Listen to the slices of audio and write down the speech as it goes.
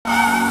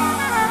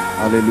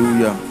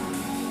Hallelujah.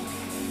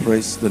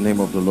 Praise the name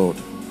of the Lord.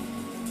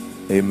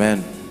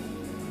 Amen.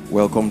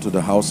 Welcome to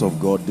the house of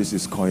God. This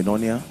is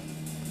Koinonia.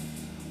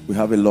 We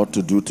have a lot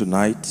to do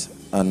tonight,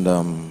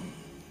 and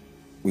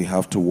we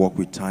have to walk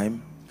with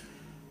time.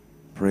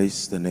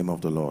 Praise the name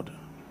of the Lord.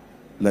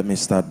 Let me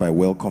start by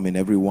welcoming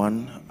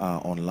everyone,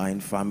 our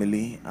online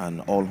family, and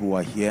all who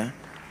are here.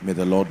 May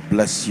the Lord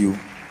bless you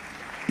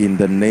in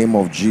the name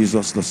of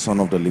Jesus, the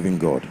Son of the living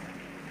God.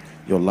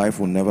 Your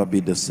life will never be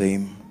the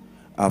same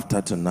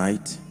after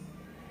tonight,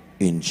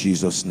 in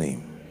Jesus'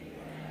 name.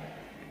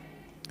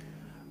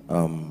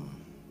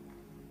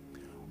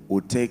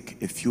 We'll take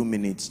a few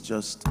minutes,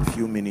 just a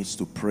few minutes,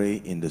 to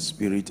pray in the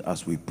spirit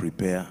as we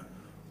prepare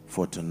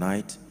for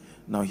tonight.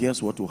 Now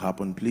here's what will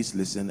happen. Please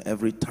listen.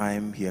 Every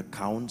time here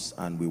counts,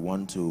 and we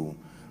want to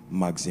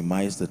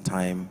maximize the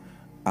time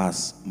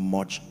as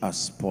much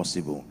as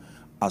possible.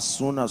 As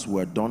soon as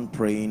we're done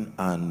praying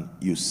and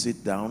you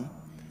sit down,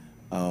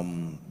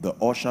 the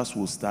ushers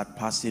will start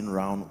passing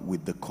around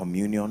with the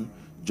communion.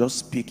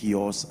 Just pick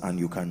yours and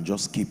you can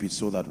just keep it,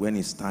 so that when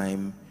it's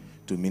time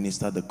to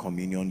minister the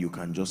communion, you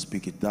can just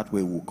pick it. That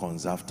way we'll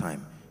conserve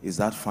time. Is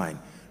that fine?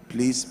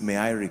 Please, may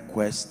I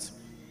request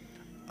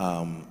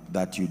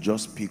that you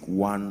just pick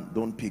one.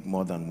 Don't pick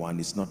more than one.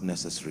 It's not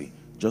necessary.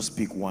 Just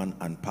pick one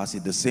and pass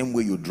it. The same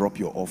way you drop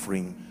your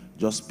offering,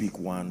 just pick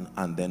one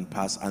and then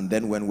pass. And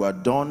then when we're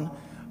done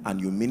and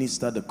you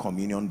minister the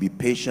communion, be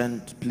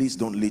patient. Please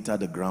don't litter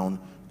the ground.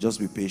 Just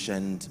be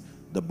patient.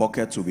 The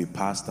bucket will be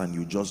passed and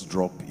you just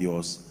drop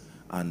yours,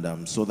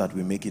 and so that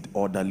we make it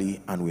orderly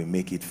and we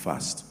make it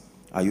fast.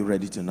 Are you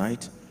ready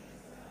tonight?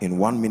 In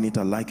 1 minute,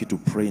 I'd like you to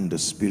pray in the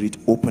spirit,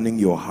 opening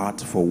your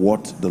heart for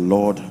what the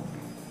Lord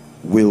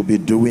will be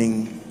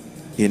doing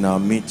in our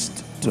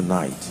midst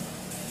tonight.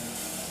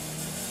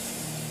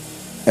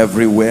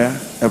 Everywhere,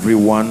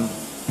 everyone,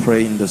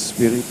 pray in the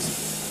spirit.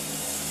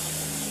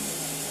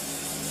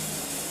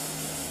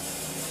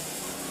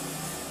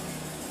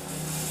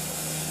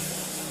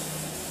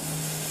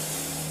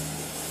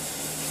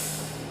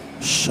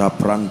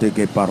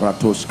 Shaprandege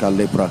baratoska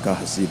lebraka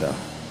hasida.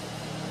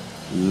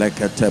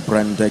 Lekete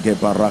brandege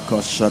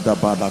barakos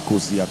shadabala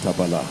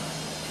kuziatabala.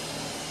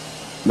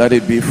 Let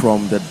it be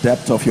from the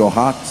depth of your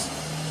heart,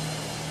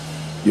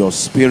 your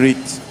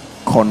spirit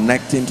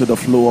connecting to the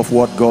flow of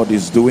what God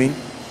is doing.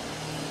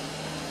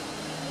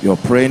 You're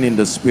praying in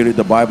the spirit.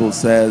 The Bible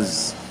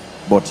says,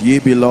 "But ye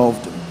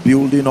beloved,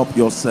 building up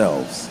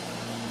yourselves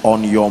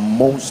on your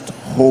most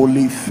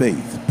holy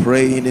faith,"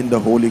 praying in the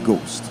Holy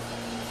Ghost.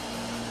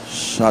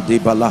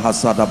 Shadibala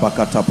hasada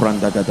bakata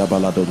branda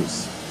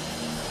gadabalados.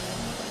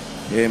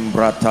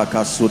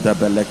 Embrata suda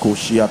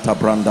belekoshiata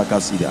branda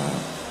kasida.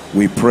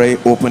 We pray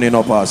opening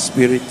up our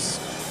spirits.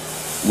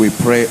 We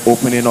pray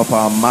opening up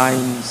our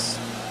minds.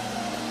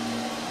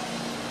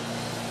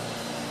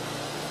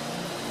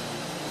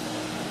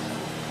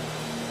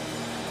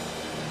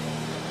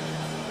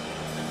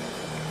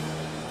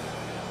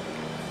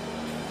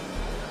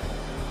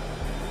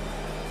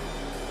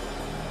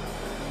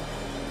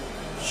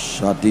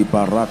 Shadi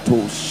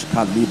baratos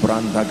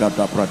kalibranda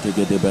gada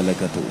pratege de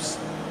belekatos.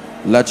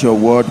 Let your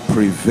word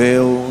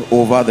prevail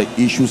over the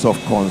issues of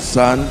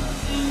concern.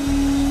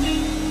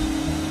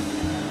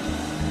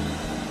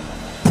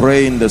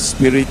 Pray in the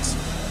spirit.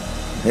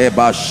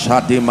 Eba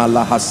shadi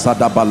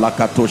malahasada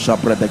balakatosha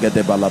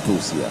predegede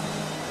balatusia.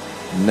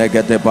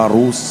 Negede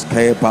barus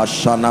keba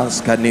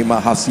shanas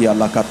kanima hasia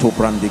lakato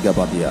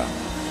brandigabadia.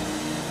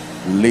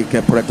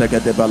 Like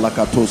predegede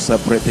balakatosa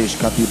bretish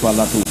kati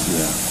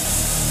balatusia.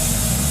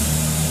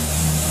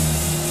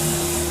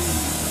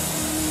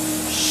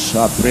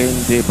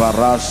 Shabrende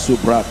barasu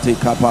brate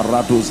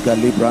kaparados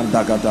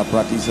galibranda gada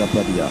pratisa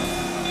padia.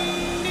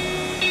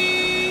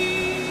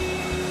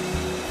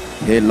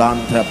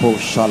 Helanta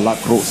posha la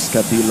cruz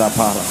kadila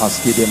par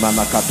haskide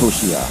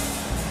manakatoshia.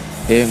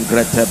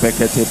 Engrete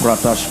bekete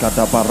pratash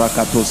kada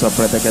barakatosa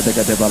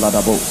predegede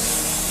baladabos.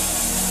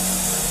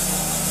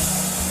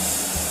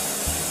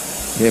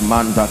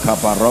 Hemanda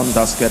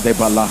kaparondas kede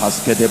balahas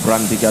kede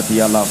brandiga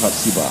diala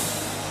hasiba.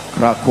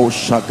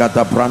 Krakosha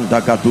gada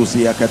branda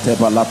gaduzia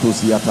keteba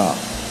latuziata.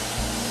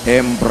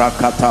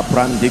 Embrakata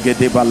brandige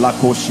de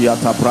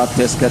balakoshiata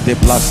brateske de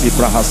plasi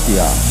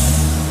brahastia.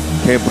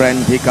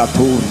 Kebrandika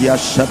turia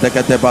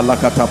shadeke de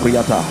balakata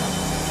priata.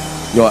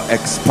 You're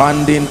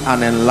expanding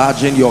and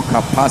enlarging your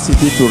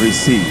capacity to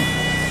receive.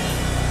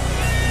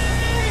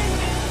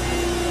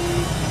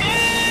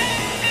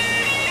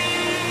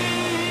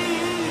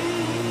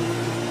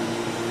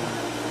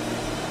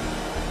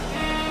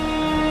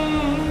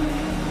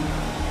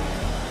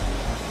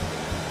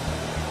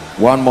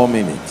 One more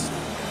minute.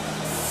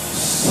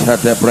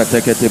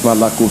 Sadebretekete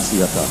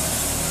balakusiata.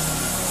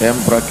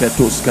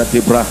 Embraketuska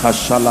dibra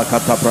hashala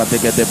kata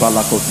bratekete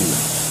balakoti.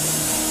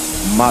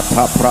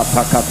 Mata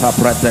prata kata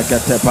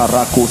bratekete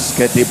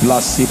barakuske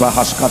dibla siba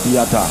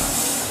hashkadiata.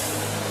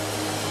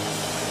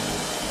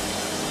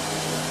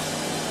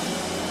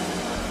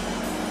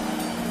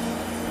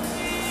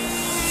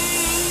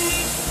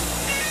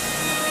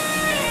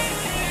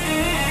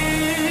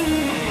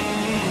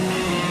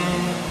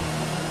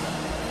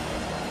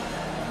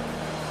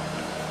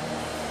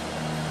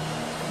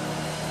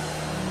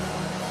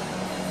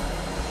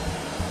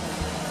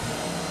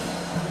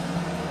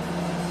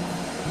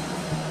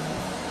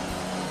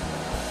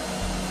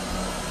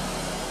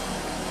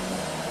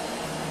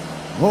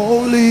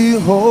 Holy,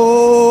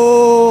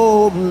 holy,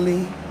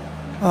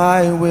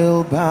 I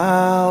will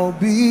bow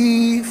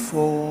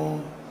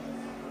before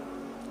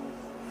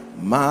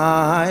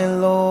my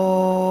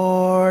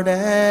Lord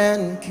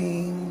and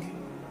King.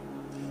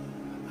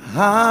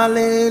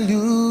 Hallelujah,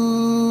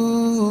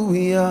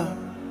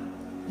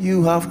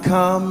 you have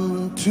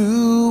come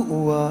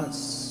to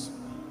us,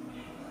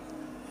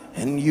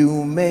 and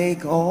you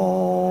make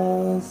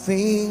all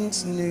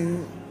things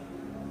new.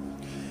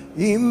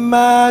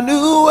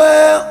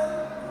 Emmanuel,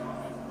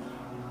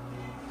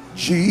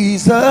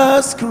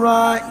 Jesus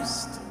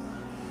Christ,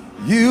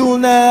 you'll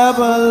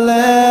never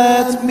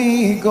let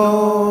me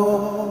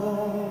go.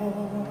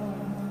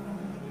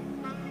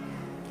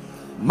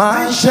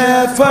 My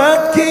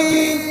shepherd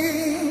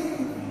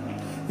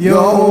king,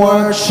 you're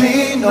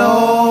watching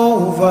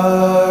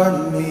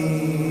over me.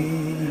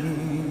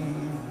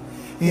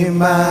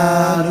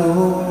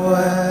 Emmanuel.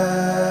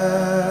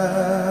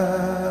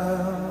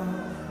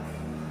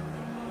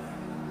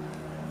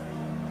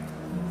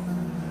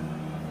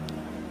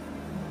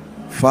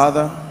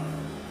 Father,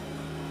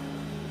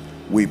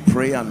 we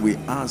pray and we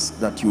ask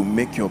that you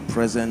make your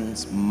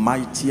presence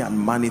mighty and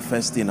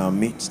manifest in our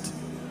midst.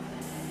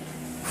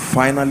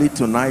 Finally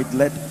tonight,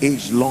 let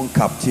age-long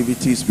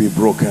captivities be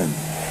broken.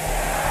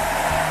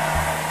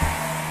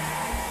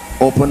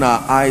 Open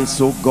our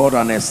eyes, oh God,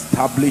 and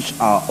establish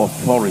our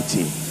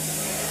authority.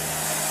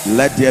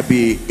 Let there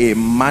be a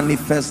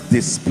manifest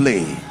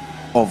display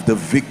of the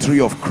victory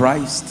of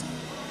Christ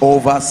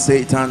over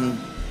Satan,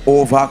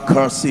 over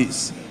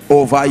curses,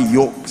 over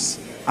yokes,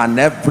 and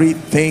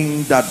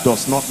everything that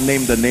does not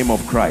name the name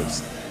of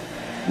Christ.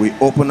 We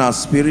open our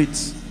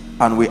spirits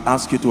and we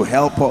ask you to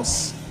help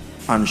us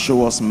and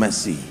show us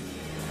mercy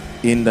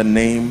in the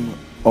name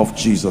of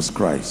Jesus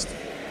Christ.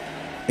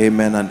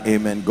 Amen and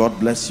amen. God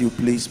bless you.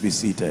 Please be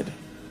seated.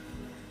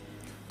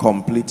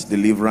 Complete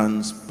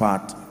Deliverance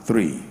Part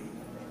 3.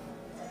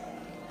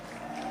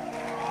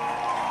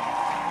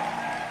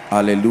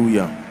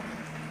 Hallelujah.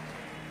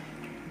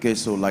 Okay,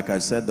 so like I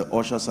said, the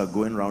ushers are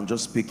going around.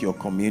 Just pick your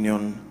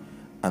communion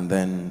and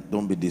then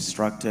don't be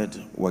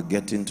distracted. We're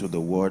getting to the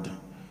word.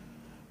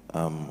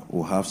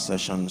 We'll have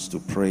sessions to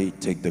pray,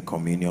 take the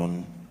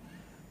communion,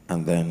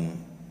 and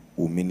then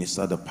we'll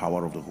minister the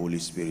power of the Holy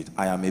Spirit.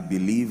 I am a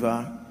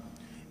believer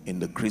in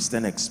the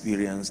Christian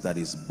experience that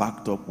is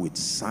backed up with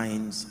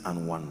signs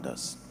and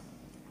wonders.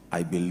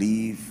 I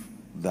believe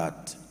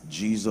that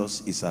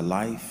Jesus is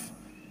alive,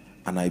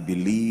 and I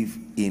believe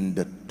in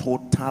the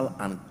total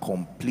and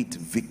complete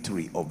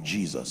victory of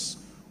Jesus.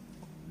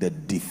 The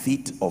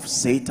defeat of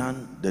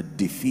Satan, the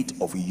defeat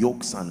of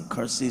yokes and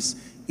curses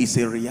is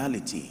a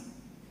reality.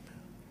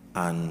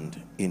 And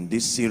in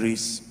this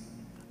series,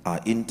 our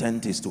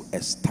intent is to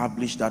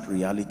establish that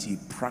reality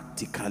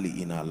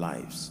practically in our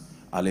lives.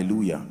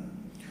 Hallelujah.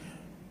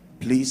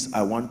 Please,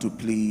 I want to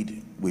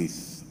plead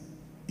with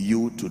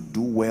you to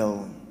do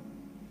well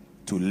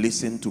to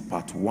listen to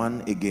part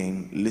 1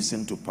 again,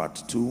 listen to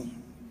part 2.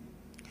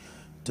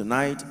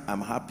 Tonight,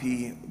 I'm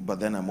happy, but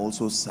then I'm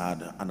also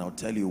sad, and I'll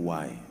tell you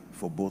why,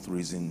 for both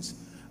reasons.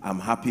 I'm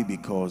happy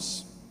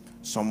because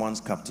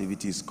someone's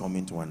captivity is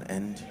coming to an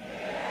end.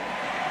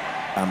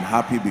 I'm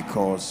happy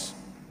because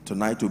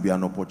tonight will be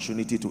an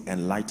opportunity to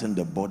enlighten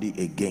the body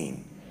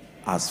again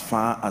as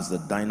far as the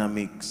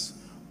dynamics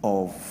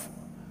of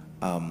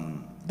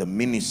the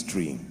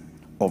ministry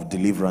of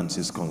deliverance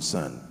is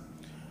concerned.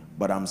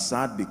 But I'm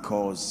sad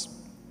because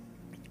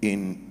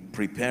in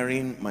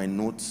preparing my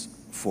notes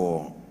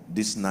for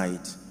this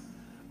night,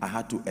 I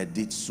had to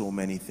edit so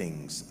many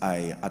things.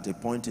 At a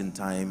point in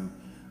time,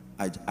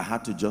 I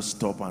had to just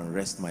stop and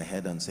rest my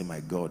head and say, my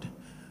God,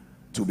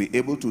 to be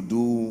able to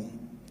do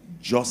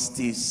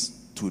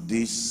justice to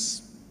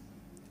this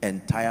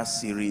entire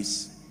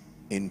series,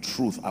 in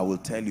truth, I will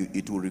tell you,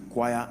 it will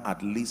require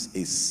at least a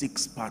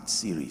 6-part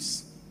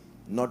series,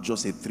 not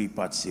just a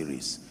 3-part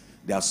series.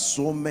 There are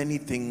so many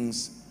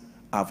things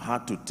I've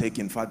had to take.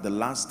 In fact, the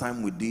last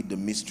time we did the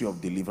mystery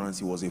of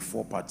deliverance, it was a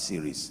 4-part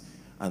series.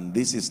 And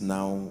this is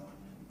now,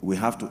 we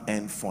have to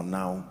end for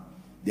now.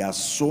 There are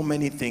so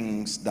many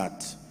things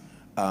that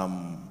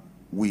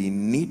we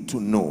need to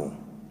know.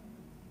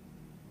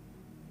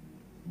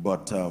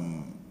 But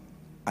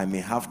I may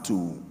have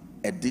to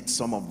edit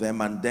some of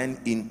them. And then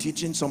in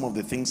teaching some of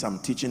the things I'm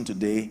teaching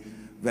today,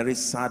 very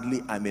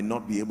sadly, I may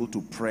not be able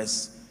to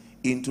press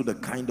into the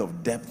kind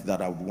of depth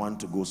that I would want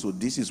to go. So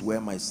this is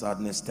where my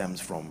sadness stems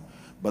from.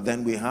 But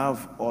then we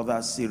have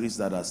other series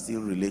that are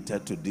still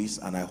related to this,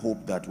 and I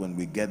hope that when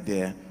we get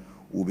there,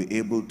 we'll be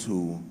able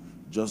to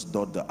just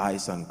dot the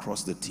I's and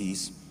cross the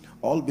T's.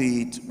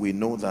 Albeit, we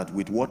know that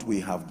with what we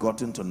have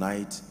gotten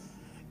tonight,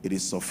 it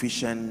is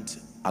sufficient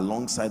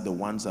alongside the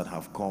ones that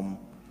have come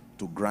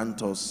to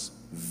grant us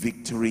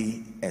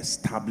victory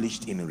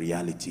established in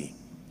reality.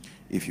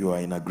 If you are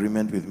in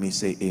agreement with me,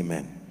 say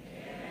amen.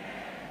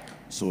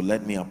 So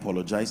let me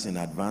apologize in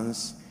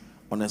advance.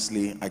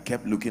 Honestly, I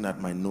kept looking at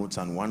my notes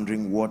and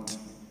wondering what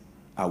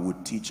I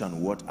would teach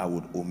and what I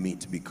would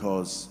omit,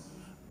 because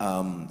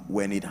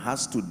when it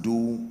has to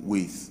do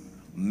with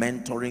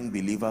mentoring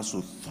believers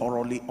to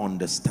thoroughly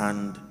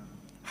understand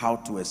how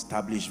to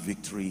establish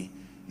victory,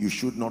 you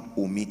should not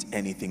omit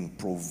anything,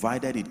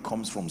 provided it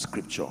comes from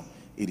scripture.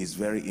 It is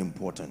very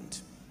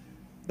important.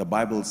 The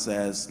Bible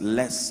says,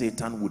 lest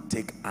Satan would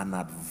take an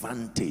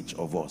advantage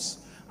of us.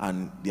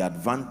 And the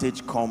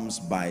advantage comes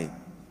by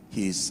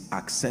his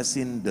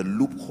accessing the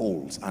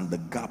loopholes and the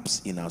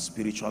gaps in our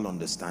spiritual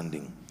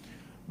understanding.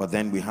 But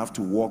then we have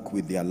to walk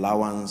with the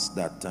allowance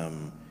that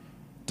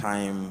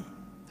time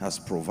has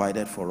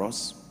provided for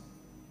us.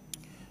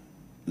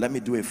 Let me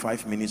do a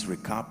 5 minutes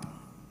recap,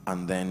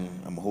 and then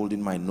I'm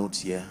holding my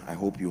notes here. I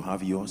hope you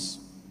have yours.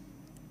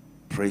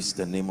 Praise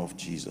the name of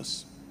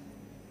Jesus.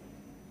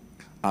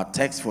 Our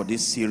text for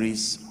this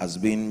series has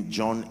been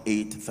John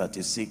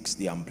 8:36,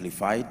 the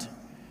Amplified.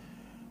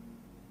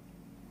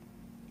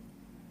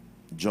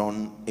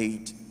 John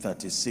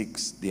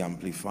 8:36, the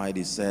Amplified.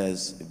 It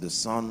says, if the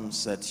Son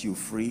sets you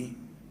free,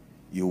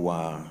 you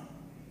are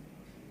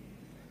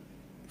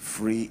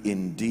free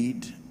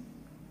indeed.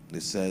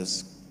 It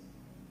says,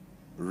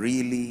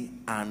 really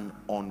and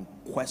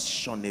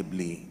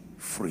unquestionably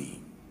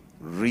free.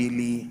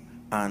 Really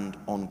and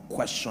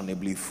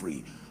unquestionably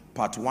free.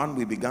 Part 1,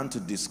 we began to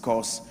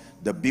discuss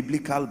the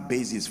biblical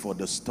basis for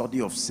the study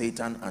of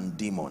Satan and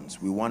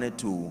demons. We wanted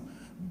to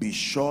be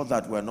sure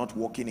that we're not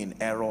walking in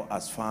error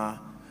as far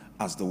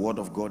as the word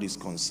of God is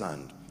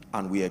concerned.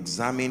 And we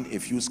examined a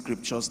few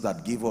scriptures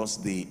that give us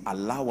the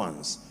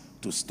allowance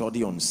to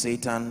study on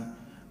Satan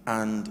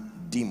and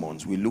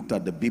demons. We looked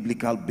at the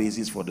biblical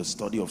basis for the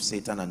study of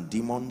Satan and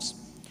demons.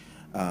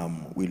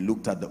 We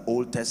looked at the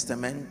Old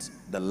Testament,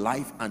 the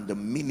life and the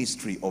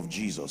ministry of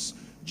Jesus.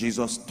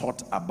 Jesus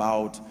taught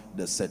about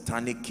the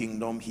satanic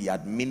kingdom. He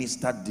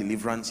administered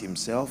deliverance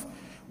himself.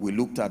 We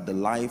looked at the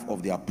life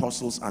of the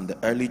apostles and the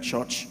early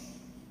church.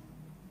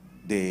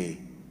 They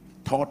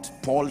taught,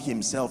 Paul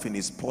himself in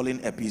his Pauline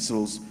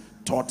epistles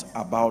taught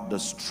about the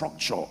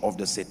structure of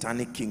the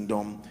satanic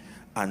kingdom,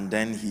 and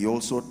then he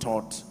also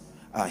taught,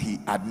 he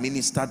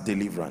administered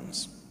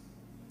deliverance.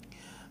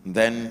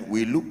 Then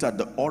we looked at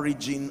the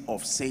origin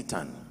of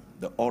Satan.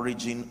 The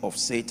origin of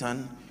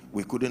Satan.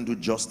 We couldn't do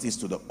justice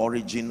to the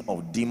origin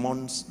of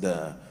demons,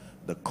 the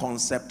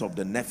concept of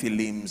the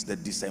Nephilims, the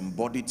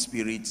disembodied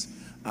spirits.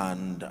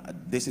 And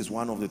this is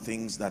one of the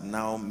things that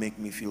now make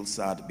me feel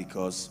sad,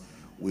 because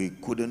we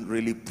couldn't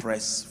really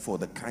press for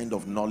the kind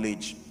of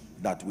knowledge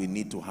that we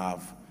need to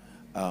have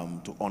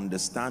to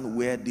understand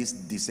where these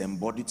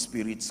disembodied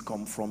spirits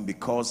come from.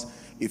 Because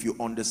if you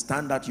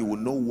understand that, you will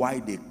know why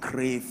they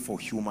crave for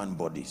human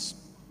bodies.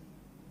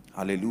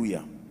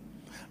 Hallelujah.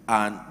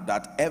 And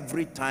that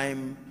every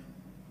time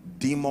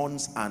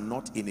demons are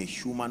not in a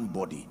human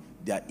body,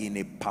 they are in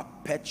a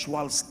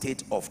perpetual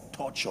state of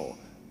torture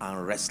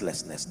and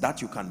restlessness.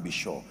 That you can be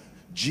sure.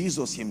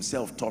 Jesus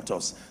himself taught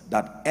us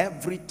that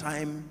every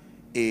time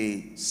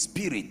a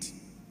spirit,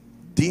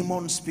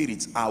 demon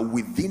spirits, are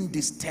within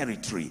this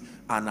territory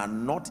and are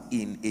not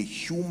in a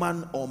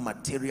human or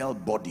material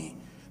body,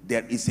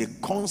 there is a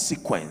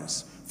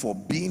consequence for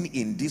being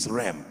in this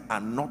realm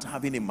and not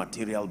having a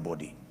material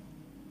body.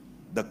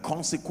 The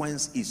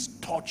consequence is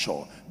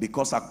torture,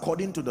 because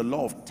according to the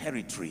law of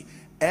territory,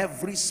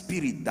 every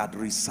spirit that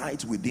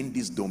resides within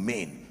this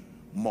domain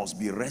must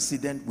be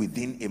resident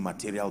within a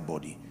material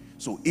body.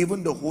 So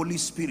even the Holy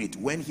Spirit,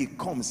 when he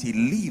comes, he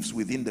lives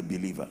within the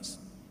believers.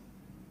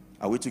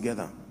 Are we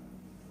together?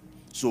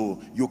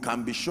 So you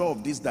can be sure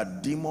of this,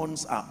 that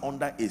demons are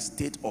under a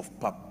state of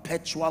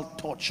perpetual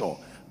torture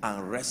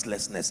and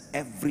restlessness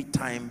every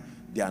time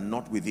they are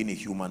not within a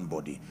human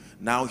body.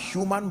 Now,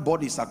 human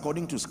bodies,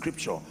 according to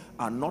scripture,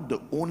 are not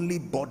the only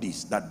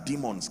bodies that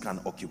demons can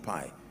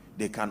occupy.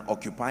 They can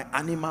occupy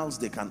animals,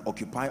 they can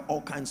occupy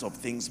all kinds of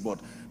things, but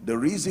the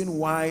reason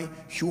why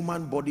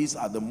human bodies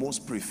are the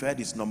most preferred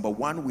is, number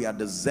one, we are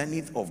the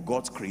zenith of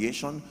God's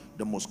creation,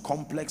 the most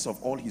complex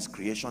of all his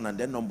creation, and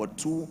then number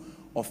two,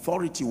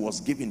 authority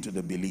was given to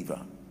the believer.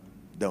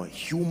 The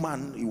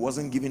human, it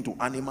wasn't given to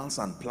animals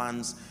and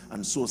plants,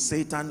 and so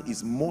Satan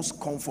is most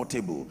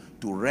comfortable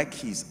to wreak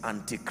his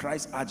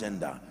antichrist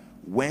agenda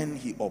when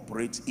he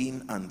operates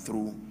in and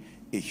through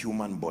a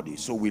human body.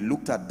 So we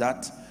looked at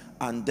that,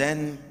 and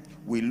then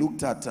we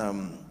looked at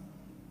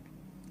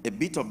a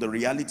bit of the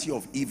reality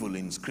of evil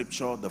in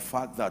scripture, the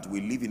fact that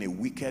we live in a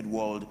wicked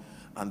world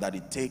and that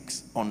it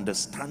takes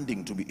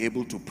understanding to be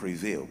able to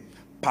prevail.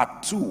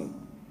 Part 2,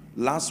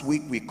 last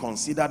week we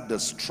considered the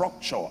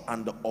structure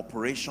and the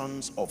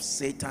operations of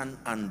Satan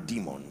and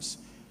demons.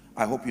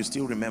 I hope you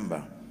still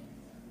remember.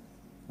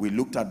 We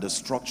looked at the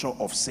structure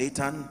of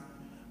Satan.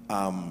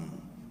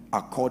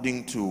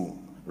 According to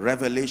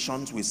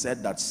Revelations, we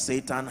said that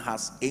Satan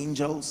has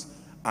angels,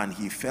 and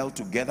he fell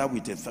together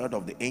with a third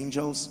of the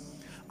angels,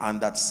 and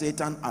that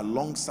Satan,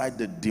 alongside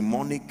the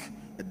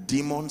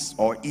demons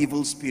or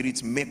evil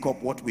spirits, make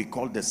up what we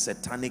call the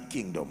satanic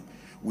kingdom.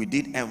 We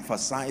did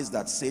emphasize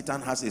that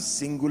Satan has a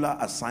singular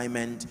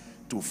assignment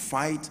to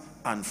fight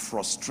and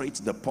frustrate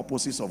the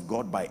purposes of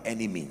God by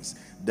any means.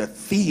 The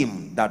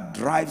theme that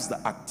drives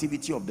the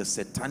activity of the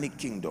satanic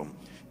kingdom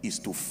is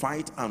to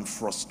fight and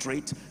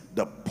frustrate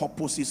the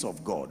purposes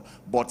of God.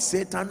 But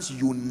Satan's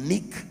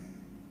unique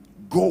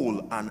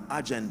goal and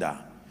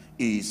agenda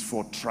is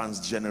for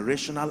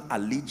transgenerational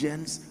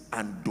allegiance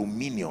and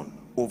dominion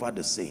over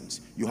the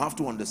saints. You have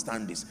to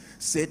understand this.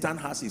 Satan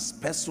has his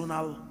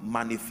personal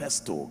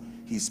manifesto,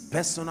 his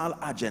personal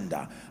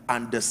agenda,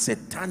 and the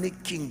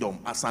satanic kingdom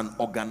as an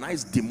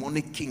organized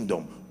demonic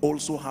kingdom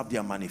also have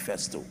their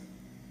manifesto.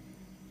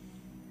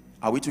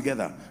 Are we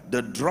together?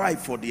 The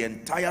drive for the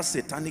entire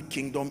satanic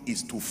kingdom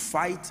is to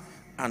fight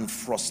and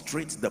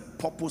frustrate the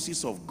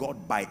purposes of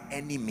God by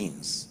any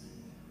means.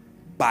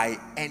 By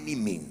any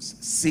means.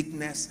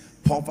 Sickness,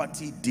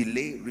 poverty,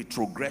 delay,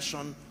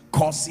 retrogression,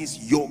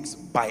 curses, yokes,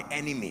 by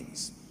any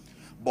means.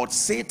 But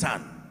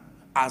Satan,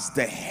 as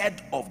the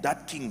head of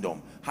that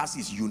kingdom, has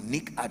his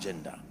unique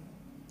agenda.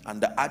 And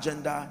the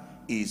agenda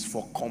is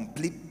for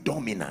complete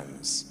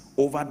dominance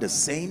over the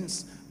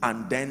saints,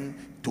 and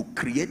then to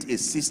create a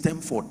system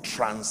for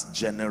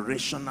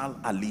transgenerational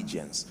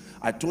allegiance.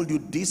 I told you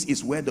this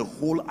is where the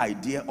whole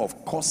idea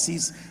of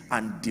curses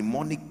and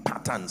demonic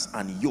patterns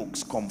and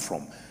yokes come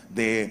from.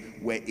 They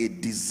were a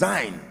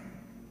design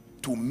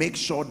to make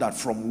sure that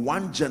from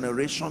one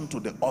generation to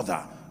the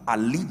other,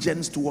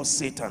 allegiance towards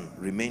Satan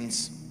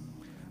remains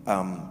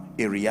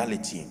a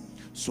reality.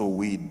 So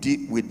we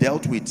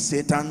dealt with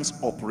Satan's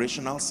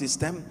operational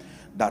system,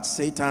 that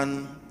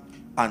Satan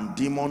and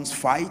demons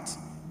fight.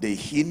 They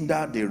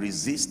hinder, they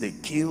resist, they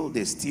kill,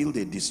 they steal,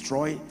 they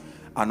destroy,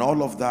 and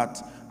all of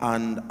that.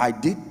 And I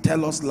did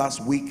tell us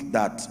last week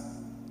that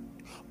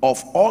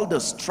of all the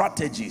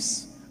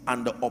strategies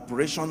and the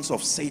operations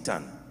of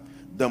Satan,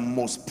 the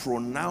most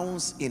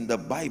pronounced in the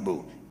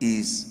Bible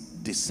is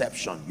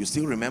deception. You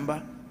still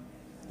remember?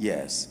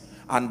 Yes.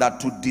 And that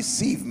to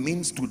deceive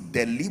means to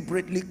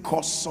deliberately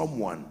cause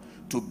someone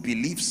to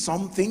believe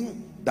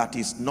something that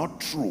is not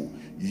true,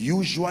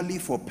 usually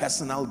for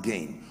personal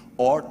gain,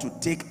 or to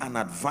take an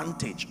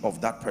advantage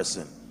of that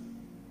person.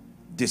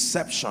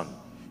 Deception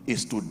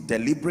is to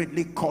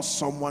deliberately cause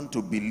someone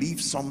to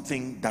believe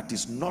something that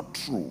is not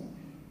true,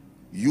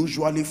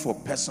 usually for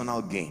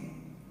personal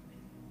gain.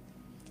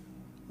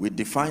 We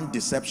define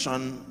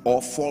deception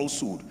or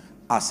falsehood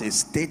as a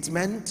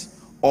statement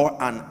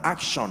or an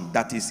action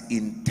that is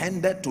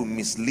intended to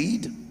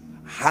mislead,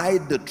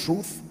 hide the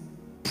truth,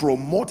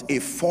 promote a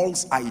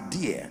false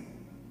idea,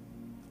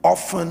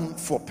 often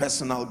for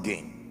personal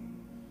gain.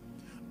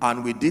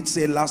 And we did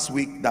say last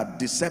week that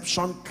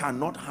deception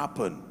cannot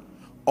happen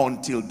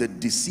until the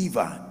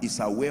deceiver is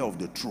aware of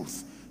the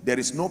truth. There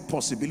is no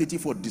possibility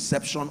for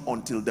deception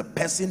until the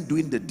person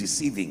doing the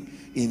deceiving,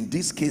 in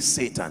this case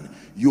Satan,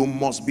 you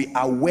must be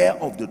aware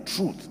of the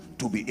truth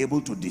to be able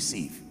to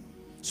deceive.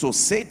 So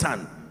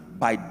Satan,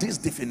 by this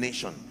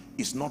definition,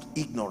 is not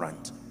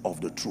ignorant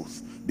of the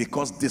truth,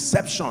 because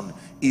deception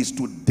is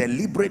to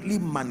deliberately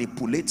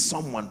manipulate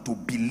someone to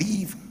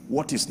believe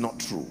what is not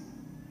true.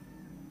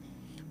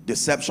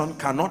 Deception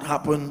cannot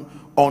happen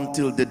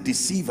until the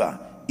deceiver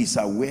is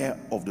aware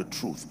of the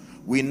truth.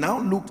 We now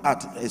looked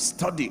at a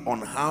study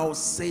on how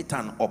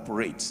Satan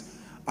operates.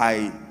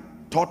 I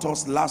taught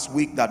us last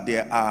week that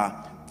there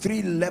are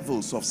 3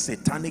 levels of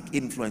satanic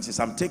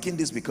influences. I'm taking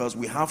this because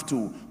we have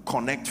to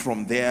connect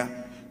from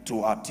there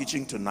to our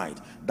teaching tonight.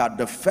 That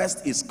the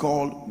first is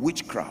called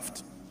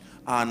witchcraft.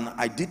 And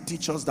I did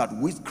teach us that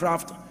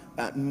witchcraft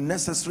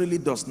necessarily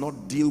does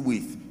not deal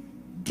with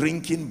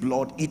drinking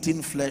blood,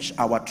 eating flesh,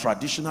 our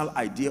traditional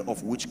idea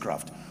of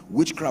witchcraft.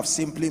 Witchcraft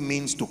simply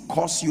means to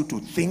cause you to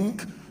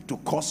think, to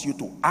cause you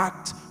to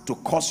act, to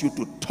cause you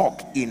to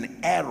talk in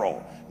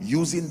error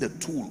using the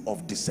tool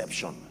of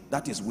deception.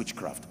 That is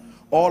witchcraft.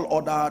 All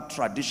other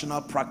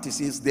traditional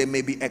practices, they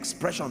may be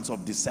expressions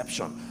of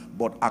deception,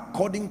 but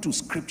according to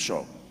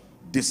scripture,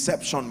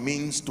 deception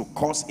means to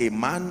cause a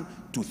man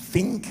to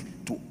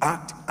think, to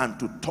act, and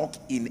to talk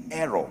in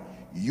error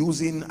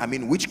using,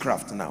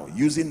 witchcraft now,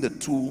 using the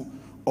tool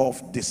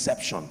of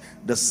deception.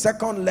 The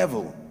second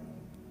level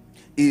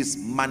is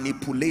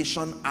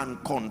manipulation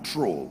and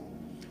control.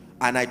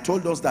 And I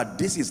told us that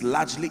this is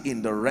largely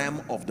in the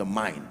realm of the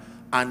mind,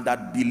 and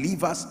that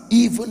believers,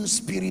 even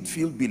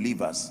spirit-filled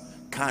believers,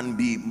 can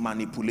be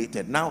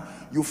manipulated. Now,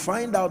 you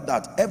find out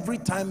that every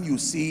time you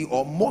see,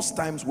 or most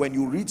times when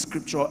you read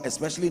scripture,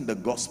 especially in the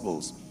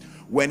Gospels,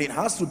 when it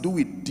has to do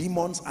with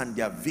demons and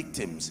their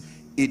victims,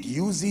 it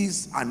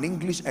uses an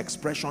English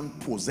expression,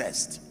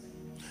 possessed.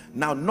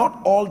 Now, not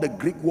all the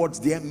Greek words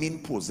there mean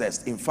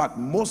possessed. In fact,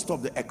 most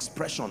of the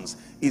expressions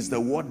is the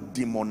word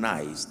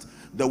demonized.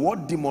 The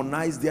word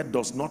demonized there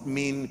does not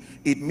mean,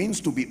 it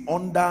means to be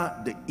under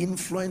the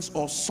influence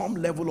or some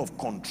level of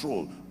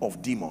control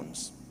of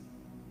demons.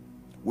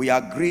 We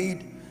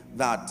agreed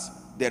that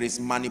there is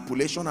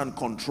manipulation and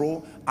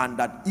control, and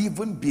that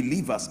even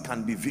believers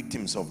can be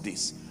victims of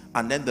this.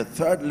 And then the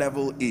third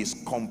level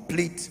is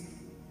complete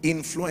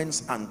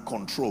influence and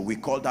control. We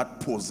call that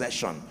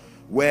possession,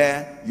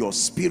 where your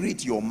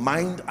spirit, your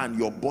mind, and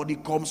your body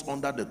comes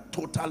under the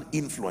total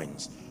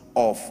influence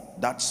of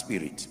that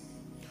spirit.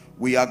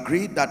 We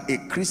agreed that a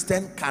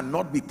Christian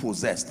cannot be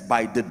possessed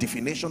by the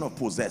definition of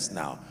possessed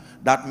now.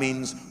 That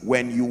means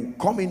when you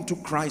come into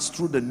Christ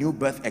through the new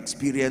birth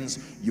experience,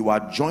 you are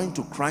joined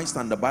to Christ,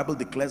 and the Bible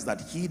declares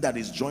that he that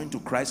is joined to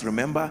Christ,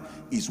 remember,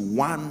 is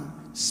one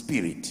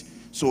spirit.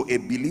 So a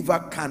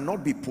believer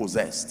cannot be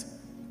possessed,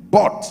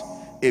 but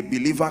a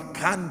believer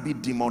can be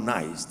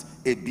demonized.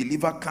 A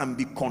believer can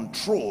be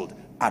controlled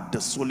at the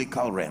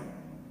soulical realm.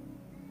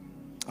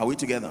 Are we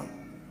together?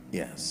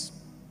 Yes.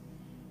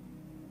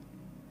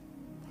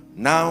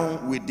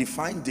 Now we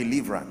define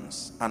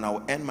deliverance, and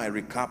I'll end my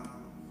recap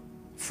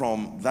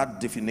from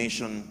that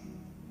definition.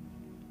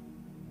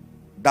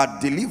 That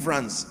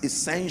deliverance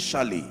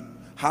essentially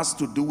has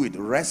to do with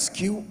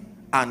rescue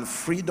and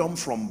freedom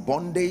from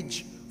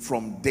bondage,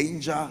 from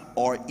danger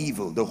or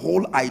evil. The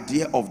whole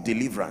idea of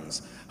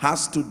deliverance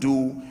has to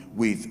do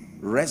with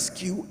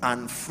rescue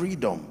and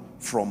freedom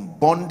from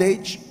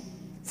bondage,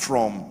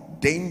 from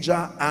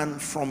danger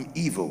and from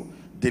evil.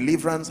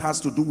 Deliverance has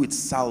to do with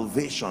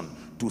salvation,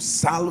 to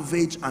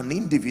salvage an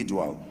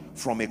individual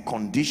from a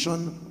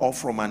condition or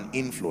from an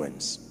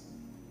influence.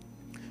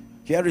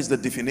 Here is the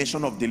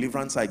definition of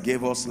deliverance I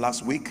gave us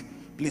last week.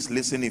 Please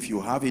listen if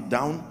you have it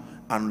down,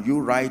 and you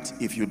write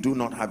if you do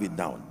not have it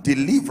down.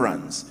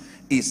 Deliverance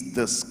is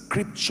the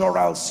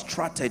scriptural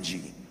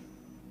strategy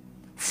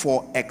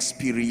for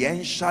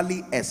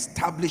experientially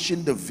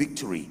establishing the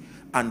victory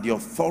and the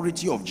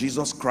authority of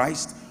Jesus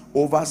Christ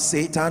over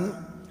Satan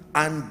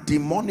and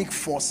demonic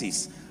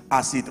forces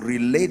as it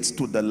relates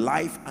to the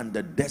life and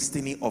the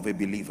destiny of a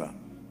believer.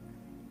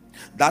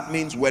 That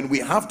means when we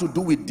have to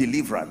do with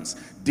deliverance,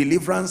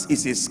 deliverance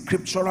is a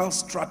scriptural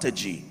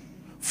strategy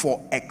for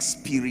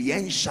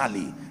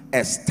experientially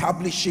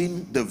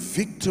establishing the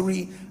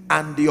victory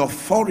and the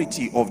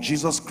authority of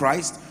Jesus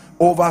Christ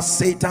over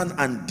Satan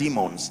and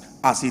demons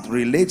as it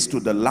relates to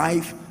the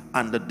life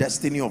and the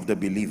destiny of the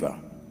believer.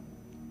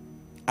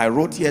 I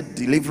wrote here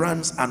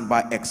deliverance, and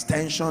by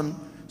extension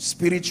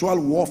spiritual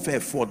warfare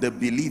for the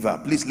believer,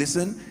 please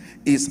listen,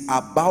 is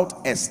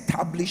about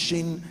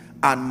establishing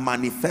and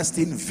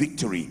manifesting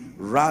victory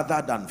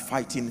rather than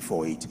fighting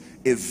for it.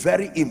 A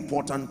very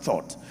important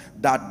thought,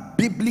 that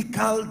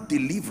biblical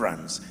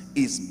deliverance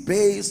is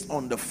based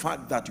on the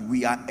fact that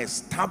we are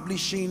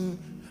establishing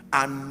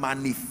and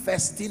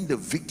manifesting the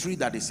victory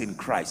that is in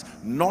Christ,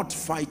 not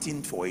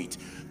fighting for it.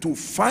 To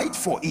fight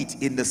for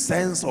it in the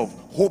sense of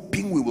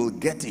hoping we will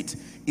get it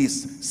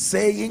is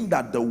saying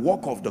that the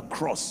work of the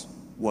cross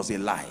was a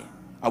lie.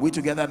 Are we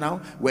together now?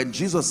 When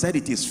Jesus said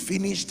it is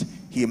finished,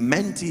 he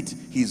meant it.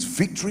 His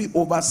victory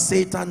over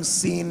Satan,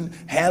 sin,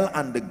 hell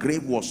and the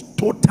grave was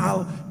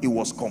total. It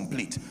was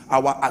complete.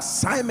 Our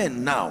assignment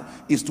now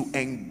is to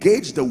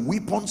engage the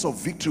weapons of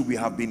victory we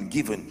have been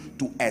given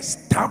to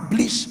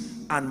establish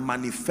and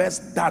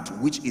manifest that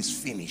which is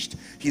finished.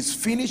 His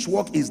finished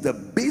work is the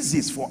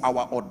basis for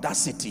our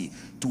audacity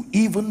to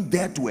even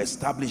dare to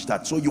establish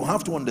that. So you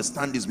have to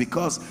understand this,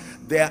 because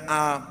there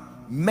are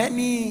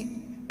many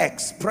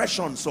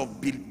expressions of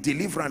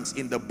deliverance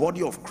in the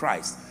body of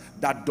Christ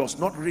that does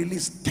not really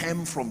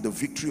stem from the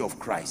victory of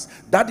Christ.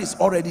 That is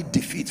already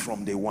defeat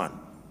from day one.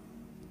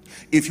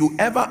 If you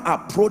ever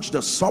approach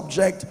the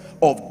subject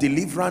of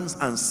deliverance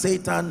and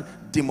Satan,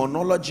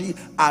 demonology,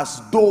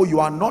 as though you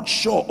are not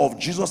sure of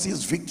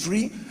Jesus's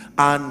victory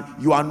and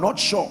you are not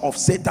sure of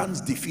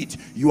Satan's defeat,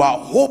 you are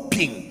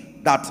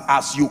hoping that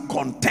as you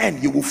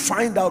contend you will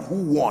find out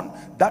who won,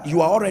 that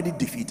you are already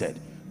defeated.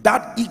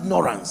 That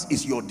ignorance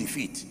is your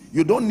defeat.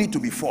 You don't need to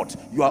be fought.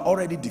 You are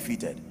already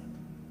defeated.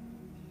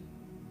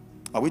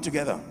 Are we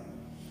together?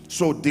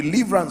 So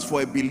deliverance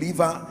for a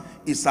believer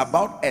is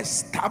about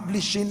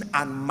establishing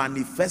and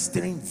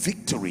manifesting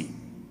victory,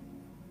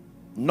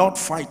 not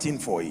fighting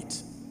for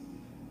it.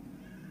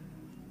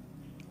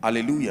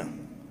 Hallelujah.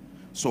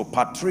 So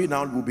part 3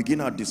 now, we'll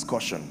begin our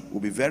discussion.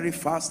 We'll be very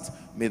fast.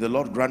 May the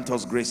Lord grant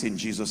us grace in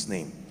Jesus'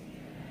 name.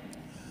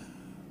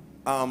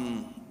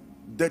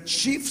 The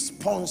chief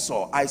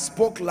sponsor, I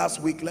spoke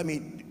last week, let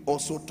me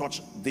also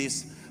touch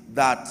this,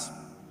 that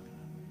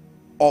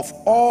of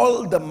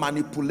all the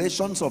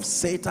manipulations of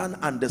Satan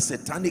and the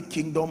satanic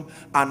kingdom,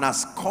 and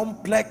as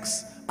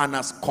complex and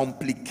as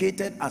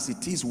complicated as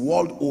it is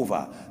world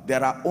over,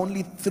 there are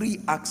only 3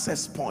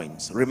 access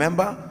points.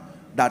 Remember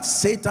that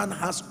Satan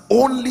has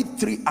only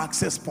 3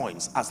 access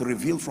points as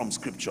revealed from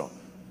scripture.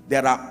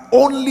 There are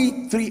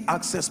only 3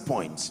 access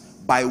points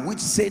by which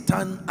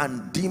Satan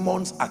and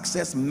demons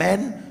access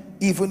men,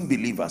 even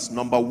believers.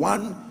 Number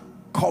 1,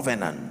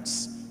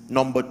 covenants.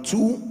 Number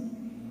 2,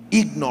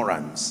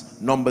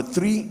 ignorance. Number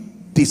 3,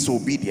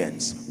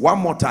 disobedience. One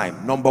more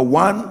time. Number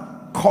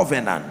 1,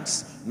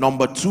 covenants.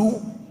 Number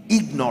 2,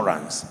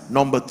 ignorance.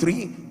 Number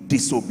 3,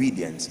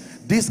 disobedience.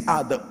 These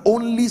are the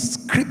only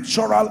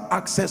scriptural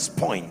access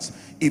points.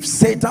 If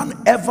Satan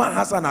ever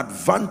has an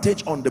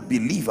advantage on the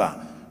believer,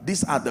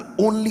 these are the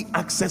only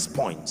access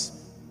points.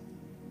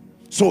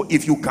 So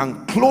if you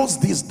can close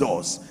these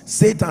doors,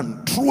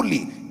 Satan,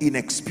 truly in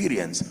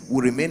experience,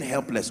 will remain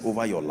helpless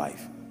over your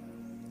life.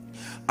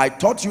 I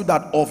taught you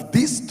that of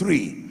these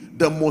 3,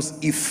 the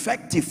most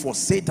effective for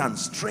Satan,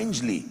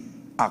 strangely,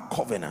 are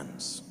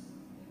covenants.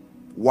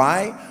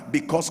 Why?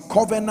 Because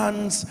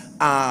covenants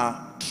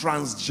are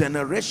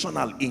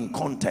transgenerational in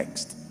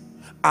context,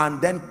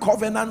 and then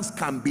covenants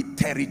can be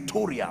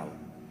territorial.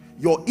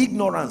 Your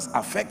ignorance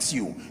affects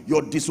you,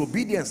 your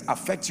disobedience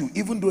affects you,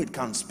 even though it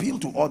can spill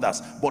to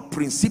others, but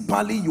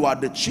principally you are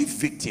the chief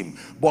victim.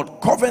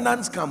 But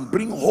covenants can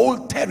bring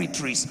whole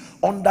territories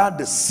under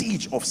the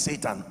siege of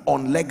Satan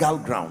on legal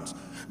grounds.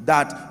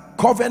 That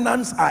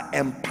covenants are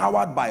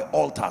empowered by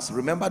altars.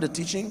 Remember the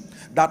teaching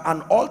that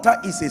an altar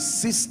is a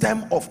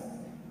system of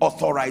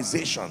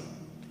authorization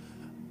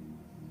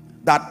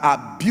that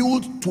are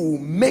built to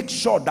make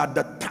sure that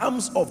the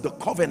terms of the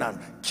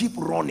covenant keep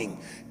running,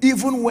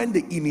 even when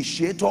the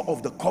initiator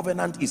of the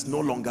covenant is no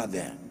longer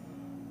there.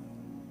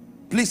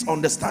 Please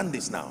understand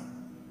this now.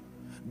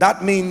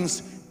 That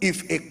means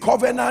if a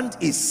covenant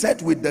is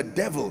set with the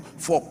devil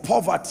for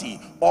poverty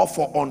or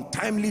for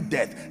untimely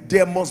death,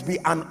 there must be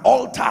an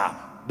altar.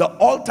 The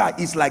altar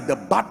is like the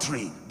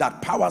battery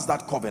that powers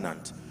that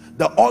covenant.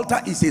 The altar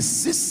is a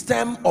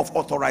system of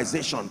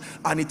authorization,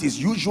 and it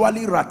is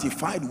usually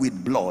ratified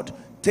with blood.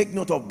 Take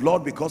note of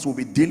blood, because we'll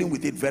be dealing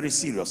with it very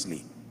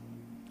seriously.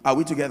 Are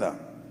we together?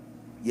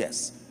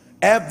 Yes.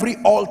 Every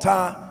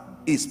altar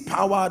is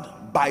powered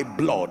by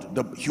blood,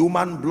 the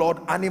human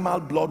blood, animal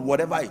blood,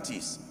 whatever it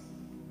is.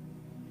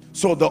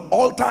 So the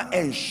altar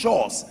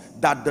ensures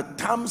that the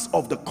terms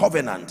of the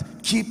covenant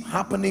keep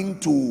happening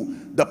to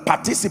the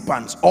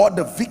participants or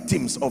the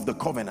victims of the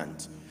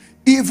covenant,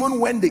 even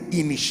when the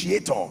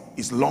initiator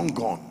is long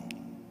gone.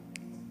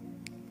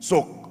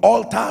 So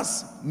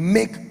altars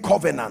make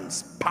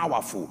covenants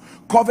powerful.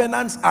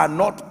 Covenants are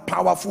not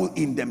powerful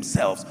in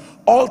themselves.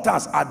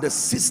 Altars are the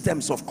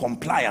systems of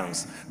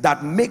compliance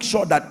that make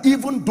sure that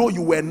even though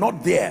you were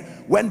not there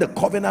when the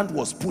covenant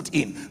was put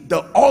in,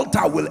 the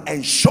altar will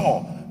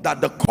ensure that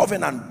the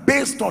covenant,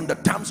 based on the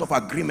terms of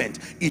agreement,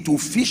 it will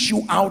fish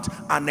you out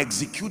and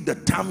execute the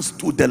terms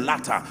to the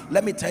latter.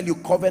 Let me tell you,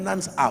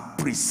 covenants are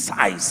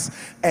precise.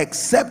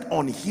 Except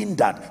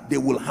unhindered, they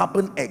will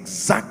happen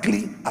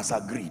exactly as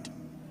agreed.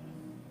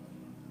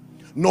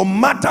 No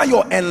matter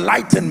your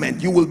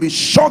enlightenment, you will be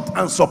shocked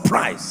and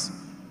surprised.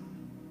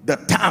 The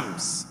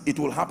terms, it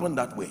will happen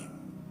that way.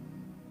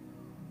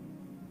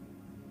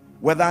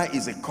 Whether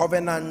it's a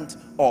covenant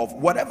of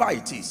whatever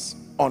it is,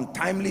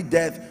 untimely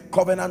death,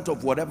 covenant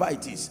of whatever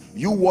it is,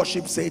 you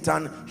worship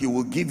Satan, he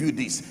will give you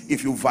this.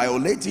 If you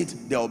violate it,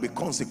 there will be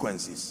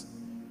consequences.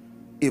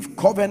 If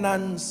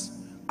covenants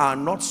are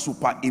not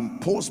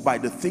superimposed by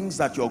the things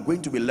that you're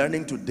going to be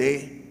learning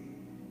today,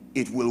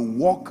 it will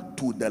walk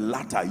to the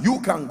latter. You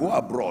can go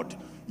abroad,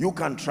 you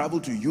can travel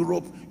to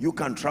Europe, you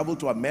can travel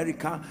to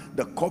America.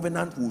 The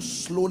covenant will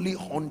slowly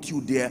haunt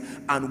you there,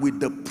 and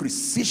with the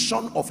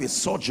precision of a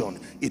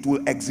surgeon, it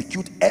will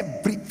execute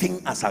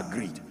everything as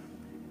agreed.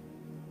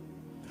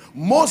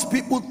 Most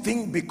people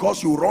think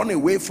because you run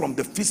away from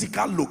the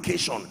physical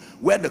location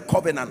where the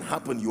covenant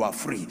happened, you are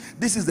free.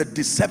 This is the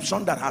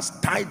deception that has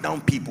tied down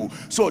people.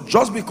 So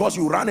just because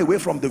you ran away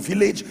from the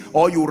village,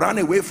 or you ran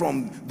away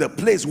from the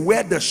place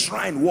where the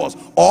shrine was,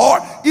 or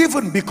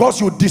even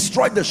because you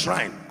destroyed the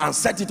shrine and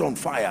set it on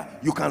fire,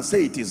 you can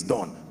say it is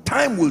done.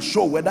 Time will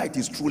show whether it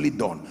is truly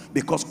done,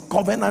 because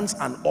covenants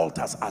and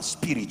altars are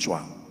spiritual.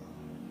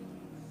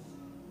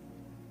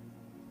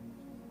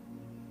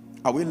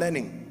 Are we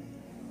learning?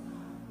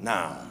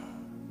 Now,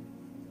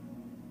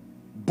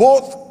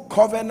 both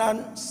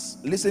covenants,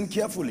 listen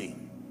carefully,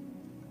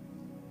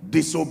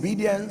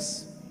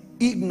 disobedience,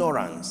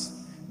 ignorance,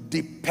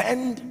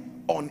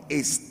 depend on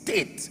a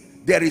state.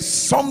 There is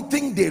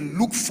something they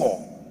look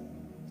for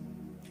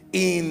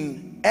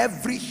in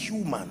every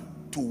human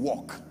to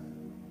walk.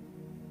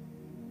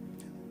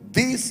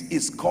 This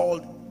is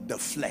called the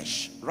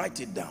flesh. Write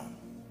it down.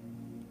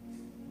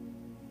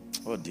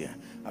 Oh dear,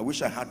 I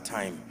wish I had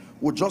time.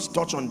 We'll just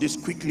touch on this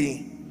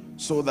quickly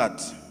so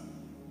that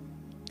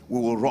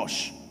we will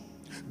rush.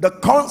 The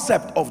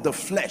concept of the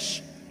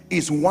flesh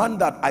is one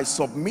that I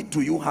submit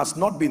to you has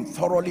not been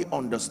thoroughly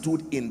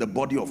understood in the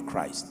body of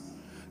Christ.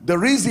 The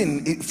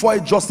reason, for a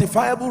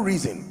justifiable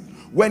reason,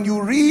 when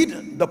you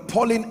read the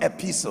Pauline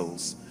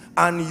epistles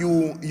and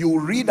you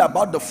read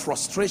about the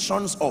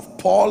frustrations of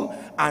Paul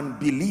and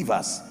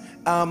believers,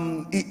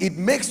 it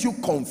makes you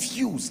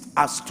confused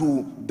as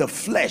to the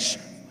flesh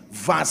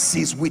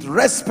versus with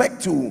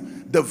respect to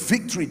the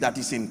victory that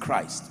is in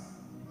Christ.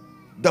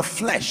 The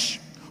flesh,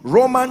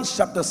 Romans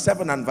chapter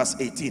 7 and verse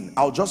 18.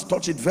 I'll just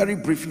touch it very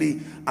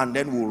briefly and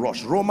then we'll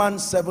rush.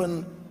 Romans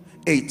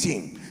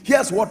 7:18.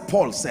 Here's what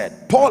Paul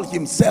said. Paul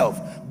himself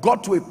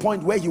got to a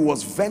point where he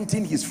was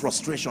venting his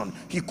frustration.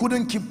 He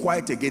couldn't keep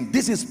quiet again.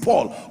 This is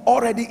Paul,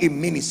 already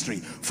in ministry.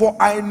 For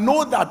I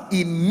know that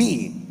in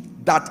me,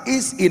 that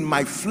is in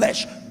my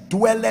flesh,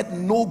 dwelleth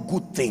no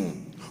good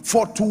thing.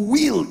 For to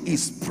will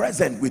is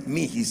present with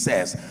me, he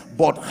says,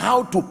 but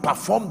how to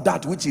perform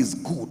that which is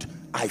good,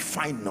 I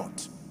find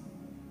not.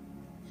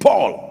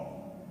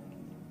 Paul,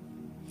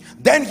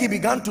 Then he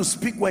began to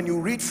speak. When you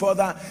read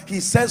further, he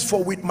says,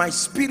 for with my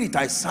spirit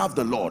I serve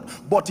the Lord,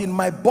 but in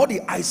my body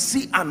I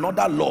see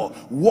another law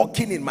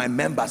working in my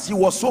members. He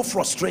was so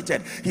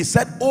frustrated. He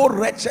said, oh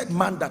wretched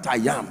man that I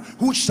am,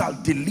 who shall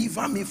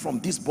deliver me from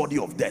this body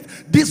of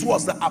death? This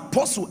was the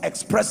apostle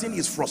expressing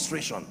his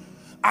frustration.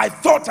 I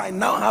thought I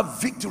now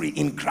have victory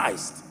in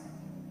Christ.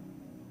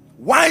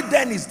 Why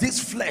then is this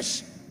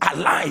flesh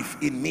alive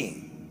in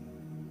me?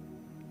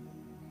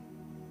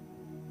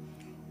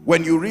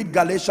 When you read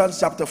Galatians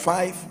chapter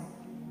 5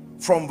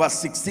 from verse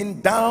 16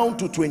 down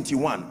to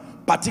 21,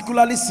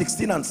 particularly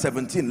 16 and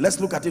 17, let's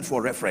look at it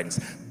for reference.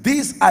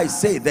 This I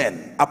say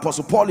then,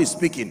 Apostle Paul is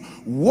speaking,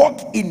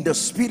 walk in the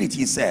spirit,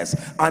 he says,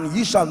 and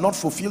ye shall not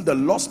fulfill the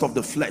lust of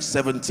the flesh.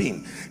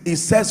 17, he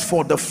says,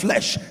 for the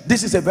flesh,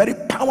 this is a very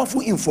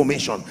powerful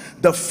information,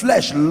 the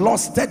flesh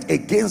lusted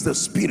against the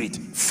spirit,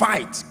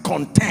 fight,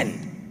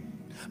 contend,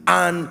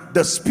 and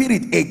the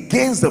spirit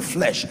against the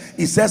flesh.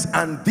 He says,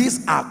 and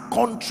these are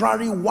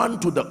contrary one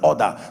to the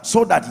other,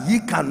 so that ye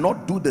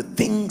cannot do the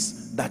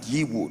things that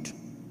ye would.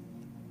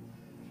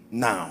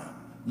 Now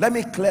let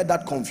me clear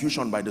that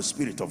confusion by the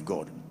Spirit of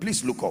God.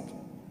 Please look up.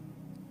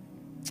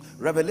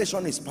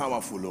 Revelation is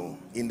powerful, oh,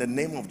 in the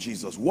name of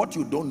Jesus. What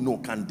you don't know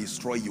can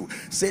destroy you.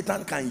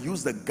 Satan can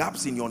use the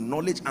gaps in your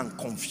knowledge and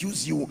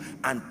confuse you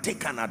and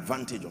take an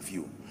advantage of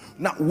you.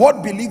 Now,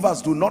 what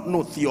believers do not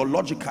know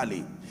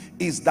theologically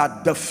is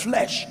that the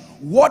flesh,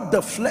 what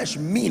the flesh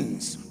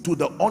means to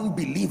the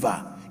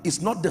unbeliever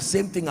is not the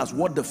same thing as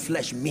what the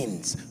flesh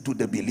means to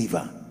the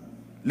believer.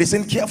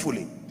 Listen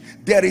carefully.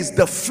 There is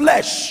the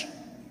flesh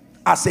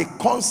as a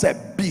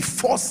concept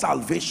before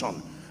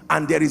salvation,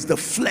 and there is the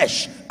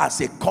flesh as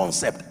a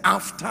concept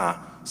after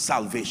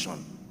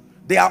salvation.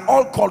 They are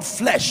all called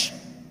flesh,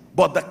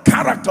 but the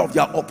character of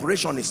their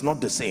operation is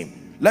not the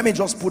same. Let me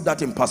just put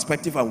that in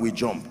perspective and we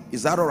jump.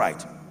 Is that all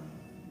right?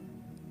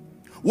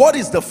 What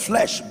is the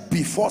flesh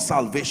before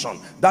salvation?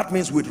 That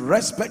means with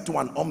respect to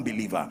an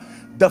unbeliever.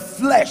 The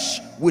flesh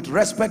with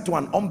respect to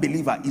an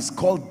unbeliever is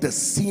called the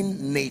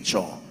sin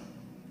nature.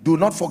 Do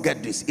not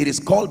forget this. It is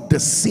called the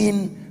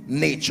sin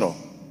nature.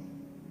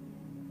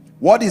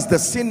 What is the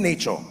sin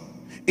nature?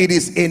 It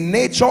is a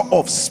nature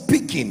of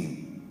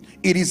speaking.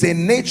 It is a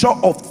nature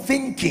of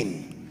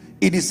thinking.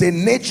 It is a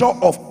nature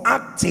of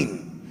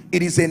acting.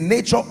 It is a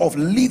nature of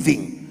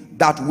living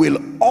that will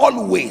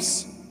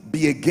always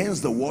be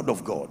against the word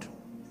of God.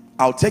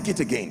 I'll take it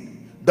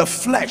again. The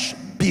flesh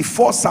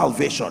before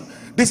salvation.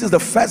 This is the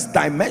first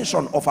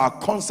dimension of our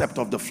concept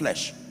of the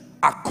flesh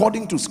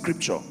according to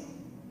scripture.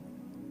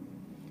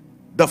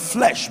 The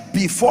flesh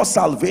before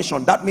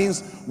salvation. That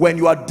means when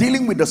you are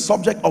dealing with the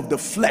subject of the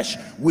flesh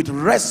with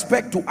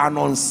respect to an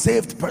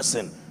unsaved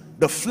person,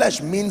 the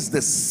flesh means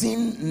the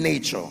sin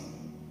nature.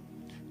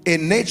 A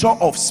nature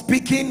of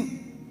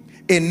speaking,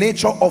 a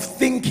nature of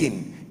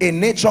thinking, a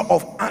nature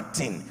of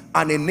acting,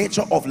 and a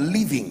nature of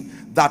living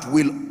that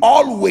will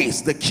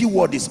always, the key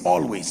word is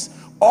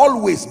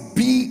always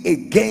be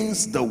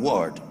against the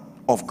word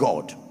of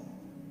God.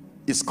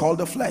 It's called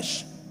the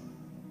flesh.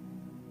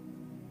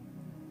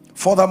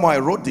 Furthermore, I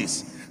wrote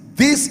this.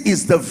 This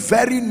is the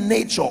very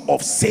nature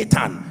of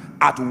Satan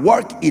at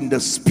work in the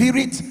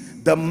spirit,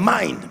 the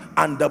mind,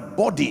 and the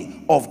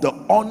body of the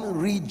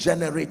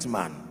unregenerate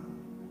man.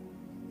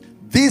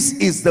 This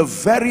is the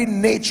very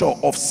nature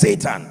of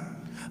Satan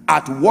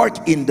at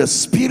work in the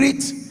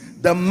spirit,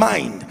 the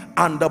mind,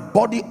 and the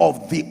body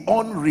of the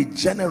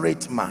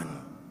unregenerate man.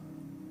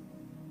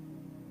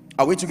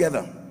 Are we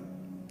together?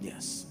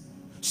 Yes.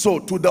 So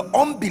to the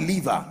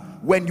unbeliever,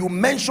 when you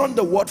mention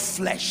the word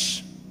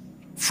flesh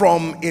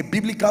from a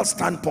biblical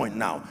standpoint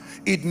now,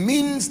 it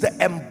means the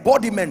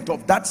embodiment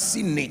of that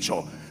sin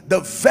nature,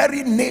 the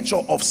very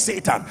nature of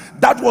Satan.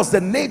 That was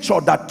the nature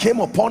that came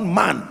upon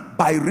man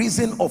by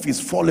reason of his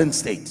fallen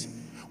state.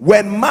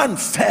 When man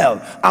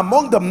fell,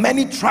 among the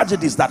many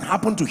tragedies that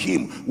happened to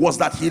him was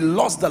that he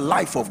lost the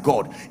life of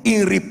God.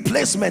 In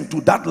replacement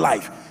to that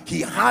life,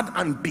 he had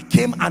and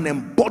became an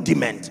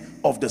embodiment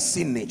of the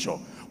sin nature.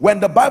 When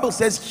the Bible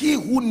says he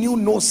who knew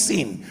no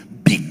sin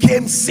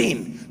became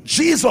sin,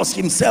 Jesus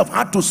himself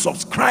had to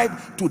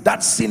subscribe to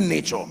that sin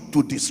nature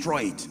to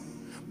destroy it.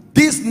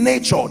 This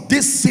nature,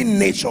 this sin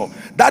nature,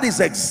 that is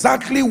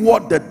exactly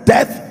what the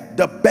death,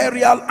 the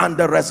burial, and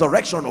the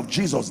resurrection of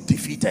Jesus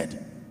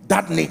defeated.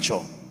 That nature.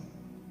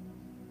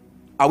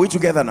 Are we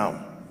together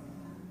now?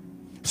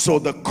 So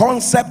the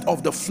concept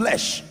of the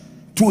flesh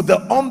to the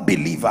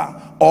unbeliever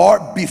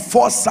or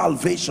before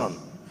salvation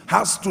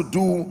has to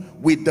do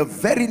with the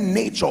very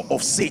nature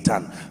of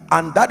Satan,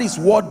 and that is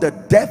what the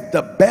death,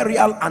 the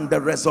burial, and the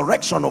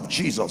resurrection of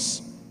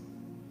Jesus,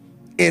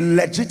 a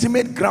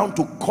legitimate ground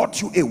to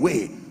cut you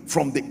away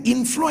from the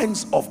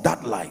influence of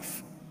that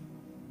life.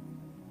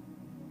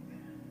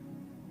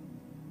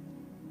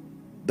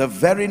 The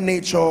very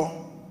nature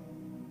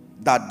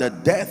that the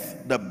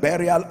death, the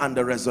burial, and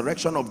the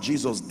resurrection of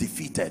Jesus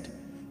defeated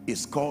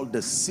is called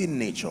the sin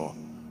nature,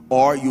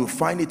 or you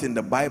find it in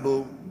the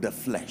Bible, the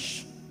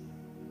flesh.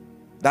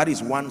 That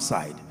is one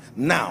side.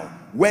 Now,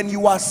 when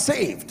you are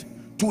saved,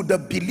 to the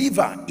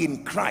believer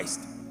in Christ,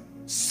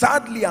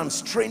 Sadly and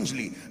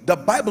strangely, the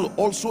Bible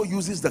also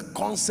uses the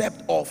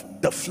concept of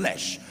the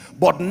flesh.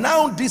 But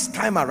now this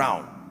time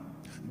around,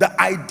 the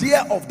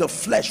idea of the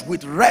flesh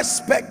with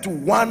respect to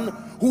one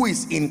who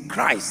is in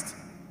Christ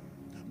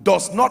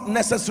does not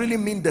necessarily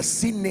mean the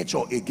sin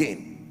nature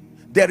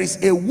again. There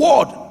is a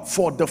word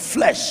for the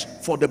flesh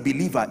for the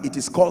believer. It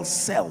is called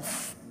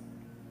self.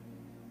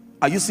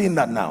 Are you seeing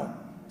that now?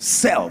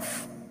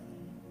 Self.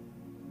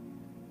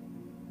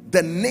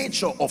 The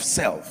nature of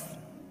self.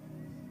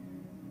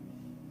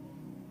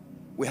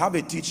 We have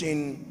a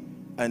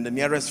teaching in the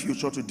nearest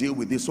future to deal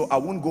with this, so I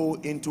won't go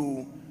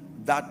into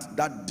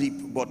that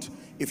deep. But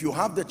if you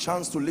have the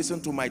chance to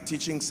listen to my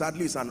teaching,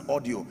 sadly it's an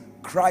audio,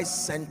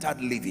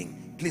 Christ-centered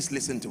living. Please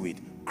listen to it.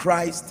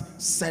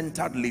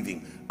 Christ-centered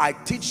living. I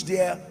teach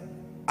there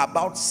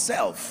about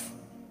self,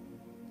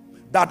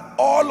 that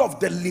all of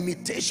the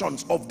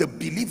limitations of the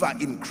believer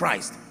in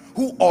Christ,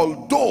 who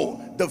although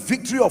the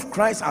victory of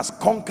Christ has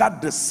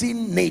conquered the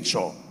sin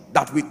nature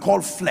that we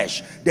call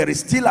flesh, there is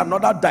still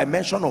another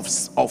dimension of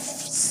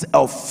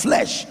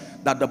flesh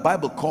that the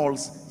Bible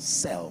calls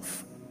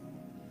self.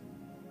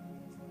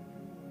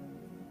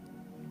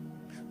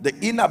 The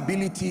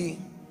inability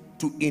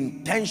to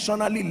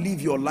intentionally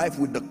live your life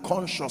with the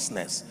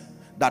consciousness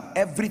that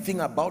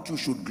everything about you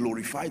should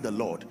glorify the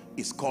Lord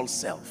is called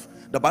self.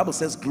 The Bible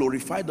says,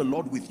 glorify the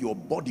Lord with your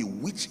body,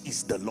 which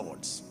is the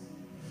Lord's.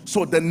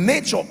 So the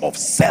nature of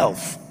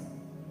self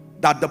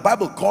that the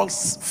Bible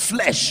calls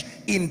flesh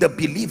in the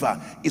believer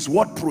is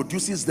what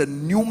produces the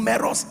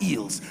numerous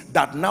ills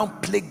that now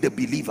plague the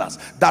believers.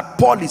 That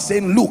Paul is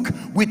saying, look,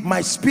 with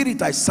my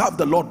spirit I serve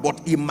the Lord,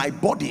 but in my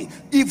body,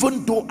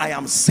 even though I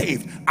am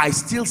saved, I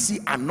still see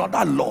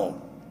another law.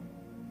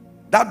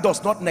 That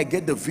does not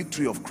negate the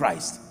victory of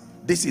Christ.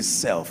 This is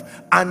self.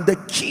 And the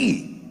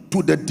key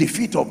to the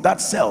defeat of that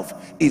self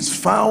is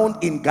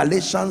found in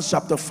Galatians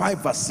chapter 5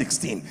 verse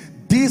 16.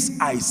 This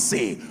I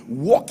say,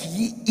 walk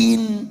ye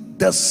in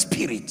the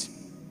Spirit.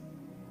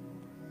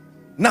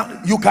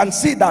 Now you can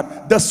see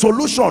that the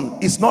solution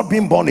is not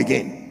being born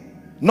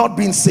again, not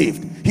being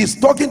saved. He's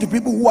talking to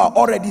people who are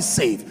already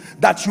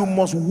saved, that you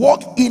must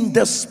walk in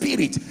the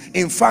Spirit.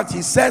 In fact,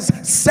 he says,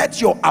 set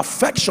your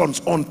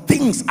affections on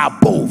things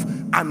above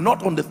and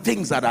not on the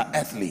things that are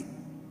earthly.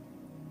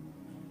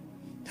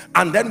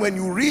 And then when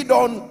you read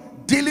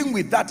on dealing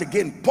with that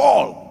again,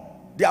 Paul,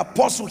 the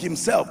apostle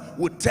himself,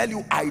 would tell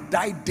you, I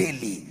die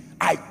daily.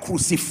 I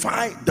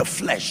crucify the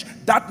flesh,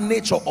 that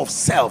nature of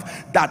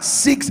self that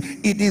seeks.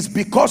 It is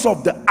because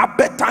of the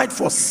appetite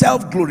for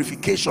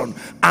self-glorification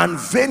and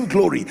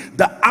vainglory,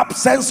 the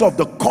absence of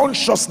the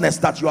consciousness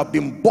that you have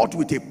been bought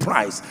with a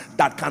price,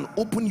 that can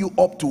open you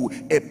up to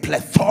a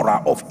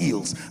plethora of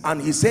ills. And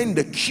he's saying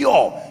the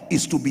cure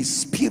is to be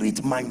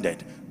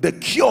spirit-minded. The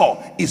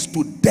cure is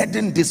to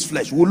deaden this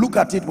flesh. We'll look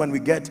at it when we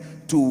get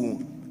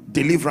to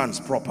deliverance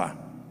proper.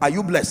 Are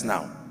you blessed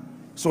now?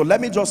 So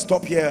let me just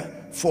stop here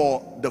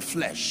for the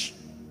flesh.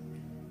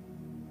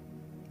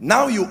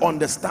 Now you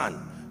understand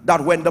that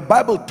when the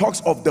Bible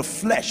talks of the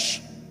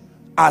flesh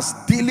as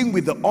dealing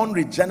with the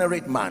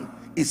unregenerate man,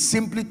 is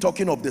simply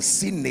talking of the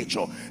sin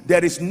nature.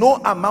 There is no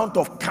amount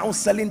of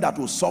counseling that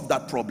will solve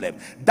that problem.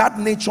 That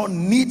nature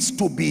needs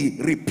to be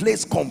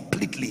replaced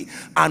completely,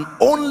 and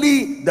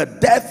only the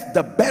death,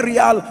 the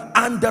burial,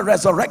 and the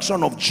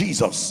resurrection of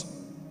Jesus,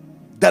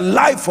 the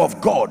life of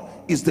God,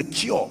 is the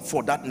cure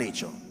for that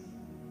nature.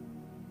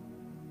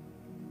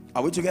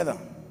 Are we together?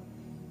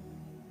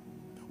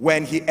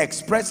 When he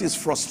expresses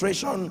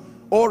frustration,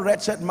 "O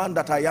wretched man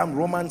that I am,"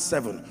 Romans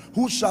 7,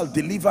 "who shall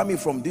deliver me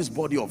from this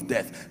body of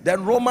death?"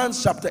 Then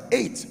Romans chapter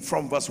 8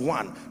 from verse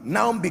 1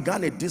 now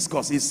began a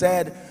discourse. He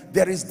said,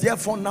 "There is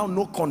therefore now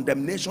no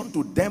condemnation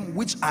to them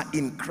which are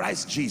in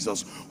Christ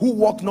Jesus, who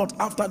walk not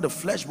after the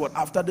flesh but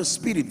after the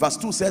Spirit." Verse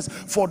 2 says,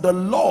 "For the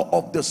law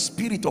of the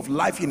Spirit of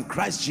life in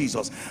Christ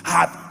Jesus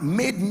hath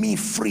made me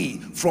free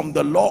from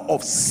the law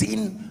of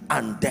sin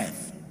and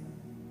death."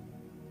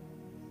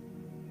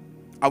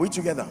 Are we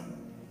together?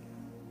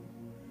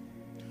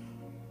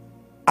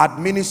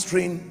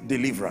 Administering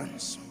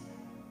deliverance.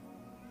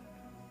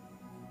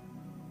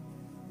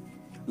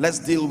 Let's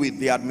deal with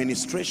the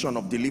administration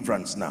of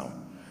deliverance now.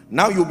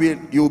 Now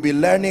you'll be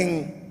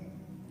learning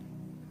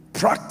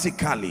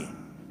practically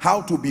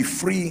how to be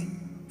free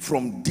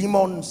from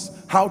demons,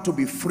 how to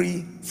be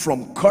free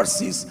from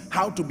curses,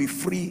 how to be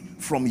free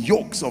from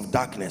yokes of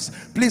darkness.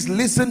 Please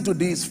listen to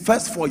this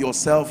first for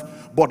yourself,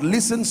 but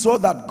listen so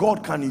that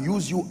God can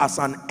use you as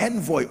an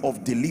envoy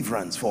of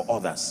deliverance for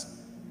others.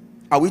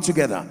 Are we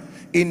together?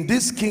 In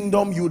this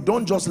kingdom, you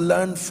don't just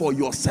learn for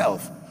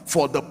yourself,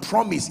 for the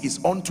promise is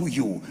unto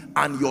you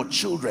and your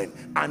children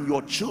and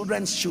your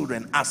children's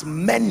children, as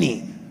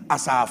many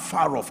as are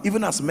far off,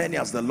 even as many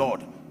as the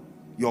Lord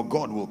your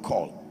God will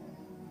call.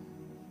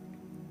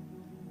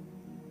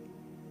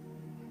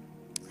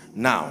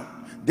 Now,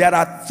 there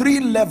are 3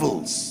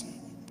 levels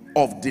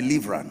of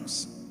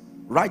deliverance.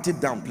 Write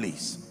it down,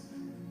 please.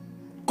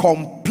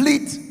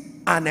 Complete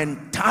and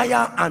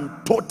entire and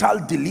total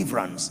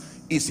deliverance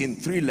is in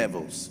 3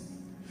 levels.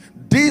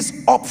 This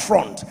up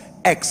front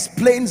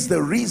explains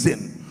the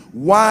reason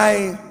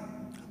why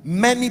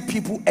many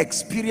people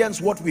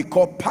experience what we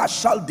call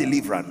partial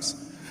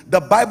deliverance. The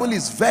Bible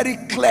is very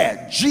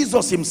clear.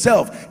 Jesus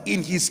himself,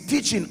 in his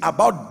teaching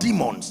about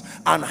demons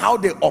and how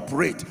they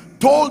operate,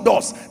 told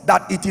us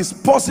that it is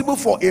possible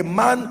for a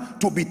man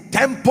to be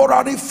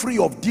temporarily free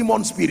of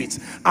demon spirits,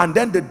 and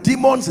then the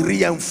demons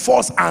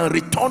reinforce and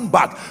return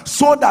back,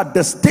 so that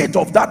the state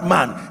of that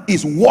man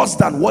is worse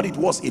than what it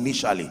was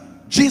initially.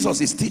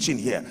 Jesus is teaching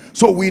here.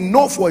 So we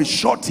know for a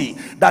surety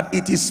that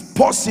it is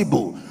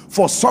possible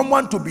for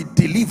someone to be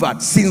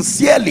delivered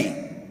sincerely,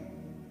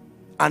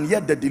 and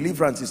yet the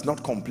deliverance is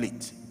not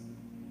complete.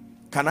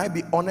 Can I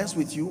be honest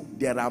with you?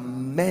 There are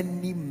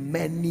many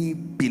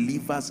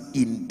believers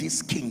in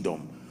this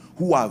kingdom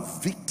who are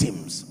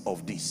victims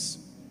of this,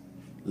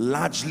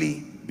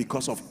 largely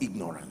because of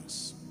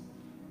ignorance.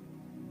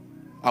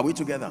 Are we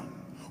together?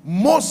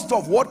 Most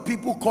of what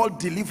people call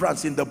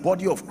deliverance in the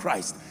body of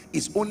Christ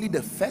is only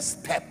the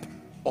first step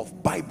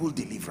of Bible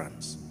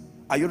deliverance.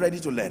 Are you ready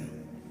to learn?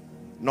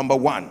 Number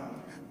one,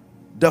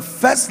 the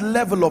first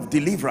level of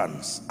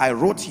deliverance, I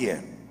wrote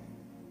here,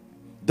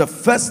 the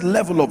first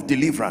level of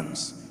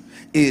deliverance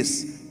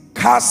is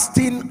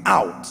casting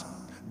out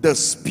the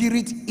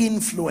spirit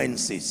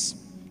influences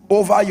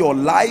over your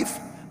life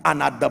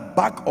and at the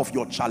back of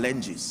your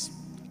challenges.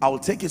 I will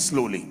take it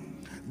slowly.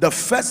 The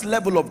first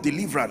level of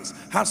deliverance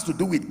has to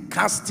do with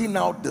casting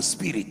out the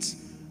spirit.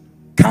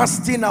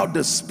 Casting out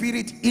the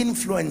spirit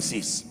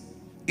influences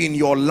in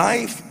your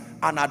life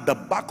and at the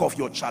back of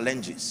your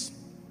challenges.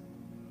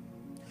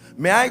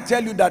 May I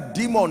tell you that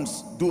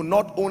demons do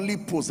not only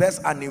possess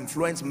and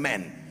influence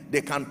men, they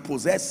can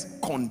possess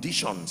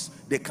conditions,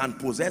 they can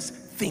possess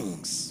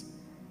things.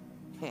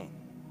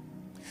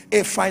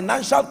 A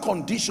financial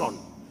condition,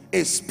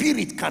 a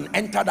spirit can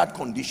enter that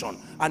condition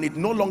and it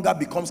no longer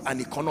becomes an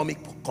economic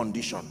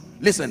condition.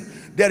 Listen,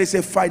 there is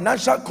a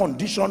financial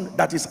condition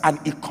that is an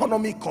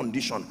economic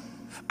condition,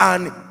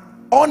 and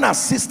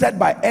unassisted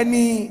by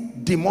any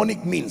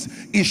demonic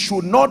means, it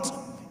should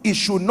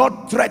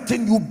not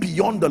threaten you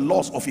beyond the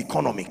laws of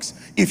economics.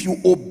 If you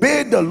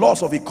obey the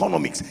laws of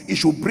economics, it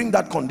should bring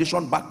that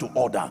condition back to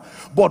order.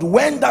 But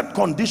when that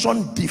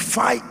condition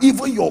defies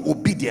even your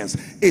obedience,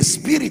 a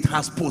spirit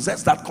has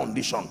possessed that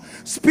condition.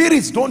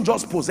 Spirits don't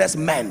just possess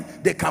men,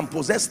 they can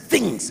possess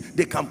things,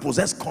 they can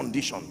possess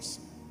conditions.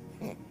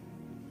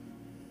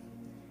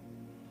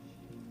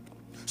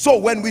 So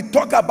when we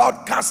talk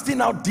about casting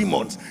out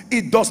demons,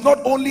 it does not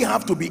only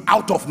have to be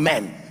out of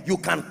men. You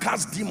can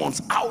cast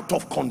demons out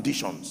of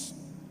conditions.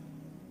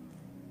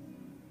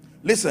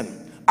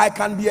 Listen, I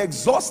can be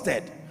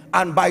exhausted,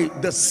 and by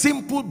the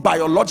simple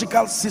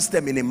biological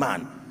system in a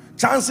man,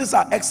 chances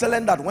are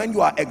excellent that when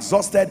you are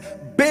exhausted,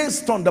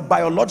 based on the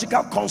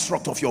biological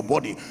construct of your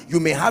body, you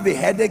may have a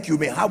headache, you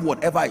may have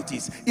whatever it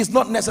is. It's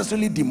not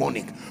necessarily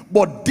demonic,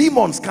 but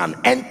demons can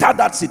enter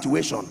that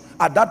situation.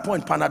 At that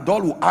point,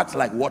 Panadol will act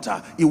like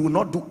water. It will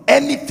not do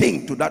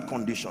anything to that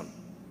condition.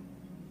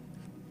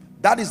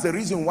 That is the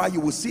reason why you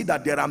will see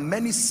that there are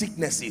many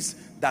sicknesses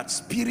that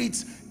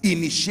spirits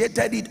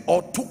initiated it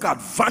or took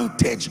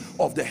advantage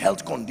of the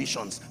health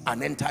conditions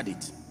and entered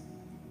it.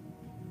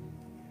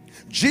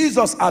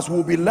 Jesus, as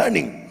we'll be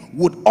learning,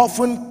 would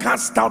often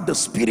cast out the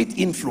spirit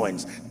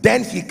influence.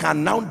 Then he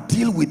can now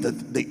deal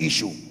with the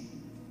issue.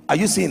 Are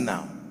you seeing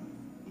now?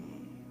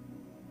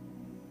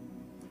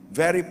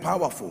 Very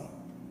powerful.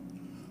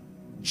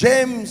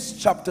 James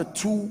chapter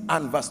 2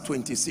 and verse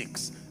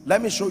 26.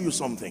 Let me show you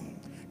something.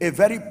 A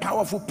very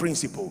powerful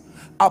principle.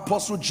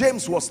 Apostle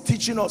James was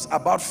teaching us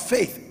about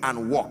faith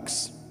and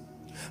works,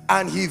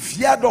 and he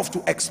veered off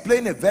to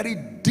explain a very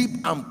deep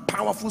and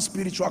powerful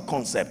spiritual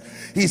concept.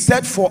 He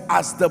said, for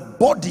as the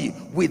body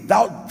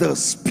without the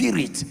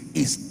spirit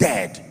is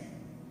dead.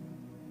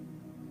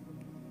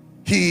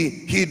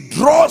 He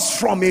draws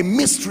from a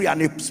mystery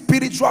and a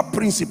spiritual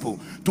principle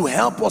to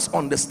help us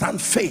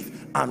understand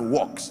faith and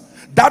works.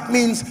 That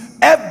means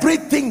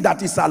everything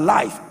that is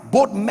alive,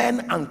 both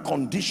men and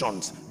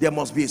conditions, there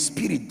must be a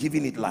spirit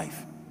giving it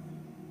life.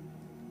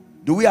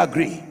 Do we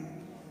agree?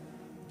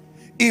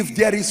 If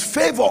there is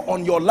favor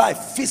on your life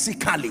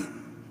physically,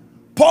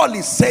 Paul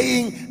is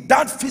saying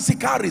that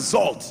physical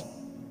result,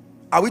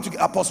 are we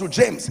to Apostle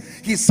James,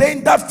 he's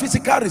saying that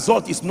physical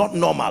result is not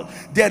normal.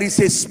 There is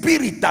a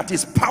spirit that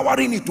is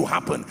powering it to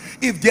happen.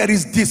 If there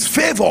is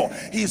disfavor,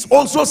 he's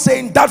also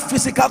saying that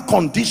physical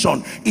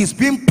condition is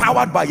being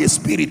powered by a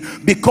spirit,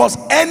 because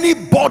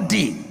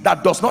anybody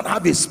that does not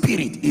have a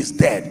spirit is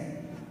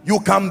dead. You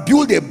can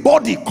build a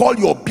body, call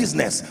your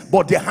business,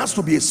 but there has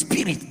to be a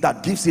spirit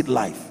that gives it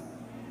life.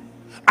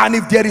 And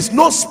if there is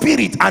no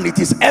spirit and it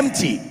is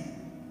empty,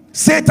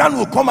 Satan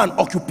will come and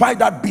occupy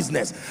that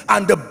business,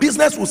 and the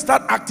business will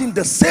start acting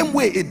the same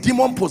way a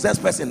demon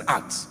possessed person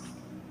acts.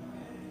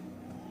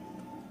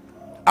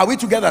 Are we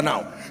together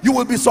now? You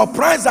will be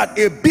surprised that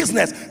a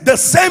business, the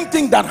same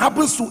thing that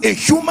happens to a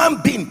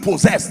human being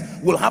possessed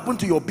will happen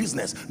to your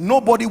business.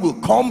 Nobody will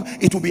come,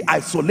 it will be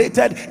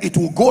isolated, it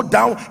will go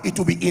down, it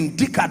will be in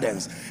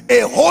decadence.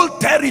 A whole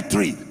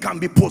territory can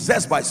be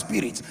possessed by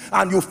spirits,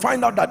 and you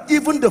find out that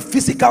even the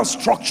physical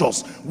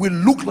structures will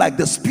look like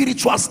the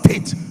spiritual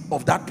state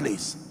of that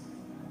place.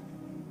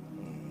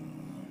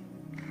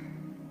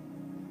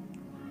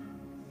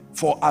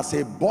 For as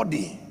a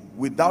body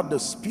without the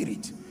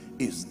spirit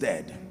is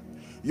dead.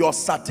 Your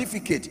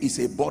certificate is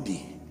a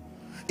body.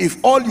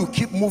 If all you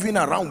keep moving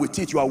around with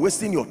it, you are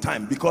wasting your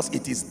time, because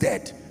it is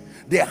dead.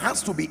 There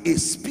has to be a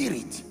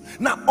spirit.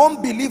 Now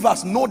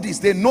unbelievers know this.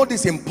 They know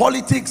this in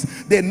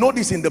politics, they know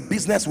this in the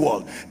business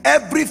world.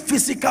 Every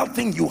physical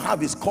thing you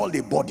have is called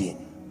a body.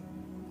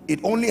 It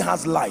only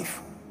has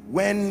life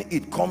when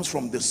it comes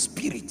from the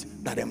spirit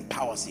that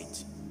empowers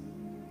it.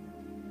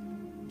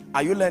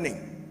 Are you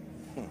learning?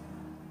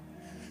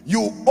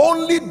 You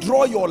only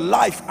draw your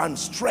life and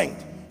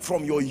strength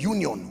from your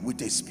union with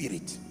a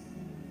spirit.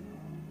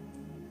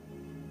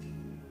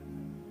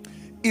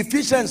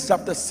 Ephesians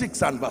chapter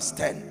 6 and verse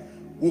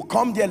 10. We'll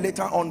come there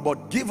later on,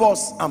 but give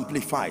us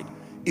amplified.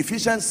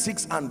 Ephesians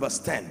 6 and verse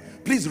 10.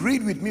 Please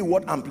read with me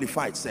what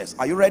amplified says.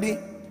 Are you ready?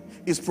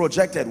 It's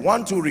projected.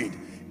 1 to read.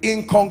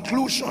 In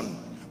conclusion,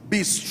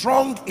 be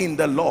strong in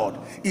the Lord.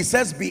 It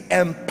says be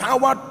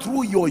empowered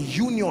through your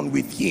union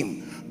with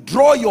him.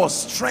 Draw your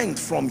strength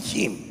from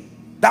him.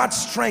 That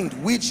strength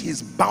which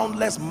is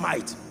boundless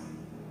might.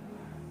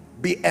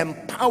 Be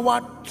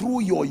empowered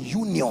through your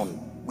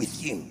union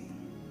with him.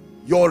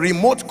 Your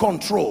remote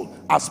control,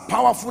 as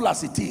powerful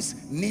as it is,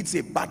 needs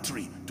a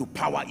battery to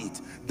power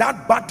it.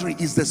 That battery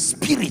is the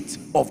spirit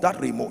of that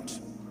remote,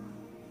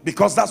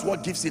 because that's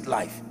what gives it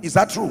life. Is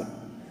that true?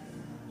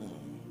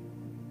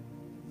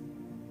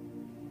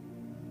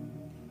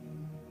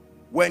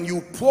 When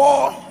you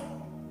pour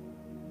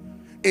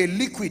a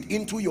liquid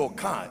into your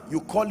car, you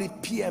call it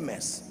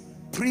PMS,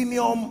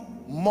 premium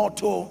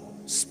motor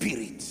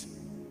spirit,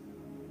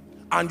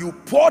 and you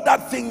pour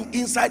that thing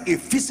inside a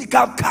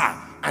physical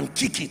car and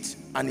kick it,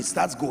 and it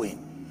starts going.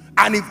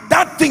 And if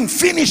that thing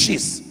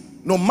finishes,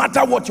 no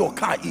matter what your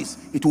car is,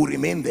 it will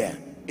remain there.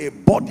 A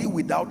body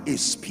without a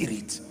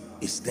spirit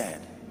is dead.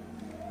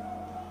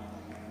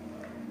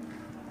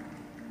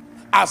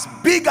 As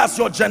big as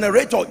your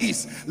generator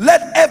is,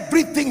 let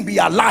everything be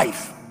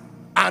alive,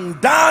 and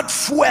that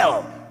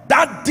fuel,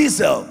 that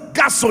diesel,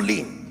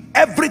 gasoline,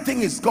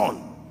 everything is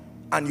gone,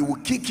 and you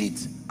will kick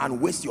it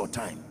and waste your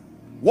time.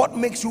 What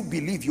makes you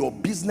believe your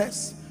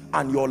business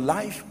and your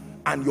life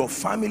and your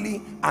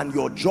family and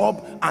your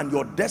job and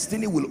your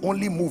destiny will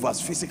only move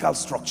as physical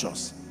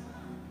structures?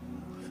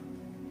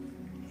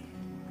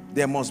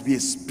 There must be a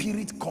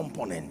spirit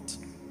component.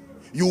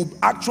 You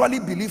actually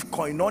believe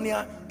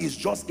koinonia is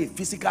just a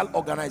physical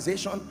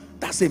organization?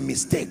 That's a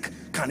mistake.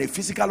 Can a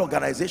physical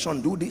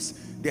organization do this?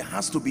 There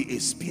has to be a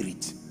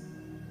spirit.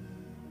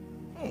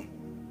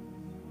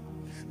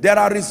 There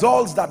are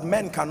results that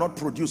men cannot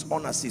produce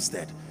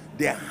unassisted.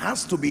 There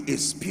has to be a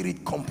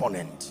spirit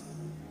component.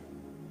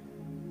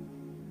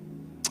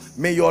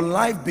 May your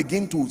life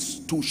begin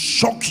to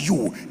shock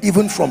you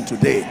even from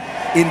today,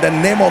 in the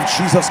name of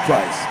Jesus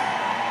Christ.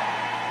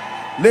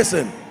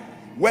 Listen,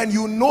 when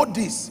you know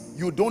this,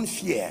 you don't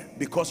fear,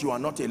 because you are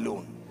not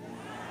alone.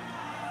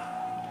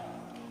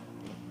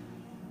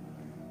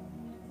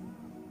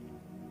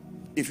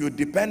 If you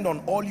depend on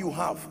all you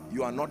have,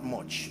 you are not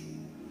much.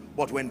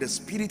 But when the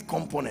spirit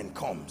component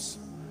comes,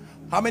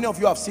 how many of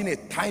you have seen a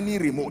tiny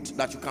remote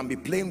that you can be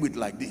playing with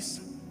like this?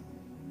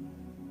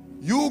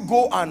 You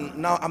go, and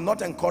now I'm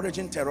not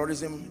encouraging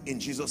terrorism in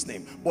Jesus'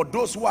 name, but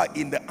those who are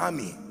in the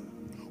army,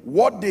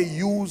 what they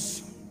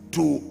use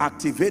to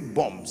activate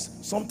bombs,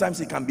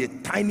 sometimes it can be a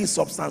tiny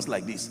substance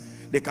like this.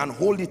 They can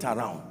hold it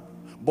around,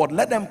 but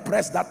let them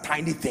press that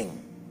tiny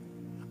thing,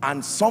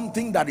 and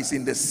something that is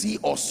in the sea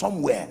or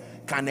somewhere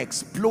can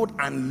explode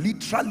and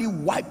literally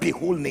wipe a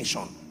whole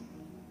nation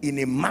in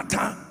a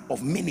matter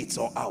of minutes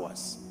or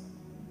hours.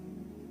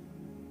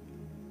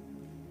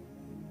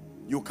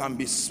 You can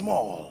be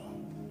small,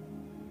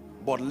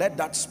 but let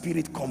that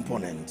spirit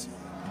component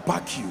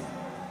back you.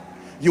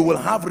 You will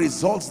have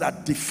results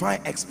that defy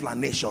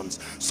explanations.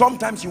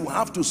 Sometimes you will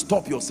have to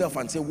stop yourself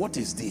and say, what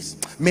is this?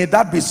 May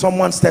that be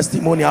someone's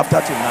testimony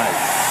after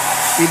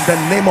tonight, in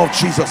the name of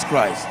Jesus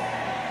Christ.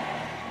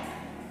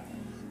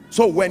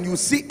 So when you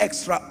see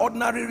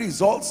extraordinary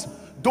results,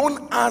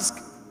 don't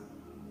ask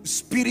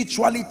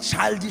spiritually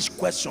childish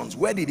questions.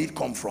 Where did it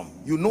come from?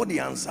 You know the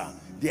answer.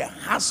 There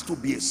has to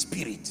be a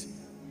spirit.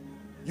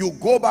 You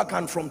go back,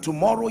 and from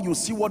tomorrow you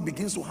see what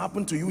begins to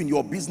happen to you in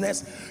your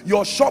business.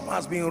 Your shop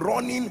has been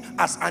running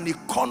as an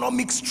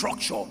economic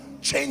structure.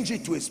 Change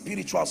it to a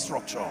spiritual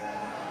structure.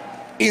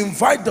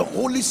 Invite the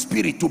Holy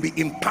Spirit to be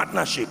in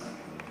partnership.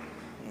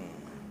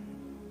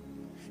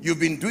 You've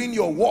been doing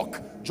your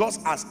work just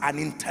as an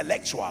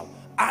intellectual.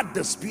 Add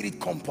the spirit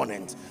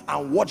component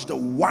and watch the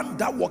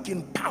wonder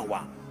working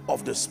power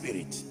of the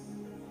spirit.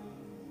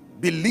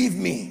 Believe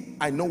me,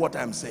 I know what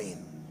I'm saying.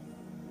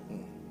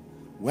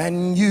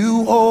 When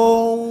you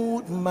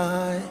hold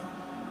my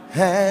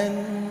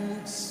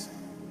hands,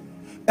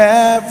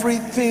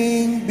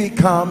 everything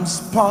becomes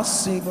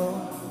possible.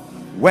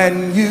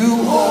 When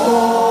you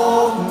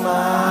hold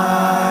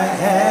my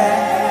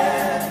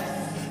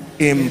hand,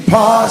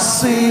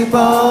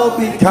 impossible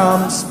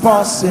becomes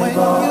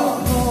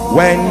possible.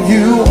 When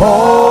you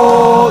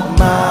hold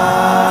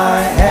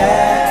my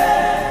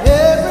hand,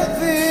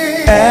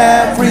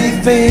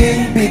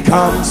 everything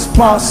becomes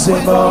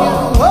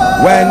possible.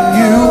 When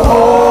you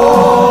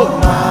hold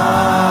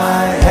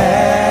my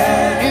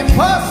hand,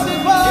 impossible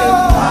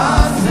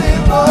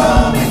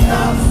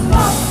becomes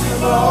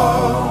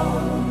possible.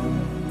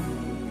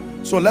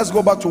 So let's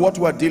go back to what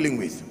we're dealing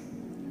with.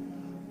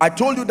 I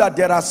told you that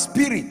there are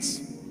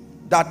spirits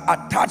that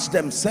attach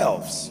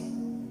themselves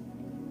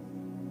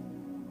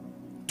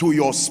to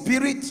your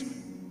spirit,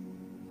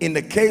 in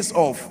the case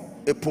of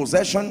a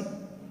possession,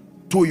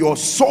 to your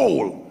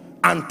soul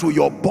and to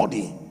your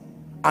body.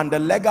 And the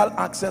legal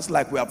access,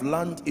 like we have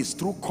learned, is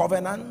through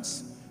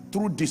covenants,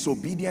 through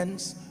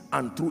disobedience,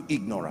 and through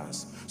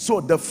ignorance.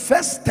 So the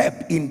first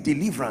step in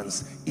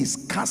deliverance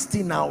is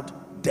casting out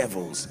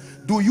devils.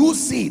 Do you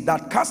see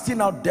that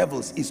casting out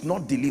devils is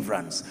not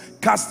deliverance?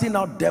 Casting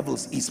out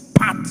devils is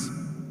part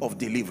of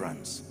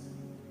deliverance.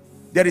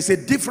 There is a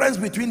difference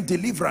between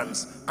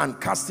deliverance and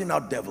casting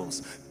out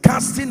devils.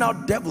 Casting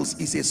out devils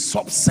is a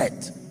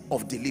subset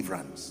of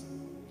deliverance.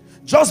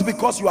 Just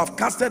because you have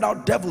casted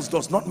out devils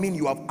does not mean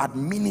you have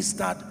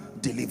administered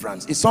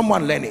deliverance. Is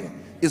someone learning?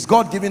 Is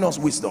God giving us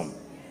wisdom?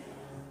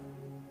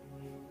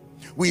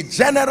 We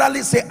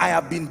generally say, I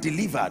have been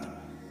delivered,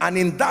 and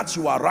in that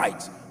you are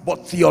right.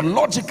 But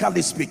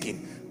theologically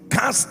speaking,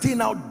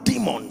 casting out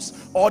demons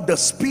or the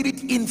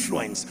spirit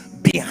influence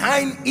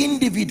behind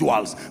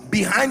individuals,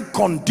 behind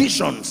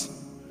conditions,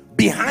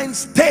 behind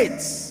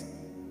states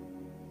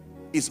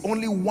is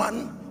only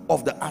one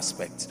of the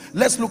aspects.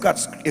 Let's look at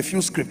a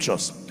few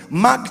scriptures.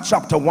 Mark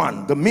chapter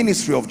 1, the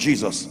ministry of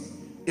Jesus.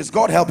 Is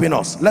God helping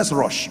us? Let's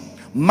rush.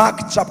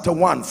 Mark chapter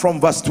 1 from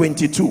verse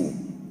 22.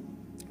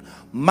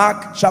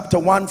 Mark chapter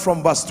 1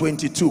 from verse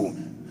 22.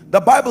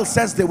 The Bible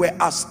says they were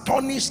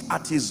astonished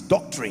at his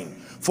doctrine,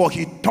 for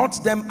he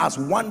taught them as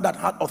one that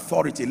had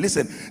authority.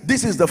 Listen,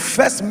 this is the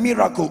first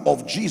miracle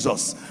of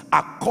Jesus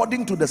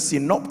according to the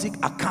synoptic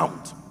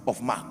account of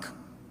Mark.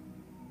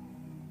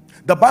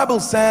 The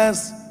Bible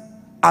says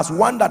as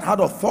one that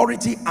had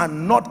authority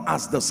and not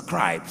as the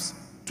scribes.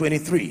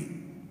 23.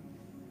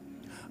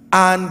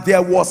 And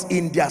there was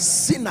in their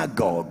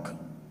synagogue.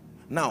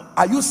 Now,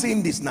 are you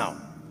seeing this now?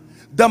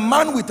 The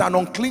man with an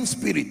unclean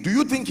spirit, do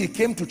you think he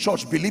came to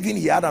church believing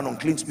he had an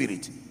unclean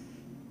spirit?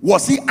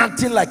 Was he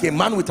acting like a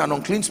man with an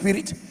unclean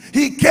spirit?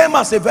 He came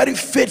as a very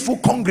faithful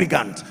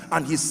congregant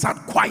and he sat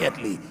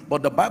quietly.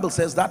 But the Bible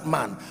says that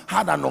man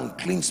had an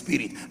unclean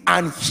spirit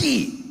and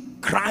he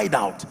cried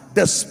out.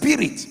 The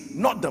spirit,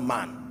 not the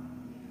man.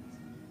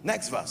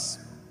 Next verse.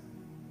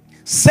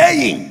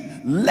 Saying,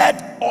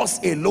 let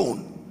us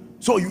alone.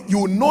 So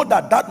you know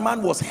that that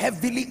man was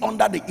heavily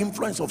under the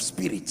influence of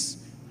spirits.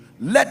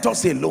 Let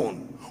us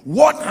alone.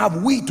 What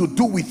have we to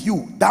do with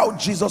you, thou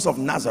Jesus of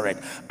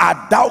Nazareth?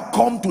 Art thou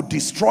come to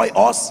destroy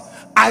us?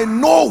 I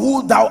know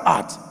who thou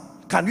art.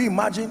 Can you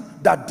imagine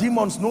that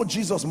demons know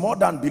Jesus more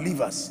than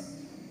believers?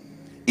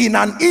 In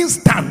an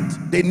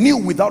instant, they knew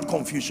without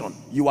confusion,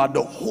 you are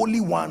the Holy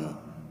One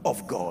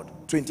of God.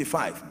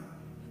 25.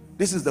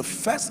 This is the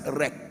first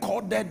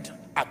recorded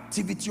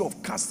activity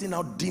of casting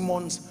out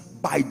demons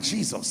by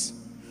Jesus.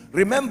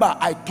 Remember,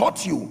 I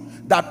taught you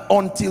that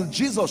until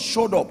Jesus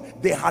showed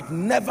up, they had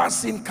never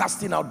seen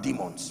casting out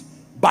demons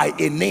by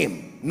a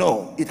name.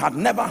 No, it had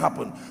never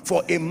happened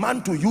for a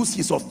man to use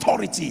his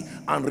authority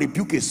and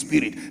rebuke a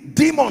spirit.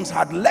 Demons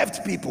had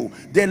left people.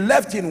 They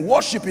left in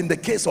worship in the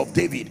case of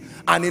David,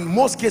 and in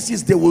most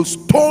cases they will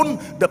stone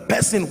the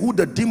person who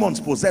the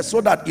demons possess,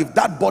 so that if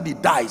that body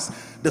dies,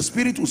 the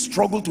spirit will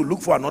struggle to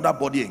look for another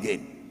body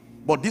again.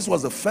 But this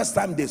was the first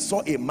time they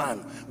saw a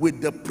man with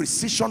the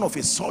precision of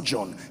a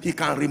surgeon. He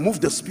can remove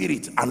the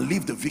spirit and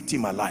leave the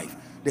victim alive.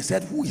 They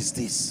said, who is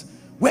this?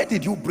 Where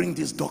did you bring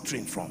this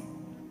doctrine from?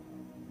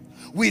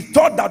 We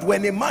thought that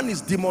when a man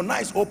is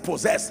demonized or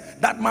possessed,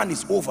 that man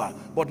is over.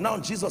 But now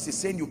Jesus is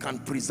saying you can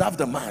preserve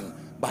the man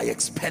by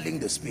expelling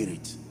the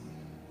spirit.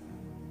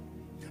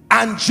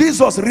 And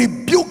Jesus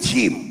rebuked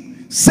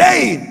him,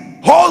 saying,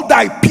 hold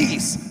thy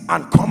peace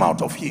and come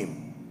out of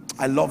him.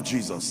 I love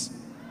Jesus.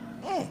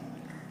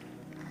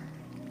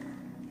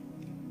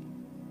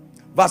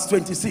 Verse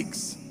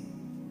 26.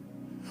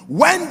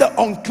 When the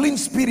unclean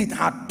spirit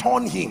had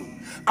torn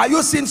him. Are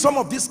you seeing some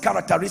of these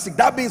characteristics?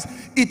 That means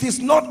it is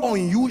not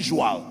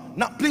unusual.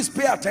 Now please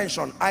pay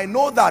attention. I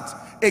know that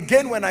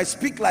again when I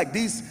speak like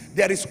this,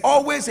 there is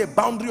always a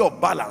boundary of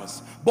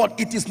balance. But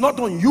it is not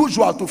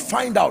unusual to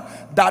find out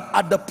that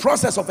at the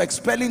process of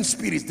expelling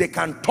spirits, they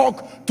can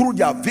talk through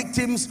their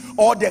victims,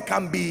 or there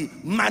can be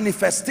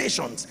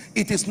manifestations.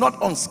 It is not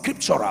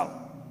unscriptural.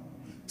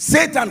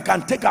 Satan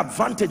can take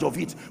advantage of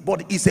it,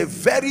 but it's a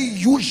very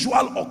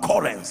usual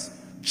occurrence.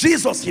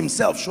 Jesus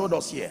himself showed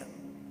us here.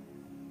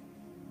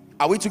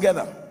 Are we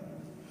together?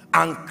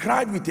 and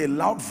cried with a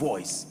loud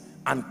voice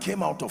and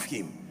came out of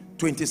him.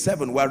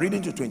 27, we are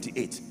reading to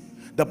 28.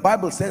 The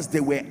Bible says they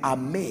were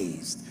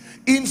amazed,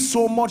 in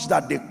so much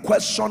that they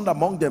questioned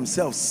among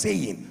themselves,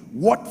 saying,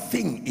 what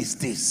thing is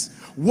this?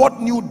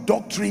 What new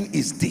doctrine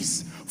is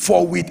this?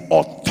 For with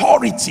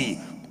authority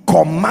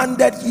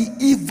commanded he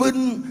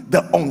even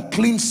the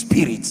unclean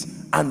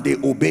spirits, and they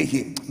obey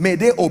him. May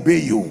they obey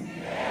you.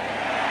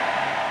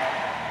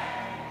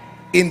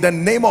 In the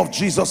name of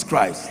Jesus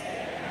Christ.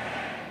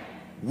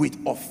 With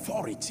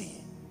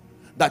authority,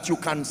 that you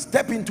can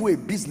step into a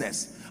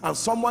business and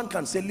someone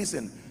can say,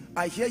 listen,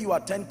 I hear you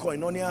attend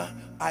Koinonia.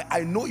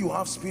 I know you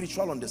have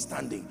spiritual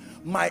understanding.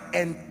 My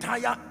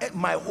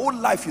whole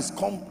life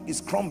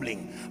is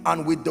crumbling,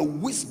 and with the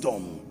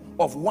wisdom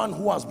of one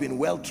who has been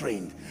well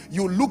trained,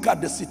 you look at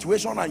the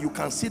situation and you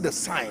can see the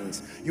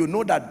signs. You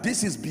know that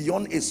this is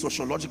beyond a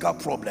sociological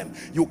problem.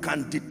 You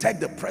can detect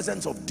the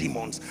presence of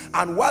demons,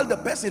 and while the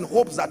person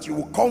hopes that you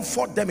will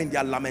comfort them in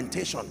their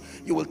lamentation,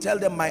 you will tell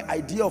them, my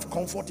idea of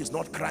comfort is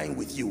not crying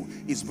with you,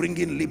 it's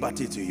bringing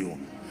liberty to you.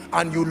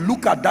 And you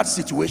look at that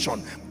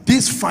situation,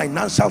 this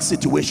financial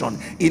situation,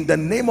 in the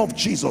name of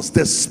Jesus,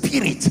 the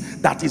spirit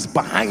that is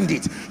behind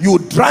it, you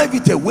drive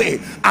it away,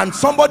 and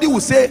somebody will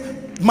say,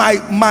 my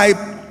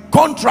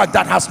contract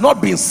that has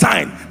not been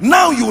signed.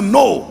 Now you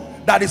know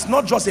that it's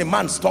not just a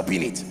man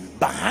stopping it.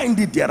 Behind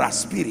it there are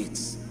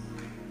spirits.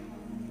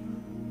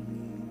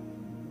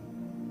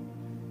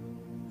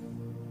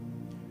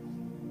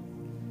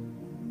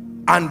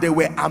 And they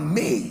were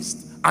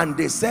amazed, and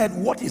they said,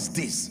 what is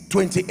this?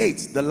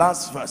 28, the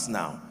last verse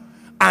now.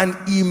 And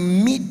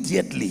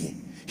immediately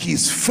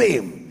his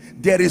fame.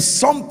 There is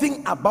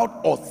something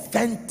about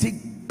authentic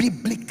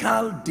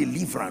biblical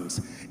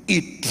deliverance.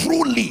 It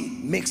truly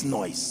makes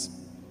noise.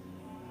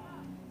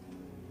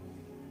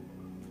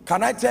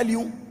 Can I tell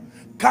you,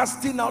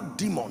 casting out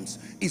demons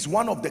is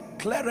one of the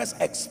clearest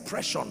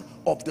expression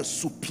of the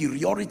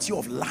superiority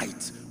of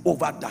light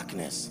over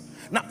darkness.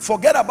 Now,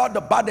 forget about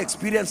the bad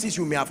experiences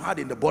you may have had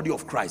in the body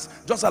of Christ.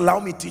 Just allow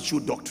me to teach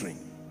you doctrine.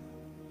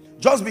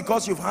 Just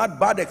because you've had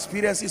bad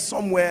experiences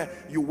somewhere,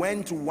 you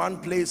went to one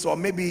place, or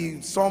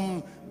maybe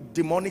some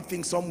demonic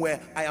thing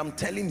somewhere, I am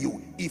telling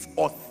you, if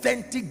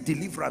authentic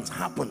deliverance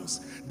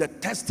happens, the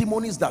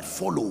testimonies that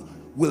follow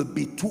will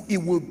be too, it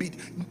will be,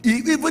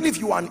 even if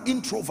you are an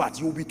introvert,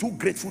 you will be too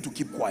grateful to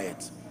keep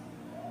quiet.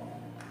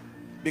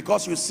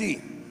 Because you see,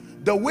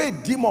 the way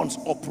demons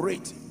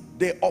operate,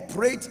 they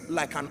operate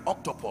like an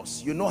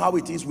octopus. You know how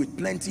it is with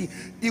plenty.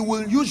 It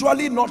will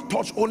usually not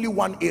touch only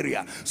one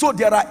area. So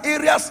there are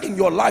areas in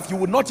your life you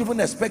would not even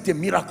expect a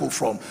miracle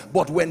from,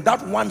 but when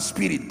that one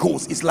spirit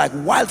goes, it's like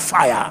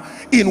wildfire.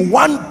 In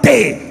one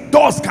day,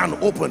 doors can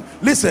open.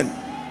 Listen,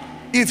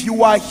 if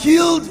you are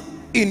healed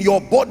in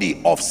your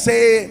body of,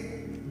 say,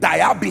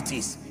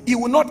 diabetes, it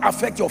will not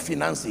affect your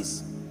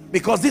finances,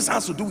 because this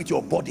has to do with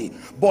your body.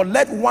 But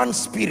let one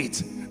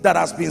spirit that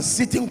has been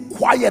sitting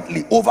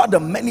quietly over the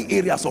many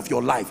areas of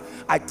your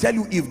life, I tell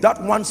you, if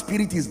that one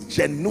spirit is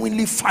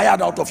genuinely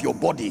fired out of your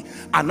body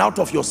and out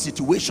of your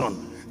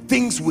situation,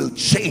 things will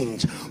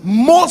change.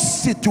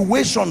 Most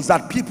situations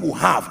that people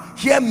have,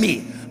 hear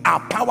me,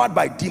 are powered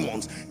by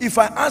demons. If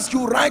I ask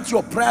you, write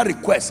your prayer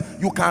request,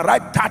 you can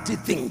write 30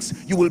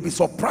 things. You will be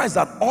surprised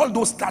that all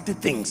those 30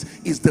 things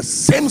is the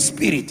same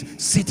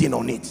spirit sitting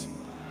on it.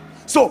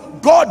 So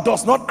God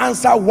does not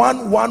answer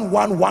 1 1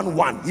 1 1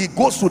 1. He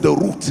goes to the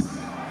root,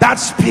 that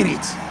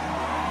spirit.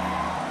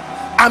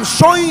 I'm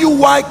showing you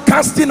why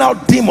casting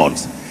out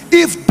demons,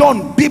 if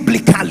done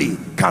biblically,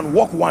 can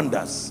work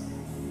wonders.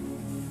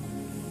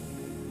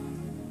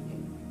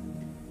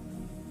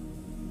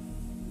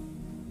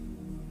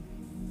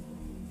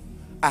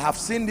 I have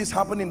seen this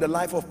happen in the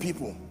life of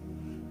people.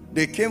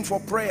 They came for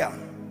prayer.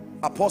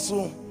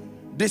 Apostle,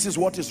 this is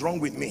what is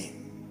wrong with me.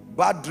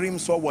 Bad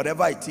dreams or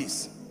whatever it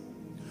is.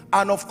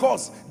 And of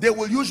course, they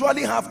will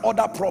usually have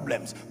other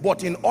problems,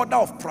 but in order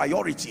of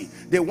priority,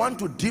 they want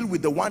to deal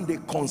with the one they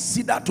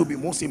consider to be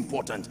most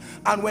important.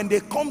 And when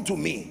they come to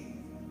me,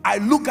 I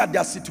look at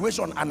their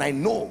situation and I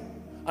know,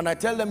 and I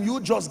tell them,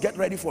 you just get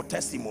ready for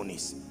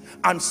testimonies.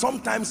 And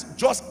sometimes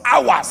just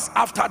hours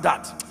after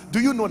that, do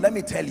you know, let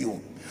me tell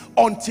you,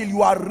 until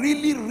you are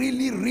really,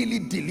 really, really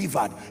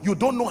delivered, you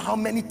don't know how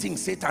many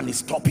things Satan is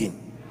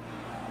stopping.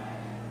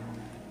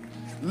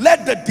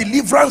 Let the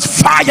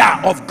deliverance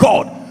fire of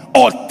God,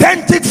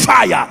 authentic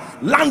fire,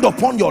 land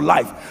upon your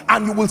life,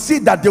 and you will see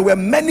that there were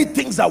many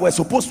things that were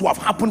supposed to have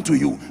happened to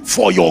you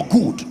for your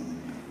good.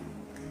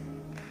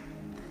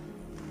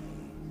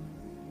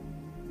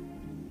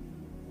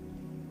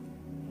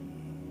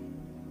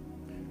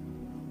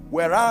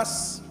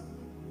 Whereas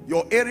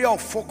your area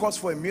of focus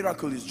for a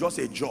miracle is just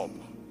a job,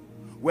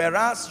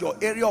 whereas your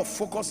area of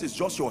focus is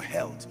just your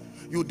health,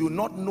 you do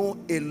not know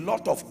a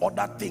lot of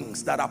other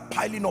things that are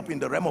piling up in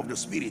the realm of the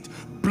spirit,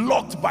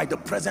 blocked by the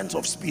presence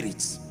of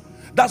spirits.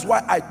 That's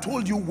why I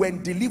told you,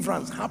 when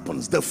deliverance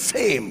happens, the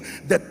fame,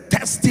 the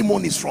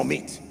testimonies from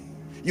it,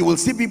 you will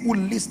see people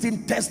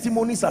listing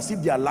testimonies as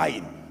if they are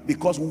lying,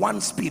 because one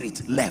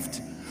spirit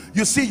left.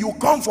 You see, you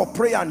come for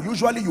prayer and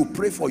usually you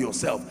pray for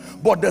yourself,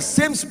 but the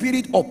same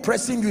spirit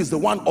oppressing you is the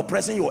one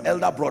oppressing your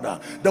elder brother,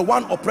 the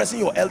one oppressing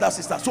your elder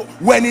sister. So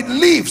when it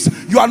leaves,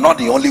 you are not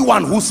the only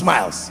one who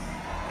smiles.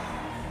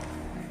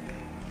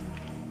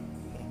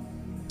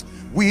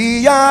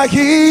 We are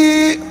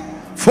here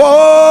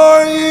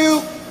for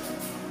you.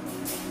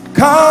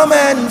 Come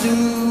and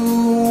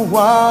do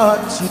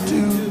what you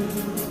do.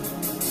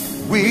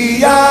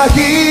 We are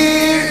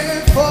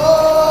here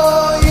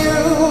for you.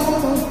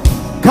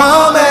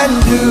 Come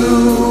and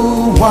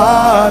do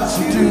what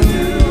you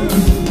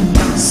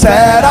do.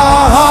 Set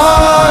our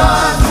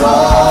hearts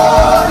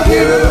for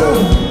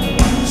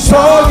you,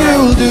 so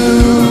you'll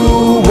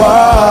do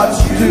what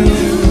you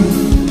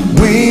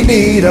do. We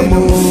need a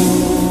move.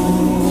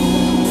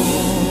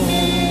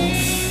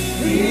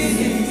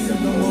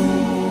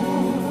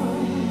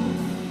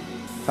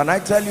 Can I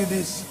tell you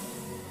this?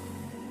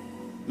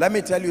 Let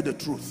me tell you the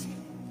truth.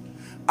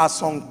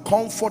 As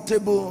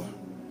uncomfortable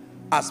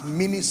as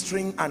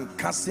ministering and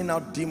casting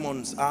out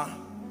demons are,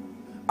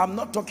 I'm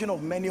not talking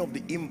of many of the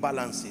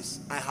imbalances.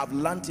 I have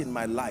learned in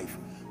my life,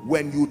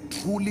 when you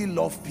truly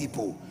love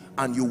people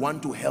and you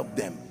want to help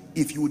them,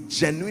 if you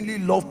genuinely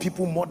love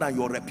people more than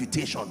your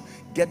reputation,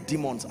 get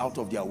demons out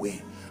of their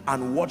way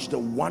and watch the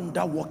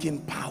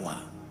wonder-working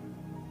power.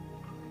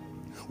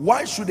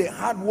 Why should a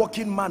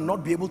hard-working man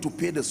not be able to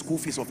pay the school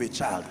fees of a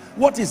child?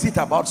 What is it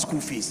about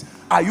school fees?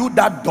 Are you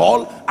that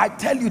dull? I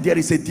tell you, there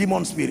is a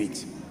demon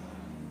spirit.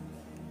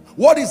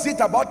 What is it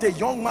about a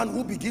young man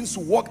who begins to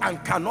work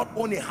and cannot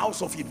own a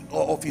house of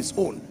his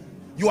own?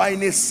 You are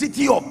in a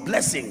city of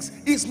blessings.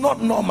 It's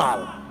not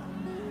normal.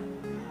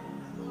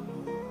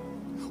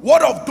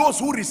 What of those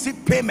who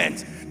receive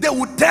payment? They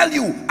would tell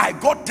you, I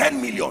got 10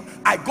 million,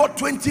 I got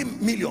 20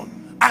 million.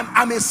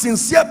 I'm a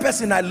sincere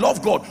person, I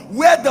love God.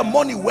 Where the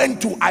money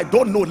went to, I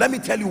don't know. Let me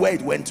tell you where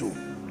it went to.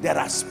 There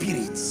are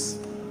spirits.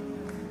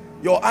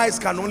 Your eyes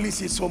can only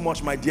see so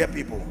much, my dear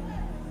people.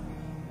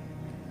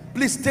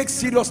 Please take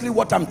seriously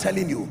what I'm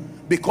telling you,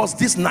 because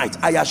this night,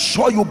 I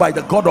assure you by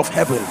the God of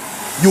heaven,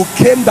 you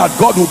came that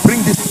God will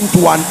bring this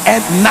thing to an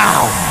end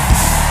now.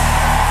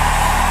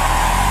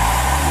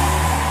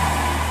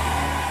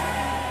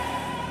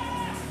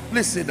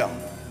 Please sit down.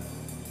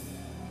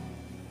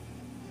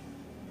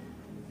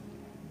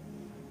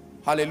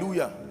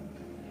 Hallelujah.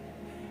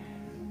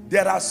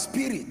 There are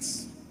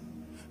spirits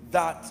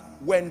that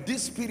when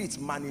these spirits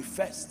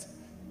manifest,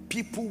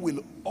 people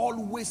will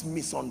always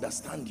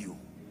misunderstand you.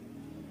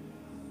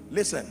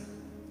 Listen,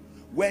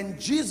 when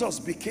Jesus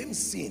became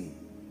sin,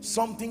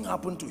 something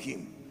happened to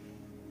him.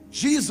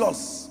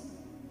 Jesus,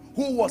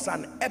 who was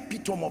an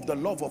epitome of the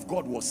love of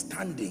God, was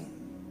standing.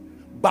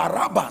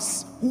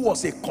 Barabbas, who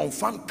was a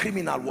confirmed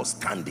criminal, was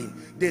standing.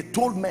 They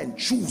told men,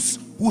 choose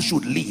who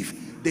should live.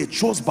 They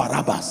chose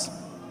Barabbas.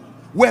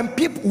 When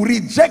people,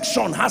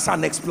 rejection has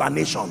an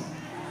explanation.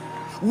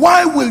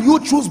 Why will you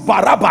choose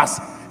Barabbas?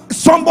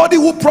 Somebody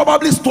who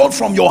probably stole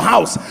from your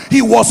house.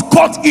 He was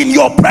caught in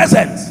your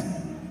presence,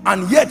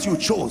 and yet you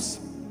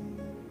chose.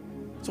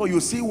 So you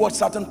see what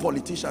certain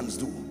politicians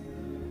do.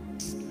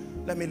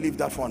 Let me leave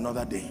that for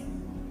another day.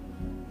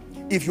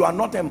 If you are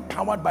not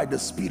empowered by the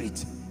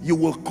Spirit, you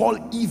will call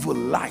evil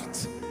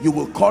light. You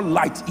will call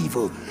light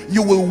evil.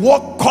 You will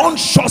walk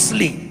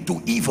consciously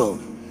to evil.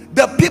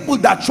 The people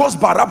that chose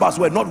Barabbas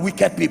were not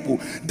wicked people.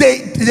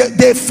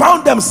 They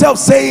found themselves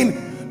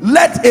saying,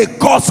 let a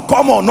curse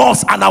come on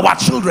us and our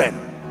children.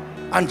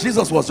 And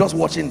Jesus was just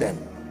watching them.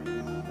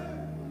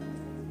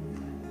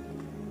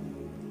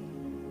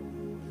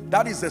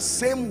 That is the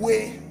same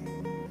way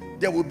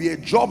there will be a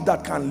job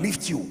that can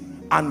lift you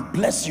and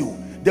bless you.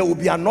 There will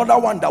be another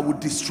one that will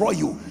destroy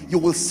you. You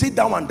will sit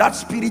down and that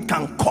spirit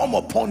can come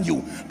upon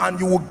you, and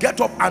you will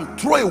get up and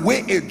throw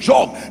away a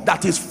job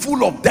that is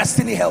full of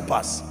destiny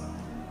helpers.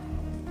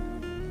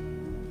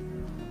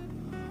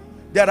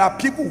 There are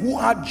people who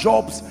had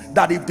jobs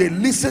that if they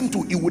listened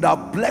to, it would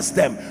have blessed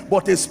them,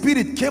 but a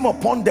spirit came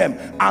upon them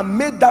and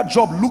made that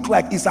job look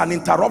like it's an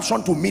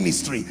interruption to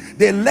ministry.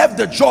 They left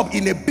the job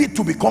in a bid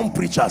to become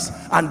preachers,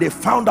 and they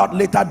found out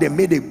later they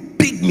made a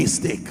big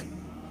mistake.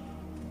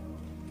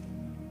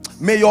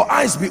 May your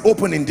eyes be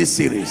open in this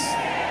series,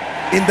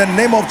 in the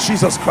name of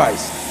Jesus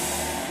Christ.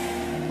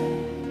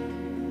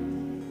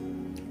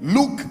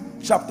 Luke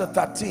chapter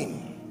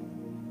 13.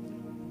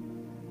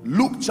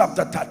 Luke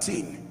chapter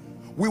 13.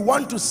 We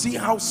want to see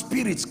how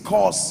spirits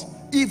cause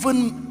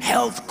even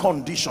health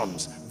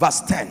conditions.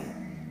 Verse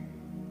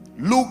 10.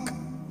 Luke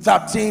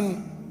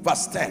 13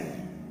 verse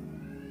 10.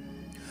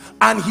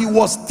 And he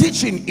was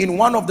teaching in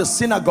one of the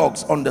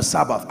synagogues on the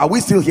Sabbath. Are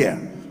we still here?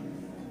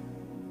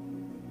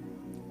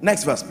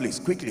 Next verse please,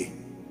 quickly.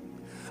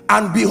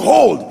 And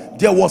behold,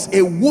 there was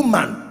a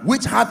woman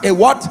which had a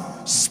what?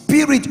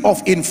 Spirit of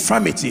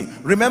infirmity.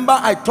 Remember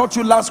I taught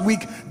you last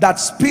week that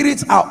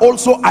spirits are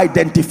also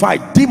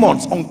identified.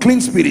 Demons,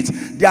 unclean spirits,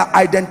 they are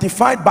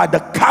identified by the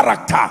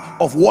character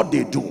of what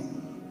they do.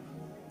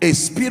 A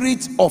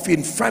spirit of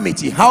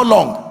infirmity. How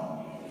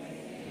long?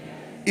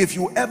 If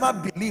you ever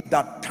believe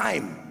that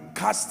time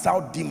casts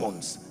out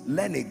demons,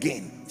 learn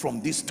again from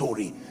this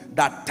story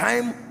that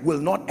time will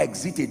not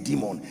exit a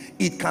demon.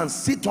 It can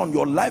sit on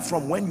your life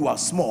from when you are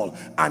small,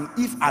 and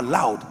if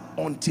allowed,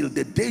 until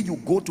the day you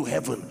go to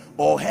heaven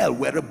or hell,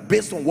 where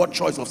based on what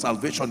choice of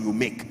salvation you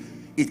make,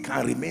 it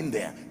can remain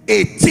there.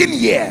 18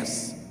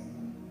 years.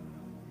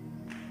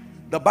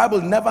 The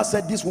Bible never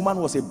said this woman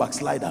was a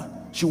backslider.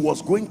 She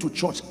was going to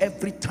church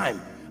every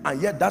time,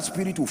 and yet that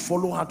spirit will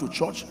follow her to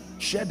church,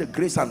 share the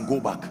grace and go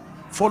back.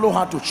 Follow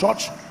her to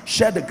church,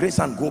 share the grace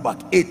and go back.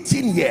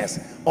 18 years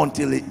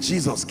until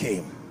Jesus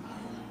came.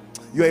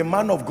 You're a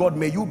man of God.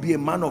 May you be a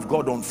man of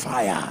God on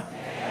fire.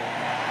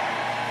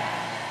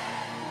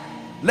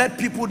 Let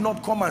people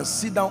not come and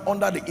sit down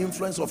under the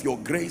influence of your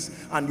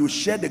grace, and you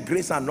share the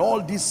grace and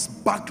all this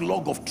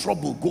backlog of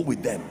trouble go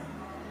with them.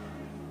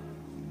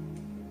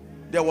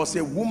 There was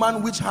a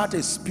woman which had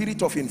a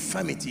spirit of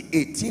infirmity,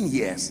 18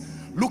 years.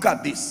 Look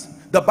at this.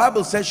 The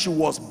Bible says she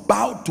was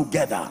bowed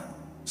together,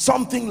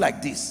 something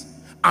like this,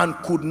 and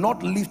could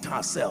not lift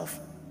herself.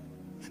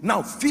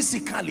 Now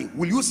physically,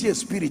 will you see a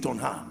spirit on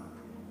her?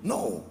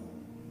 No.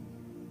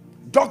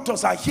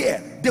 Doctors are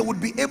here. They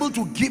would be able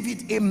to give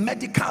it a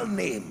medical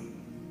name.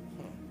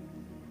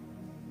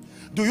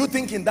 Do you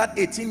think in that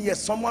 18 years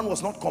someone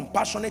was not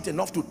compassionate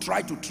enough to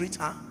try to treat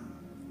her?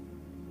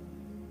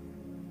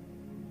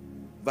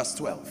 Verse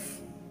 12.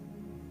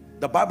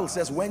 The Bible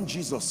says when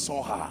Jesus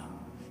saw her,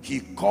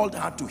 he called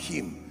her to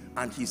him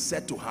and he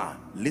said to her,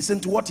 listen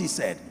to what he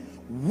said,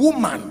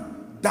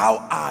 woman,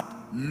 thou art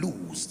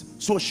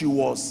loosed. So she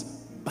was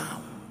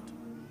bound.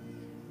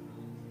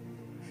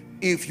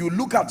 If you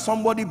look at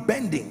somebody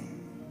bending,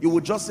 you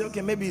would just say,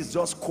 okay, maybe it's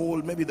just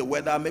cold, maybe the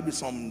weather, maybe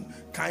some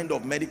kind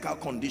of medical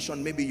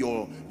condition, maybe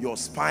your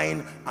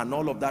spine and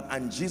all of that.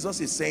 And Jesus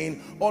is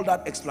saying all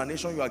that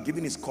explanation you are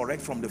giving is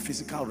correct from the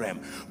physical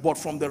realm, but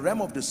from the realm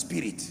of the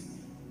spirit,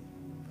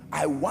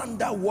 I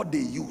wonder what they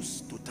use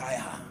to tie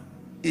her.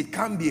 It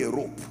can be a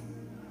rope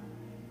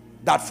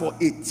that for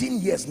 18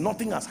 years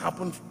nothing has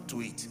happened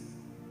to it.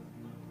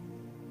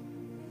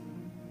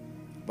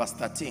 Verse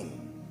 13.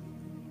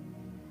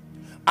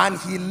 And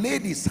he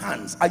laid his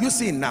hands. Are you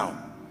seeing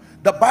now?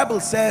 The Bible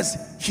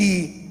says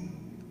he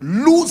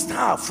loosed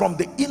her from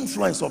the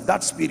influence of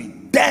that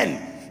spirit.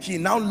 Then he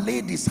now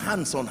laid his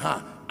hands on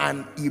her,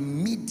 and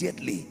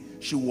immediately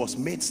she was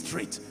made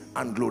straight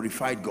and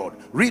glorified God.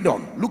 Read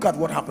on. Look at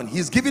what happened.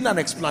 He's giving an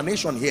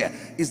explanation here.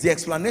 Is the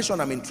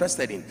explanation I'm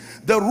interested in.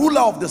 The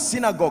ruler of the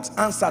synagogues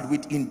answered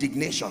with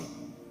indignation.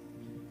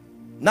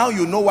 Now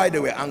you know why they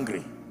were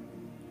angry.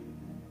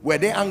 Were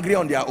they angry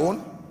on their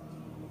own?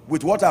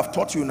 With what I've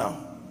taught you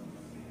now?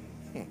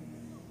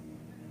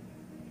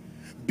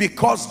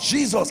 Because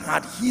Jesus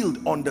had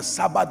healed on the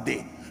Sabbath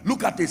day.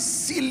 Look at a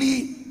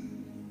silly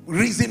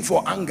reason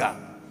for anger,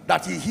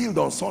 that he healed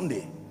on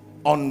Sunday.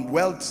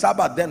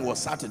 Sabbath then was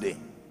Saturday.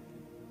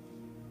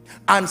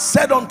 And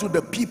said unto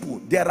the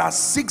people, there are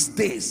 6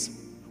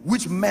 days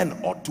which men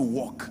ought to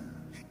walk.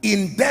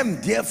 In them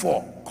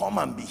therefore come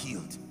and be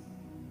healed,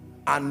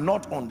 and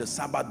not on the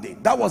Sabbath day.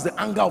 That was the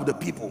anger of the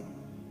people.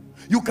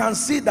 You can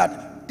see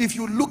that if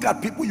you look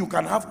at people, you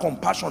can have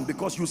compassion,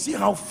 because you see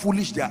how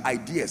foolish their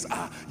ideas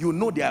are. You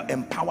know they are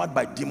empowered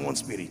by demon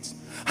spirits.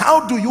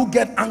 How do you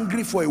get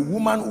angry for a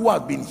woman who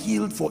has been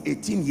healed for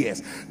 18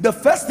 years? The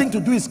first thing to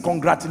do is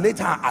congratulate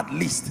her at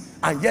least,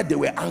 and yet they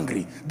were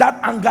angry. That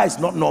anger is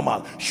not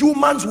normal.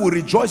 Humans will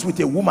rejoice with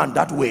a woman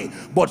that way,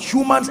 but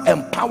humans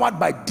empowered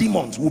by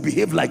demons will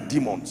behave like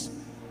demons.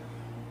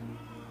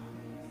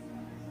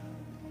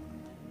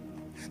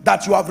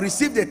 That you have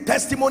received a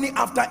testimony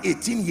after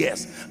 18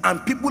 years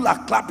and people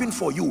are clapping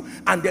for you,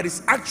 and there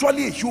is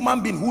actually a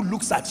human being who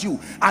looks at you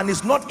and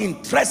is not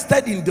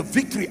interested in the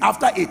victory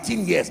after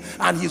 18 years,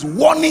 and he's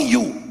warning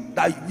you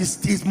that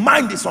his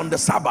mind is on the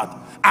Sabbath,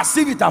 as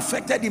if it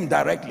affected him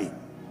directly.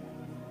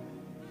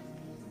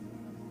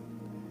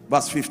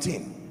 Verse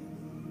 15.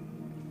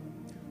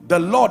 The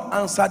Lord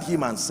answered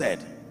him and said,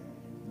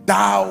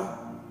 thou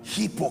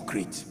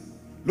hypocrite.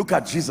 Look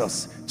at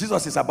Jesus.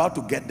 Jesus is about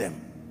to get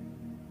them.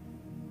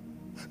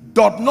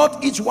 Doth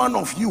not each one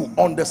of you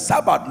on the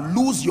Sabbath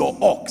lose your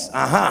ox?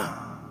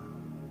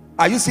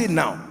 Are you seeing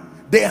now?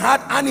 They had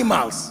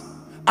animals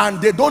and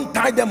they don't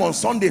tie them on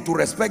Sunday to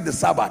respect the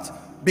Sabbath,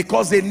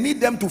 because they need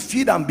them to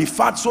feed and be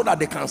fat so that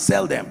they can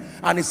sell them.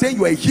 And he's saying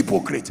you are a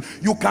hypocrite.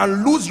 You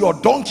can lose your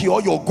donkey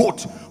or your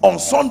goat on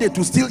Sunday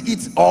to still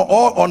eat,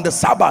 or on the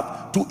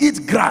Sabbath to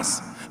eat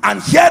grass.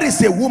 And here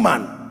is a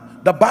woman,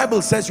 the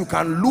Bible says you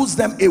can lose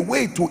them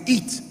away to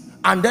eat.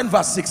 And then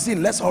verse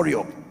 16, let's hurry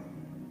up.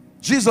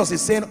 Jesus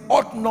is saying,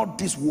 ought not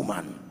this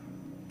woman,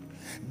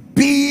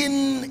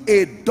 being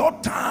a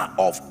daughter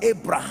of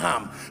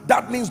Abraham?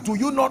 That means, do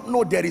you not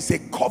know there is a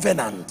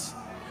covenant?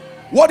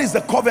 What is the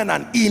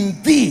covenant?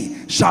 In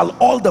thee shall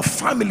all the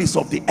families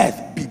of the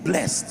earth be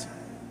blessed.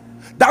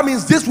 That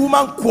means this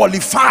woman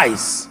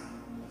qualifies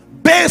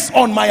based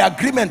on my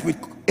agreement with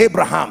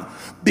Abraham,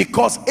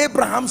 because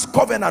Abraham's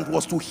covenant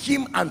was to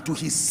him and to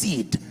his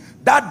seed,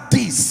 that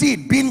the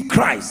seed being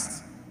Christ.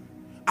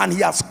 And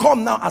he has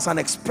come now as an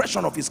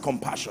expression of his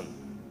compassion.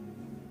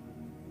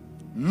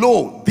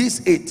 Lo,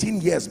 these 18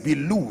 years be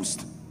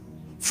loosed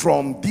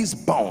from this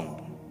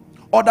bond.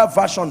 Other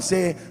versions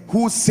say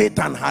who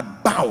Satan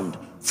had bound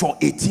for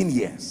 18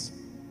 years.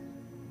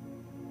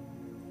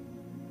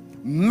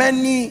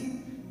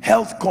 Many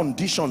health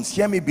conditions,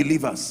 hear me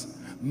believers,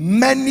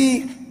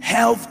 many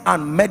health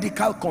and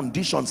medical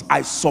conditions,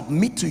 I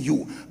submit to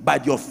you by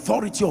the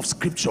authority of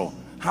scripture,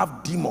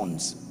 have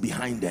demons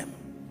behind them.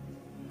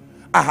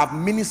 I have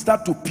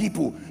ministered to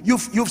people.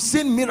 You've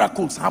seen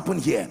miracles happen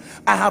here.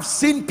 I have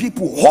seen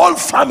people, whole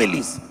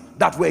families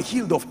that were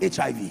healed of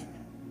HIV.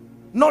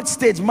 Not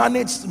stage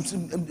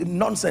managed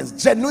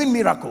nonsense, genuine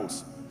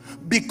miracles.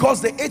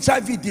 Because the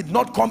HIV did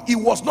not come, it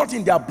was not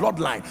in their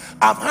bloodline.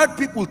 I've heard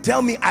people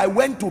tell me, I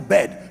went to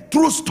bed,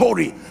 true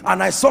story,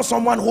 and I saw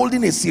someone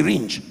holding a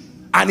syringe,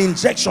 an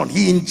injection.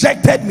 He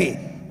injected me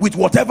with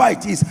whatever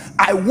it is.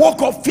 I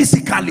woke up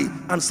physically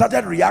and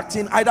started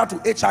reacting either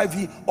to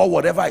HIV or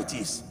whatever it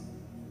is.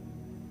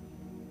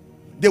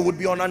 They would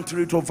be on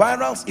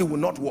antiretrovirals, it will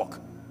not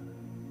work.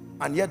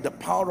 And yet the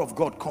power of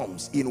God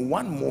comes in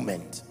one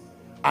moment,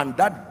 and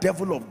that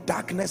devil of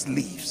darkness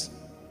leaves.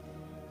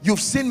 You've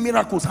seen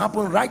miracles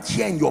happen right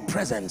here in your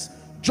presence,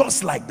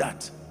 just like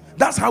that.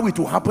 That's how it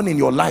will happen in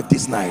your life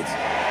this night.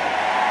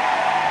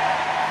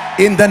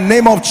 In the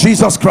name of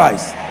Jesus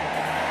Christ.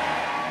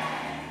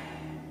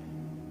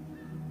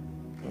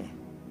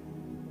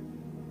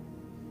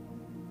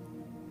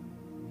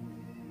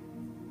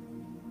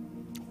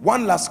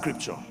 One last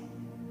scripture.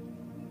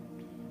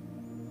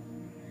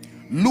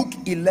 Luke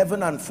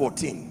 11 and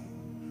 14.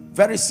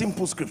 Very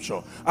simple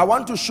scripture. I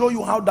want to show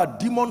you how that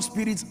demon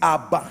spirits are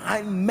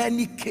behind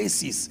many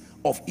cases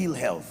of ill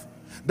health.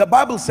 The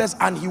Bible says,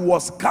 and he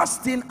was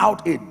casting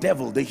out a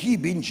devil, the he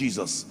being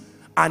Jesus,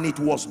 and it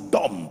was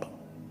dumb,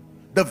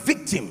 the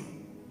victim.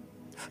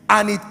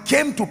 And it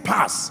came to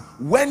pass,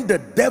 when the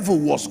devil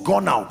was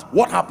gone out,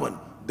 what happened?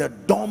 The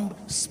dumb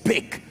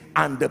spake,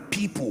 and the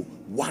people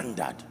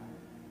wondered.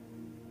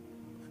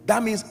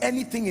 That means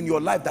anything in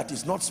your life that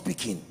is not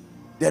speaking,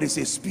 there is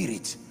a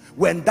spirit.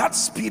 When that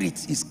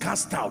spirit is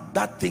cast out,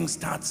 that thing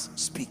starts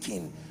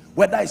speaking.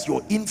 Whether it's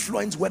your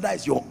influence, whether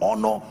it's your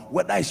honor,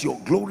 whether it's your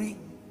glory.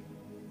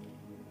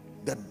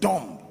 The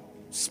dumb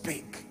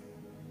spake.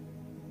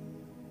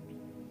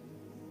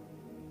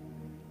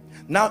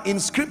 Now in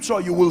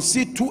scripture you will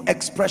see two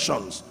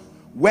expressions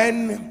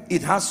when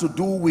it has to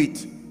do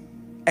with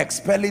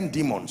expelling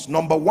demons.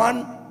 Number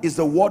one is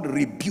the word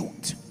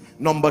rebuked.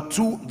 Number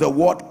two, the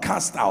word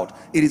cast out.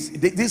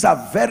 These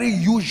are very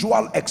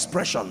usual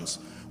expressions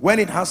when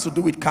it has to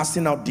do with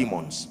casting out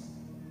demons.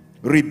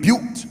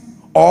 Rebuked,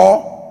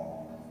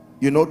 or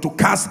to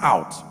cast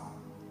out.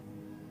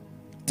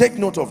 Take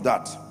note of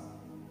that.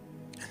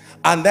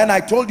 And then I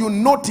told you,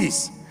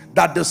 notice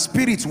that the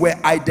spirits were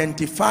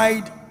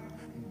identified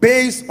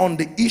based on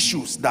the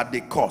issues that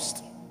they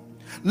caused.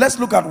 Let's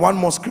look at one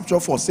more scripture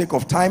for sake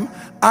of time.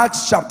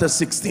 Acts chapter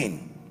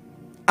 16.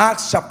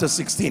 Acts chapter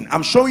 16.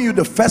 I'm showing you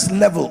the first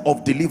level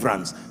of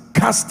deliverance,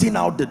 casting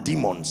out the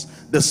demons,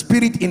 the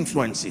spirit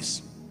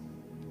influences.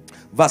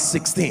 Verse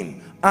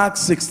 16.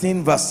 Acts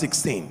 16 verse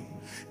 16.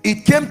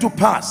 It came to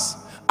pass,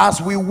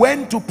 as we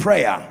went to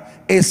prayer,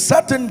 a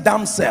certain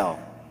damsel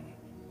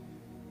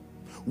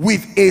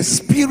with a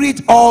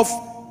spirit of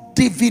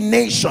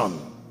divination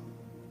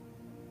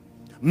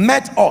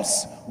met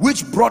us,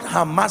 which brought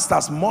her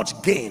masters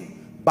much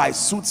gain by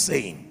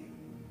soothsaying.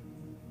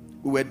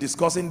 We were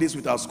discussing this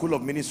with our school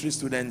of ministry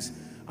students,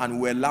 and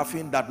we were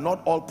laughing that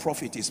not all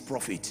prophet is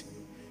prophet.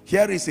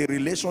 Here is a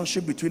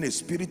relationship between a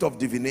spirit of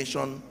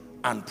divination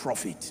and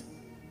prophet.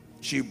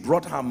 She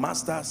brought her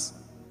masters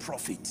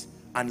prophet,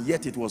 and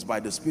yet it was by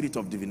the spirit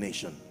of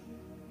divination.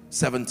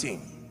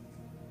 17.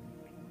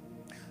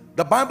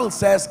 The Bible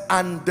says,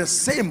 and the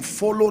same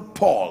followed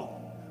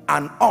Paul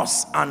and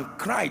us, and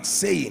cried,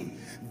 saying,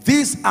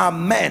 these are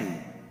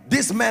men,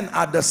 these men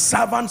are the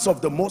servants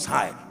of the Most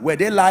High. Were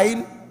they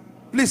lying?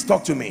 Please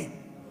talk to me.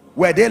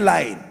 Were they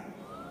lying?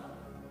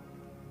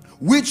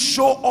 Which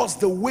show us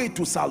the way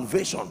to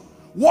salvation.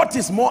 What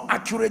is more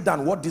accurate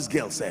than what this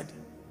girl said?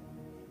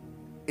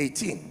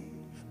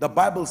 18. The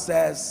Bible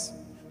says,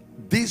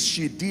 this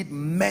she did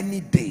many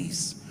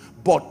days,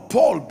 but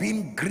Paul,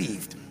 being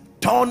grieved,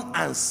 turned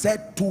and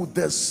said to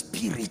the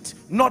spirit,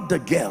 not the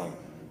girl,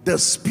 the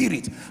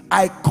spirit,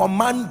 I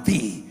command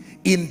thee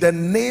in the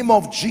name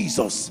of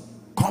Jesus,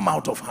 come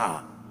out of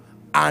her.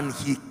 And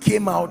he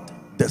came out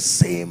the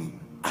same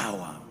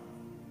hour.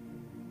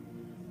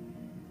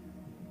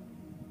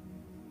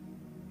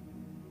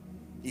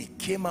 He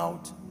came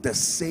out the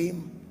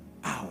same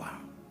hour.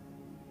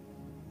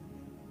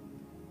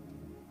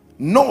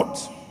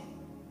 Note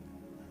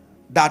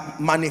that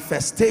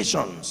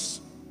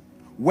manifestations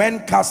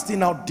when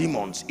casting out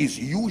demons is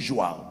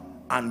usual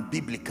and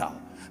biblical.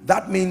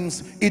 That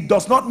means it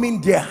does not mean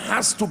there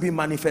has to be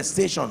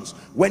manifestations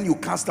when you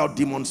cast out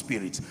demon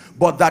spirits,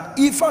 but that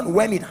if and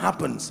when it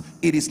happens,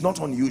 it is not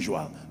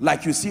unusual.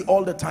 Like you see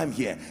all the time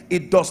here,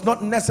 it does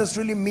not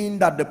necessarily mean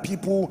that the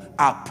people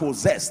are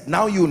possessed.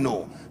 Now you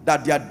know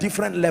that there are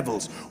different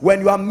levels. When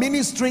you are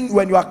ministering,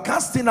 when you are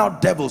casting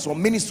out devils or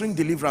ministering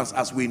deliverance,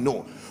 as we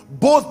know,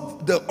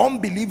 both the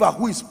unbeliever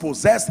who is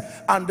possessed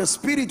and the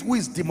spirit who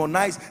is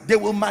demonized, they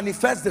will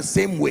manifest the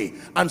same way.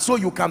 And so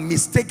you can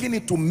mistaken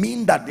it to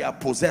mean that they are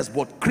possessed,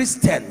 but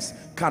Christians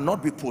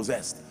cannot be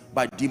possessed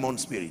by demon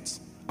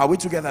spirits. Are we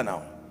together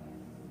now?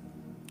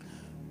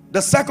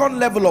 The second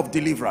level of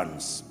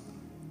deliverance,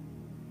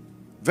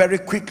 very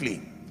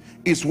quickly,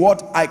 is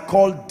what I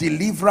call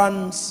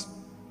deliverance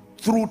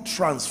through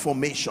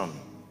transformation.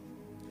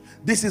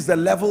 This is the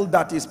level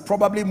that is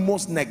probably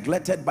most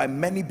neglected by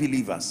many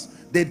believers.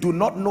 They do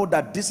not know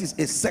that this is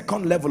a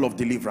second level of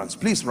deliverance.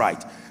 Please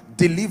write,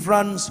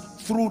 deliverance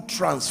through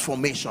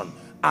transformation,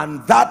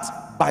 and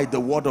that by the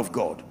word of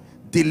God.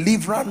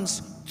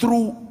 Deliverance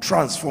through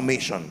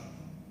transformation.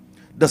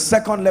 The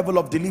second level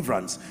of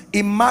deliverance.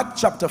 In Mark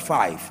chapter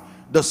 5,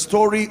 the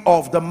story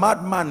of the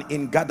madman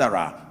in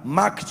Gadara.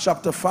 Mark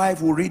chapter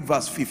 5, we'll read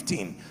verse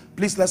 15.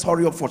 Please, let's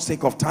hurry up for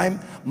sake of time.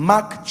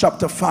 Mark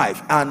chapter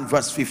 5 and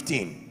verse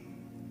 15.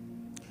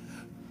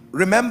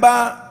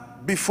 Remember,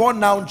 before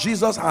now,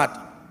 Jesus had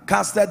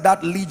casted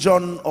that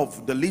legion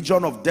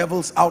of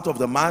devils out of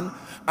the man,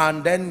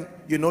 and then,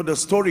 you know, the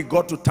story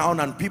got to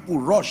town and people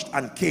rushed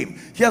and came.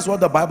 Here's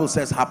what the Bible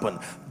says happened.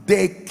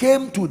 They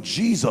came to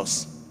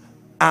Jesus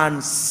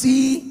and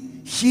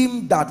see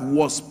him that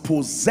was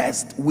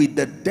possessed with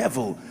the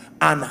devil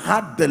and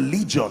had the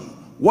legion.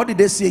 What did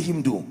they see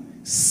him do?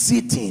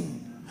 Sitting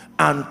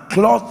and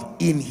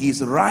clothed in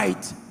his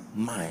right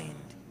mind.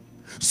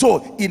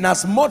 So in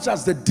as much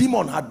as the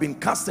demon had been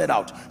casted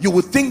out, you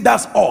would think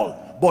that's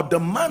all, but the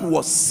man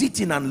was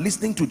sitting and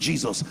listening to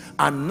Jesus,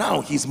 and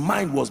now his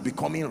mind was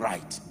becoming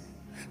right.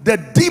 The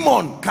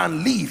demon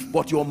can leave,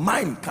 but your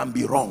mind can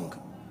be wrong.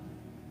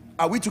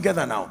 Are we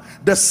together now?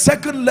 The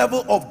second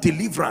level of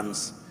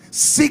deliverance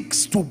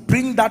seeks to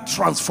bring that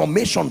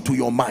transformation to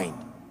your mind.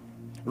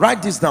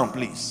 Write this down,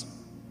 please.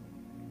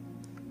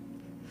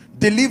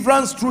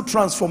 Deliverance through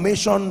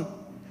transformation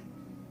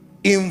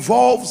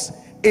involves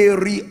a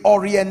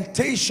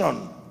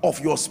reorientation of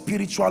your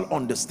spiritual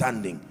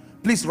understanding.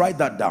 Please write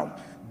that down.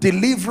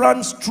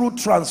 Deliverance through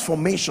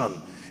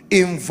transformation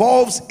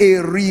involves a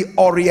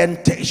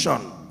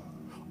reorientation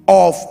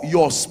of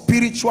your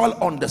spiritual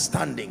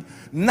understanding.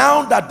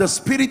 Now that the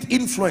spirit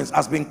influence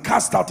has been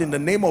cast out in the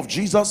name of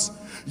Jesus,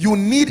 you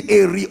need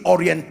a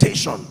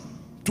reorientation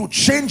to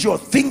change your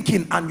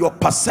thinking and your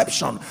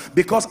perception,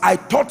 because I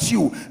taught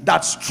you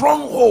that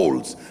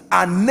strongholds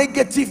are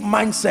negative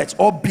mindsets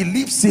or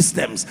belief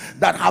systems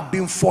that have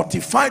been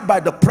fortified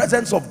by the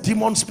presence of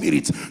demon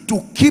spirits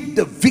to keep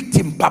the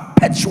victim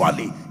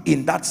perpetually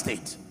in that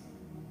state.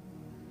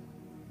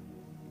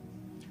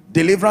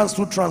 Deliverance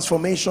through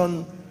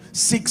transformation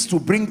seeks to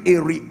bring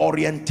a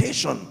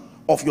reorientation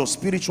of your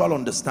spiritual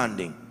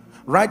understanding.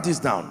 Write this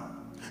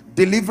down.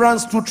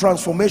 Deliverance through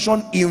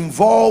transformation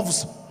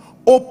involves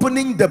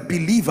opening the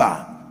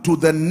believer to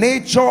the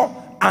nature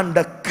and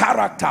the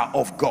character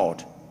of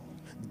God,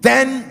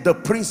 then the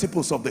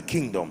principles of the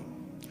kingdom.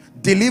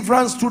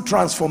 Deliverance through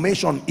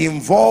transformation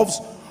involves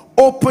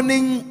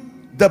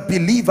opening the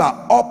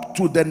believer up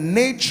to the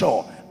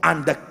nature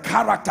and the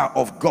character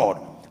of God,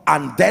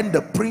 and then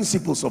the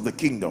principles of the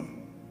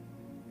kingdom.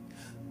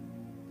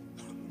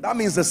 That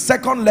means the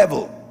second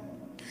level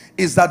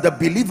is that the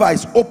believer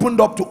is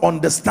opened up to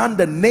understand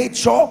the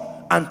nature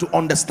and to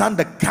understand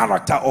the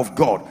character of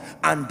God,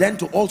 and then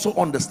to also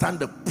understand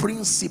the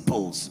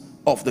principles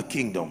of the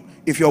kingdom.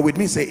 If you're with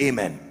me, say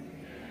amen.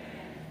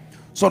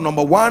 So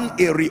number one,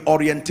 a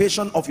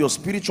reorientation of your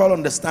spiritual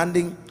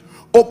understanding,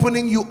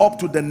 opening you up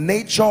to the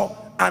nature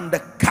and the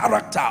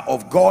character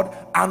of God,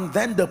 and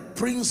then the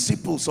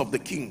principles of the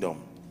kingdom.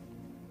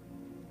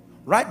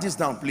 Write this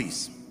down,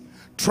 please.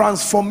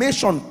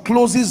 Transformation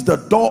closes the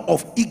door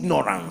of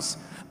ignorance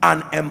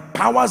and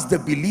empowers the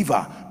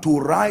believer to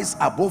rise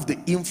above the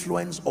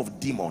influence of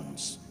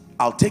demons.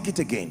 I'll take it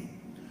again.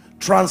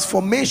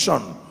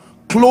 Transformation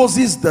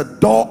closes the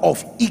door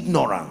of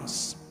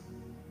ignorance.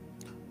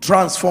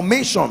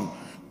 Transformation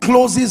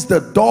closes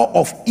the door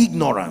of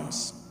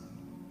ignorance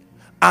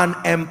and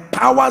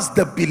empowers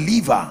the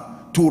believer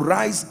to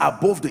rise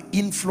above the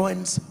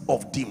influence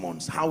of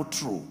demons. How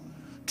true.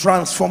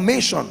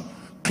 Transformation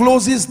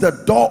closes the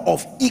door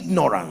of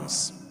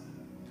ignorance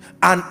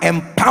and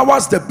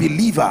empowers the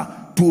believer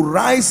to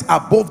rise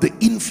above the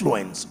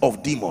influence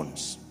of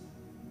demons.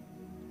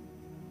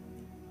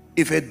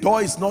 If a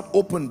door is not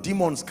open,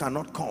 demons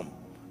cannot come,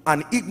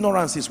 and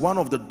ignorance is one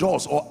of the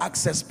doors or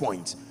access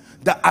points.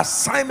 The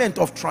assignment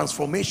of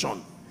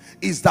transformation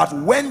is that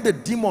when the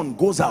demon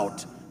goes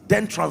out,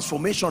 then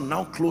transformation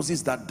now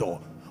closes that door.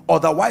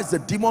 Otherwise the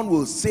demon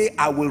will say,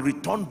 I will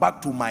return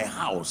back to my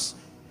house.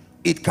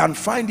 It can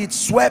find it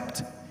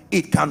swept,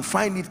 it can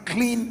find it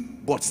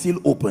clean, but still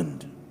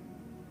opened.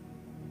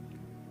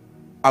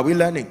 Are we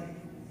learning?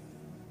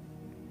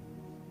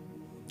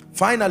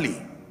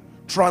 Finally,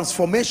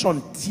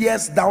 transformation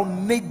tears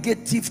down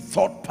negative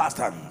thought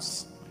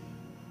patterns.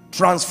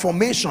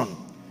 Transformation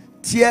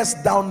tears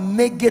down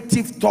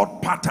negative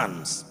thought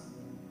patterns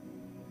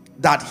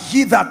that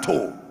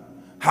hitherto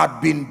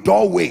had been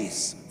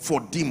doorways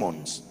for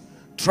demons.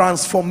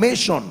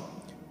 Transformation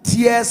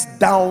tears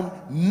down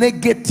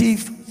negative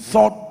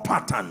thought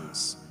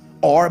patterns,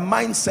 or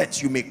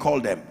mindsets you may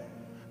call them.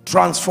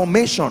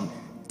 Transformation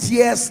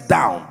tears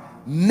down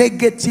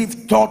negative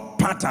thought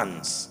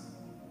patterns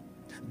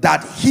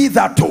that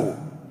hitherto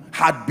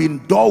had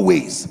been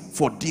doorways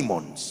for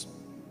demons.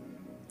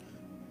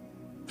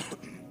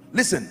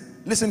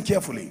 Listen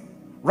carefully.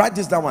 Write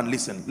this down and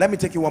listen. Let me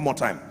take you one more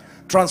time.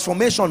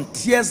 Transformation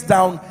tears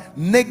down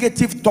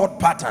negative thought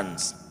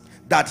patterns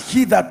that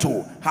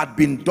hitherto had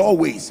been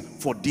doorways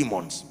for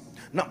demons.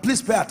 Now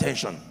please pay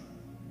attention.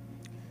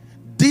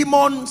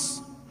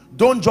 Demons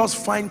don't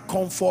just find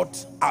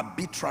comfort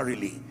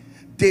arbitrarily.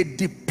 They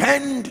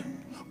depend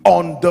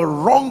on the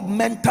wrong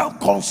mental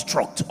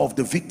construct of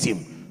the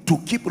victim to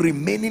keep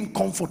remaining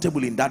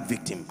comfortable in that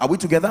victim. Are we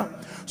together?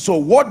 So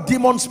what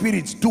demon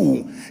spirits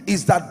do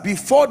is that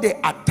before they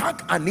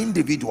attack an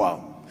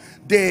individual,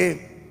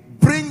 they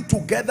bring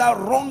together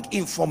wrong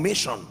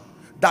information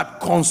that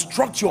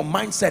construct your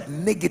mindset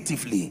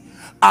negatively.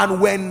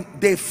 And when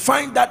they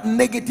find that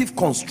negative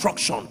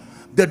construction,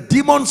 the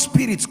demon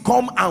spirits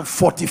come and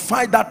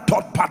fortify that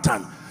thought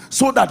pattern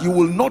so that you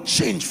will not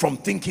change from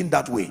thinking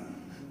that way.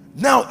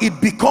 Now it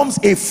becomes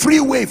a free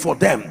way for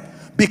them,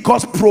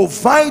 because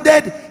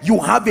provided you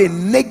have a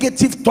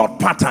negative thought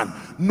pattern,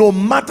 no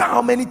matter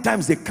how many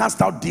times they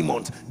cast out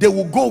demons, they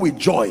will go with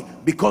joy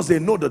because they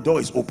know the door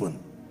is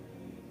open.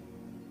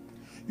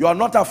 You are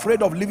not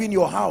afraid of leaving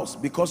your house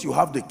because you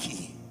have the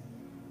key.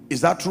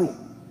 Is that true?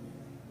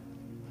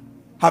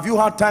 Have you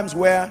had times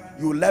where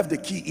you left the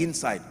key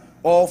inside,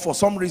 or for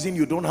some reason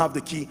you don't have the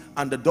key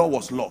and the door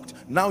was locked?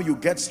 Now you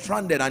get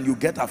stranded and you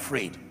get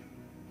afraid.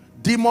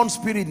 Demon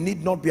spirit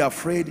need not be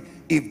afraid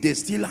if they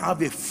still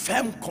have a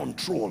firm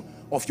control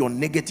of your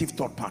negative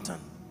thought pattern.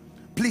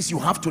 Please, you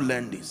have to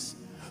learn this.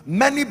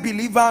 Many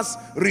believers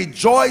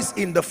rejoice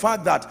in the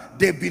fact that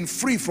they've been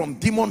free from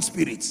demon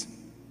spirits,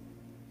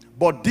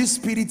 but these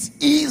spirits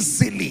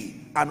easily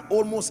and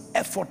almost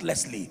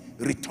effortlessly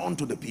return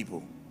to the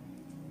people.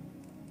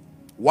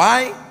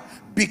 Why?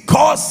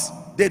 Because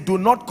they do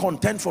not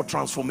contend for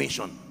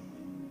transformation.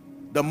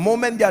 The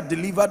moment they are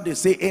delivered, they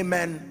say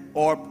amen,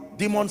 or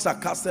demons are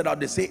casted out,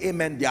 they say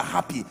amen, they are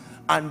happy,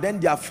 and then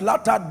they are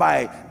flattered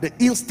by the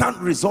instant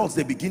results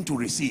they begin to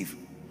receive,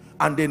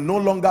 and they no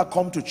longer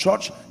come to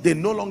church. They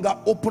no longer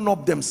open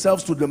up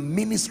themselves to the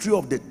ministry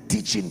of the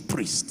teaching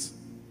priest.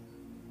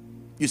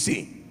 You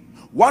see,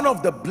 one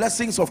of the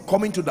blessings of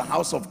coming to the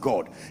house of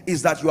God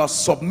is that you are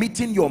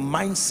submitting your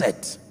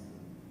mindset.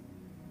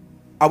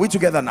 Are we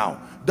together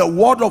now? The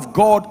word of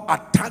God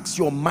attacks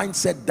your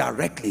mindset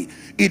directly.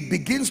 It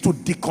begins to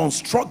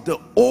deconstruct the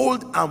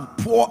old and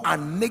poor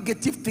and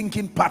negative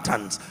thinking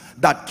patterns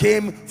that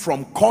came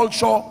from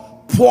culture,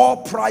 poor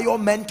prior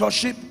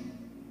mentorship.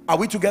 Are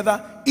we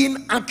together?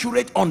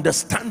 Inaccurate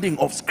understanding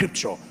of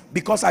scripture.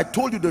 Because I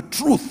told you the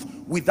truth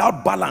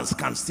without balance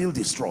can still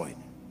destroy.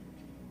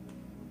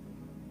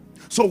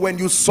 So when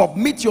you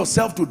submit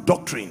yourself to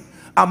doctrine,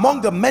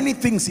 among the many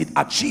things it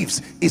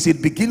achieves is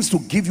it begins to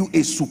give you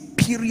a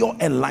superior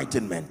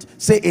enlightenment.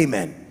 Say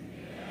amen.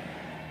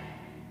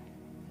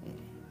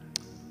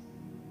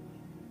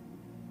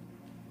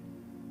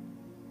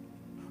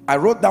 I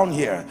wrote down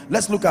here,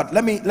 let's look at,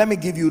 let me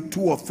give you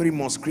 2 or 3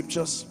 more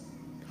scriptures.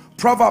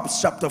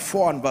 Proverbs chapter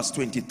 4 and verse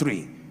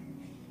 23.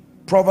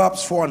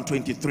 Proverbs 4 and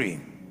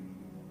 23.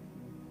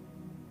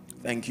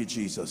 Thank you,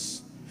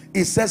 Jesus.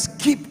 It says,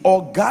 keep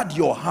or guard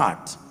your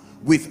heart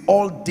with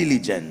all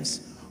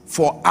diligence,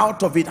 for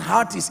out of it,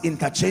 heart is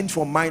interchanged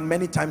for mind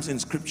many times in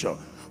scripture,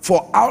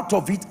 for out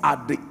of it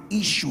are the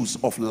issues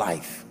of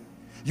life.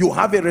 You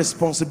have a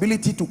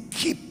responsibility to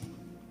keep,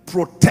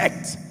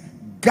 protect,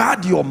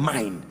 guard your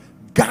mind,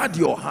 guard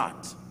your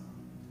heart.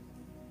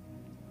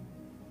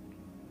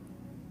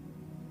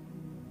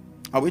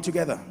 Are we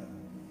together?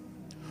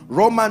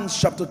 Romans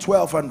chapter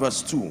 12 and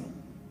verse 2.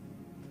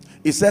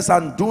 It says,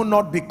 and do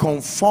not be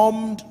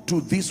conformed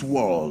to this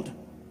world,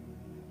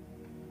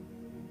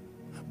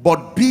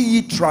 but be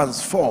ye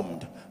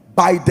transformed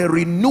by the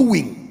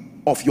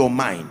renewing of your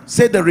mind.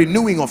 Say the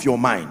renewing of your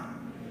mind.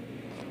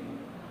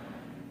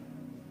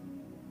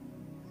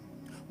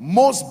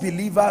 Most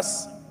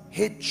believers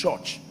hate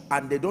church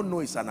and they don't know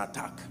it's an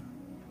attack.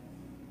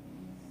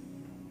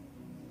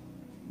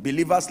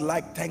 Believers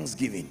like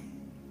Thanksgiving.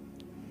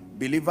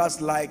 Believers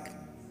like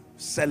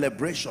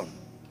celebration.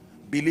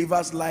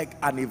 Believers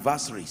like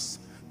anniversaries.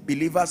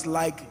 Believers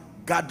like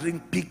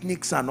gathering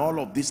picnics and all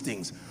of these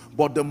things.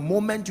 But the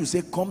moment you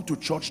say come to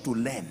church to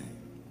learn,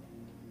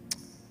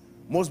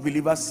 most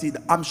believers see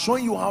that. I'm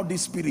showing you how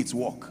these spirits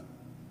work.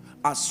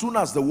 As soon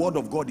as the word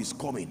of God is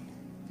coming,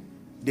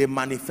 they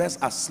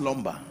manifest as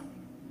slumber.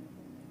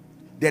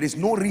 There is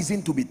no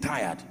reason to be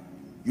tired.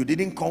 You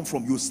didn't come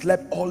from, you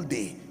slept all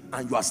day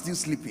and you are still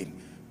sleeping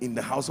in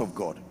the house of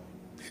God.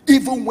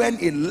 Even when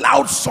a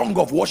loud song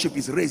of worship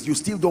is raised, you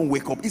still don't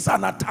wake up. It's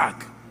an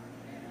attack.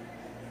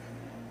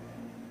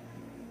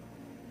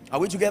 Are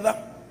we together?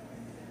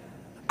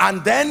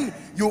 And then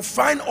you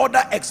find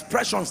other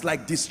expressions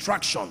like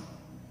distraction.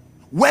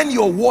 When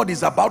your word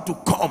is about to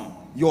come,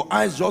 your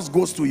eyes just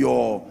goes to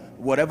your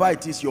whatever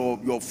it is,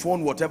 your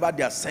phone, whatever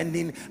they are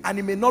sending, and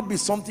it may not be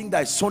something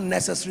that is so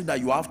necessary that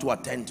you have to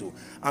attend to,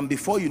 and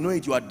before you know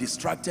it, you are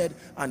distracted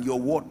and your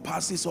word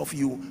passes off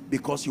you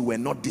because you were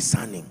not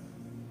discerning.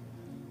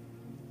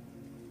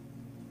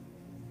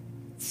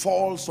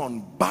 Falls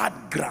on bad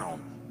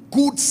ground,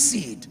 good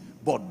seed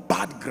but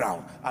bad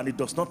ground, and it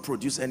does not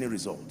produce any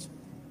result.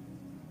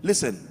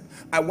 Listen,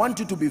 I want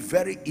you to be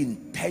very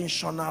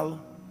intentional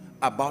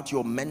about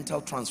your mental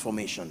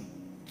transformation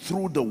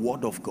through the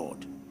word of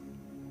God.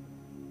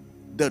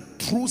 The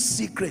true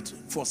secret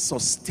for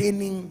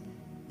sustaining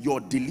your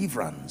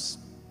deliverance,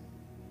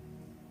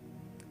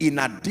 in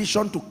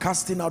addition to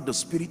casting out the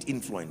spirit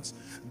influence,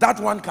 that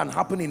one can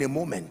happen in a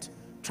moment.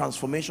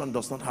 Transformation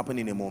does not happen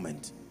in a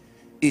moment.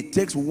 It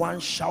takes one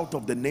shout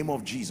of the name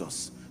of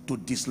Jesus to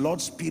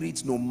dislodge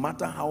spirits, no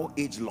matter how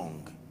age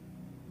long.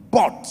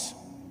 But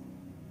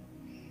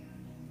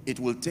it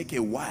will take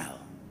a while,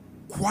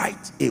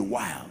 quite a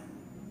while,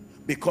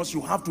 because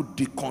you have to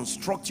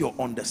deconstruct your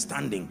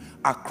understanding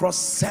across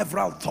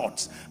several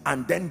thoughts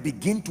and then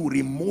begin to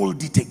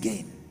remold it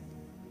again.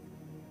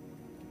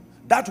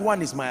 That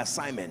one is my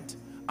assignment,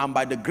 and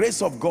by the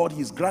grace of God,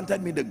 he's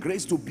granted me the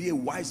grace to be a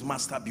wise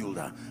master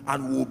builder,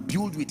 and will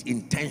build with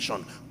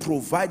intention,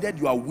 provided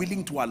you are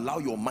willing to allow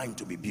your mind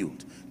to be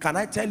built. Can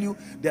I tell you,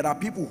 there are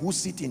people who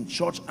sit in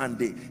church and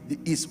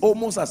it's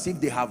almost as if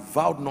they have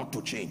vowed not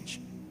to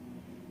change.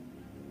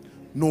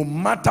 No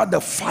matter the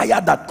fire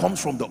that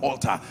comes from the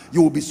altar,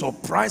 you will be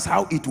surprised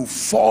how it will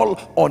fall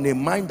on a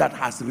mind that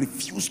has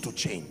refused to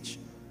change.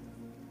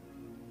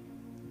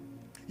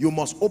 You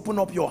must open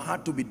up your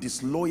heart to be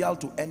disloyal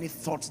to any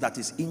thoughts that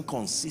is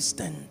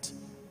inconsistent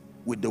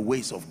with the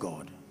ways of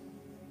God.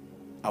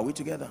 Are we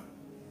together?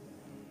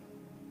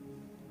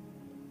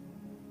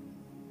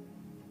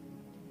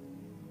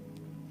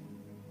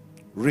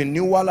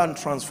 Renewal and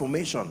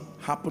transformation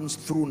happens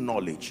through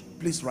knowledge.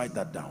 Please write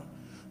that down.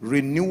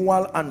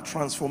 Renewal and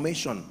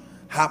transformation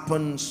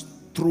happens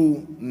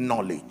through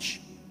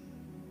knowledge.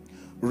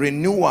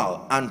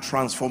 Renewal and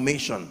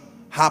transformation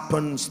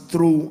happens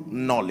through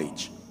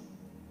knowledge.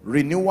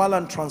 Renewal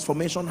and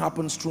transformation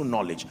happens through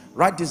knowledge.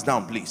 Write this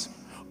down, please.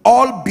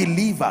 All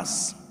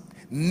believers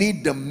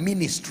need the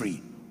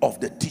ministry of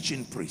the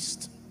teaching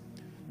priest.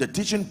 The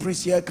teaching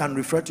priest here can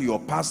refer to your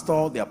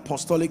pastor, the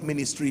apostolic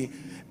ministry,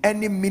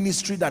 any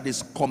ministry that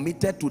is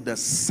committed to the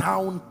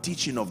sound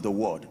teaching of the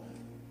word.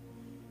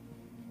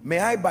 May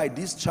I, by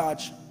this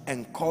charge,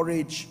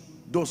 encourage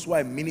those who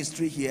are in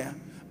ministry here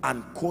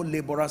and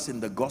co-laborers in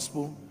the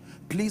gospel.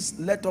 Please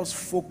let us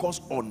focus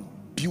on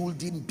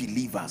building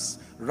believers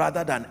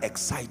rather than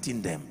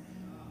exciting them.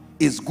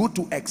 It's good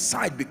to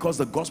excite because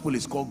the gospel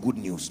is called good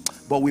news,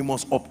 but we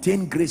must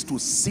obtain grace to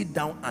sit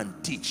down and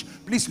teach.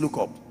 Please look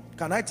up.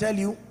 Can I tell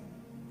you,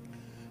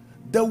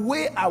 the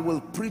way I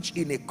will preach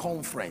in a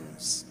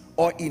conference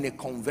or in a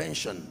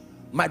convention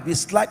might be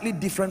slightly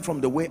different from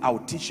the way I'll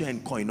teach you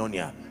in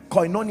Koinonia.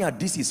 Koinonia,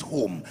 this is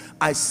home.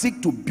 I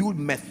seek to build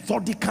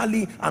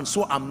methodically, and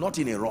so I'm not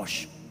in a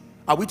rush.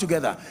 Are we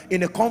together?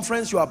 In a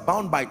conference, you are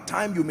bound by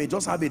time. You may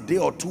just have a day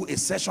or two, a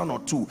session or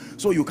two,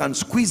 so you can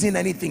squeeze in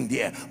anything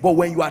there. But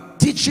when you are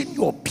teaching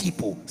your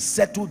people,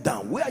 settle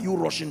down. Where are you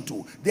rushing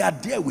to? They are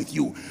there with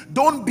you.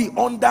 Don't be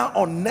under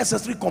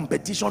unnecessary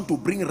competition to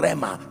bring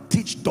Rema.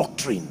 Teach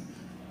doctrine,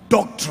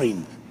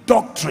 doctrine,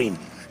 doctrine.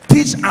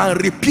 Teach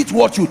and repeat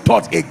what you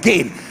taught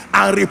again,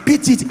 and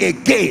repeat it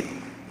again.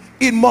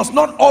 It must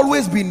not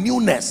always be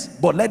newness,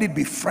 but let it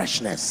be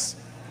freshness.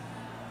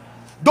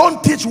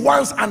 Don't teach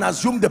once and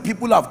assume the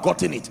people have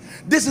gotten it.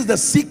 This is the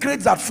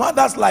secret that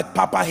fathers like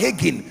Papa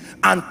Hagin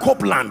and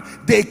Copeland,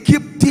 they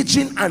keep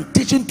teaching and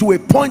teaching to a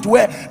point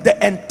where the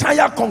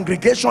entire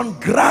congregation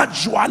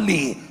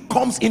gradually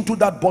comes into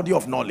that body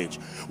of knowledge.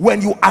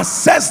 When you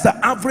assess the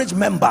average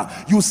member,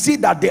 you see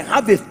that they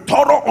have a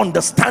thorough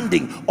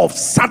understanding of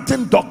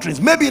certain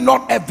doctrines. Maybe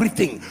not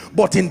everything,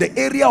 but in the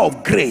area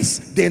of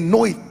grace, they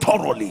know it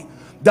thoroughly.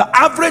 The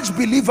average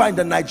believer in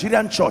the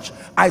Nigerian church,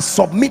 I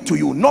submit to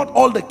you, not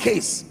all the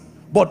case,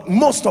 but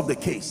most of the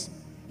case,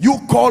 you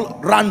call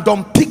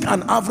random, pick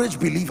an average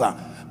believer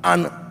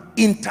and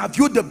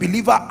interview the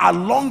believer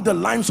along the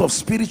lines of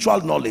spiritual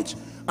knowledge,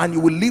 and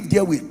you will live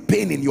there with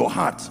pain in your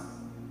heart.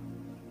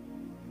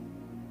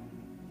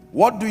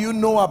 What do you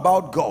know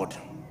about God?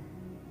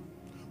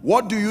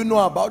 What do you know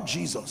about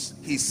Jesus?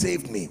 He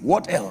saved me.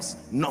 What else?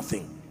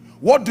 Nothing.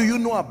 What do you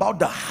know about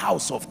the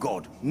house of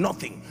God?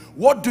 Nothing.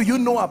 What do you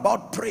know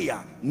about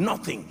prayer?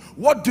 Nothing.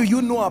 What do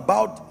you know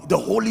about the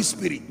Holy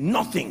Spirit?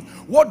 Nothing.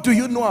 What do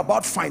you know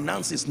about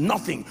finances?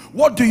 Nothing.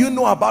 What do you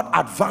know about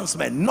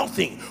advancement?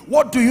 Nothing.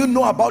 What do you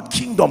know about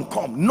kingdom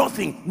come?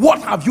 Nothing.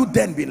 What have you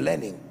then been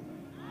learning?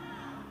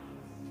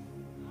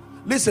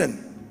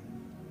 Listen,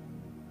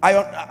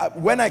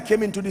 When I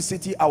came into the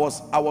city, I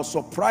was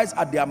surprised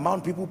at the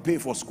amount people pay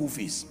for school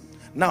fees.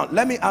 Now,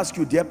 let me ask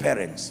you, dear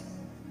parents,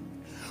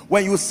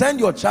 when you send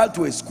your child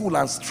to a school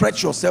and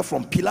stretch yourself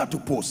from pillar to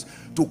post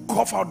to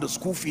cough out the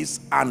school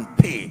fees and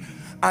pay,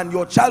 and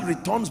your child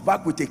returns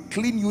back with a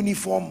clean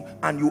uniform,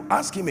 and you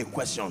ask him a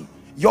question,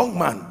 young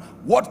man,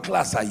 what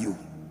class are you?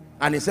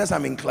 And he says,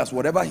 I'm in class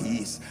whatever he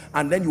is.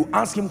 And then you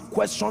ask him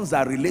questions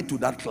that relate to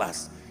that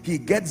class. He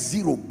gets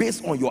 0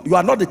 based on you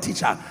are not the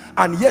teacher,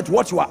 and yet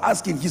what you are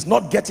asking, he's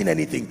not getting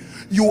anything.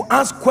 You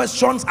ask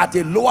questions at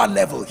a lower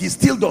level, he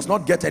still does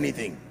not get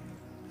anything.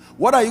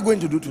 What are you going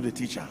to do to the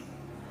teacher?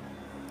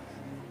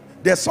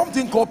 There's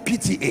something called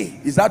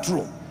PTA. Is that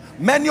true?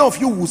 Many of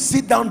you will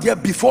sit down there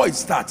before it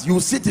starts. You will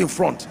sit in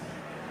front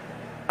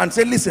and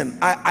say, listen,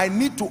 I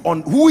need to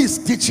who is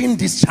teaching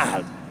this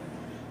child?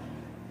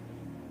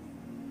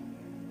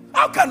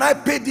 How can I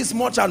pay this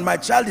much and my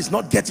child is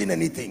not getting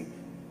anything?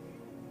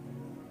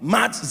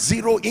 Math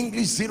 0,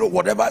 English 0,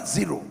 whatever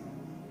 0.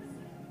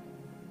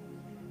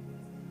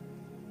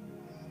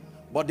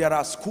 But there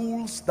are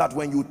schools that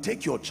when you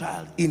take your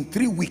child, in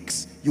 3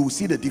 weeks you will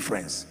see the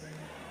difference.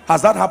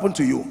 Has that happened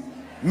to you?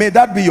 May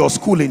that be your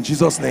school in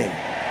Jesus' name.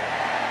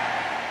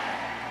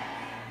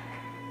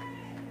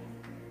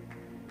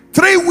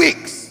 3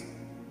 weeks,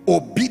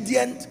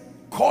 obedient,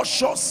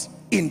 cautious,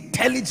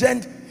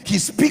 intelligent. He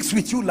speaks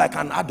with you like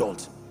an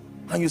adult,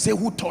 and you say,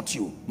 who taught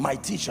you? My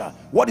teacher.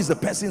 What is the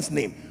person's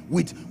name?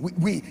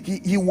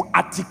 He will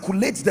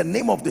articulate the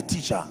name of the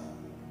teacher.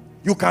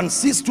 You can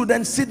see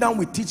students sit down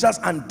with teachers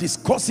and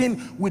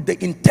discussing with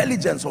the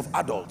intelligence of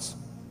adults.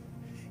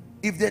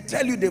 If they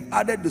tell you they've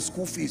added the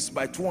school fees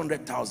by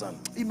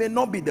 200,000, it may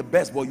not be the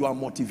best, but you are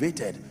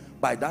motivated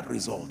by that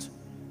result.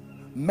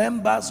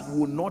 Members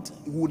will not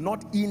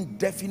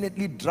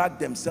indefinitely drag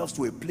themselves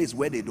to a place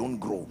where they don't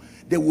grow.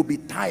 They will be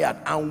tired,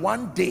 and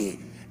one day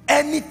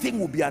anything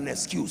will be an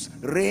excuse.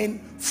 Rain,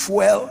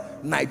 fuel,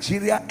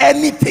 Nigeria,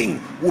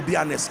 anything will be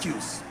an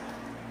excuse.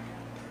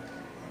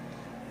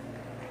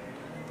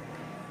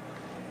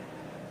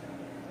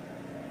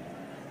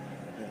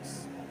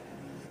 Yes.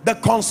 The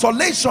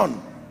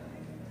consolation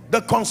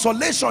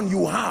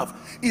you have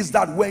is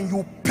that when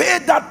you pay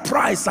that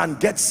price and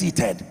get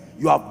seated,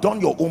 you have done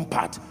your own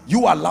part.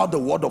 You allow the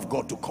word of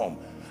God to come.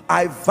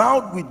 I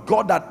vowed with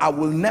God that I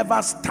will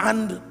never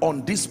stand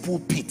on this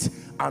pulpit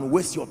and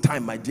waste your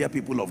time, my dear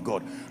people of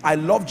God. I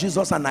love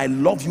Jesus and I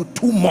love you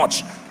too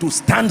much to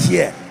stand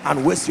here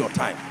and waste your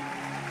time.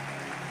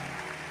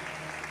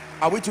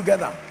 Are we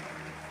together?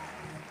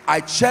 I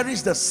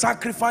cherish the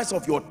sacrifice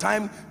of your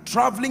time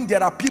traveling.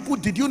 There are people,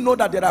 did you know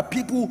that there are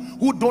people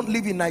who don't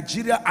live in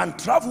Nigeria and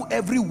travel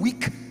every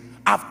week?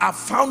 I've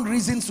found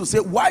reasons to say,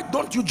 why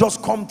don't you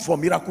just come for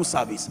miracle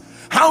service?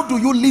 How do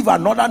you leave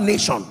another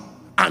nation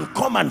and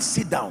come and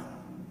sit down?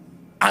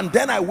 And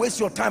then I waste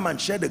your time and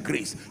share the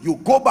grace. You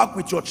go back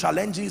with your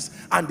challenges,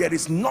 and there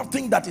is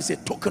nothing that is a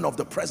token of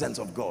the presence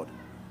of God.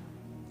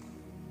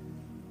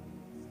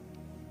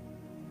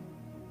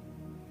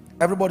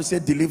 Everybody say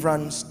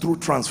deliverance through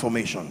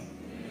transformation.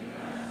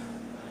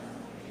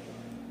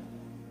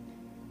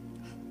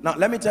 Now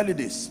let me tell you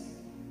this.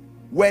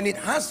 When it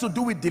has to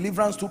do with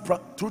deliverance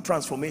through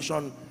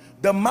transformation,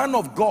 the man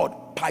of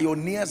God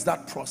pioneers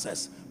that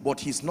process, but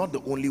he's not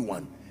the only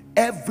one.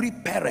 Every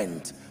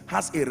parent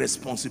has a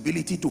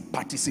responsibility to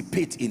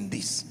participate in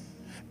this.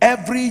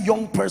 Every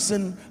young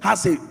person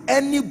has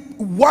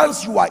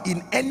once you are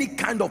in any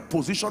kind of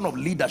position of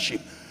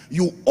leadership,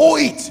 you owe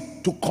it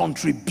to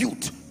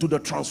contribute to the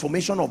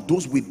transformation of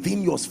those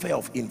within your sphere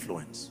of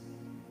influence.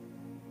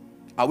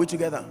 Are we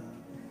together?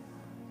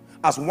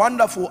 As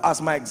wonderful as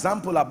my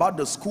example about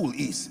the school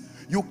is,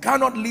 you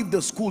cannot leave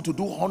the school to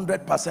do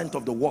 100%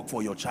 of the work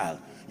for your child.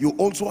 You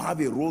also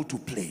have a role to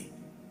play.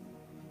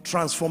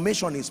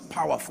 Transformation is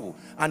powerful.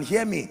 And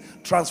hear me,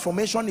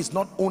 transformation is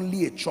not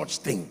only a church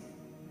thing,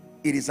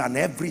 it is an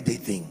everyday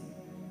thing.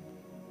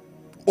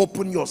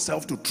 Open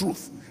yourself to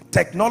truth.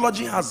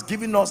 Technology has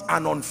given us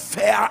an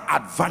unfair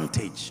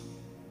advantage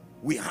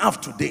we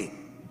have today.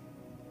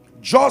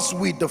 Just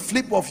with the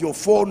flip of your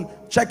phone,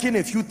 checking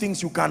a few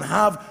things, you can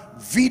have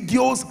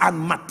videos and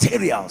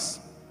materials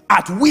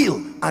at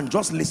will and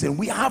just listen.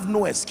 We have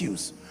no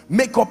excuse.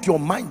 Make up your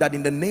mind that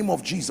in the name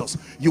of Jesus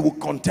you will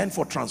contend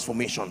for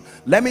transformation.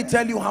 Let me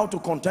tell you how to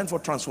contend for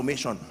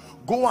transformation.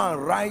 Go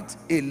and write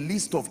a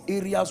list of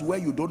areas where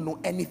you don't know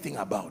anything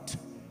about.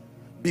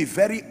 Be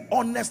very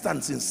honest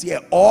and sincere,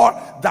 or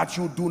that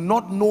you do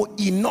not know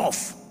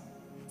enough.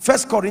 1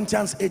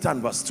 Corinthians 8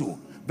 and verse 2.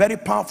 Very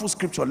powerful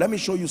scripture. Let me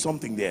show you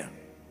something there.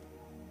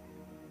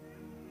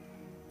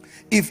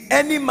 If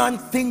any man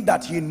think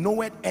that he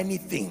knoweth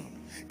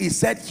anything, he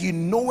said he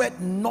knoweth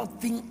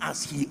nothing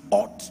as he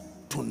ought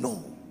to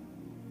know.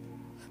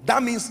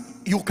 That means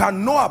you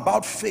can know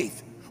about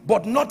faith,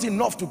 but not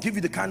enough to give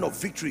you the kind of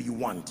victory you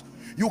want.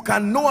 You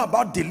can know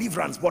about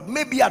deliverance, but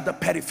maybe at the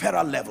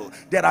peripheral level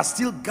there are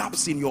still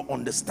gaps in your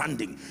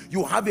understanding.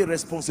 You have a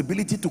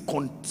responsibility to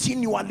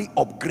continually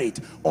upgrade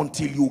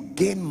until you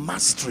gain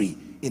mastery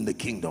in the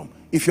kingdom.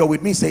 If you're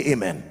with me, say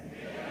amen.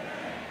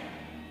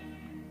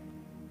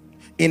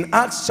 In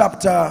Acts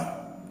chapter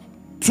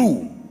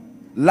 2,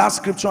 last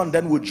scripture, and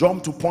then we'll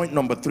jump to point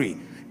number 3.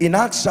 In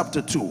Acts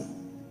chapter 2,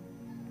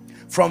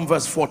 from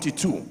verse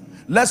 42,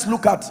 let's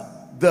look at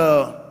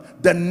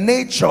the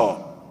nature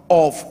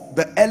of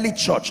the early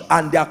church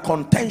and their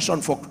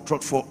contention for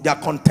their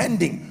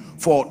contending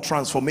for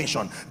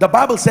transformation. The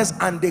Bible says,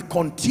 and they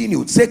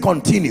continued. Say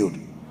continued.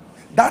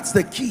 That's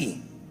the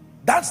key.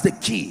 That's the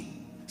key.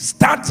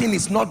 Starting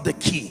is not the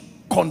key.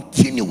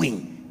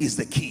 Continuing is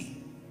the key.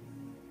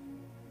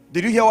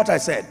 Did you hear what I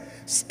said?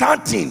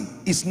 Starting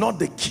is not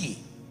the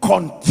key.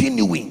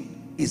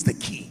 Continuing is the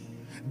key.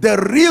 The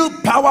real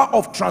power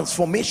of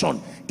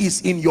transformation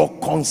is in your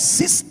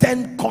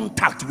consistent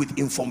contact with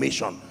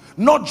information.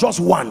 Not just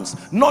once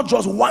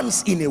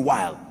in a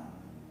while.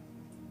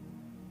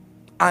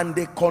 And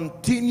they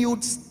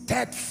continued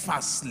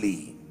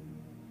steadfastly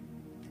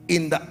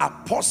in the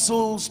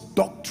apostles'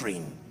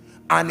 doctrine,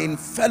 and in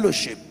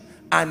fellowship,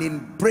 and in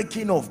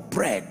breaking of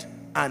bread,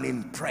 and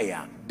in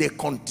prayer. They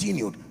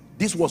continued.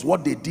 This was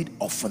what they did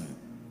often,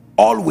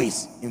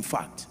 always, in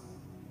fact.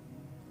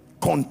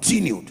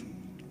 Continued.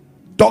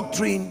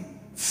 Doctrine,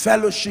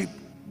 fellowship,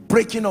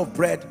 breaking of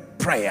bread,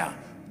 prayer.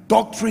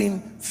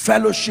 Doctrine,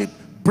 fellowship,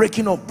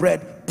 breaking of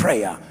bread,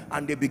 prayer.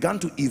 And they began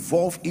to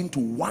evolve into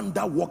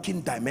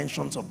wonder-working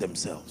dimensions of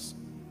themselves.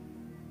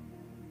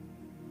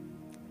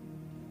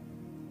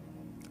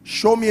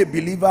 Show me a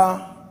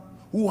believer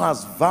who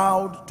has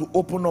vowed to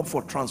open up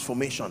for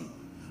transformation,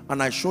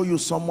 and I show you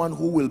someone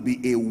who will be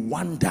a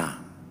wonder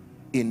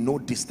in no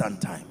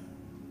distant time.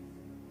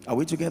 Are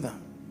we together?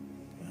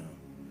 Yeah.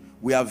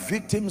 We are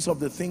victims of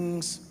the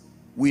things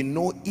we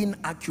know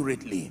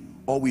inaccurately,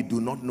 or we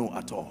do not know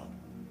at all.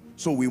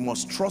 So we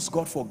must trust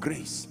God for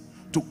grace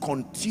to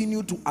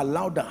continue to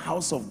allow the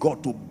house of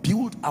God to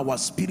build our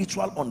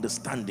spiritual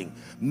understanding,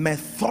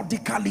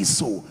 methodically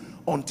so,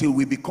 until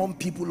we become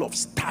people of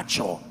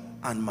stature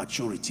and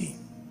maturity.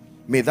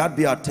 May that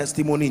be our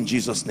testimony in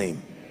Jesus'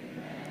 name.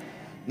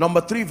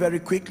 Number 3, very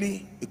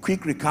quickly, a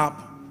quick recap.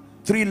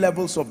 3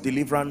 levels of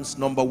deliverance.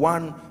 Number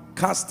 1,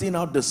 casting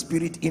out the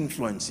spirit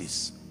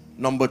influences.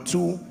 Number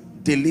 2,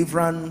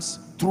 deliverance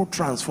through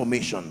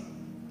transformation,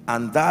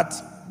 and that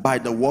by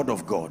the word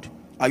of God.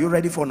 Are you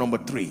ready for number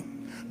 3?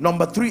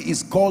 Number 3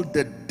 is called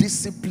the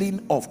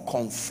discipline of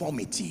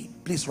conformity.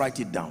 Please write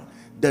it down.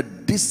 The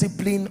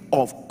discipline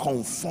of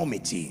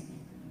conformity.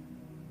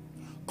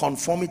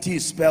 Conformity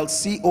is spelled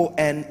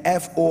C-O-N-F-O-R-M-I-T-Y.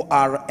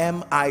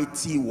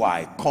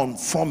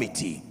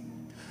 Conformity.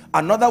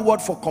 Another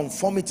word for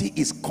conformity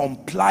is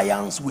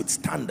compliance with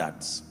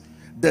standards.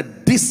 The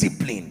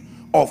discipline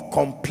of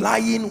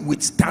complying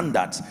with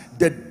standards.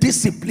 The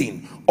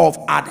discipline of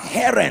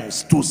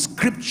adherence to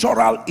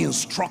scriptural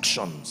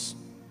instructions.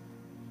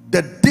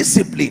 The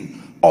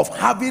discipline of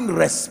having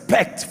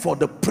respect for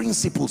the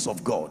principles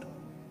of God.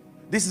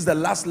 This is the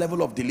last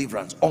level of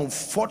deliverance.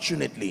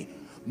 Unfortunately,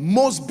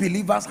 most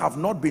believers have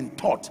not been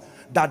taught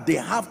that they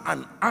have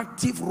an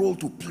active role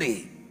to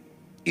play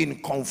in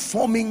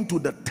conforming to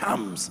the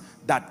terms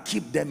that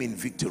keep them in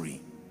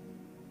victory.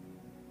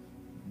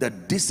 The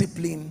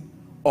discipline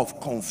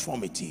of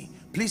conformity.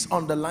 Please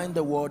underline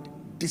the word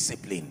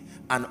discipline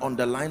and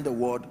underline the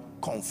word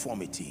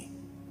conformity.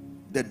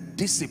 The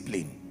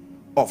discipline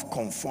of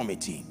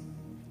conformity.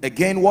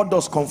 Again, what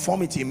does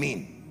conformity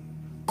mean?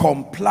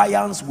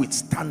 Compliance with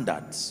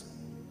standards.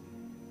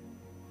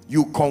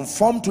 You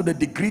conform to the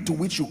degree to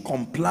which you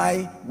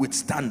comply with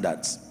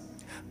standards.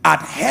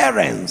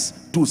 Adherence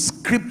to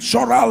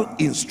scriptural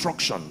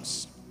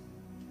instructions.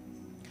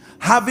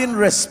 Having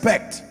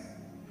respect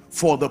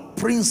for the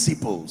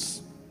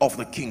principles of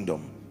the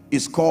kingdom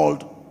is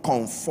called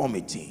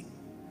conformity.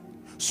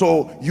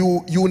 So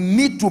you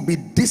need to be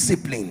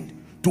disciplined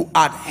to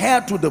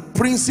adhere to the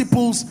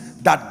principles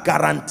that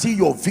guarantee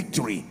your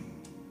victory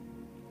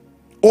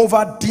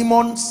over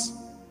demons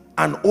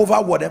and over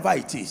whatever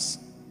it is,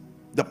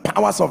 the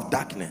powers of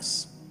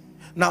darkness.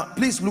 Now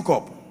please look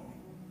up.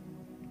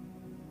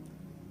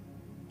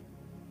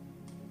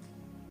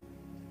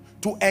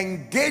 To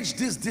engage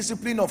this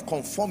discipline of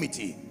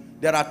conformity,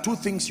 there are 2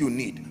 things you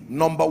need.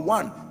 Number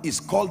 1 is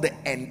called the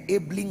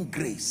enabling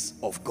grace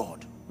of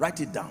God.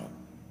 Write it down.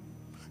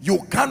 You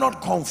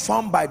cannot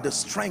conform by the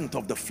strength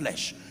of the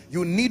flesh.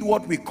 You need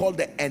what we call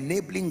the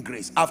enabling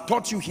grace. I've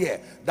taught you here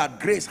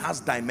that grace has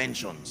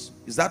dimensions.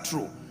 Is that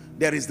true?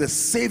 There is the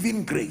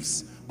saving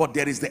grace, but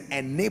there is the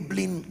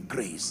enabling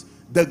grace.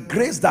 The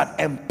grace that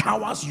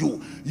empowers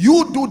you.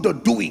 You do the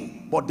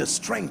doing, but the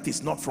strength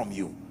is not from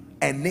you.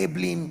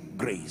 Enabling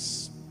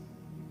grace.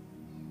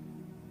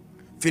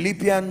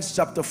 Philippians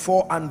chapter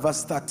 4 and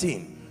verse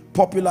 13.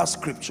 Popular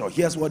scripture.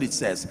 Here's what it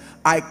says.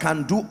 I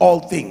can do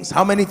all things.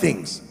 How many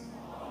things?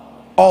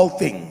 All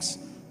things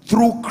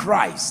through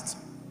Christ,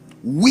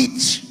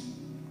 which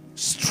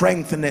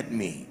strengtheneth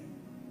me.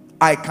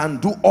 I can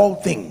do all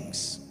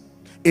things.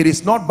 It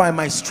is not by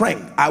my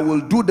strength. I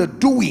will do the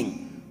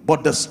doing,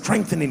 but the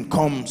strengthening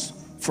comes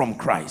from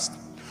Christ.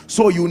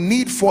 So you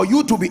need, for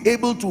you to be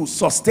able to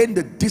sustain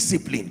the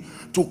discipline,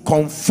 to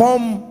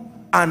conform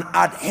and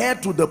adhere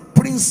to the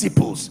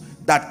principles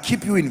that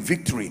keep you in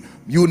victory.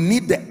 You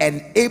need the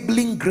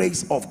enabling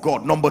grace of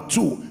God. Number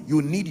two,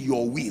 you need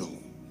your will.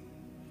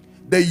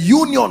 The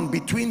union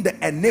between the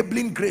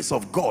enabling grace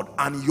of God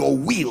and your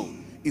will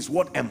is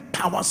what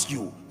empowers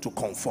you to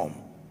conform.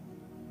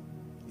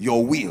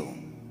 Your will,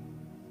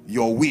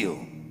 your will,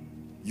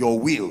 your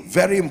will,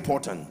 very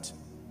important.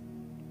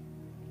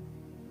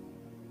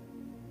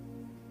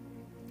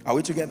 Are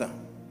we together?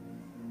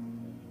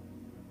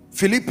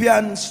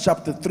 Philippians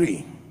chapter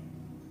 3.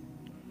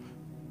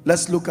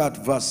 Let's look at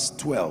verse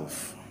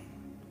 12.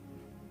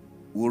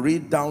 We'll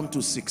read down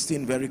to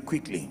 16 very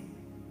quickly.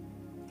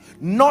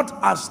 Not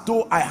as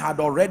though I had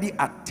already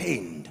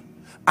attained,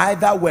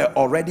 either were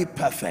already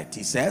perfect,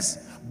 he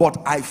says, but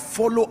I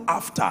follow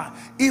after,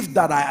 if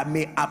that I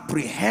may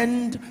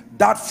apprehend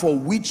that for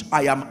which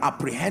I am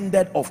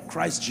apprehended of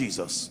Christ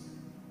Jesus.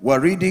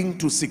 We're reading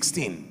to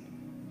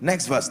 16.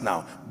 Next verse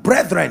now.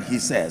 Brethren, he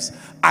says,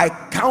 I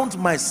count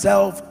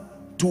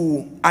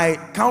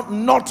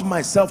not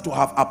myself to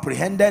have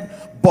apprehended,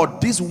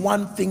 but this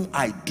one thing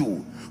I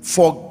do,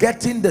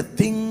 forgetting the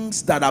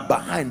things that are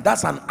behind.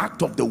 That's an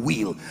act of the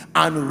will,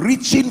 and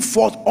reaching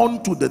forth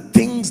unto the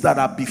things that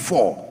are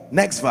before.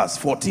 Next verse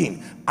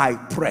 14. I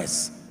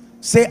press.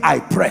 Say, I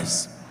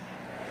press.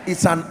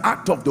 It's an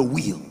act of the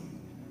will.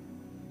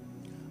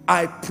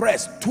 I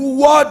press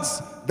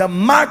towards the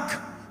mark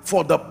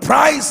for the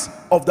prize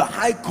of the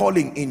high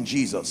calling in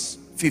Jesus.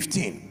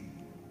 15.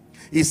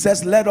 He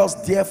says, let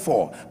us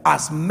therefore,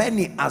 as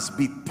many as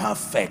be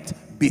perfect,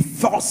 be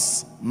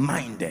thus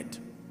minded.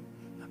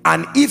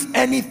 And if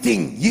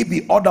anything ye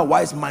be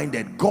otherwise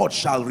minded, God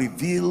shall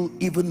reveal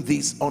even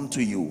this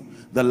unto you.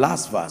 The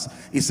last verse,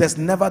 it says,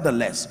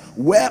 nevertheless,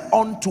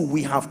 whereunto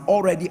we have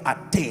already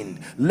attained,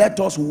 let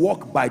us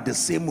walk by the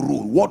same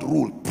rule. What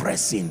rule?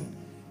 Pressing.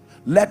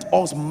 Let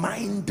us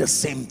mind the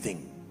same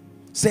thing.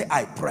 Say,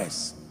 I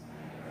press.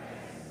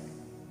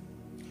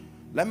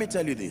 Let me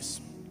tell you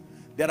this.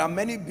 There are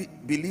many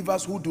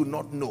believers who do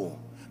not know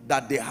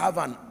that they have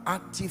an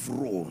active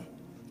role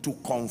to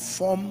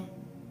conform,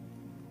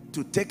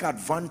 to take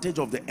advantage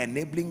of the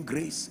enabling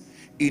grace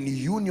in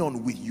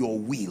union with your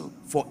will.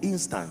 For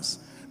instance,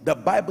 the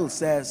Bible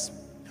says,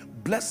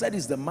 blessed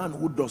is the man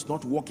who does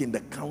not walk in the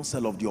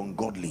counsel of the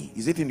ungodly.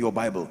 Is it in your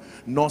Bible?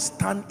 Nor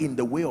stand in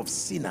the way of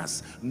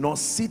sinners, nor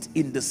sit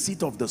in the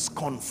seat of the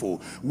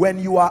scornful. When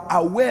you are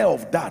aware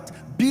of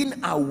that, being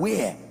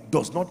aware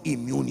does not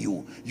immune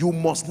you. You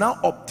must now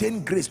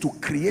obtain grace to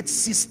create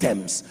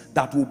systems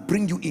that will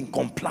bring you in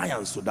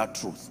compliance to that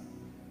truth.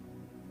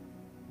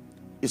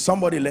 Is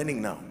somebody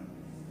learning now?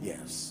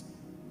 Yes.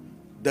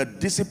 The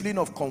discipline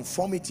of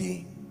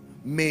conformity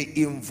may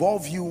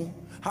involve you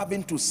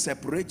having to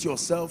separate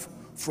yourself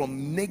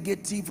from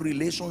negative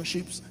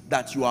relationships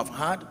that you have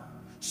had.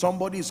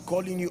 Somebody is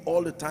calling you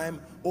all the time,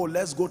 oh,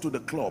 let's go to the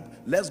club,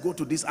 let's go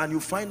to this, and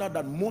you find out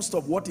that most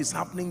of what is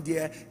happening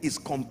there is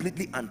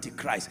completely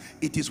antichrist.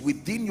 It is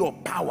within your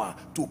power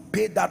to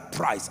pay that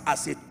price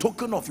as a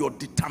token of your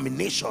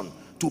determination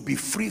to be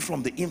free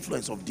from the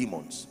influence of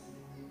demons.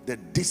 The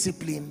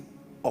discipline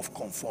of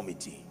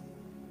conformity.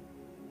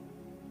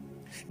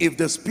 If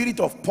the spirit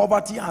of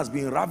poverty has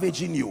been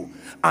ravaging you,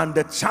 and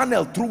the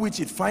channel through which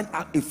it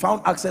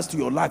found access to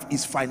your life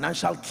is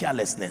financial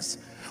carelessness,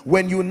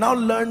 when you now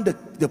learn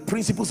the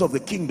principles of the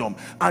kingdom,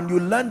 and you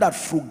learn that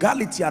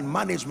frugality and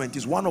management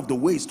is one of the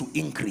ways to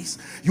increase,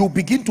 you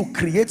begin to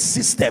create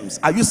systems.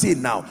 Are you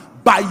seeing now?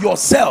 By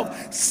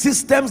yourself,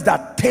 systems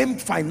that tame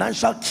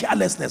financial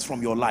carelessness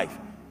from your life.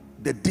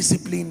 The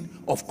discipline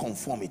of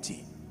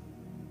conformity.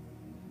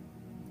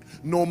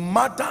 No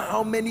matter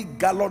how many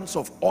gallons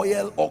of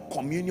oil or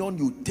communion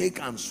you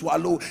take and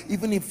swallow,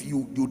 even if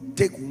you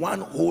take one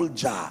whole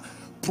jar,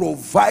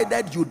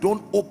 provided you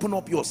don't open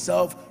up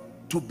yourself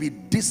to be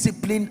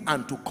disciplined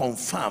and to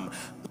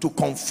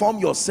conform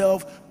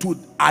yourself to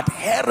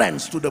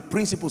adherence to the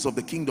principles of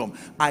the kingdom,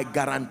 I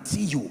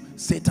guarantee you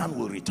Satan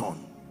will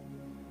return.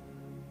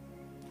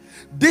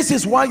 This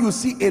is why you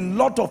see a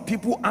lot of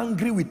people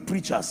angry with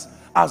preachers,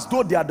 as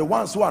though they are the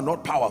ones who are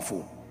not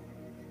powerful.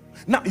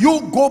 Now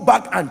you go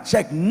back and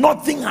check,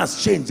 nothing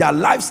has changed. Their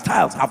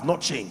lifestyles have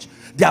not changed,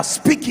 their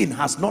speaking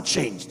has not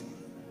changed,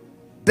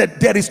 that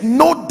there is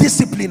no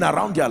discipline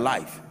around their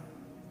life,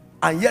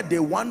 and yet they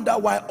wonder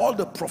why all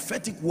the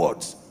prophetic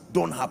words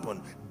don't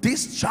happen.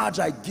 This charge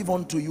I give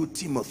unto you,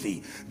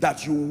 Timothy,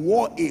 that you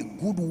war a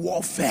good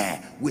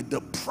warfare with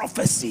the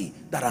prophecy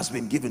that has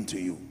been given to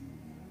you.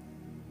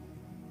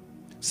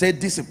 Say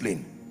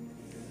discipline.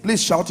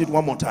 Please shout it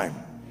one more time.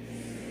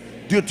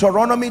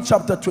 Deuteronomy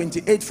chapter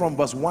 28 from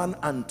verse 1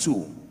 and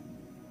 2.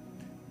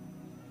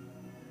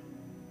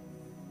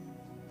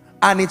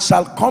 And it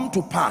shall come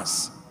to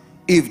pass,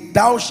 if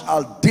thou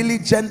shalt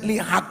diligently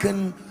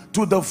hearken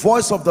to the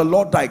voice of the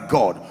Lord thy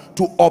God,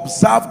 to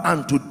observe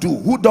and to do.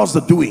 Who does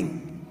the doing?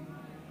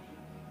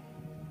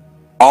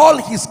 All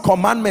his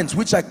commandments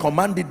which I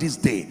commanded this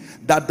day,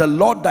 that the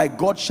Lord thy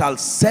God shall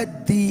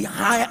set thee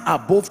high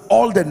above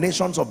all the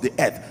nations of the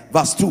earth.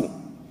 Verse 2.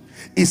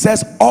 It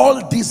says,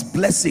 all these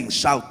blessings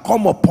shall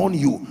come upon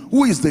you.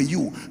 Who is the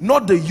you?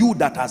 Not the you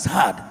that has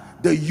had.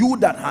 the you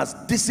that has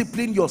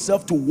disciplined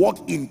yourself to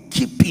walk in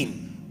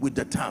keeping with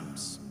the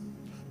terms.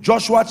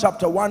 Joshua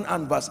chapter 1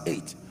 and verse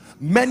 8.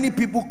 Many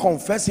people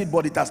confess it,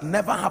 but it has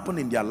never happened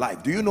in their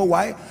life. Do you know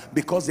why?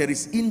 Because there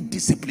is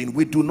indiscipline.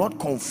 We do not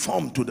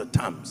conform to the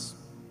terms.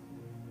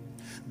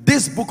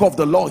 This book of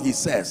the law, he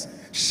says,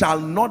 shall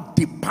not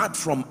depart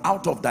from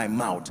out of thy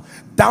mouth.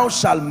 Thou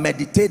shalt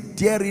meditate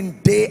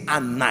therein day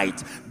and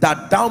night,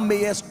 that thou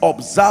mayest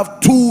observe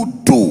to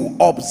do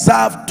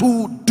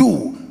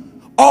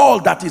all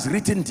that is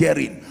written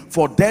therein.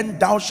 For then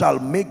thou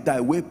shalt make thy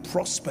way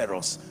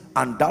prosperous,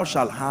 and thou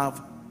shalt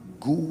have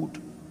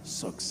good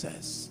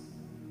success.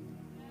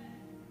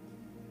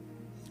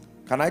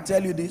 Can I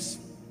tell you this?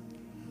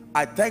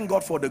 I thank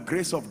God for the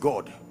grace of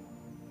God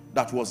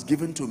that was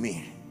given to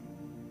me.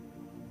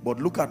 But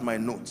look at my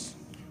notes.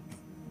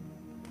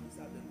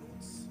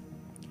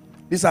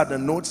 These are the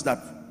notes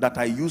that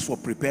I use for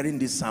preparing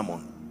this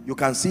sermon. You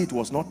can see it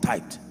was not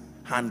typed,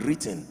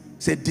 handwritten.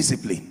 Say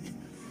discipline.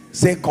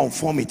 Say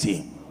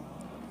conformity.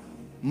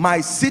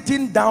 My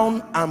sitting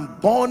down and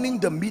burning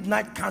the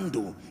midnight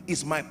candle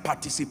is my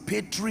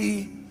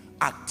participatory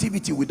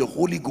activity with the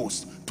Holy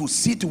Ghost, to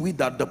see to it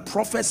that the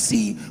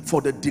prophecy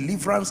for the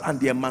deliverance and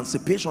the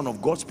emancipation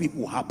of God's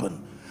people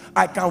happen.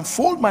 I can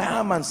fold my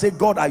arm and say,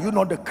 God, are you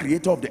not the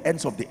creator of the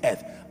ends of the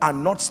earth,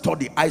 and not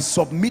study? I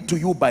submit to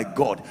you by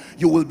God.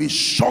 You will be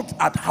shocked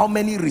at how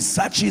many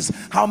researches,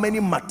 how many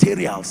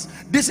materials.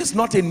 This is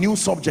not a new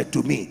subject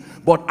to me,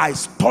 but I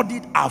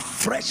studied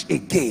afresh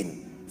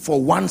again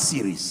for one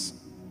series.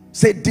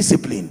 Say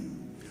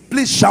discipline.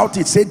 Please shout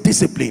it. Say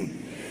discipline.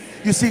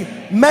 You see,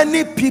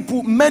 many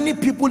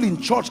people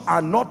in church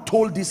are not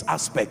told this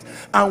aspect,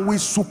 and we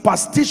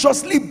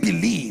superstitiously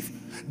believe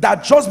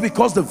that just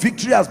because the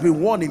victory has been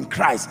won in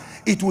Christ,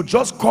 it will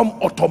just come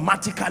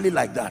automatically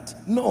like that.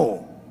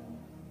 No.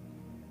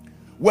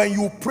 When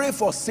you pray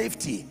for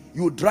safety,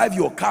 you drive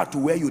your car to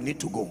where you need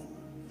to go.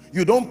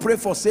 You don't pray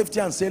for safety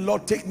and say,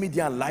 Lord, take me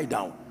there and lie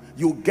down.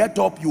 You get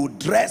up, you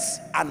dress,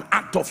 and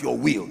act of your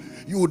will.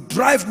 You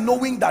drive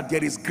knowing that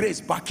there is grace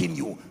backing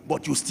you,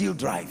 but you still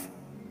drive.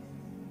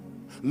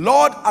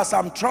 Lord, as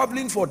I'm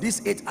traveling for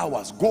these 8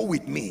 hours, go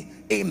with me.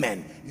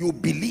 Amen. You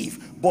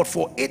believe, but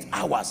for 8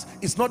 hours,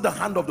 it's not the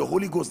hand of the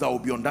Holy Ghost that will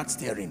be on that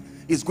steering.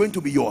 It's going to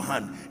be your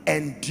hand.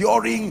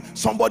 Enduring,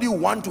 somebody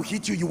want to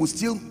hit you, you will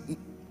still,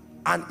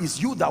 and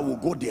it's you that will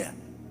go there.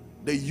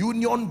 The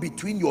union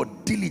between your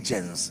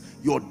diligence,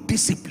 your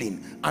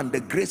discipline, and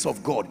the grace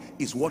of God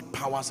is what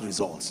powers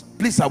results.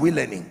 Please, are we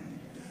learning?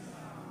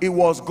 It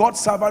was God's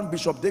servant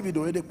Bishop David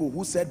Oyedepo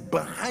who said,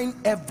 behind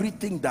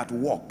everything that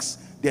works,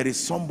 there is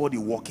somebody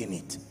walking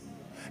it.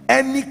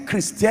 Any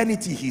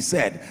Christianity, he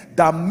said,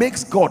 that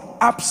makes God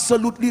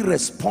absolutely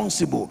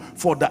responsible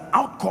for the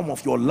outcome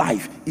of your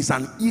life is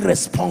an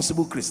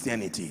irresponsible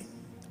Christianity.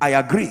 I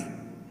agree.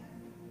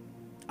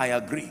 I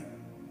agree.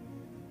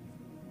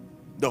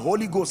 The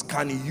Holy Ghost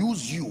can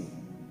use you,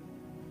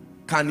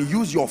 can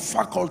use your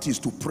faculties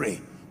to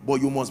pray, but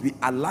you must be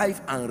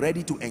alive and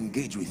ready to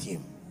engage with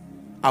him.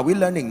 Are we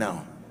learning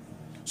now?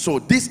 So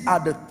these are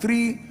the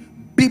 3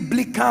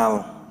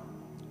 biblical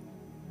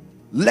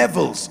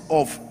levels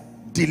of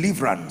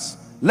deliverance.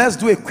 Let's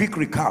do a quick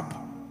recap.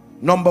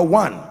 Number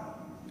 1,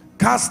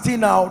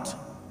 casting out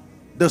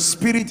the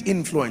spirit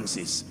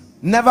influences.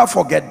 Never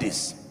forget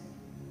this.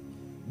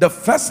 The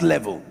first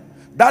level,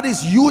 that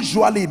is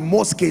usually in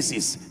most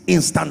cases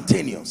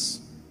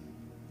instantaneous.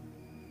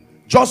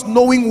 Just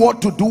knowing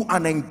what to do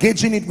and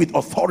engaging it with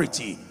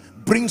authority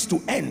brings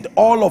to end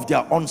all of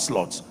their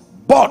onslaughts.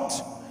 But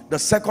the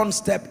second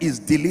step is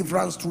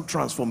deliverance through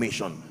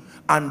transformation,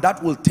 and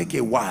that will take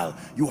a while.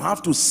 You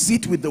have to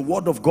sit with the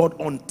word of God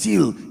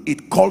until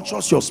it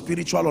cultures your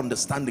spiritual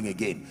understanding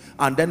again.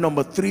 And then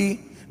number 3,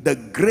 the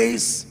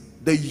grace,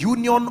 the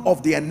union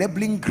of the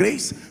enabling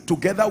grace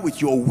together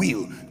with your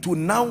will to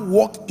now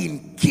walk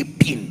in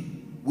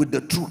keeping with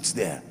the truths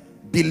there.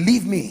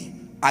 Believe me,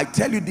 I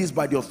tell you this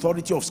by the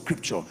authority of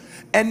scripture.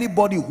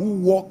 Anybody who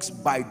walks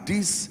by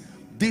this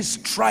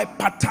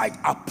tripartite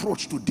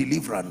approach to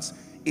deliverance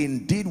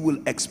indeed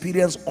will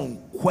experience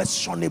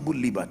unquestionable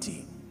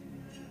liberty.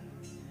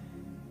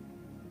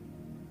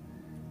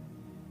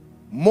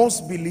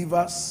 Most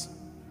believers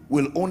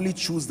will only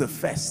choose the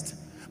first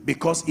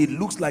because it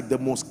looks like the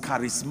most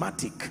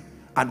charismatic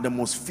and the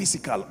most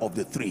physical of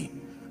the 3.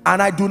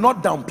 And I do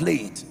not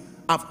downplay it.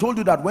 I've told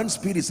you that when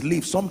spirits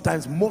leave,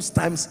 sometimes, most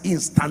times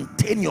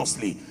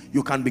instantaneously,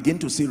 you can begin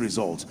to see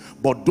results.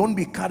 But don't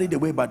be carried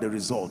away by the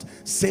result.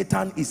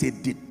 Satan is a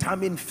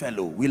determined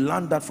fellow. We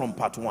learned that from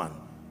part 1.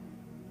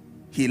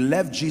 He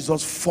left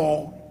Jesus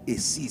for a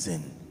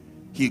season.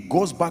 He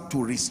goes back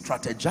to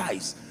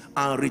re-strategize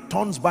and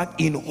returns back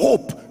in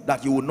hope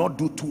that you will not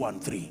do 2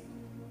 and 3.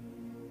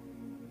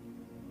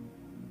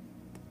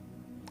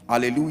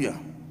 Hallelujah.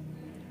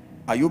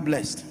 Are you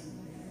blessed?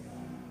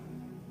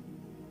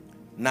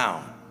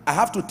 Now, I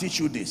have to teach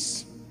you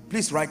this.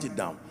 Please write it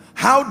down.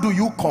 How do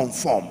you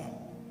conform?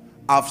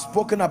 I've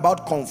spoken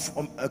about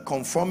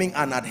conforming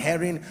and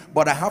adhering,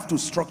 but I have to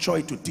structure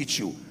it to teach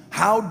you.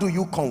 How do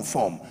you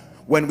conform?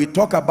 When we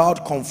talk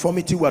about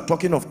conformity, we're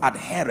talking of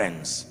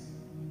adherence.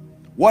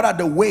 What are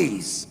the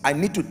ways? I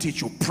need to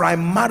teach you.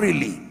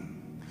 Primarily,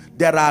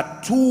 there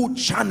are two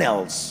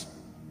channels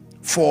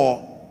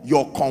for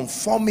your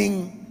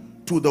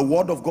conforming to the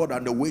word of God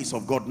and the ways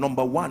of God.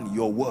 Number one,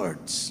 your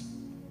words.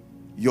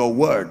 Your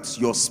words,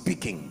 your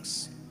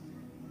speakings.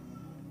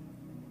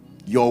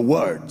 Your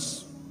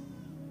words.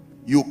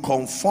 You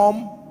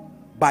conform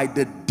by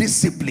the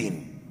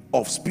discipline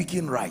of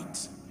speaking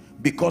right,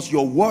 because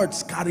your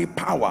words carry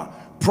power.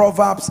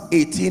 Proverbs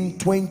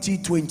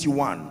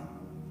 18:20-21.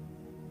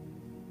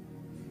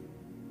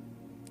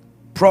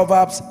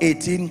 Proverbs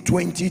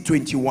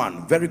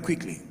 18:20-21. Very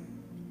quickly.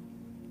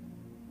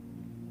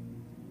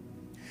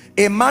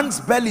 A man's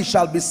belly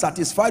shall be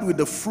satisfied with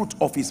the fruit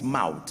of his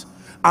mouth,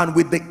 and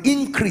with the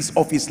increase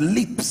of his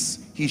lips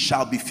he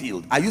shall be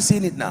filled. Are you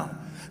seeing it now?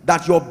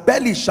 That your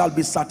belly shall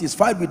be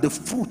satisfied with the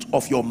fruit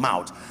of your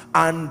mouth,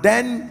 and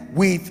then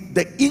with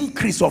the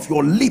increase of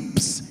your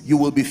lips you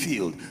will be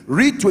filled.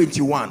 Read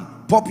 21,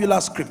 popular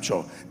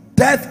scripture.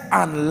 Death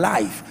and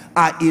life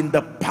are in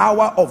the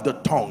power of the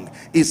tongue.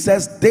 It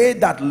says, they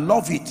that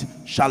love it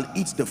shall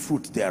eat the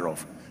fruit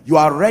thereof. You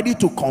are ready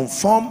to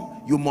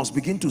conform, you must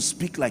begin to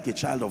speak like a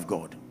child of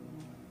God.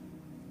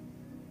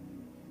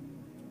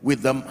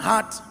 With the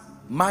heart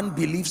man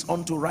believes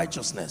unto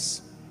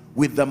righteousness,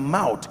 with the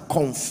mouth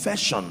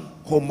confession,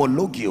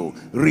 homologio,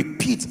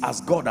 repeat as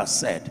God has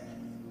said.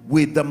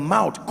 With the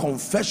mouth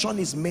confession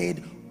is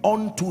made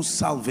unto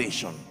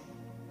salvation.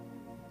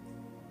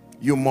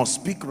 You must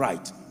speak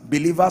right.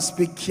 Believers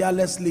speak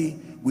carelessly.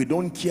 We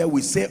don't care.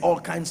 We say all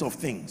kinds of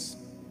things.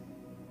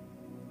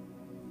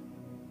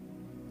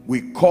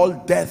 We call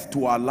death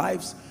to our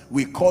lives.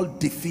 We call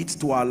defeat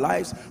to our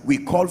lives. We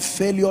call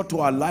failure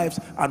to our lives,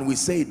 and we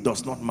say it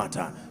does not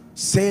matter.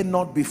 Say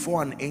not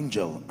before an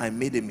angel, I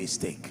made a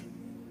mistake.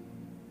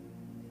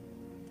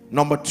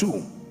 Number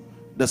two,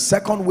 the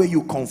second way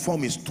you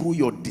conform is through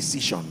your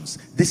decisions.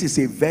 This is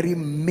a very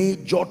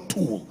major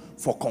tool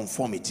for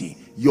conformity.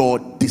 Your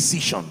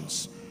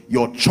decisions,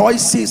 your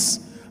choices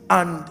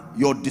and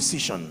your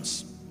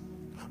decisions.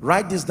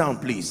 Write this down,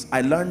 please.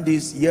 I learned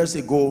this years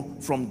ago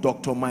from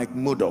Dr. Mike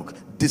Murdoch.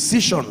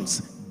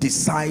 Decisions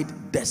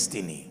decide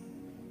destiny.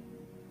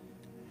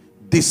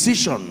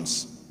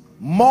 Decisions,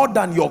 more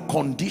than your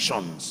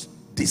conditions,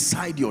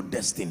 decide your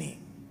destiny.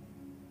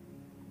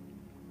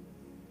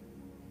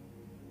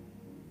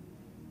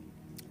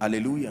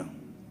 Hallelujah.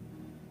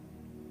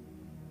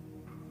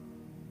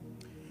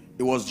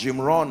 It was Jim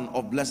Rohn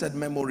of blessed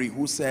memory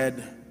who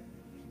said,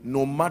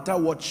 no matter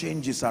what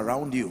changes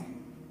around you,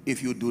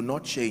 if you do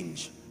not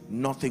change,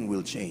 nothing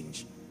will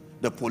change.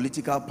 The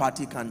political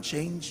party can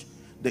change,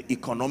 the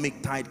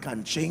economic tide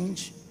can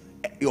change,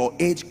 your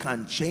age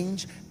can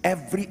change,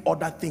 every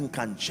other thing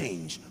can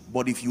change.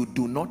 But if you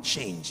do not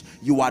change,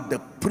 you are the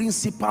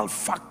principal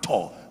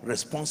factor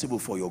responsible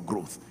for your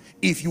growth.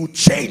 If you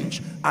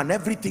change and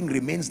everything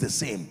remains the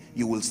same,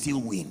 you will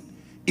still win.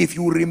 If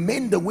you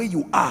remain the way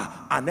you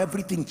are and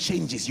everything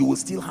changes, you will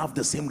still have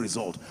the same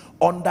result.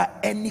 Under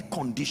any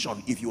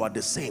condition, if you are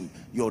the same,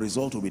 your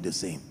result will be the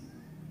same.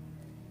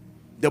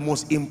 The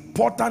most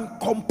important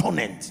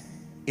component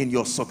in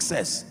your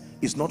success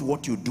is not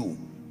what you do,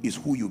 is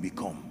who you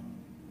become.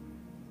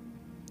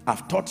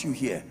 I've taught you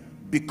here,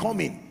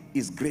 becoming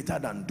is greater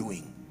than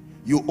doing.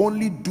 You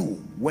only do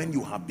when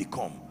you have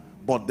become.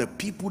 But the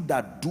people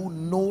that do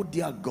know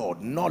their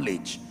God,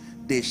 knowledge,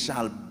 they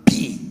shall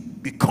be.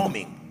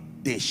 Becoming,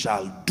 they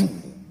shall do.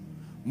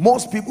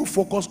 Most people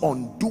focus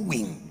on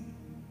doing.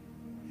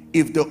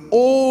 If the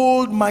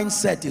old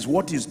mindset is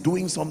what is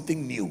doing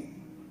something new,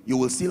 you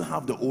will still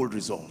have the old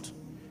result.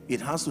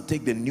 It has to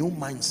take the new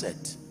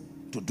mindset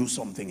to do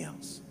something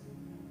else.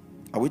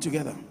 Are we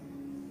together?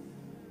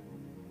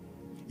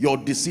 Your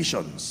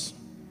decisions.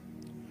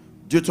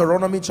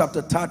 Deuteronomy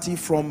chapter 30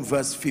 from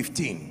verse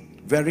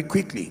 15. Very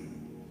quickly.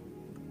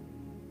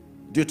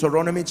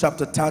 Deuteronomy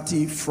chapter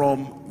 30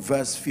 from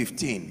verse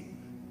 15.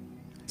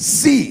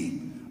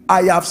 See,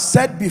 I have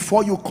set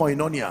before you,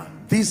 koinonia,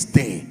 this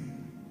day,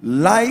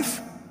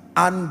 life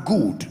and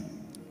good,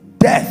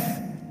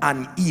 death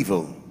and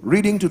evil.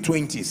 Reading to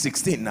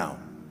 16 now.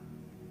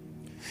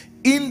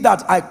 In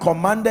that I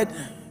commanded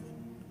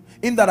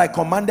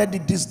thee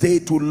this day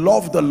to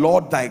love the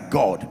Lord thy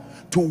God,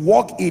 to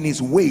walk in his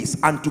ways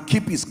and to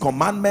keep his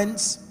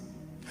commandments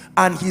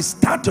and his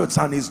statutes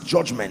and his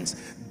judgments,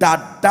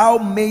 that thou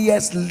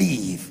mayest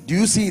live. Do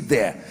you see it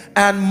there?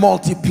 And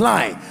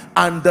multiply,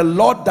 and the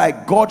Lord thy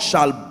God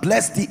shall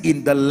bless thee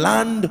in the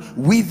land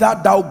whither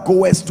thou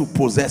goest to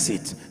possess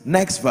it.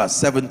 Next verse,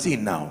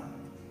 17 now.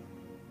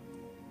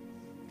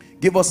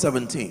 Give us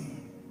 17.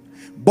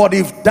 But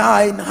if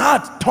thine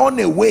heart turn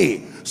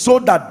away, so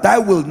that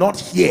thou wilt not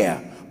hear,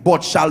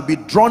 but shall be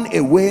drawn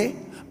away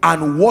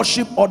and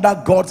worship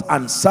other gods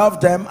and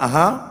serve them,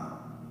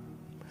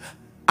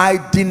 I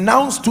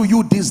denounce to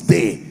you this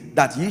day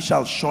that ye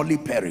shall surely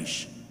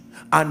perish.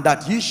 and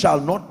that ye shall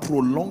not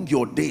prolong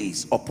your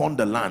days upon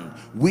the land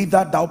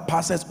whither thou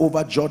passest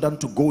over Jordan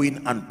to go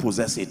in and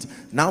possess it.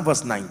 Now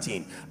verse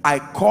 19, I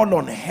call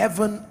on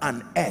heaven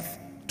and earth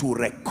to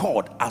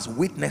record as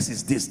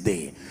witnesses this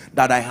day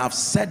that I have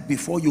set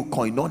before you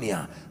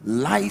koinonia,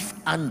 life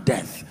and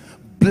death,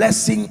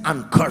 blessing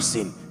and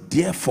cursing.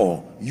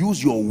 Therefore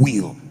use your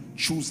will,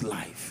 choose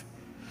life.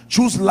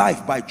 Choose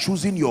life by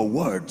choosing your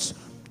words.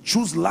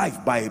 Choose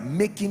life by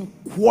making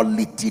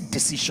quality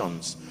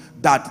decisions,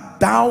 that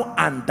thou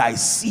and thy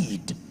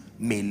seed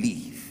may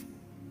live.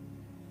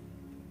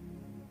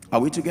 Are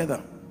we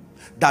together?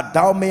 That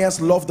thou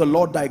mayest love the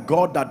Lord thy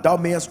God, that thou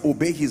mayest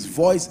obey his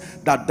voice,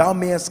 that thou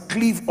mayest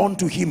cleave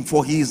unto him,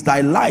 for he is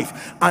thy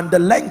life, and the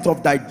length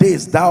of thy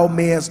days thou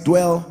mayest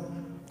dwell,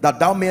 that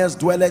thou mayest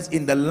dwellest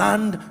in the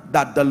land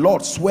that the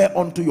Lord sware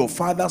unto your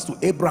fathers, to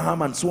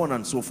Abraham, and so on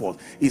and so forth.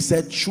 He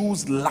said,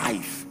 choose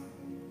life.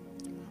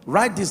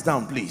 Write this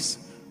down, please,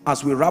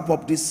 as we wrap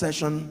up this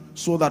session,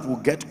 so that we'll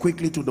get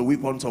quickly to the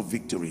weapons of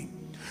victory.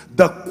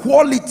 The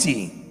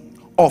quality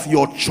of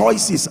your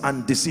choices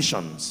and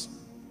decisions,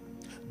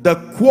 the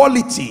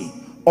quality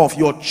of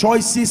your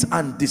choices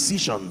and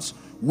decisions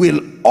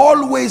will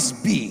always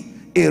be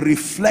a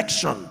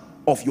reflection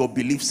of your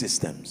belief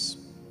systems.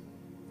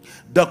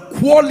 The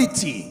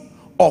quality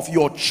of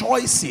your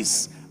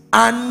choices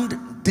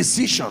and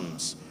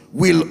decisions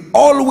will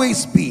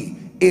always be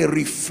a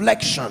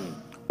reflection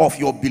of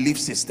your belief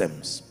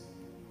systems.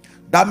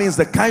 That means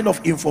the kind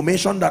of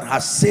information that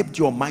has shaped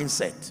your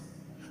mindset.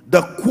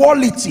 The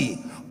quality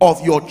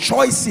of your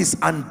choices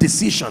and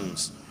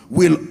decisions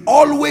will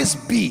always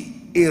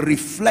be a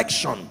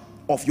reflection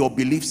of your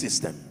belief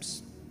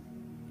systems.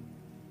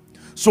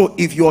 So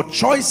if your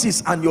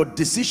choices and your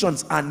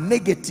decisions are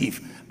negative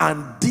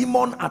and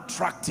demon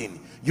attracting,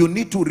 you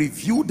need to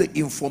review the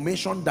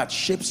information that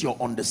shapes your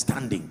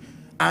understanding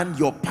and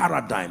your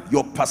paradigm,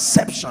 your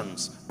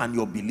perceptions and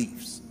your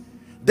beliefs.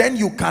 Then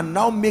you can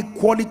now make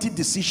quality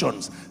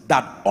decisions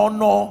that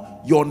honor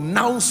your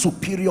now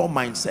superior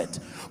mindset.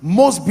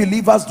 Most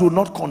believers do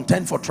not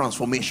contend for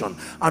transformation,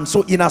 and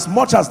so in as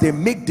much as they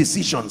make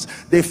decisions,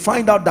 they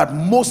find out that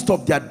most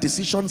of their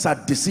decisions are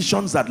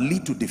decisions that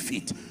lead to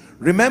defeat.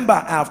 Remember,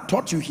 I have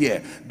taught you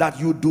here that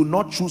you do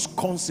not choose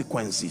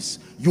consequences.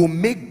 You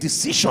make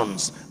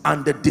decisions,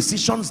 and the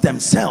decisions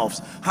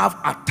themselves have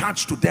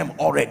attached to them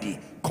already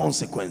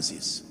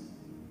consequences.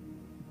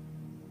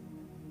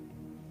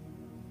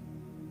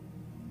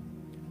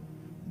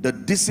 The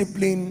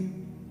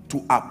discipline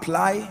to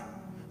apply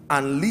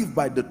and live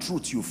by the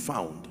truth you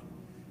found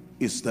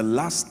is the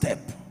last step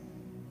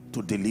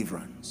to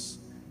deliverance.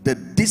 The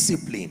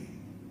discipline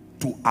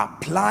to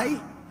apply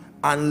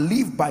and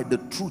live by the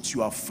truth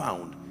you have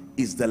found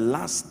is the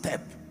last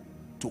step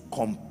to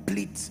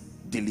complete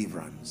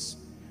deliverance.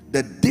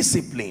 The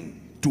discipline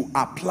to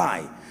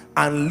apply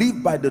and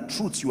live by the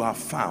truth you have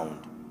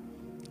found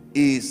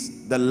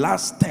is the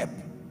last step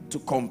to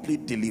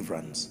complete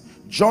deliverance.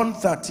 John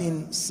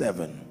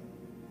 13:7.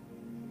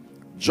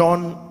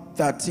 John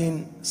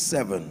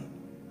 13:7.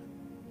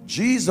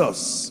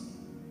 Jesus,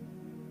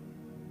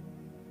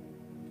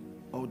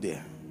 oh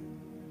dear,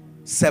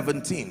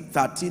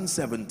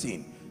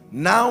 13:17.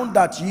 Now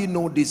that ye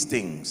know these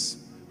things,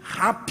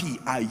 happy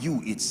are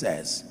you, it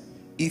says,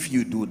 if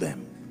you do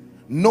them.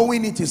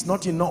 Knowing it is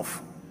not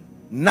enough.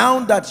 Now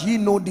that ye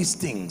know these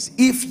things,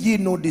 if ye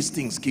know these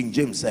things, King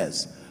James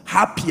says,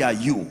 happy are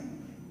you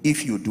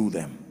if you do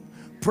them.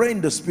 Pray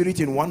in the spirit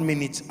in 1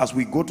 minute as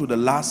we go to the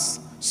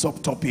last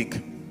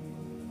subtopic.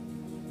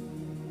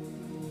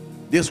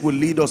 This will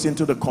lead us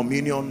into the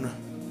communion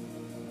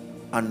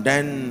and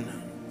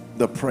then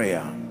the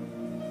prayer.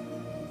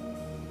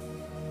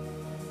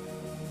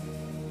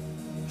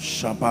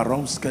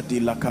 Shabarowska di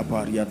la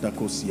kaparia da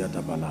kosia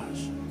da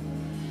balash.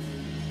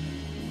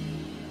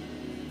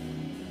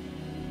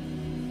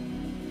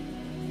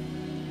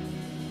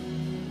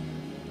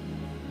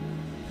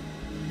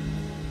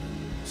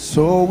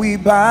 So we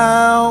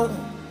bow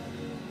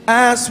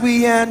as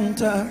we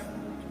enter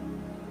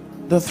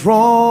the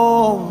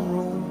throne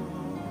room,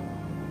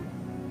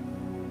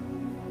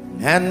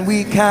 and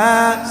we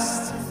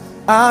cast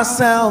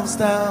ourselves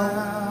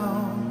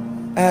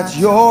down at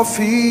your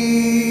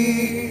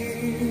feet.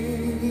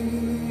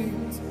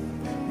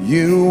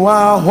 You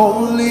are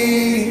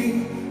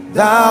holy,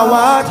 thou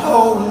art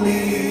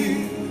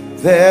holy,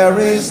 there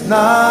is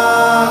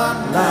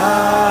none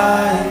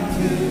like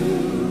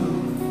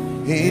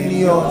you. In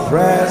your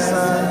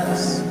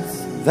presence,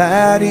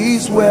 that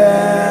is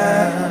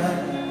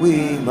where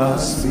we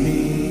must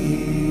be.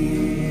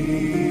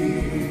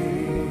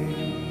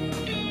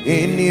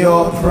 In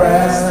your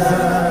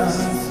presence,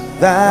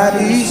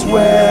 that is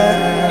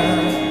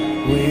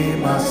where we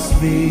must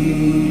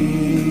be.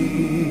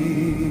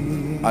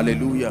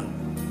 Hallelujah.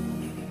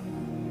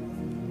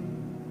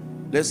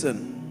 Listen,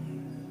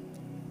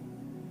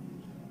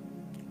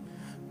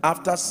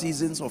 after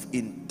seasons of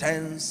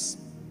intense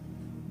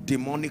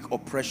demonic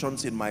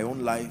oppressions in my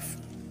own life,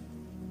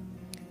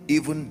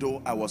 even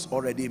though I was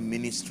already in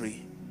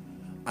ministry,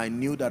 I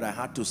knew that I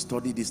had to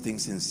study these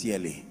things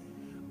sincerely.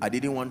 I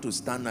didn't want to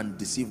stand and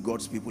deceive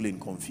God's people in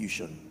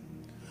confusion.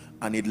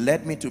 And it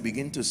led me to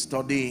begin to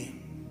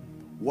study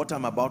what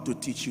I'm about to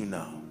teach you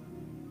now.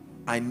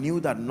 I knew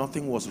that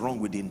nothing was wrong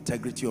with the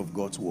integrity of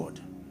God's word.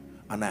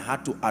 And I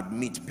had to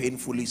admit,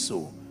 painfully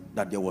so,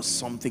 that there was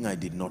something I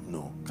did not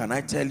know. Can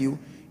I tell you,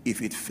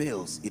 if it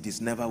fails, it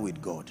is never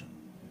with God.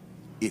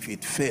 If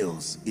it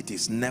fails, it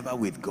is never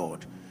with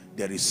God.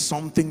 There is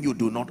something you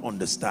do not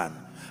understand.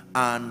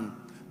 And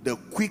the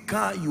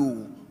quicker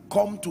you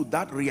come to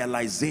that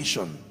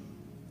realization,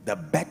 the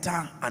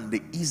better and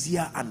the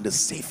easier and the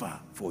safer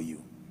for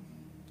you.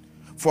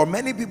 For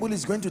many people,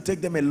 it's going to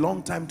take them a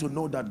long time to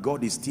know that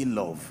God is still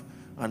love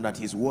and that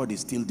his word is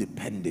still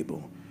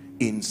dependable,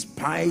 in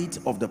spite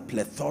of the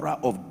plethora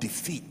of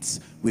defeats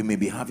we may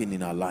be having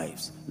in our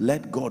lives.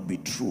 Let God be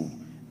true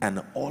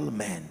and all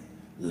men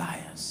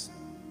liars.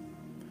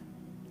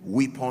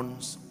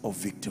 Weapons of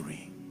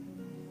victory.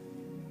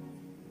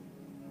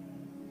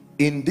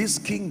 In this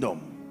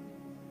kingdom,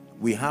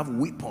 we have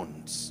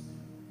weapons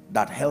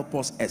that help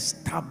us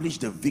establish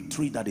the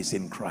victory that is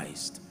in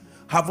Christ.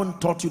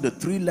 Haven't taught you the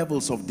 3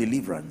 levels of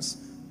deliverance: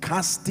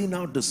 casting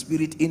out the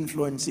spirit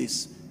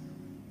influences,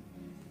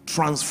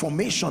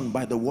 transformation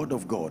by the word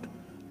of God,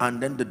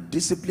 and then the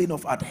discipline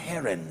of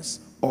adherence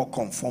or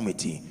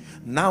conformity.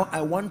 Now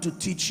I want to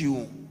teach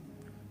you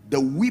the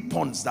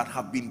weapons that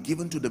have been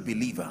given to the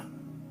believer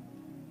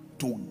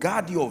to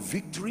guard your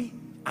victory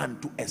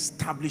and to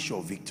establish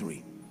your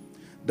victory.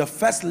 The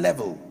first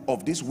level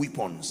of these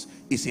weapons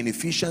is in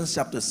Ephesians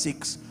chapter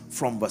 6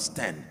 from verse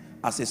 10.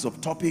 As a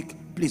subtopic,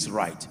 please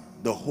write,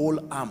 the whole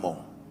armor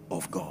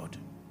of God.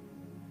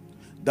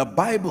 The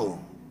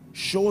Bible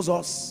shows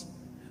us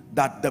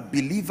that the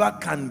believer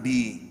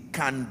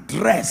can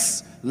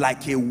dress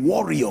like a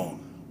warrior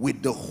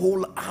with the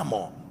whole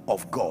armor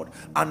of God,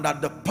 and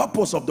that the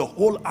purpose of the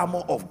whole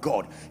armor of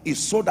God is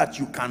so that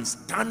you can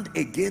stand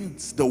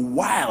against the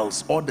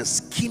wiles or the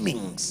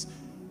schemings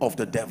of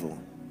the devil.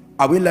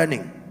 Are we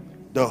learning?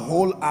 The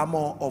whole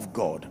armor of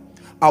God.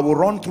 I will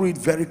run through it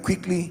very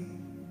quickly.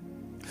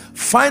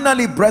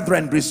 Finally,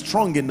 brethren, be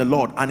strong in the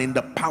Lord and in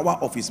the power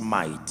of his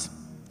might.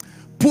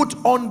 Put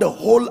on the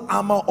whole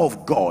armor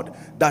of God,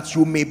 that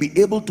you may be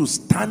able to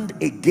stand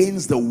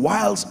against the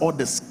wiles or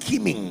the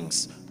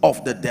schemings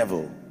of the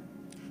devil.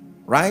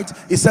 Right?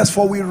 It says,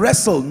 for we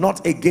wrestle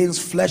not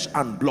against flesh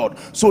and blood.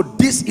 So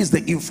this is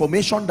the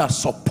information that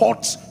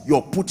supports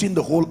your putting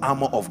the whole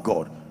armor of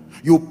God.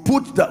 You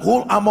put the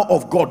whole armor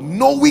of God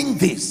knowing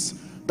this,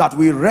 that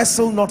we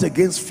wrestle not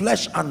against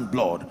flesh and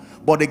blood,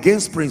 but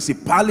against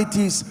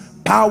principalities,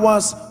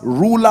 powers,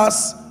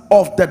 rulers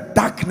of the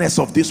darkness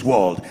of this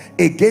world,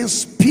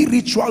 against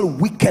spiritual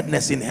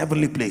wickedness in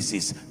heavenly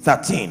places.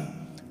 13.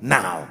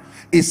 Now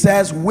it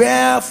says,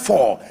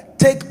 wherefore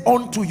take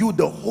unto you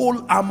the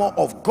whole armor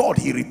of God,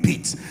 he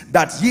repeats,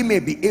 that ye may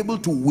be able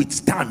to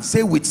withstand,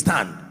 say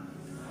withstand,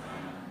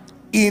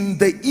 in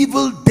the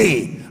evil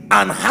day,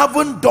 and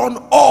having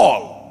done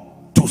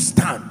all, to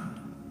stand.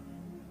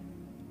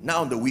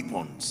 Now the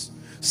weapons.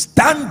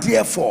 Stand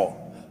therefore.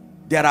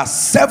 There are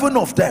 7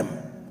 of them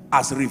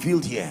as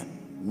revealed here.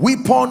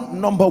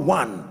 Weapon number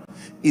 1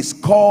 is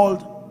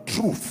called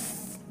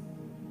truth.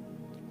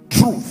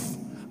 Truth.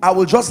 I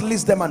will just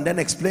list them and then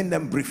explain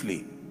them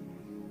briefly.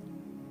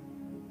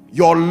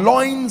 Your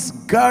loins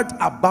gird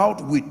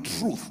about with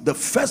truth. The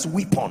first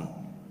weapon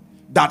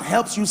that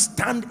helps you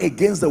stand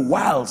against the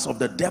wiles of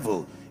the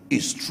devil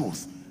is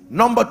truth.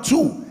 Number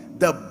 2,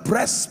 the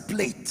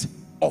breastplate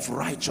of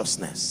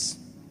righteousness.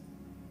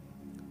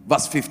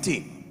 Verse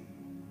 15.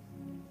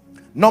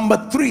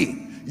 Number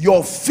 3,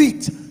 your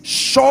feet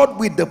shod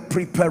with the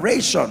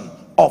preparation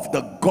of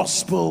the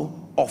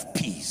gospel of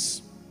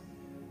peace.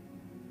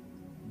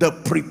 The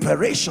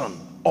preparation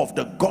of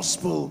the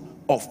gospel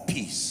of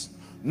peace.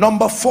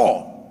 Number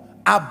 4,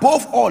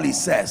 above all, he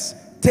says,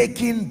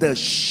 taking the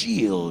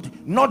shield,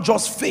 not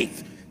just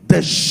faith,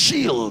 the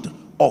shield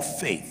of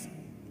faith,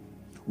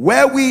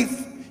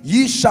 wherewith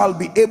ye shall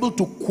be able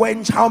to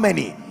quench how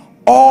many?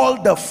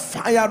 All the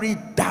fiery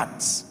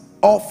darts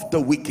of the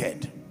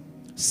wicked.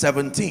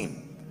 17.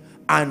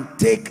 And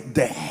take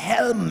the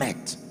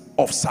helmet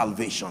of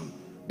salvation.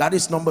 That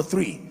is number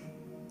 3.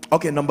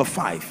 Okay, number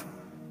 5.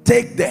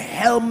 Take the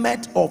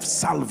helmet of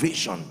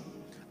salvation.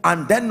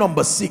 And then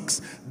number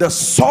 6, the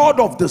sword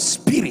of the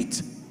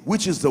Spirit,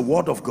 which is the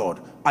word of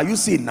God. Are you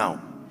seeing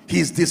now?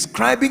 He's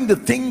describing the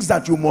things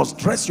that you must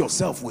dress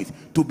yourself with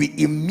to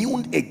be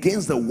immune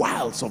against the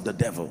wiles of the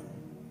devil.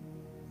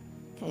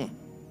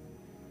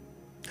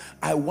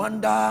 I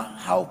wonder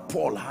how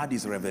Paul had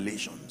his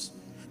revelations.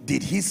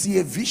 Did he see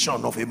a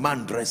vision of a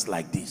man dressed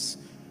like this?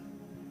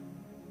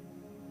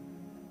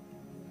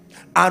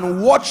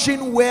 And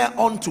watching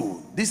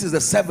whereunto, this is the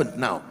 7th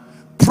now,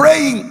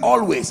 praying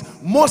always.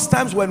 Most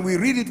times when we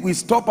read it, we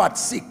stop at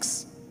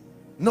 6.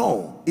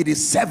 No, it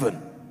is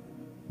 7.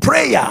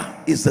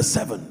 Prayer is the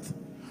 7th.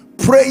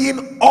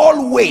 Praying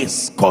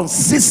always,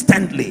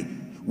 consistently,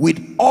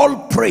 with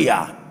all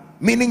prayer,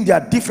 meaning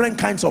there are different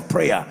kinds of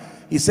prayer.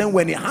 He's saying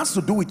when it has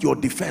to do with your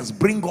defense,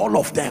 bring all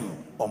of them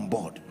on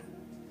board.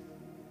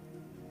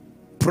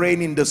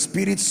 praying in the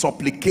spirit,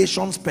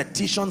 supplications,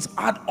 petitions,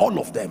 add all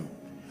of them.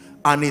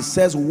 And it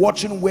says,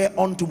 watching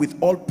whereunto with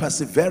all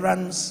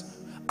perseverance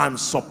and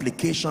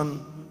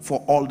supplication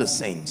for all the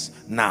saints.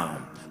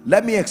 Now,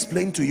 let me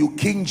explain to you.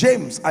 King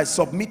James, I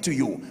submit to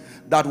you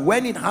that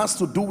when it has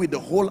to do with the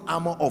whole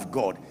armor of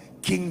God,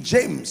 King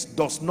James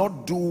does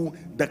not do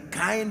the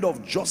kind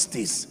of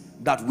justice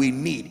that we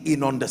need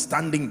in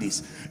understanding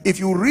this. If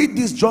you read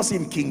this just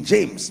in King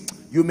James,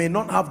 you may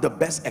not have the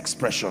best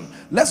expression.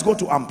 Let's go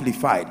to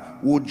Amplified.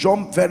 We'll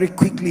jump very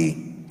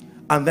quickly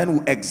and then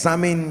we'll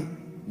examine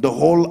the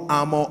whole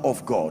armor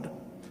of God.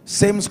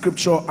 Same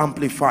scripture,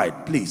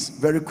 Amplified, please,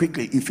 very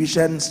quickly.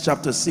 Ephesians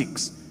chapter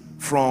 6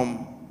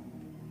 from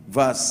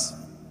verse,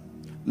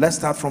 let's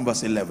start from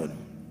verse 11.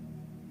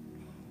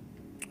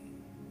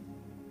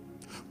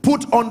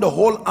 Put on the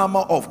whole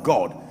armor of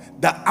God,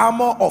 the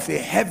armor of a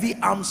heavy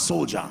armed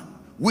soldier,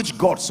 which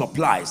God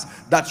supplies,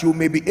 that you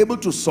may be able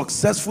to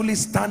successfully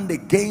stand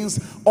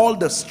against all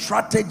the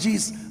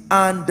strategies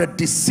and the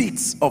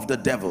deceits of the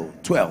devil.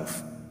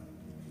 12.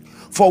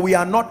 For we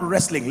are not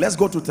wrestling. Let's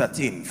go to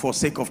 13 for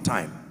sake of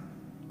time.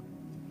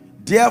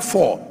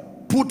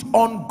 Therefore, put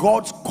on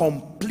God's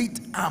complete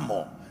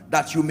armor,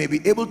 that you may be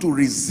able to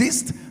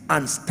resist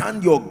and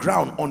stand your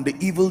ground on the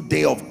evil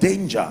day of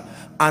danger,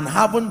 and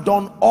having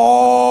done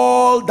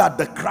all that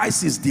the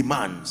crisis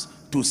demands,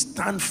 to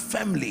stand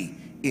firmly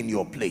in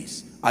your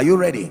place. Are you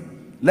ready?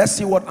 Let's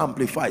see what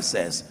Amplify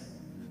says.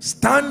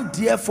 Stand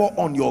therefore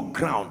on your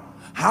ground,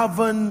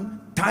 having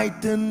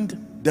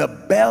tightened the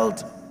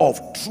belt of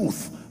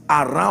truth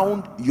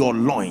around your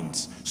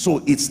loins.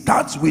 So it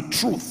starts with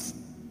truth.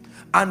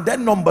 And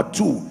then number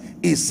 2,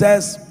 it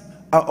says,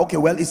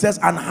 it says,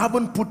 and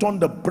having put on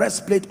the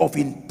breastplate of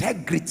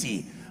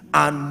integrity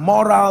and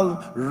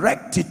moral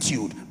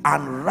rectitude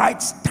and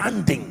right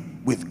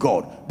standing with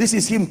God. This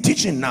is him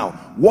teaching now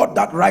what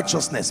that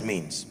righteousness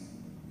means.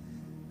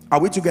 Are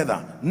we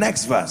together?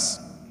 Next verse.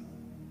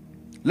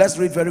 Let's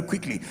read very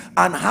quickly.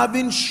 And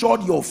having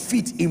shod your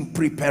feet in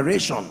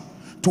preparation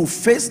to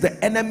face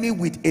the enemy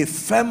with a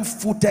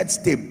firm-footed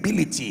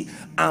stability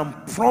and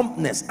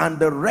promptness and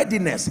the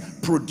readiness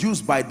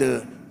produced by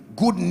the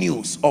good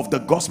news of the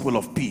gospel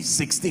of peace.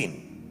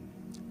 16.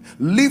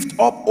 Lift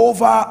up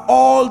over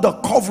all the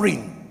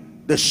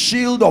covering the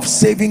shield of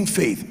saving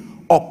faith,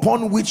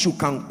 upon which you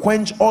can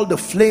quench all the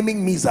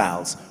flaming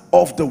missiles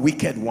of the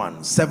wicked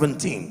one.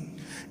 17.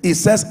 It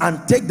says,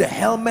 and take the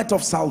helmet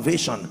of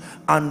salvation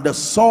and the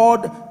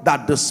sword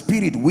that the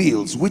Spirit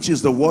wields, which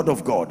is the word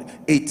of God.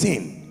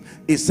 18.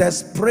 It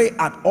says, pray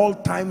at all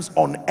times,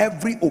 on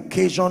every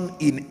occasion,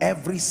 in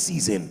every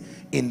season,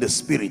 in the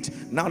Spirit.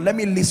 Now let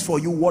me list for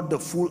you what the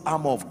full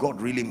armor of God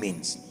really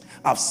means.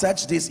 I've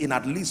searched this in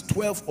at least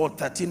 12 or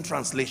 13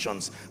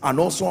 translations and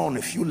also on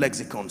a few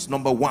lexicons.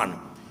 Number 1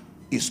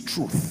 is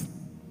truth.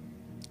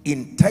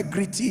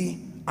 Integrity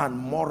and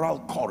moral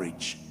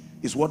courage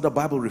is what the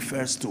Bible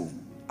refers to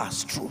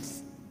as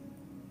truth.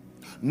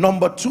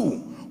 Number 2,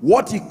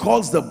 what he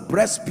calls the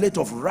breastplate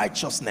of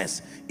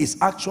righteousness is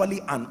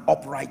actually an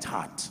upright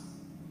heart.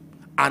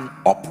 An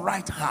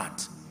upright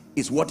heart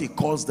is what he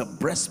calls the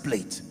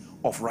breastplate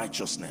of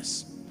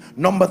righteousness.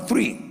 Number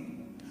 3,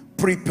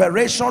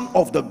 preparation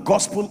of the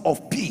gospel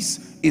of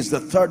peace is the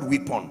third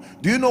weapon.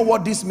 Do you know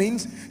what this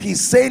means?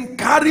 He's saying,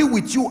 carry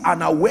with you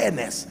an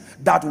awareness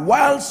that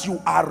whilst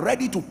you are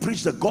ready to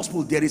preach the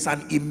gospel, there is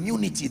an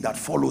immunity that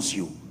follows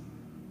you.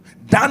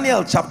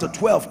 Daniel chapter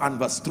 12 and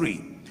verse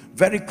 3.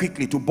 Very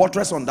quickly, to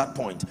buttress on that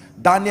point.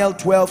 Daniel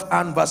 12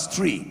 and verse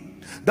 3.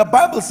 The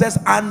Bible says,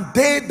 and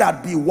they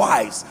that be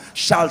wise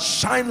shall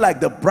shine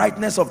like the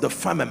brightness of the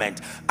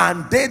firmament,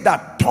 and they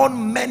that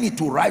turn many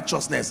to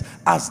righteousness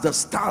as the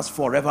stars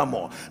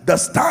forevermore. The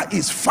star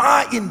is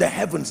far in the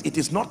heavens. It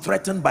is not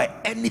threatened by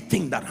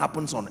anything that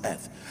happens on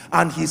earth.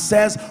 And he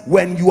says,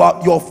 when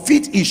your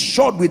feet is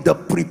shod with the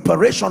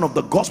preparation of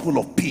the gospel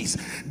of peace,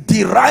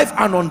 derive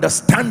an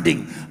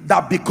understanding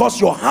that because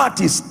your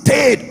heart is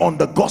stayed on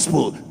the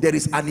gospel, there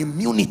is an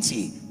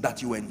immunity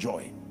that you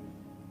enjoy.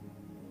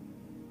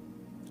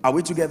 Are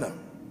we together?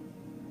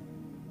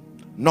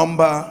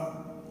 Number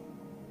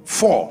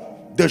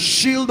 4, the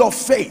shield of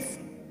faith.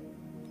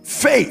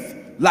 Faith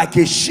like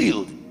a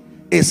shield,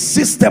 a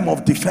system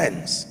of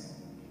defense.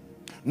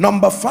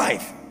 Number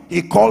 5,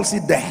 he calls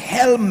it the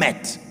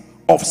helmet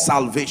of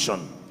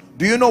salvation.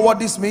 Do you know what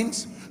this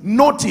means?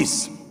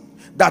 Notice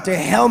that a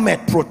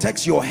helmet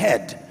protects your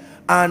head,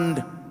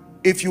 and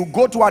if you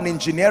go to an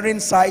engineering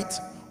site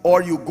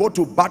or you go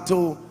to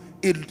battle,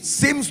 it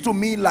seems to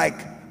me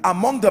like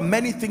among the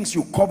many things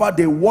you cover,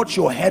 they watch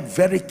your head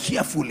very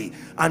carefully.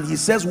 And he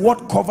says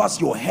what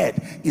covers your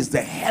head is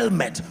the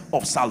helmet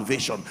of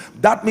salvation.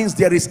 That means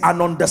there is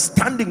an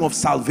understanding of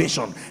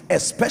salvation,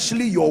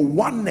 especially your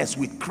oneness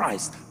with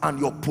Christ and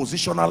your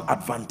positional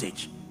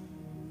advantage.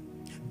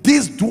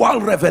 These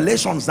dual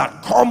revelations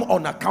that come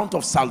on account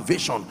of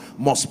salvation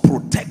must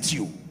protect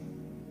you.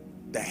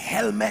 The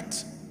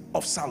helmet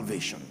of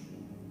salvation.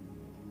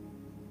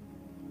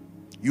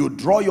 You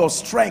draw your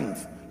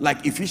strength,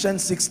 like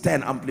Ephesians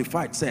 6:10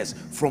 Amplified says,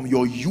 from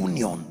your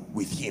union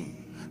with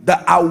him.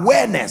 The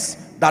awareness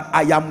that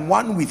I am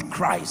one with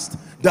Christ,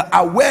 the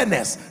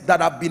awareness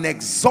that I've been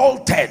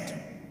exalted,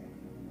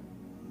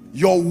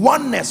 your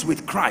oneness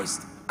with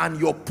Christ, and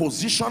your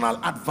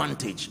positional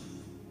advantage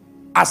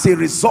as a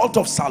result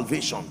of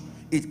salvation,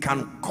 it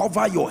can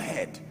cover your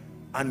head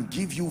and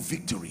give you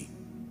victory.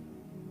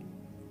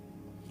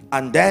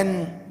 And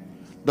then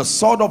the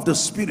sword of the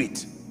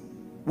Spirit,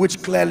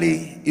 which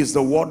clearly is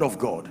the word of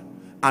God.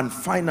 And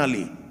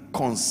finally,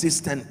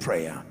 consistent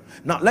prayer.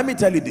 Now let me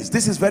tell you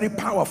this is very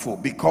powerful,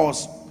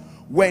 because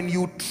when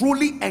you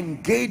truly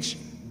engage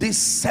these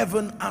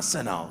 7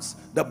 arsenals,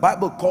 the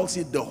Bible calls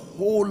it the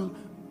whole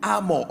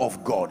armor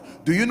of God.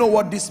 Do you know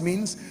what this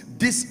means?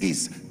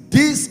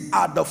 These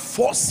are the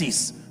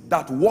forces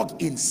that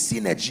work in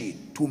synergy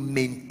to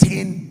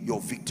maintain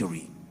your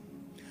victory.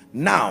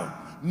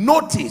 Now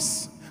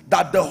notice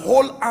that the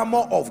whole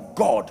armor of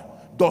God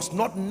does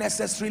not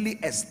necessarily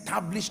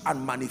establish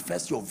and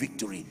manifest your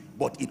victory,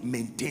 but it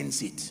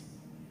maintains it.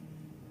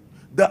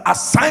 The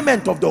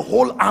assignment of the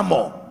whole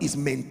armor is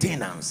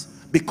maintenance,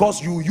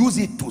 because you use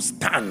it to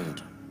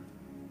stand.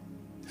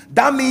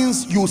 That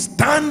means you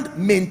stand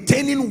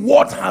maintaining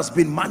what has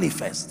been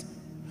manifest.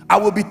 I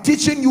will be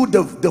teaching you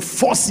the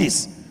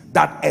forces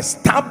that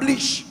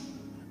establish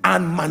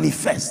and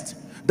manifest.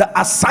 The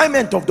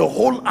assignment of the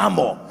whole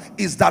armor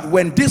is that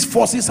when these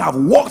forces have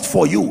worked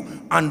for you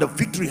and the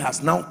victory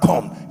has now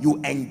come,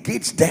 you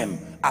engage them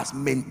as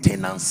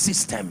maintenance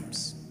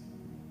systems.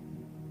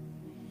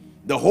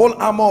 The whole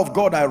armor of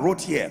God I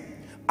wrote here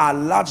are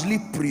largely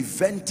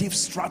preventive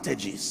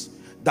strategies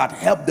that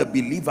help the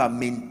believer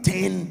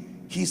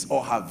maintain his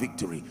or her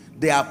victory.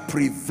 They are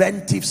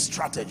preventive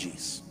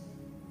strategies.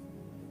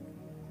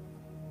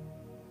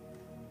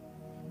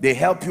 They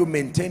help you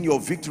maintain your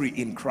victory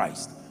in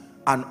Christ.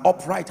 An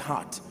upright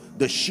heart,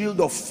 the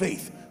shield of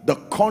faith, the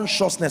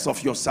consciousness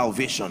of your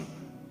salvation,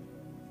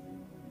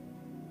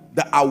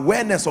 the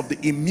awareness of the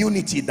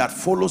immunity that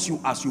follows you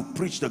as you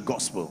preach the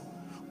gospel.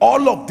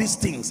 All of these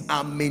things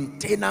are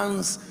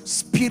maintenance,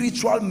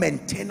 spiritual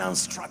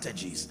maintenance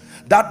strategies.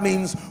 That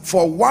means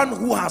for one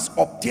who has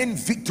obtained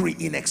victory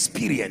in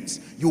experience,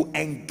 you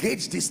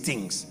engage these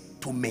things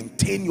to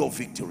maintain your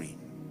victory.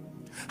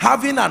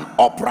 Having an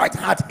upright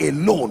heart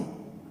alone,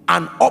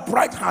 an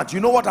upright heart, you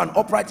know what an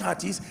upright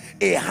heart is?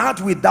 A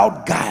heart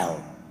without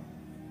guile.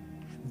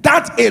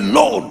 That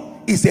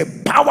alone is a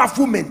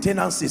powerful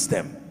maintenance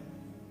system.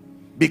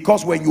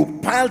 Because when you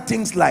pile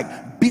things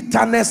like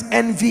bitterness,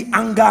 envy,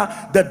 anger,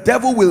 the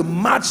devil will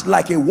march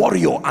like a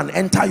warrior and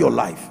enter your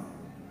life.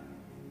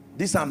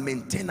 These are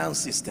maintenance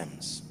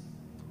systems.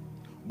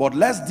 But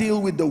let's deal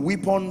with the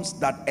weapons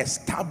that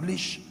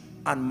establish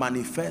and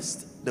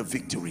manifest the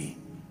victory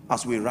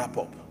as we wrap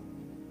up.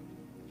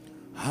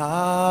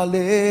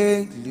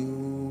 Hallelujah.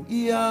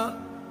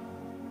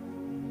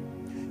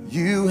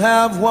 You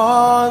have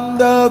won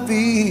the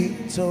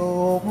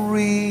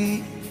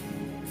victory.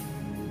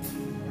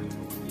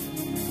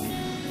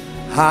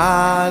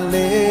 Hallelujah.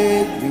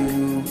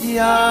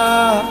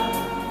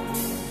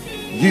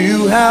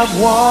 You have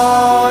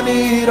won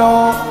it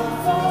all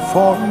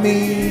for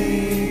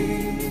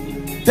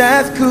me.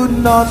 Death could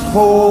not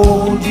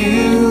hold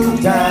you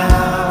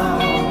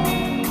down.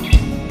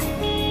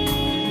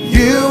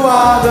 You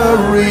are the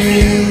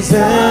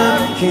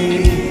risen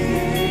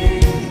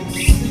King,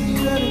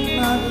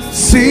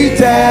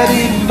 seated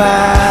in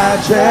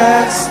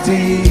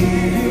majesty.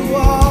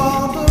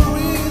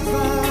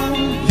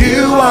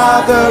 You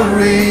are the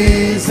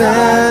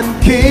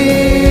risen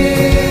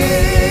King.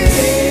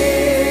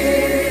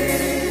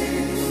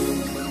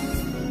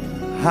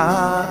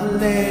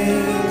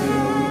 Hallelujah.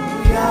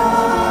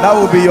 That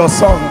will be your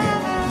song.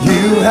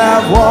 You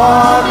have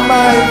won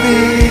my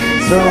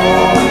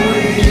victory.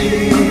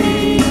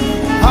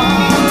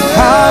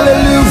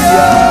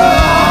 Hallelujah.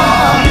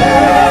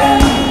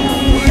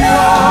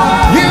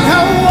 You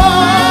have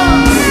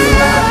won.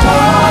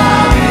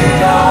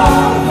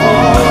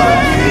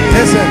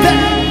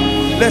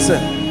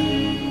 Listen.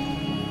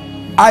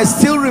 I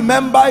still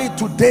remember it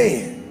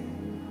today,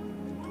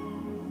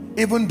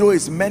 even though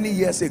it's many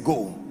years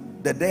ago.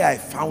 The day I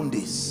found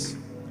this,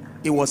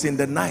 it was in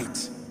the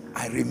night.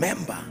 I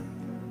remember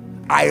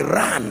I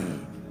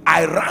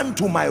ran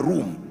to my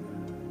room.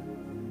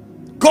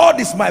 God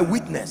is my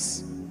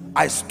witness.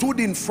 I stood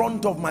in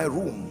front of my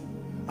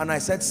room and I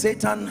said,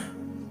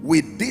 Satan,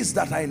 with this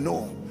that I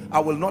know, I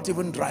will not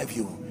even drive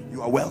you.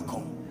 You are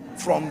welcome.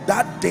 From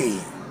that day,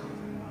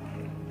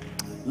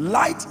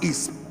 light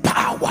is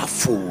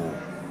powerful.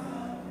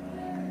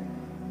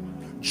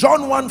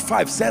 John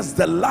 1:5 says,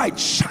 the light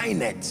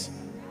shineth.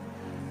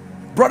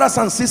 Brothers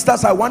and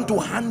sisters, I want to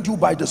hand you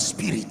by the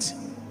Spirit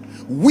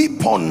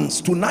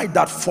weapons tonight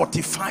that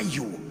fortify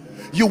you.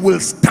 You will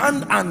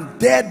stand and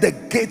dare the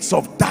gates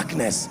of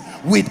darkness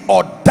with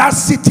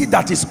audacity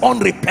that is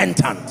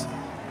unrepentant.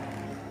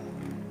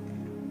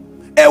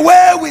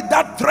 Away with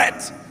that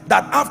threat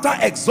that after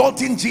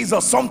exalting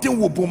Jesus something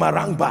will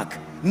boomerang back.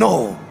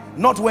 No,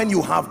 not when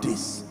you have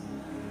this.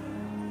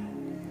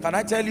 Can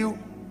I tell you,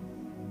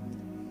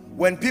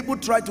 when people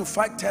try to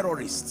fight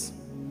terrorists,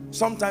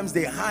 sometimes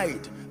they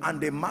hide and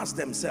they mask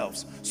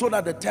themselves so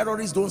that the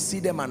terrorists don't see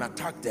them and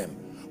attack them.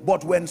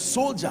 But when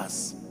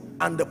soldiers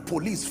and the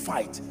police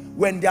fight,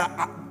 when they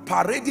are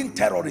parading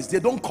terrorists, they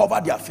don't cover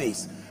their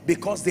face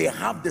because they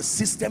have the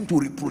system to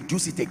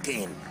reproduce it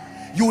again.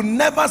 You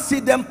never see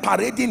them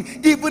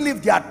parading, even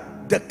if they are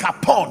the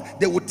capon.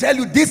 They will tell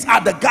you these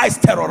are the guys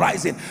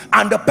terrorizing,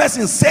 and the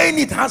person saying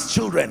it has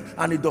children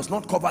and it does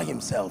not cover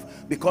himself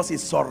because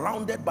he's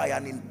surrounded by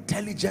an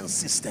intelligence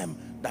system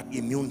that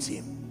immunes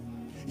him.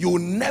 You will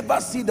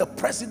never see the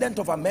president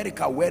of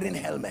America wearing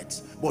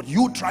helmets, but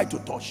you try to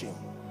touch him.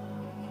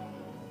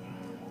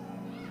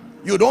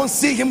 You don't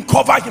see him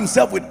cover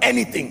himself with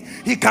anything.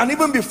 He can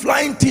even be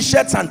flying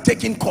t-shirts and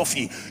taking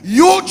coffee.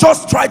 You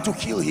just try to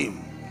kill him.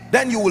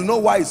 Then you will know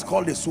why it's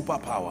called a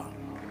superpower.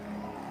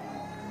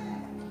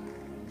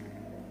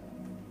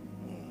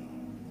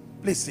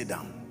 Please sit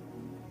down.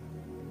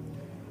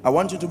 I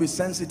want you to be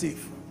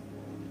sensitive.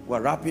 We're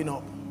wrapping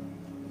up.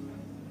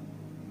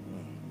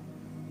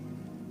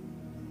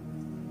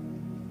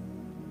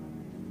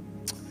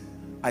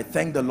 I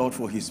thank the Lord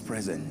for his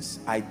presence.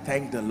 I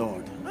thank the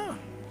Lord.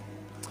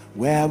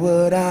 Where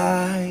would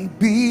I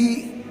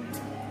be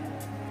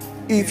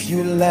if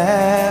you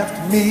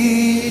left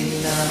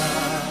me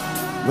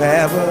now?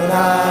 Where would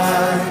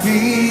I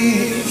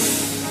be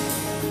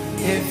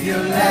if you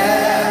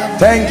left?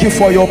 Thank you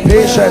for your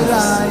patience.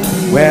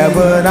 Where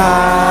would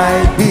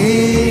I be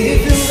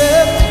if you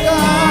left me, God?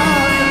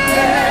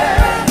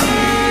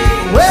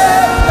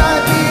 Where would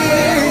I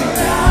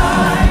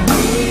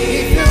be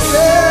if you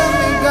left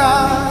me,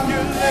 God?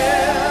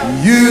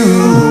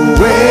 You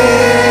wait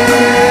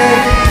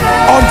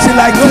until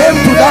I came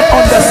to that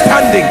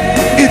understanding.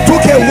 It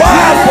took a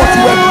while, but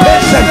you were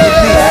patient with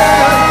me.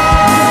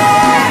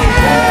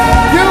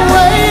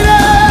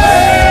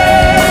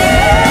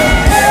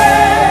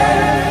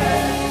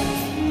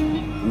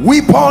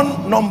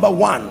 Weapon number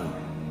one,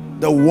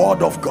 the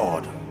word of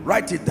God.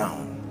 Write it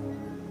down.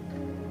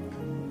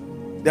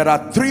 There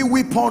are three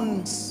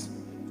weapons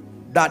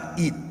that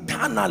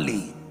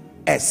eternally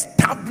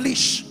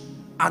establish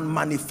and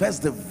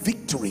manifest the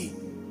victory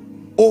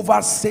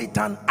over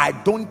Satan. I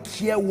don't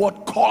care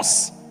what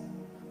cause,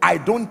 I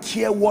don't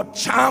care what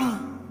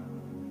charm.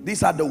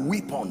 These are the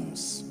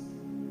weapons.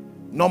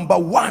 Number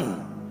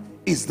one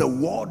is the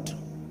word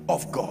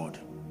of God.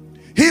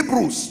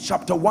 Hebrews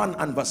chapter 1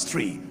 and verse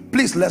 3.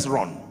 Please, let's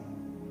run.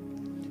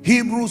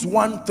 Hebrews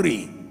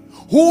 1:3.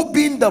 Who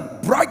being the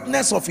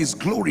brightness of his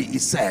glory, it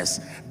says,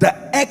 the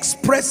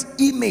express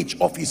image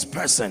of his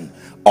person,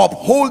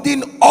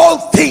 upholding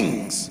all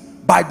things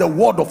by the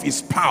word of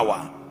his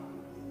power.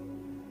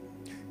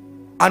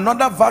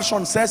 Another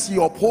version says he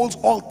upholds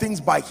all things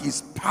by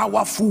his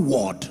powerful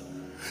word.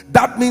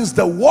 That means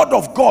the word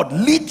of God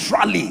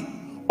literally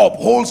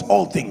upholds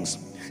all things.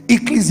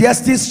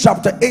 Ecclesiastes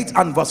chapter 8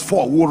 and verse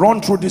 4. We'll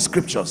run through these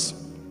scriptures.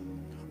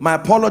 My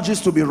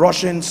apologies to be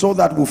rushing so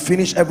that we'll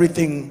finish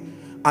everything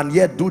and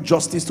yet do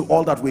justice to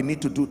all that we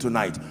need to do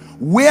tonight.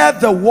 Where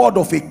the word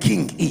of a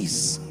king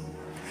is,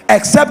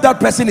 except that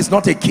person is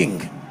not a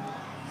king.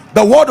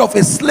 The word of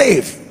a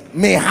slave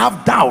may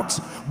have doubts,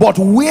 but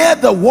where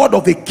the word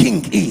of a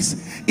king is,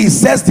 it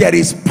says there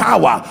is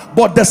power.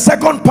 But the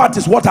second part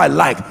is what I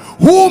like.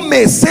 Who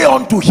may say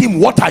unto him,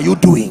 what are you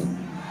doing?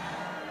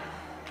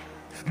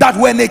 That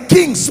when a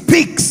king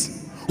speaks,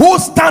 who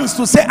stands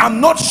to say, I'm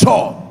not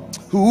sure?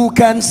 Who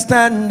can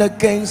stand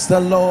against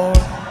the Lord?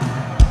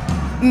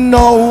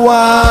 No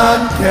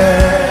one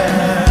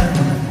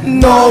can,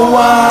 no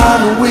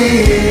one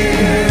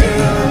will.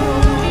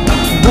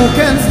 Who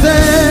can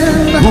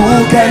stand?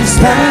 Who can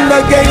stand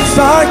against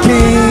our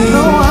King?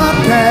 No one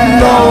can,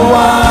 no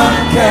one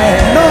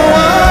can, no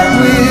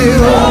one will,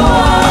 no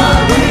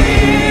one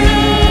will.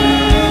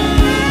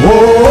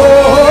 Oh.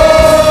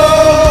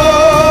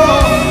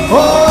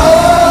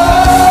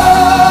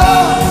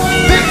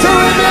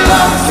 Victory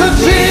belongs to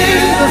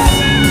him.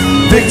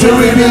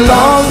 Victory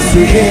belongs to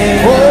him.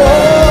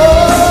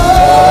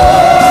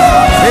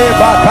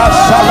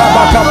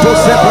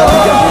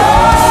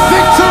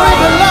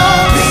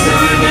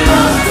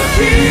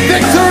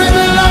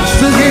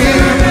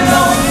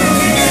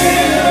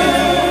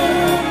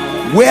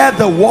 Where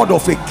the word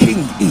of a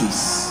king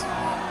is.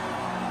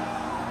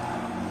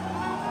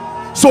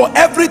 So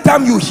every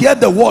time you hear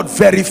the word,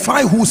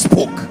 verify who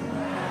spoke.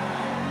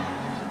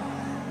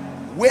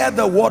 Where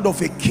the word of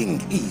a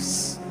king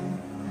is,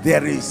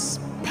 there is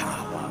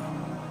power.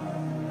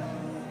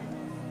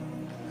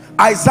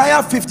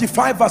 Isaiah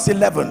 55 verse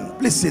 11.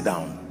 Please sit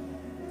down.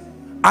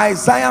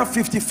 Isaiah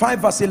 55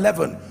 verse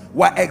 11.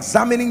 We're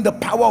examining the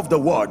power of the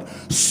word.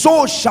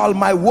 So shall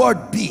my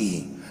word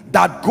be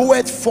that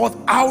goeth forth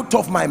out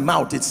of my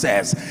mouth, it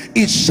says,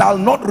 it shall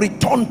not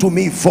return to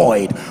me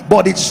void,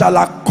 but it shall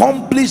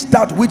accomplish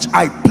that which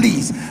I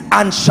please,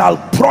 and shall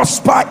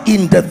prosper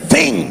in the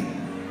thing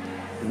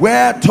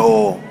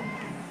whereto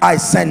I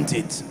sent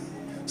it.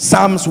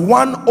 Psalms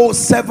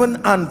 107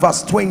 and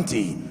verse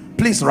 20.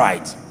 Please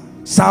write.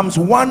 Psalms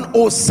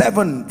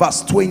 107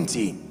 verse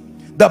 20.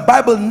 The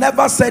Bible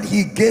never said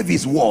he gave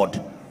his word,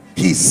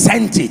 he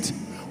sent it.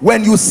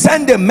 when you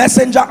send a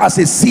messenger as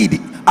a seed,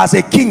 as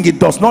a king, it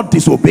does not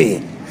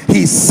disobey.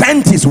 He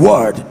sent his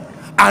word,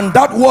 and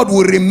that word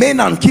will remain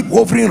and keep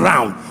hovering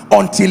around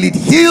until it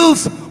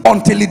heals,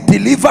 until it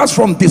delivers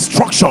from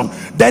destruction.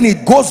 Then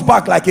it goes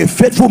back like a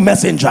faithful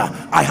messenger.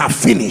 I have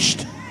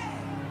finished.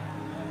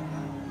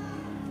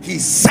 He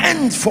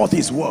sent forth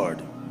his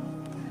word.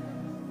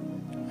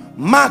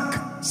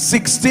 Mark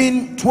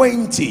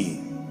 16:20.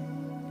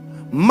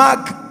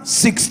 Mark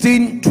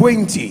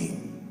 16:20.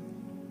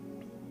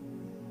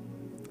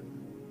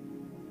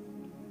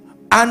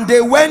 And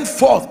they went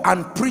forth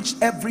and preached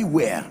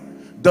everywhere,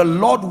 the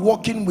Lord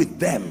walking with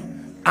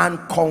them and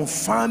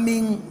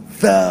confirming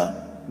the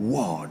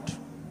word.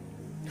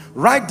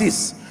 Write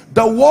this: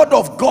 the word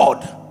of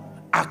God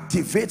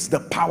activates the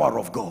power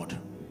of God.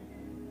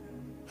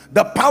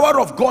 The power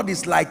of God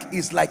is like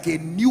a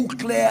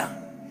nuclear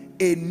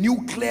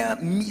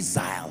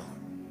missile,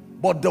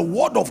 but the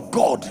word of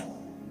God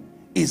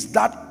is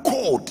that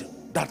code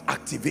that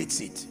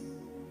activates it.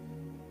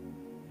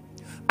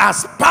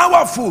 As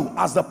powerful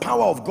as the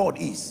power of God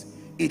is,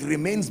 it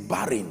remains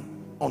barren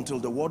until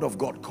the word of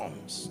God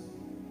comes.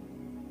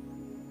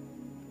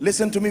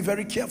 Listen to me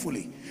very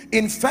carefully.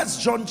 In 1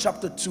 John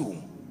chapter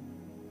 2,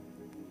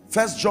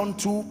 1 John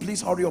 2,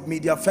 please hurry up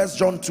media, 1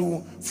 John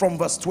 2 from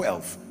verse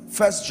 12.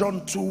 1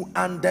 John 2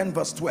 and then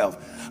verse 12.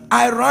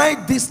 I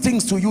write these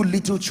things to you,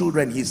 little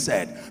children, he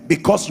said,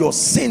 because your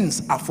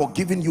sins are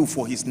forgiven you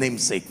for his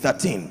name's sake.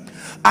 13.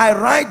 I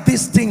write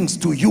these things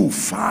to you,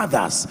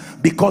 fathers,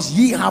 because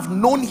ye have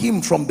known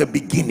him from the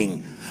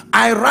beginning.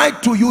 I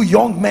write to you,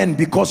 young men,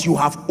 because you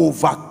have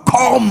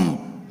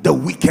overcome the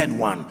wicked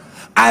one.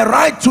 I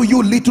write to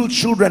you, little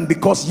children,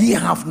 because ye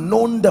have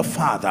known the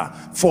Father.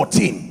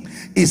 14.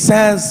 It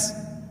says,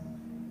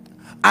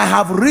 I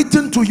have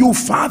written to you,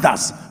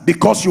 fathers,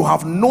 because you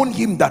have known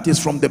him that is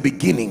from the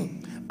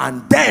beginning.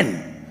 And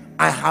then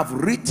I have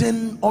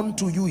written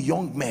unto you,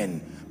 young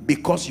men,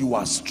 because you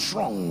are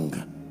strong,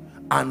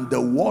 and the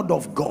word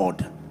of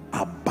God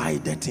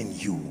abideth in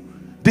you.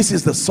 This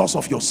is the source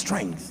of your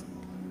strength.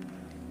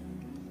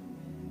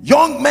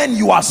 Young men,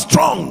 you are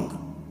strong,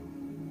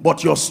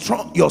 but your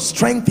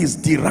strength is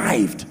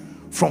derived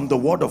from the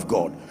word of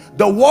God.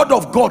 The word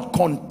of God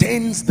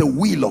contains the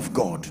will of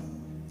God.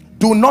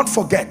 Do not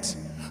forget,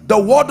 the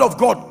word of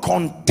God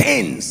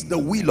contains the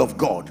will of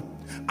God.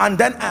 And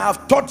then I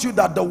have taught you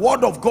that the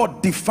word of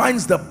God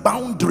defines the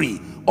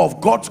boundary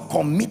of God's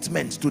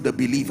commitment to the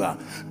believer.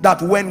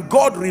 That when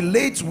God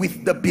relates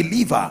with the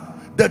believer,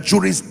 the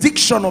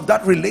jurisdiction of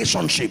that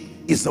relationship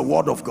is the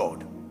word of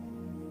God.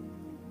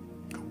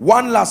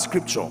 One last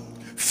scripture,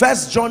 1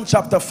 John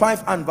chapter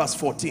 5 and verse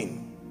 14.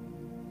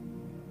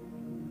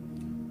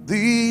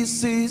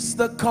 This is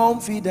the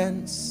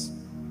confidence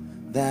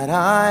that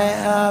I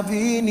have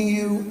in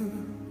you.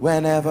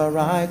 Whenever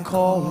I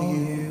call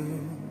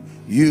you,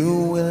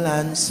 you will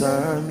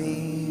answer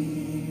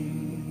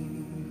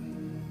me.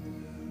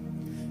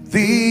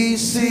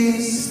 This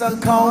is the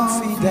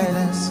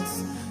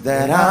confidence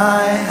that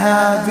I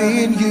have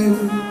in you.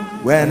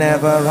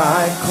 Whenever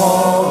I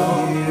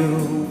call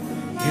you,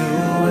 you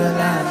will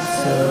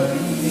answer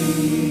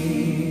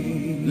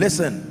me.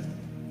 Listen,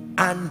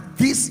 and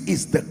this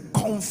is the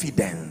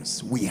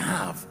confidence we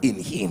have in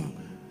him,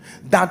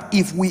 that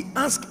if we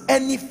ask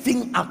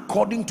anything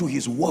according to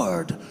his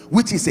word,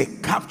 which is a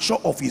capture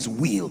of his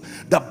will,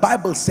 the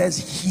Bible says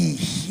he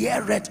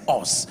heareth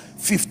us.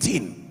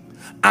 15.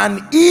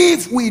 And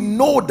if we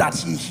know that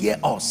he hear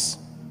us,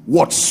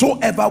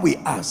 whatsoever we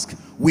ask,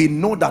 we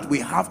know that we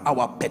have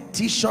our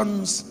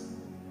petitions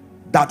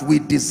that we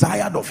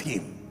desired of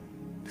him.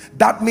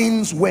 That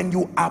means when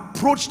you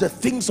approach the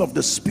things of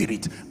the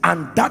spirit,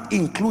 and that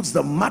includes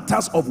the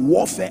matters of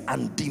warfare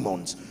and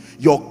demons,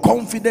 your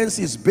confidence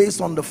is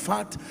based on the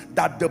fact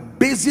that the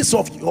basis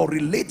of your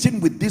relating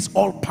with this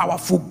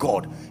all-powerful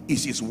God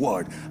is his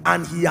word,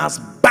 and he has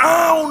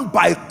bound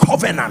by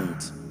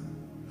covenant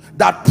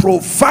that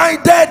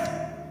provided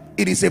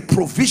it is a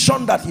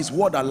provision that his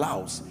word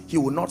allows, he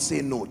will not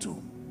say no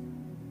to.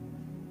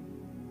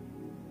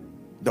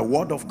 The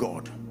word of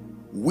God.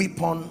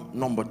 Weapon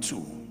number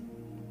 2,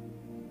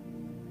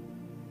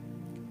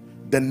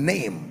 the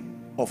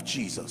name of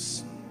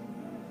Jesus.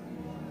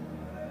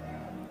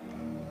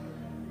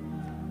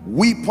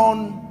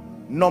 Weapon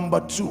number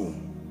 2,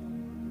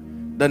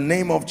 the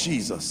name of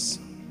Jesus.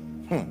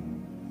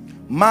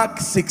 Mark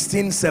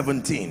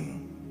 16:17.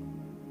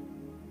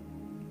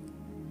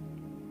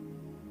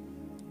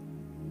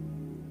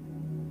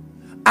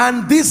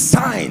 And these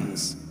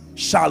signs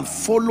shall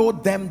follow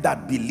them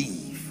that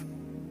believe.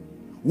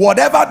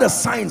 Whatever the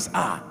signs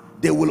are,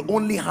 they will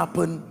only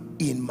happen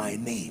in my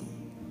name.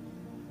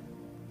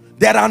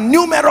 There are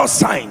numerous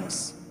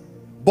signs,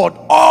 but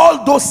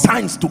all those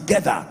signs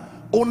together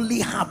only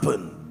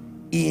happen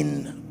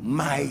in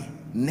my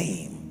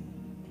name.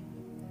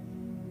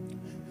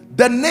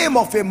 The name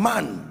of a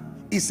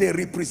man is a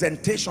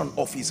representation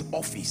of his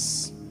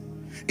office.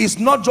 It's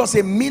not just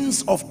a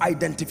means of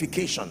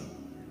identification.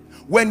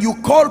 When you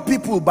call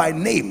people by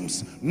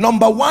names,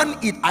 number one,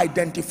 it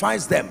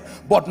identifies them,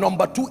 but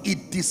number two,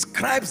 it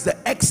describes the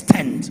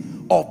extent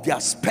of their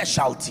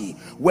specialty.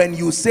 When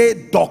you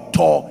say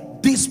doctor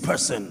this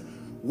person,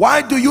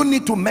 why do you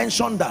need to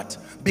mention that?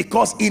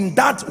 Because in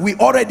that we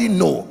already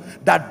know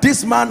that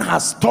this man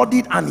has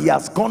studied and he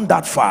has gone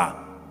that far.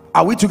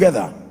 Are we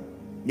together?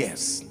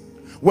 Yes.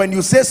 When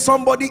you say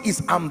somebody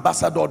is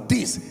ambassador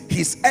this,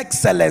 his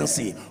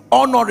excellency,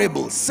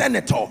 honorable,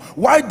 senator,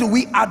 why do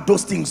we add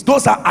those things?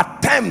 Those are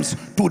attempts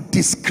to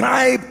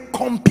describe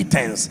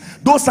competence.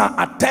 Those are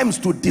attempts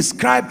to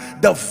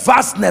describe the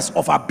vastness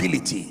of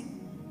ability.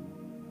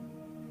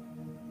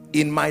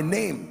 In my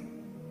name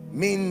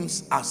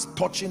means as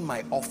touching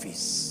my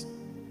office.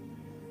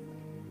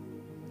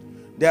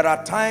 There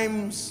are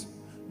times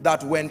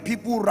that when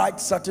people write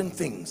certain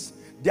things,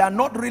 they are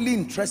not really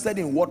interested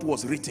in what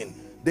was written.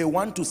 They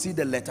want to see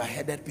the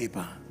letter-headed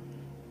paper.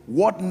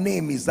 What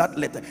name is that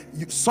letter?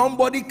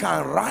 Somebody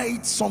can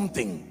write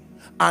something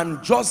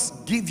and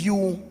just give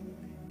you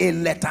a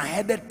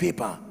letter-headed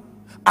paper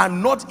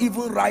and not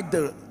even write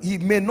he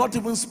may not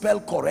even spell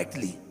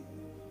correctly.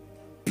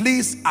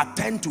 Please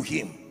attend to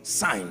him.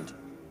 Signed.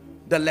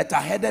 The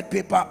letter-headed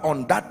paper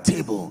on that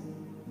table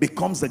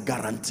becomes a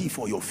guarantee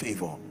for your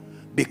favor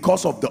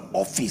because of the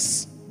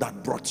office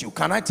that brought you.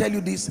 Can I tell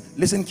you this?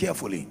 Listen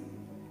carefully.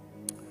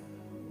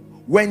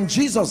 When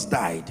Jesus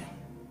died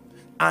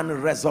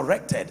and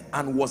resurrected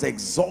and was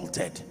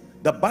exalted,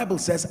 the Bible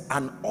says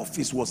an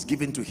office was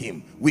given to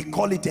him. We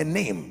call it a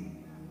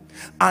name.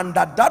 And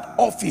that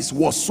office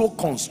was so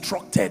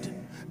constructed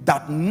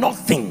that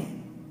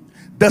nothing,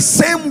 the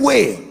same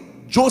way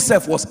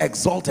Joseph was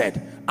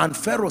exalted and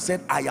Pharaoh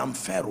said, I am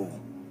Pharaoh,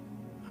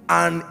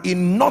 and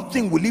in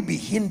nothing will he be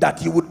hindered.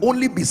 He would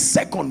only be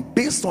second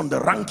based on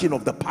the ranking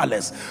of the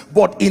palace.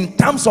 But in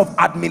terms of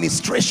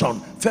administration,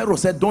 Pharaoh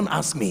said, don't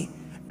ask me.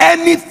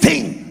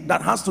 Anything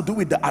that has to do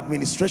with the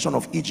administration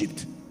of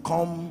Egypt,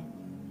 come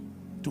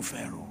to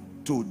Pharaoh,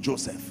 to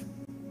Joseph.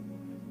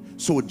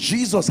 So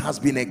Jesus has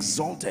been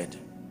exalted.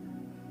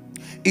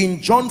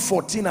 In John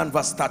 14 and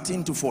verse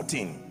 13 to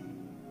 14.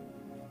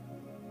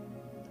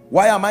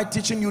 Why am I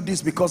teaching you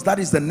this? Because that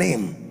is the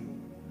name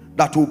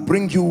that will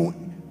bring you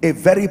a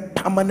very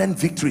permanent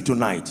victory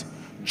tonight.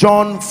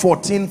 John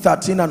 14,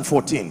 13 and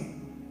 14.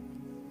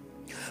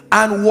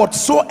 And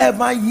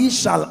whatsoever ye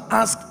shall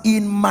ask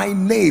in my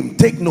name,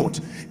 take note,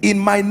 in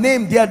my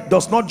name there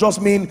does not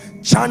just mean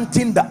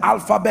chanting the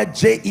alphabet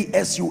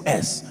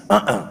Jesus,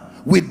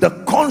 with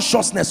the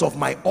consciousness of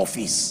my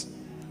office,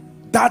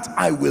 that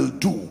I will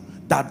do,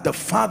 that the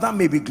Father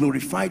may be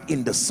glorified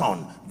in the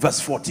Son. Verse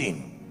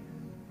 14.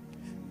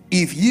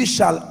 If ye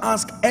shall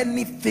ask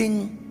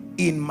anything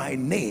in my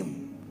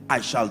name, I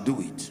shall do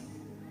it.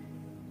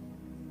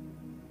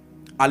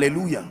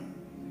 Hallelujah.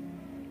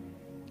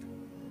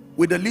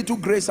 With the little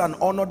grace and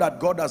honor that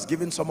God has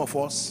given some of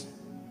us,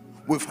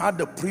 we've had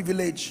the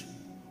privilege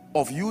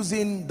of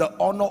using the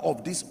honor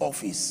of this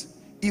office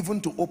even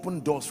to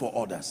open doors for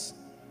others.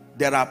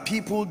 There are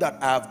people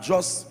that have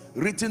just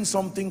written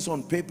some things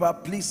on paper.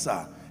 Please,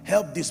 sir,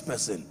 help this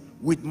person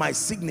with my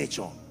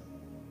signature.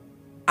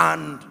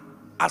 And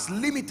as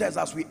limited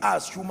as we are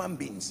as human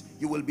beings,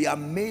 you will be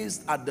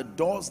amazed at the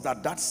doors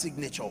that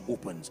signature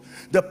opens.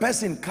 The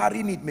person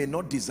carrying it may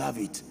not deserve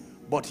it,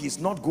 but he's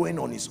not going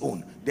on his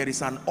own. There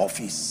is an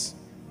office.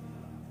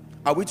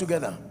 Are we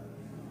together?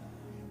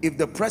 If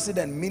the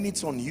president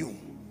minutes on you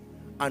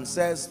and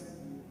says,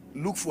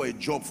 look for a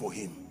job for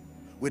him,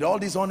 with all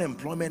this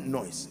unemployment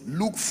noise,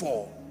 look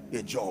for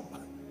a job.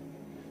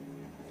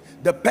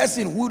 The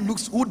person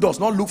who does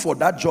not look for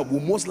that job will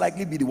most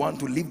likely be the one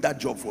to leave that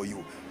job for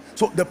you.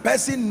 So the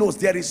person knows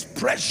there is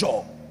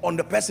pressure on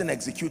the person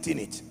executing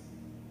it,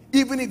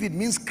 even if it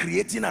means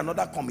creating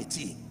another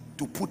committee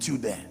to put you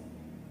there.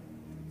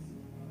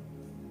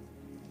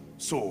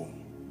 So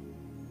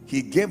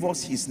he gave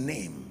us his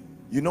name.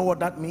 You know what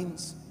that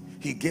means?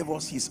 He gave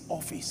us his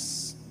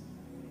office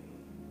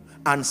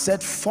and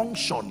said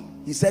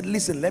function. He said,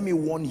 listen, let me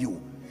warn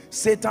you,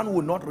 Satan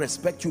will not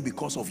respect you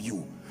because of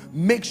you.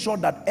 Make sure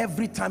that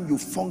every time you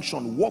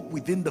function, walk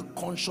within the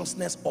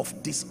consciousness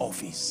of this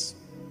office.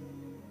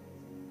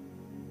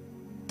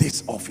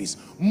 This office.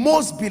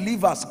 Most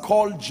believers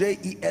call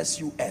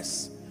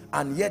Jesus,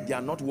 and yet they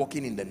are not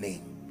walking in the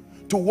name.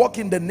 To walk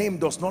in the name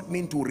does not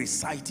mean to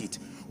recite it.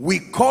 We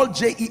call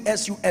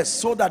Jesus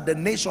so that the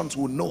nations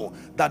will know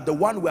that the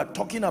one we are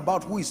talking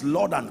about, who is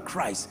Lord and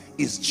Christ,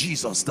 is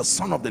Jesus, the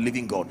Son of the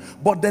living God.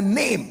 But the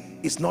name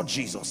is not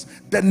Jesus.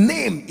 The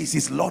name is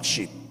his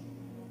lordship.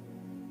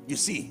 You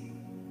see,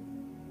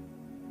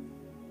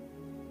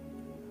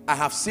 I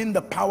have seen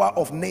the power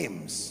of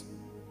names.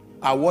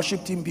 Our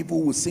worship team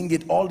people will sing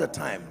it all the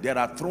time. There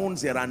are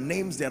thrones, there are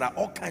names, there are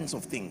all kinds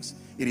of things.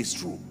 It is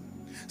true.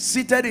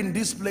 Seated in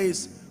this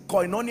place,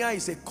 Koinonia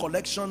is a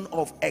collection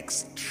of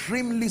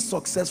extremely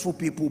successful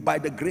people by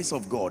the grace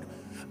of God.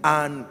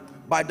 And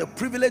by the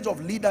privilege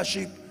of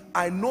leadership,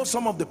 I know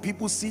some of the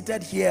people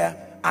seated here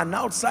and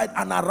outside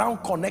and around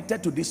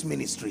connected to this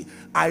ministry.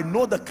 I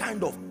know the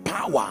kind of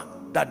power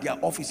that their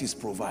offices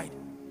provide.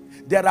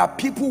 There are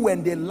people,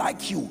 when they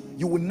like you,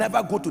 you will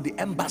never go to the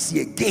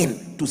embassy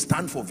again to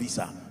stand for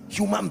visa.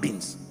 Human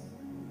beings.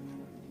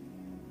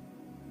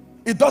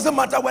 It doesn't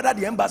matter whether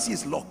the embassy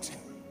is locked.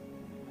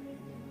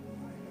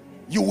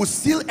 You will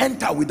still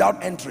enter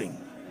without entering.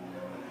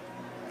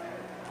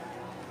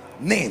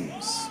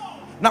 Names.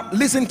 Now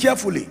listen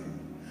carefully.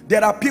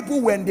 There are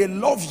people, when they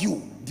love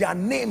you, their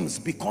names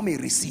become a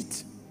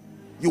receipt.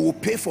 You will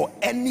pay for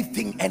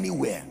anything,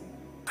 anywhere,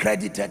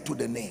 credited to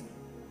the name.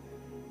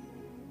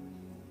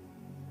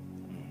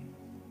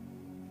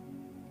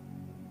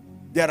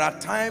 There are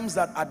times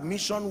that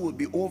admission will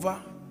be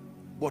over,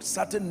 but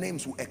certain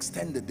names will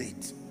extend the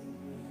date.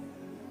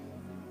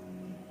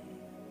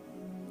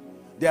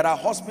 There are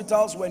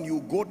hospitals, when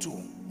you go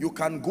to, you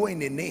can go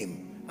in a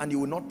name and you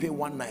will not pay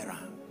 1 naira.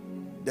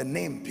 The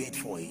name paid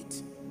for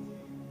it.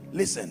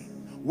 Listen,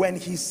 when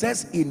he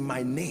says in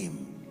my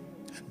name,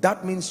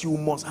 that means you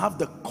must have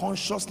the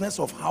consciousness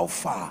of how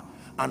far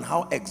and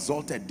how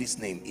exalted this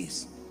name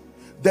is.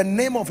 The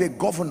name of a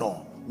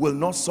governor will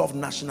not solve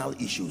national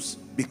issues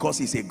because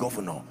he's a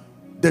governor.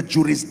 The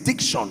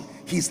jurisdiction,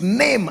 his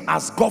name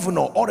as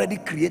governor already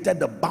created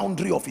the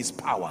boundary of his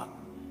power.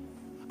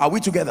 Are we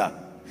together?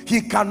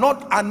 He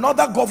cannot,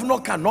 another governor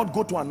cannot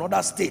go to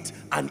another state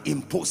and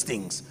impose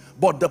things.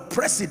 But the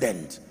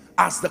president,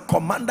 as the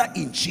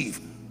commander-in-chief,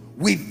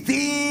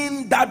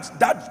 within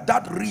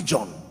that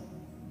region,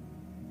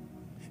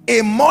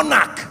 a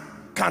monarch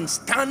can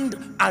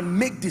stand and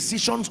make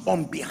decisions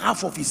on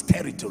behalf of his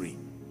territory.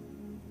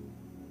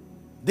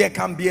 There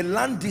can be a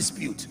land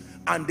dispute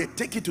and they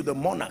take it to the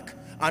monarch,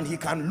 and he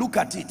can look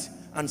at it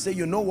and say,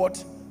 you know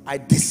what, I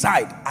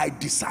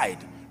decide.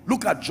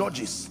 Look at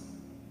judges,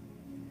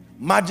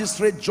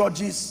 magistrate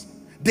judges.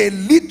 They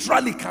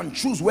literally can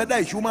choose whether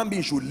a human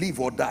being should live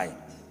or die.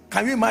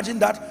 Can you imagine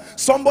that?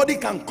 Somebody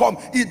can come,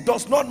 it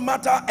does not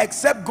matter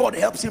except God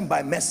helps him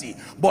by mercy.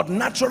 But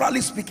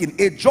naturally speaking,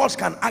 a judge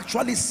can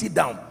actually sit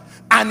down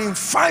and in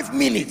 5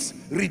 minutes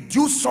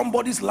reduce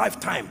somebody's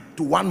lifetime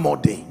to 1 more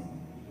day.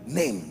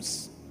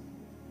 Names.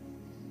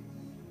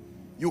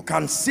 You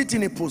can sit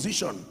in a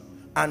position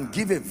and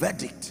give a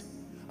verdict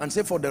and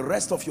say for the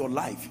rest of your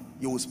life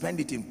you will spend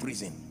it in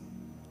prison,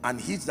 and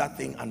hit that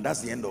thing, and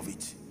that's the end of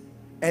it.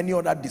 Any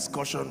other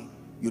discussion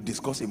you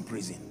discuss in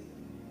prison.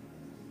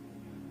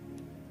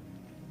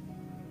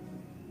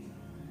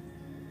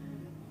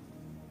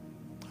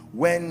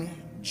 When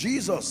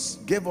Jesus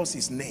gave us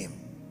his name,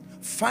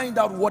 find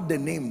out what the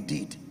name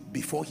did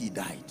before he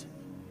died.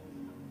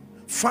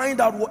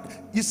 Find out what,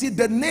 you see,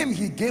 the name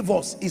he gave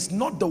us is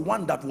not the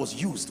one that was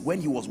used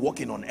when he was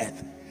walking on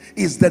earth.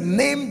 It's the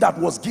name that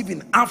was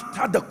given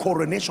after the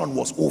coronation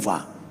was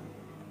over.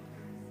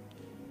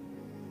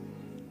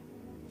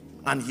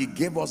 And he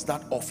gave us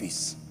that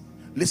office.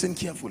 Listen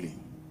carefully.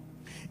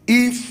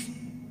 If,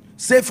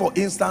 say for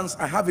instance,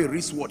 I have a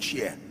wristwatch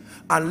here,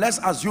 and let's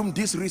assume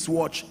this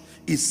wristwatch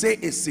is, say,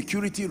 a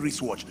security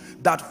wristwatch,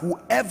 that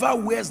whoever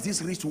wears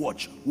this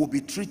wristwatch will be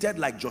treated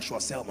like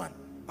Joshua Selman.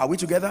 Are we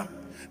together?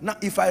 Now,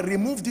 if I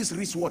remove this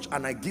wristwatch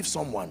and I give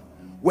someone,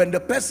 when the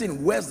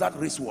person wears that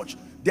wristwatch,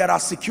 there are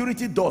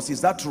security doors.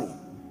 Is that true?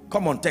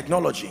 Come on,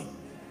 technology.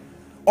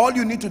 All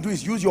you need to do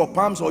is use your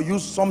palms or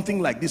use something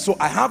like this. So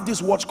I have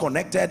this watch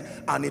connected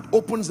and it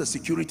opens the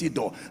security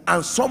door,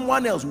 and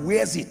someone else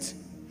wears it,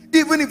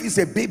 even if it's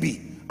a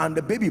baby, and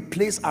the baby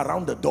plays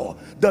around the door.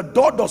 The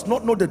door does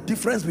not know the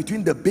difference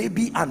between the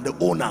baby and the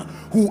owner.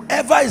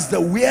 Whoever is the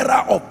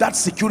wearer of that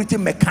security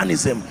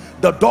mechanism,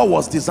 the door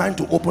was designed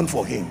to open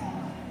for him.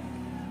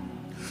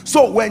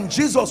 So when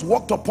Jesus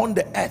walked upon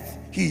the earth,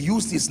 he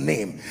used his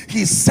name.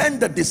 He sent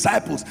the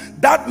disciples.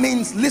 That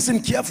means,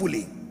 listen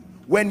carefully,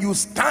 when you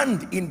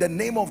stand in the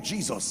name of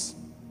Jesus,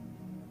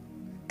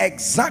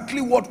 exactly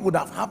what would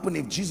have happened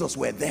if Jesus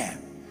were there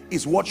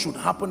is what should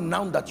happen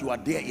now that you are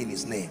there in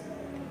his name.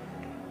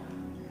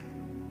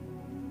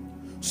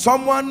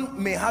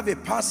 Someone may have a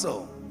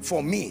parcel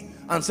for me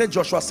and say,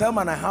 Joshua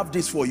Selman, I have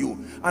this for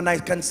you, and I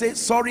can say,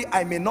 sorry,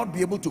 I may not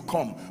be able to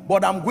come,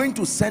 but I'm going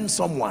to send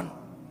someone.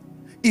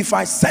 If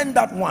I send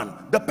that one,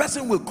 the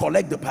person will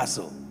collect the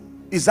parcel.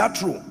 Is that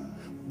true?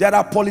 There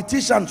are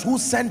politicians who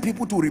send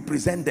people to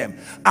represent them,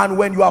 and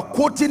when you are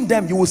quoting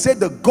them, you will say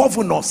the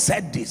governor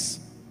said this,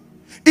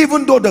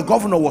 even though the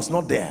governor was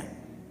not there.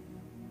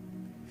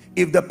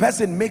 If the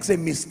person makes a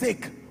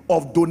mistake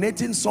of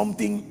donating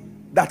something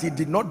that he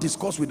did not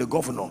discuss with the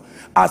governor,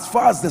 as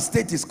far as the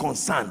state is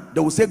concerned,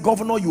 they will say,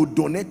 governor, you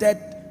donated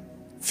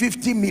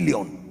 50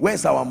 million,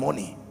 where's our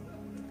money?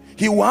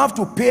 He will have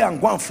to pay and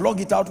go and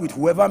flog it out with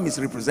whoever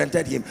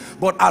misrepresented him.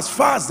 But as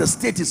far as the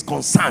state is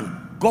concerned,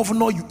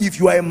 governor, if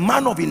you are a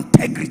man of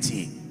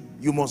integrity,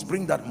 you must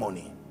bring that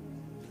money.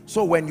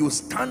 So when you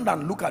stand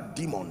and look at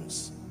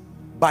demons,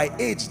 by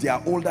age they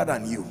are older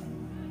than you.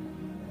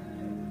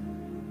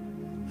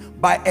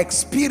 By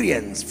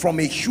experience, from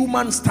a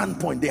human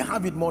standpoint, they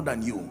have it more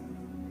than you.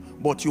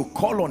 But you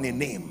call on a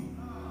name.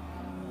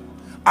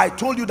 I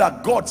told you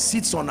that God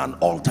sits on an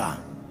altar.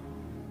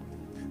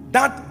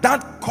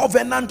 That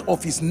covenant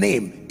of his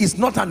name is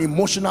not an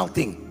emotional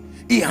thing.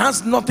 It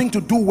has nothing to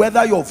do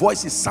whether your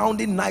voice is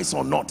sounding nice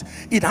or not.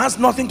 It has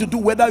nothing to do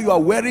whether you are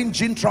wearing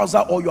jean trouser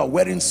or you are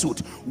wearing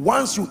suit.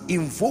 Once you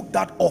invoke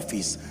that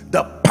office,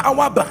 the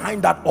power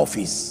behind that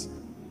office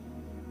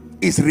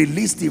is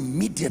released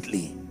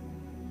immediately.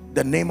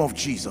 The name of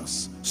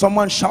Jesus.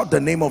 Someone shout the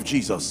name of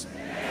Jesus.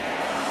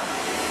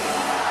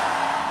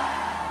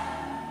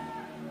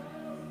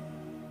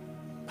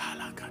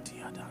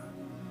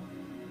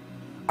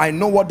 I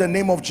know what the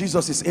name of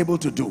Jesus is able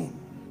to do.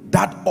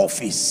 That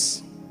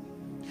office,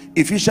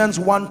 Ephesians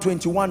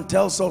 1:21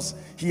 tells us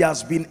he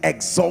has been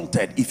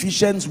exalted.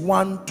 Ephesians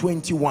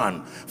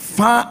 1:21,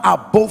 far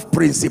above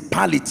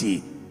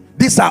principality.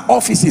 These are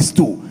offices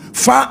too.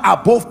 Far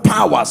above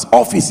powers,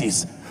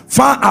 offices,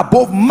 far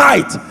above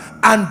might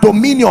and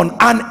dominion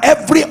and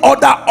every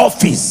other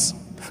office,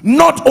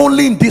 not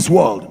only in this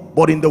world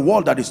but in the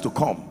world that is to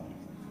come.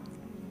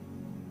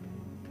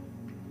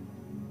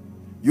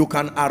 You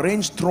can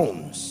arrange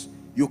thrones,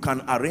 you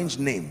can arrange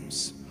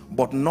names,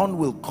 but none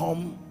will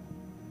come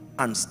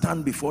and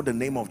stand before the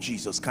name of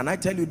Jesus. Can I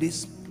tell you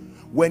this?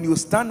 When you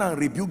stand and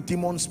rebuke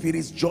demon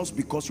spirits just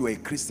because you are a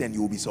Christian,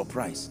 you will be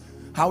surprised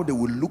how they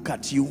will look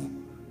at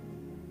you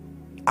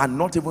and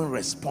not even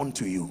respond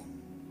to you.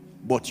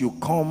 But you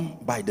come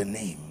by the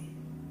name.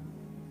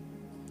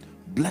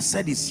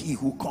 Blessed is he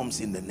who comes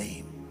in the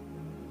name.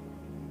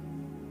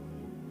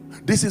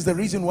 This is the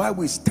reason why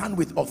we stand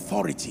with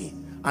authority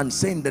and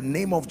say, in the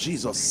name of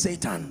Jesus,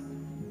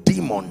 Satan,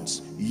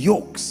 demons,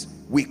 yokes,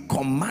 we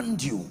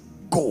command you,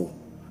 go.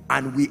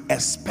 And we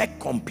expect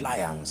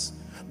compliance,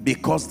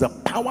 because the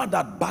power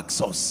that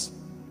backs us,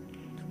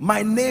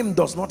 my name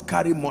does not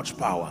carry much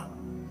power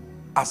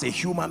as a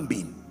human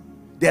being.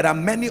 There are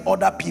many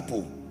other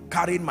people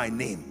carrying my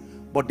name,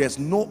 but there's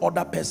no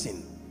other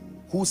person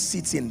who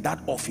sits in that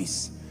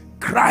office.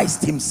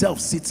 Christ himself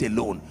sits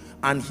alone,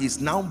 and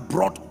he's now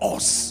brought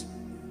us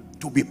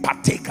to be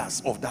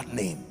partakers of that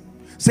name.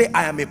 Say,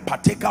 I am a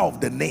partaker of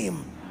the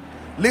name.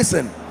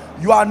 Listen,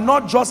 you are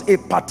not just a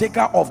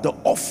partaker of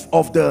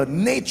the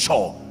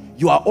nature,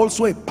 you are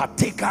also a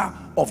partaker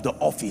of the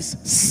office.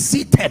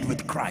 Seated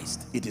with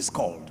Christ, it is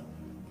called.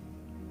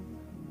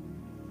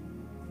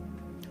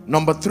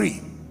 Number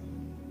three,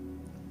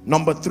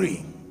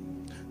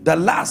 the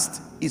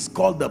last is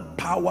called the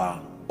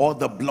power or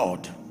the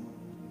blood.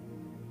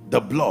 The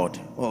blood.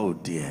 Oh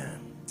dear,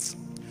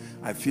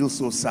 I feel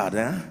so sad,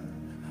 eh?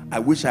 I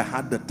wish I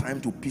had the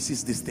time to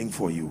pieces this thing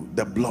for you.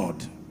 The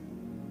blood.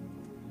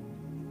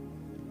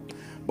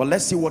 But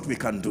let's see what we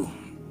can do.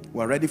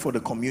 We're ready for the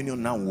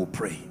communion now. We'll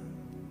pray.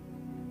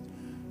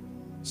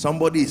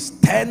 Somebody is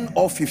 10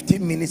 or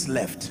 15 minutes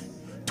left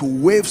to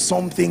wave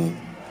something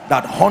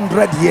that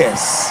 100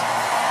 years,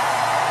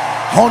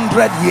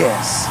 100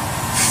 years,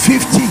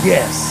 50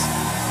 years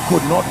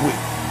could not wave.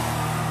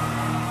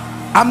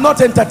 I'm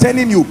not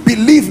entertaining you,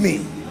 believe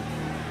me.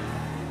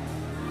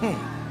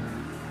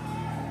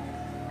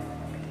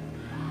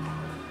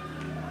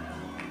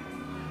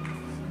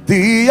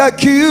 The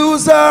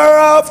accuser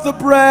of the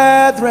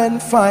brethren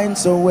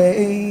finds a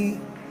way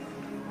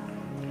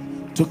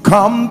to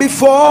come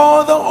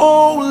before the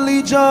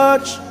holy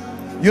judge.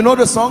 You know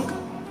the song?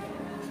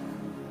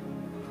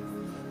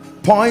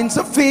 Points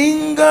a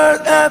finger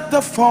at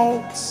the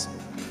faults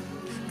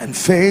and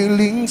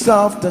failings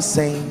of the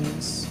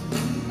saints.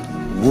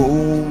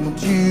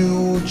 Won't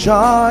you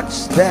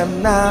judge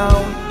them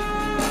now?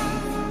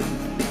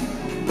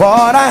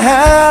 But I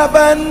have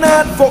an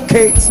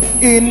advocate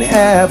in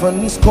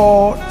heaven's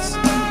courts,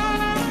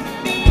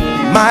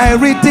 my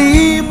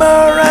Redeemer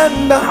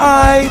and the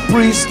high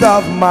priest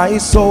of my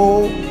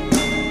soul,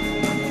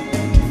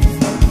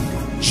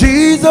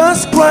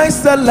 Jesus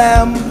Christ the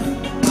Lamb,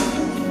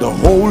 the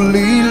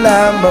holy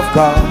Lamb of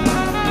God.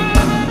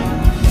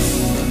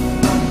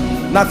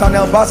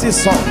 Nathaniel Bassey's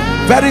song,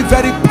 very,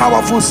 very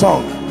powerful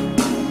song.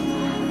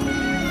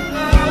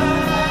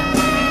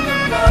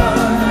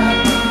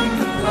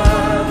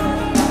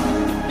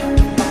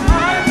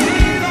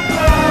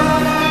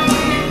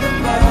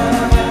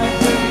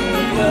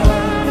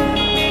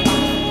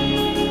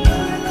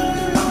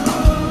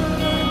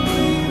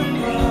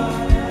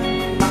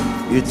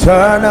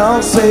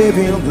 Eternal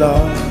saving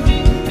blood,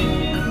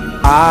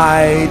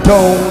 I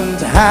don't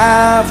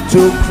have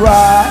to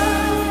cry,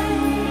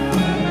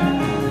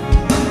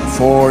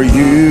 for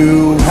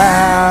you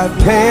have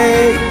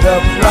paid the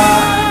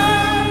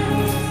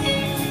price.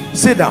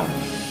 Sit down.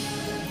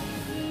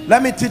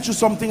 Let me teach you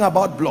something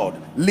about blood.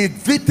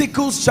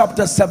 Leviticus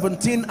chapter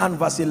 17 and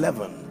verse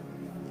 11.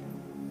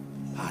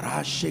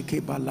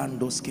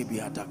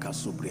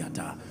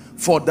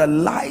 For the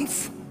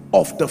life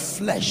of the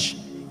flesh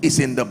is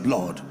in the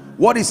blood.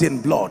 What is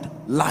in blood?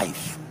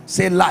 Life.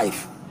 Say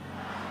life.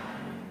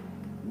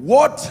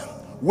 What,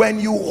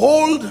 when you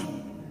hold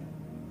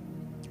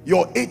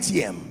your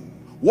ATM,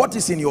 what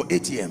is in your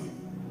ATM?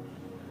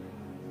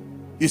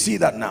 You see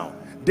that now?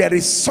 There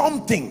is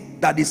something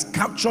that is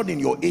captured in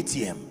your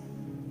ATM.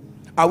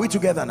 Are we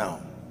together now?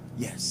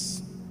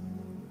 Yes.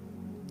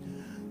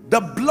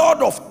 The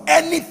blood of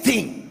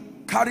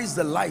anything carries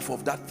the life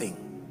of that thing.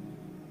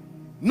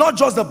 Not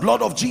just the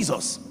blood of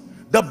Jesus.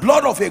 The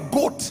blood of a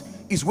goat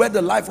is where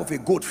the life of a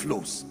goat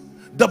flows.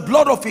 The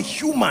blood of a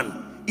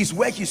human is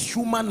where his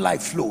human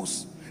life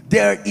flows.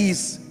 There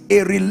is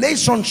a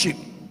relationship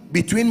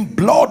between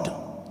blood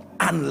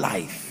and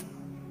life.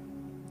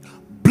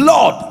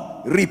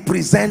 Blood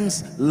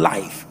represents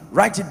life.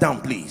 Write it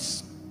down,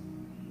 please.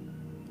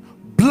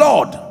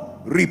 Blood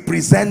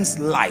represents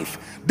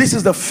life. This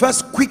is the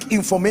first quick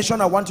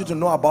information I want you to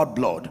know about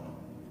blood.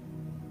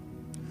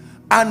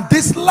 And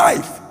this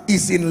life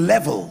is in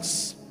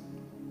levels.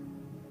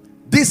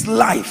 This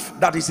life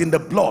that is in the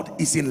blood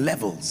is in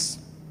levels.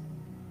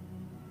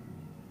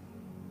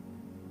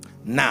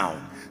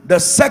 Now, the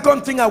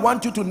second thing I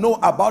want you to know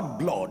about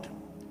blood,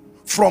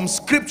 from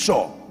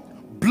scripture,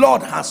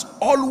 blood has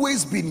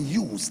always been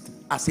used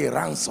as a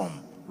ransom.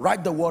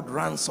 Write the word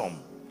ransom.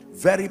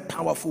 Very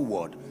powerful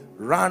word.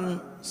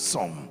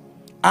 Ransom.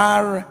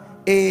 R-A-N-S-O-M.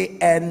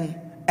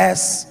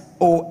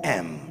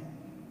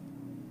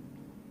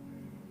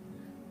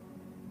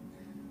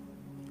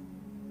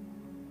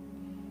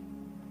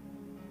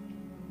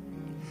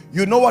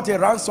 You know what a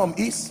ransom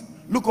is?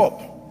 Look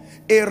up.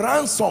 A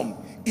ransom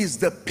is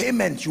the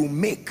payment you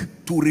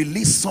make to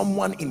release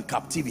someone in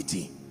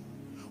captivity.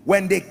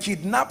 When they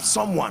kidnap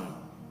someone,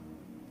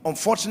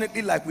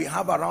 unfortunately, like we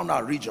have around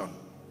our region,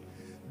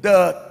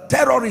 the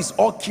terrorists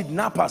or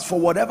kidnappers, for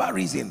whatever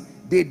reason,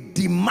 they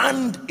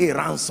demand a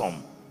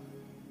ransom.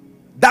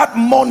 That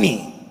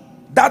money,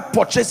 that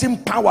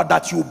purchasing power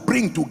that you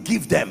bring to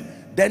give them,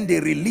 then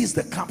they release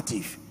the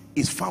captive,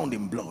 is found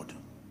in blood.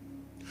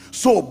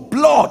 So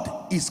blood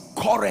is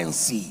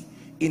currency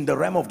in the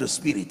realm of the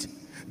spirit.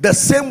 The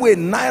same way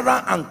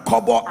naira and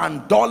kobo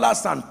and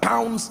dollars and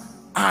pounds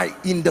are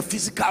in the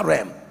physical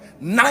realm.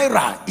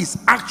 Naira is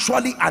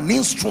actually an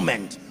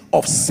instrument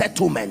of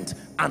settlement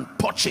and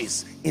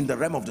purchase in the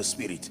realm of the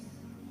spirit.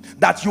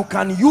 That you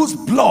can use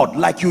blood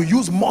like you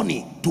use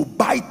money to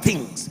buy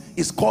things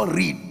is called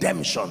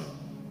redemption.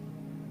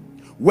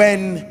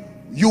 When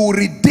you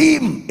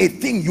redeem a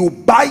thing, you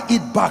buy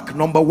it back.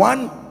 Number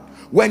one,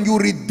 when you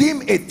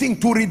redeem a thing,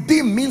 to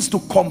redeem means to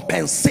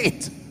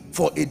compensate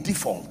for a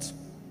default.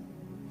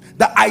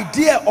 The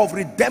idea of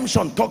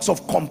redemption talks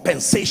of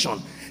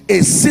compensation,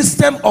 a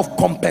system of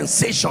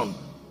compensation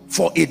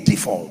for a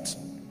default.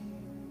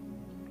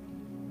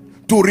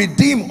 To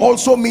redeem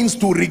also means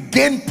to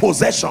regain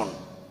possession.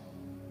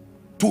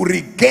 To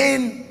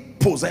regain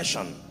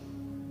possession.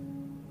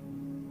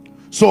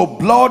 So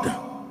blood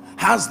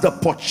has the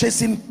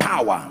purchasing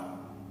power.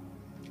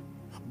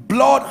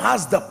 Blood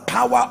has the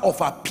power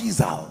of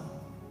appeasal.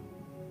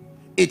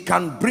 It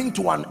can bring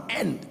to an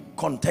end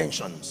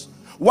contentions.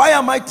 Why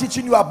am I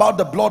teaching you about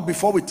the blood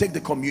before we take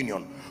the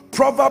communion?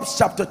 Proverbs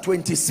chapter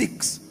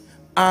 26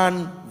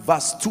 and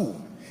verse 2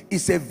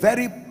 is a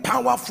very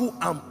powerful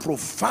and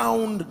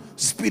profound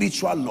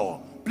spiritual law.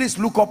 Please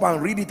look up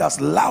and read it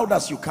as loud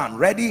as you can.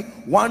 Ready?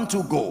 1,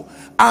 2, go.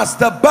 As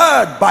the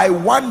bird by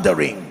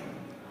wandering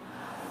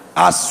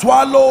are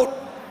swallowed,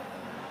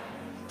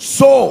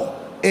 so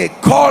a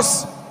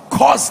cause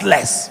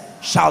causeless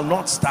shall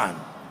not stand.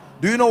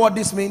 Do you know what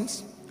this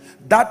means?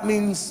 That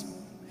means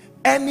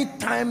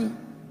anytime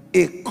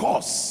a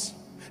cause,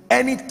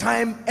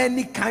 anytime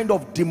any kind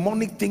of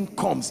demonic thing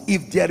comes,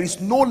 if there is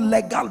no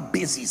legal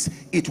basis,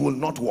 it will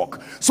not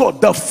work. So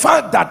the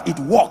fact that it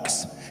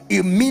works,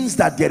 it means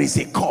that there is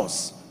a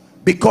cause,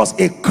 because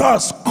a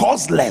curse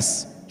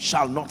causeless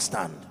shall not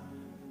stand.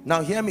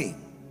 Now hear me.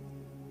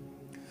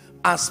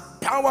 As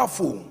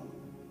powerful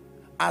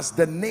as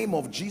the name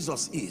of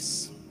Jesus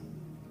is,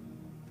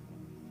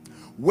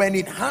 when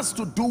it has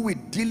to do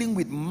with dealing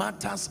with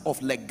matters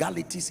of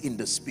legalities in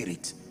the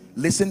spirit,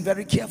 listen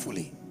very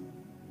carefully.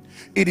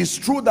 It is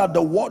true that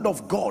the word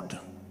of God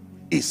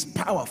is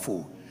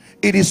powerful.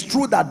 It is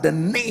true that the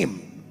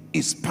name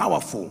is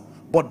powerful,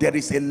 but there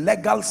is a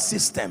legal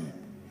system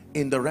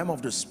in the realm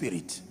of the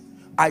spirit.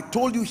 I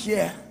told you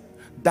here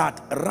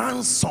that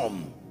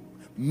ransom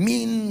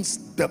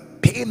means the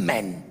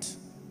payment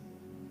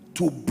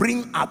to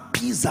bring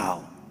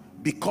appeasal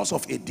because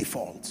of a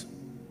default.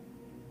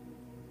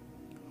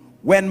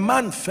 When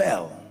man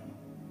fell,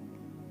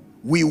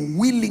 we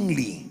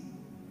willingly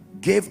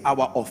gave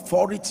our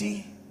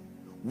authority,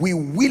 we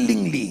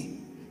willingly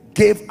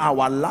gave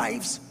our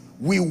lives,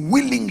 we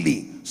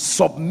willingly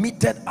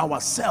submitted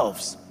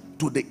ourselves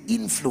to the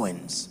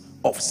influence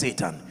of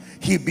Satan.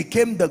 He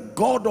became the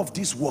god of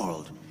this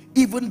world,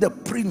 even the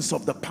prince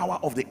of the power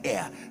of the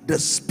air, the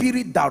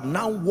spirit that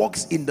now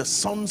walks in the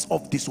sons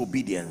of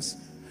disobedience.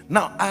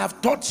 Now, I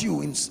have taught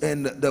you in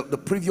the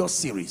previous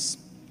series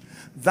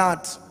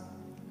that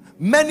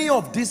many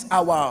of these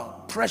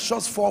our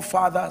precious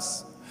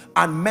forefathers,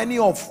 and many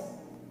of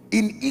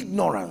in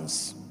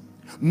ignorance,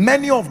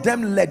 many of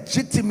them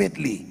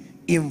legitimately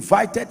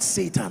invited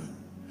Satan,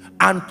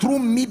 and through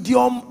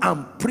medium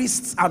and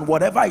priests and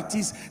whatever it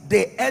is,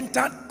 they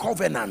entered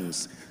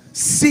covenants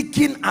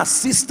seeking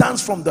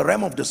assistance from the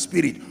realm of the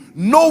spirit,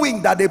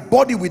 knowing that a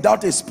body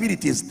without a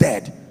spirit is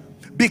dead.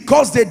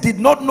 Because they did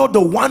not know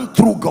the one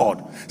true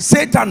God,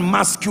 Satan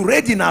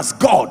masquerading as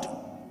God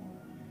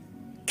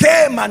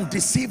came and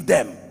deceived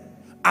them,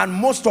 and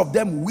most of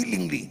them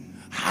willingly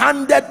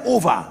handed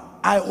over.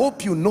 I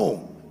hope you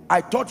know,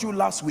 I taught you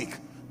last week,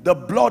 the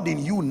blood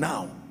in you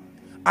now,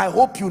 I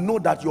hope you know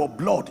that your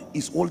blood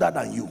is older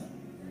than you,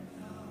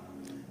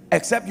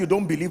 except you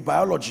don't believe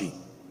biology,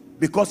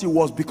 because it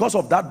was because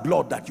of that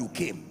blood that you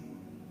came.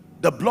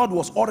 The blood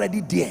was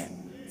already there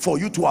for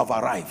you to have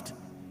arrived.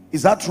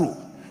 Is that true?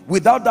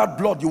 Without that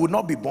blood you would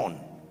not be born.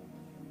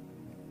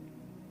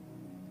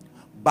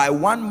 By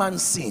one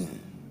man's sin,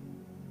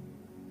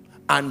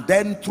 and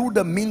then through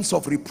the means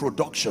of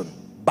reproduction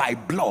by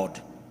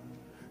blood,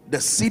 the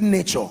sin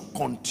nature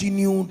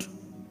continued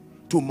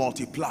to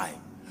multiply.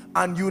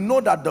 And you know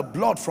that the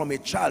blood from a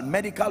child,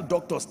 medical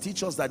doctors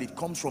teach us that it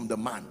comes from the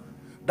man.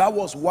 That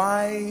was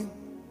why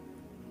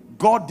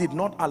God did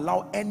not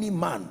allow any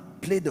man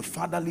play the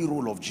fatherly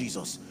role of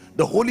Jesus.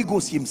 The Holy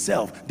Ghost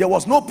himself, there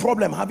was no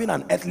problem having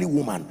an earthly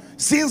woman,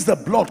 since the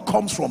blood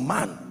comes from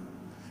man.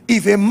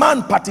 If a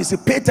man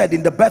participated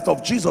in the birth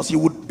of Jesus, he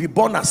would be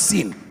born as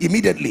sin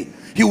immediately.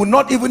 He would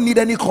not even need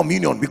any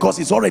communion, because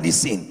it's already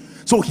sin.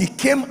 So he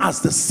came as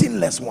the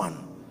sinless one.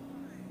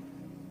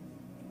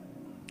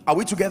 Are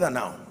we together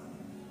now?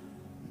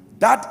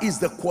 That is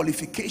the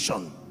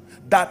qualification,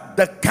 that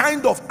the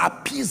kind of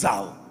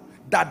appeasal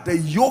that the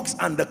yokes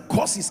and the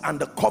curses and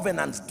the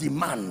covenants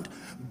demand,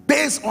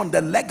 based on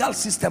the legal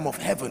system of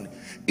heaven,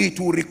 it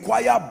will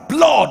require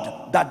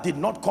blood that did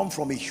not come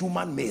from a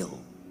human male.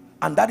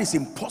 And that is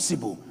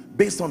impossible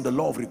based on the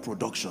law of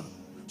reproduction.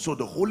 So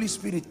the Holy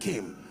Spirit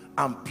came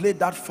and played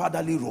that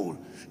fatherly role.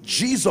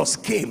 Jesus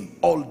came,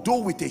 although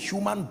with a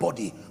human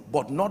body,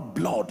 but not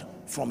blood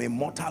from a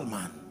mortal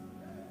man.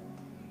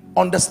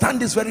 Understand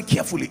this very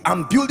carefully.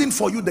 I'm building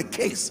for you the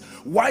case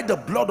why the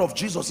blood of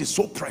Jesus is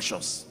so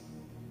precious.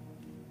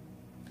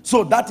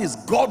 So that is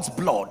God's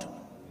blood.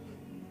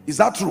 Is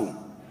that true?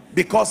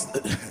 Because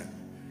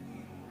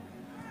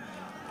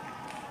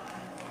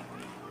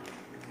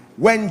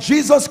when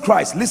Jesus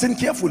Christ, listen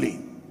carefully,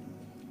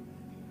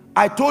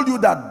 I told you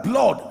that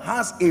blood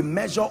has a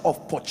measure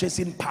of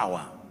purchasing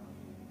power.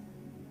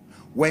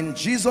 When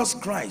Jesus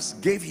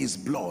Christ gave his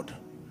blood,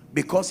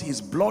 because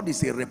his blood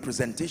is a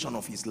representation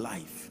of his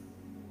life,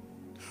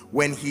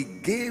 when he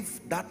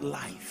gave that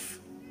life,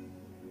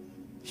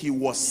 he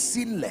was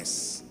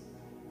sinless.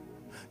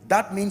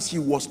 That means he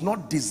was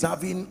not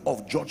deserving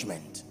of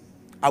judgment.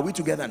 Are we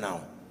together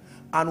now?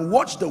 And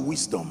watch the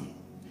wisdom.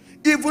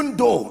 Even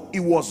though it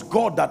was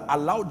God that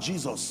allowed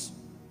Jesus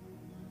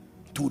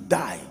to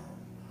die,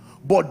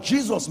 but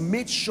Jesus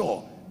made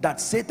sure that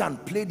Satan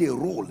played a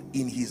role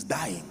in his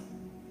dying.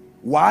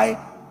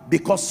 Why?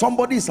 Because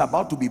somebody is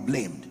about to be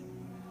blamed.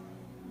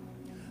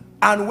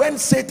 And when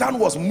Satan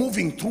was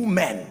moving through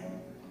men,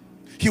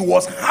 he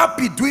was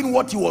happy doing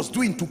what he was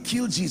doing to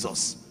kill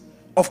Jesus.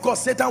 Of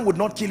course, Satan would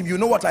not kill him. You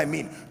know what I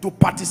mean? To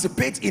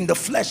participate in the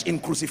flesh in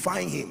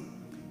crucifying him.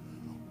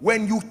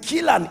 When you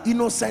kill an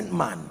innocent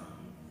man,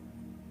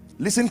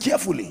 listen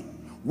carefully,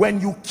 when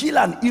you kill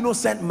an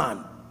innocent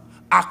man,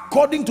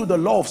 according to the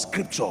law of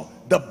scripture,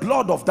 the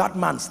blood of that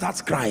man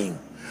starts crying.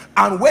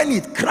 And when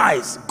it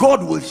cries,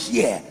 God will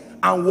hear,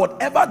 and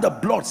whatever the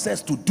blood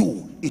says to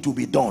do, it will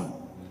be done.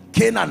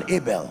 Cain and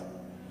Abel,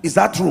 is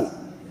that true?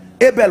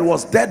 Abel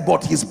was dead,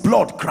 but his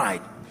blood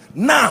cried.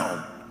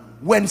 Now,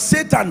 when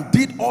Satan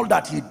did all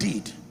that he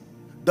did,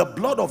 the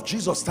blood of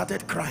Jesus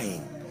started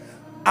crying.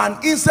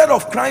 And instead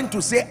of crying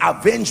to say,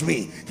 avenge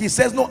me, he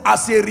says, no,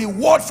 as a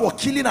reward for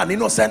killing an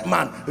innocent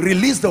man,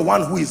 release the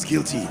one who is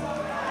guilty.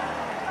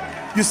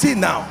 You see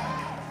now,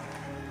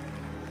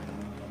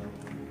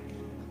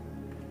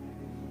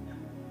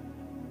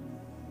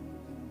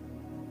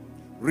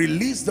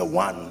 release the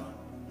one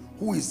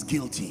who is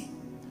guilty.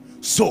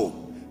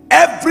 So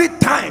every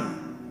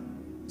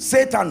time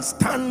Satan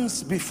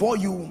stands before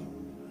you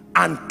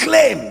and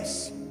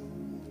claims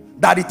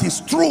that it is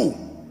true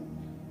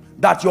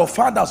that your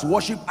fathers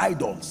worship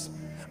idols,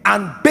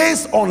 and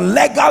based on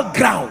legal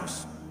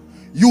grounds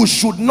you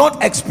should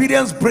not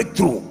experience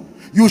breakthrough,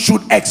 you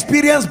should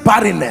experience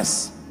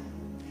barrenness,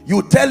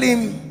 you tell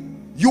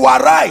him, you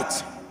are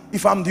right,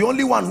 if I'm the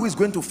only one who is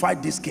going to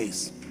fight this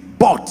case,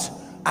 but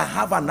I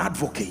have an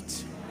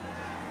advocate.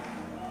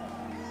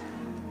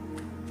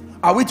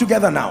 Are we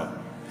together now?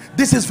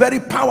 This is very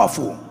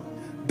powerful.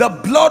 The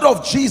blood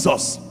of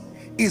Jesus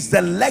is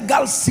the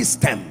legal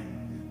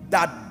system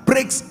that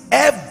breaks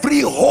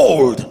every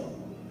hold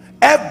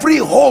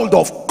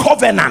of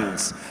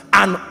covenants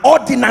and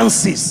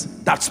ordinances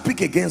that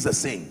speak against the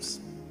saints.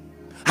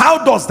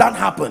 How does that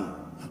happen?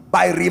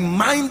 By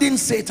reminding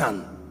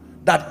Satan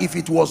that if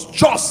it was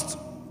just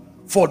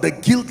for the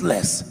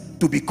guiltless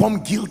to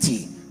become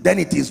guilty, then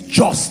it is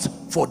just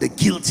for the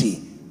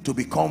guilty to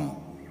become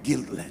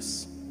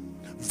guiltless.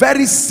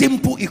 Very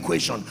simple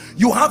equation.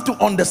 You have to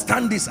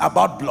understand this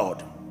about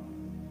blood.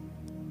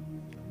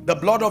 The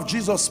blood of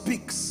Jesus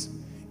speaks.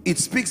 It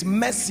speaks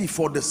mercy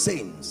for the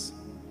saints.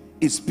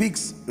 It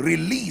speaks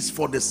release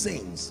for the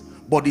saints.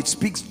 But it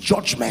speaks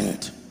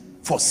judgment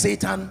for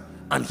Satan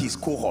and his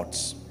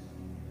cohorts.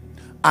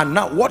 And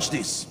now watch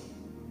this.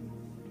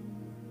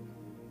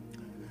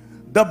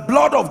 The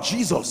blood of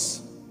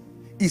Jesus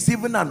is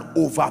even an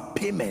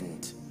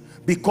overpayment,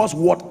 because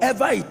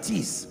whatever it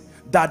is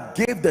that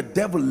gave the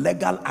devil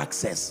legal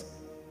access,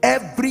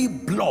 every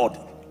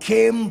blood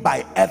came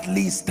by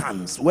earthly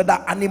stands, whether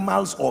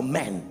animals or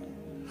men.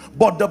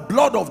 But the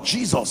blood of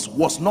Jesus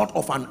was not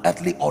of an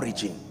earthly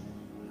origin.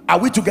 Are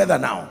we together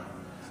now?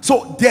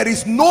 So there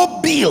is no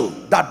bill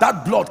that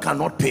that blood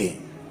cannot pay.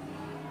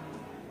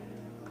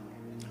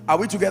 Are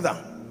we together?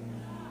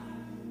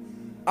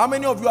 How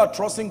many of you are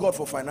trusting God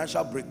for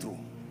financial breakthrough?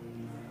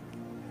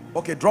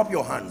 Okay, drop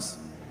your hands.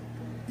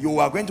 You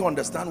are going to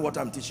understand what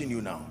I'm teaching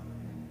you now.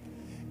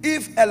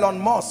 If Elon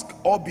Musk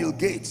or Bill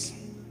Gates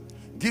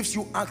gives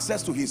you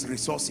access to his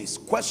resources,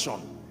 question,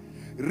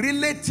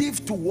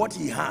 relative to what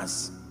he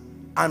has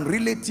and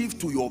relative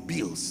to your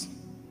bills,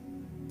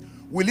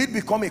 will it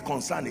become a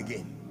concern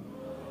again?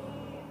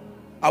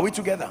 Are we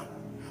together?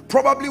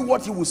 Probably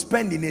what he will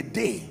spend in a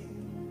day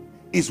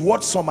is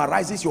what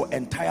summarizes your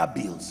entire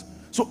bills.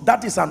 So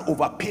that is an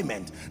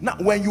overpayment. Now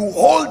when you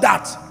hold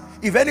that,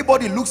 if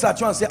anybody looks at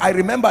you and say, I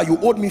remember you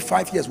owed me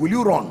 5 years, will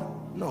you run?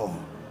 No.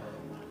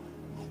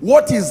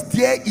 What is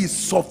there is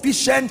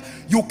sufficient.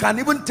 You can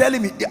even tell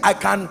him, I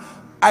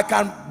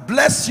can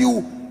bless you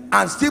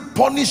and still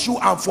punish you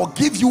and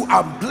forgive you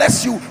and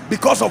bless you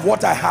because of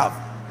what I have.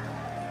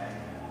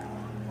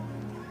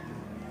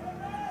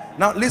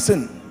 Now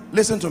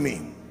listen to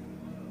me.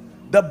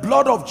 The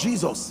blood of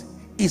Jesus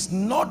is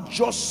not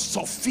just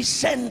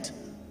sufficient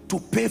to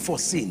pay for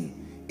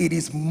sin, it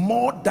is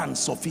more than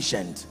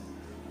sufficient.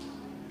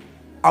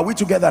 Are we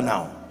together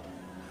now?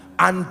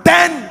 And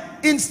then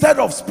instead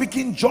of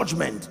speaking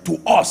judgment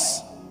to us,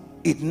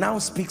 it now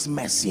speaks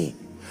mercy.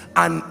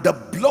 And the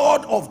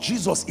blood of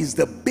Jesus is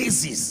the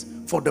basis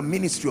for the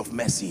ministry of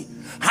mercy.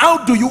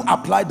 How do you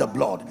apply the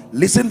blood?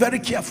 Listen very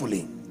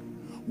carefully.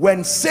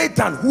 When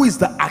Satan, who is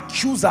the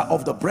accuser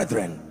of the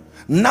brethren,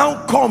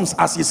 now comes,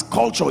 as his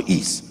culture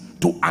is,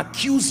 to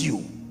accuse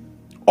you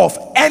of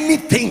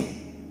anything,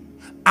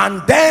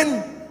 and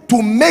then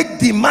to make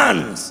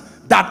demands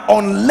that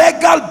on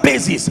legal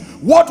basis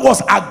what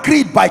was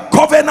agreed by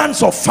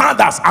covenants of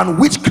fathers and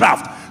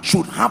witchcraft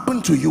should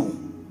happen to you.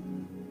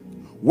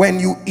 When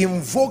you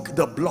invoke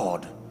the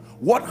blood,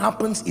 what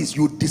happens is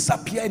you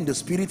disappear in the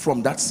spirit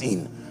from that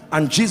scene,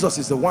 and Jesus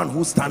is the one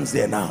who stands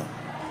there now.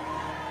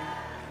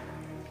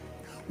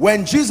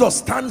 When Jesus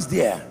stands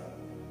there,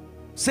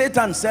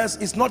 Satan says,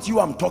 it's not you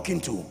I'm talking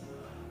to,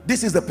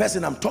 this is the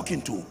person I'm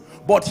talking to.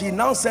 But he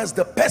now says,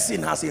 the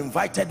person has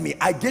invited me,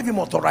 I gave him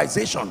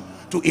authorization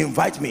to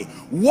invite me.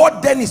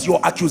 What then is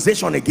your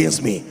accusation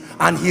against me?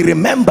 And he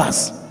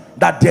remembers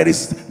that there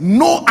is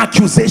no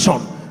accusation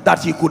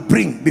that he could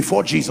bring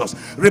before Jesus.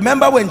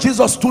 Remember when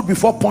Jesus stood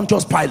before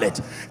Pontius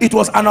Pilate, it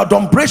was an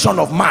adumbration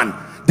of man.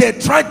 They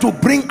tried to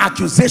bring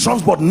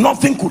accusations, but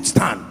nothing could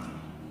stand.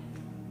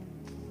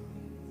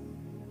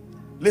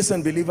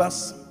 Listen,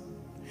 believers,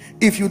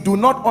 if you do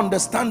not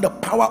understand the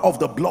power of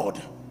the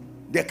blood,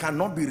 there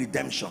cannot be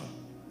redemption.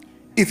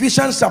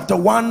 Ephesians chapter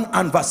 1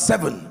 and verse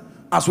 7,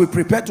 as we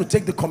prepare to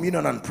take the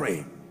communion and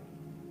pray,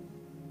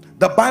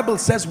 the Bible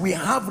says we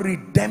have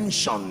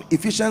redemption.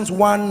 Ephesians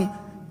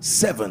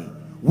 1:7,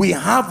 we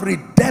have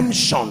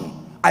redemption.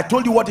 I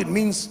told you what it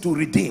means to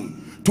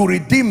redeem. To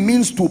redeem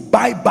means to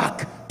buy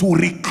back, to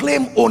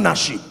reclaim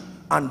ownership,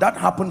 and that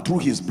happened through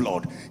his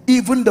blood.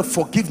 Even the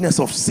forgiveness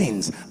of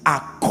sins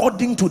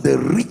according to the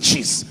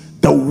riches,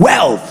 the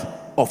wealth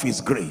of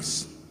his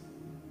grace.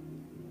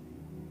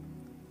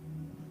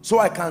 So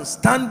I can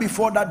stand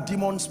before that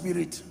demon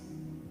spirit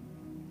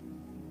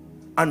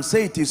and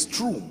say it is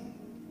true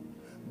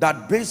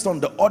that based on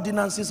the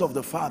ordinances of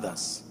the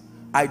fathers,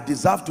 I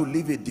deserve to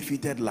live a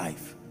defeated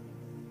life.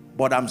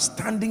 But I'm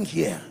standing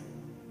here,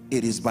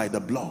 it is by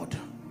the blood.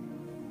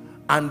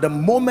 And the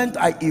moment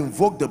I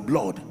invoke the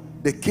blood,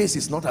 the case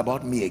is not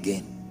about me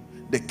again.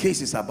 The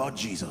case is about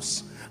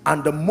Jesus.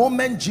 And the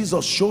moment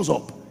Jesus shows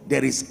up,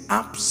 there is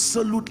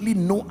absolutely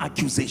no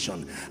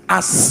accusation.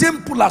 As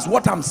simple as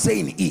what I'm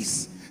saying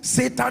is,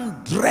 Satan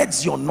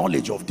dreads your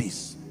knowledge of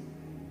this.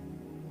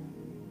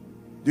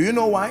 Do you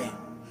know why?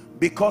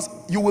 Because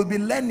you will be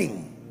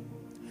learning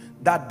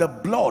that the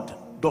blood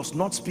does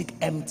not speak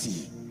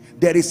empty.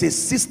 There is a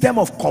system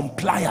of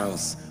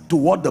compliance to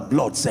what the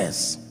blood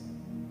says.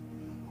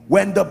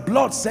 When the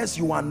blood says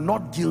you are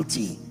not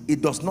guilty,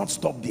 it does not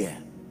stop there.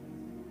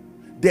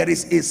 There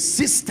is a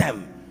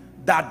system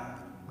that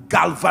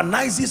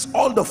galvanizes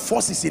all the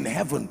forces in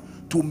heaven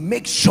to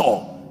make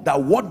sure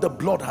that what the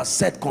blood has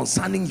said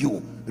concerning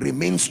you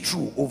remains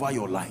true over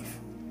your life.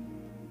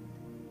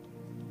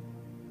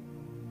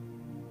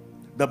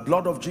 The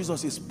blood of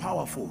Jesus is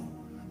powerful.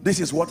 This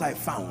is what I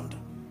found.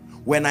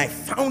 When I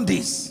found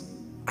this,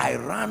 I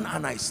ran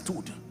and I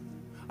stood.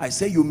 I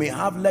say, you may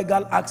have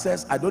legal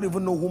access. I don't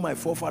even know who my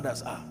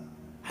forefathers are.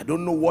 I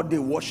don't know what they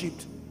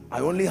worshipped. I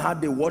only heard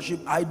they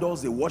worshipped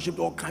idols, they worshipped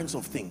all kinds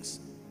of things.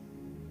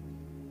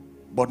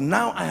 But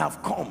now I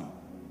have come,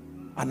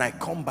 and I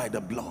come by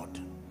the blood.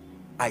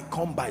 I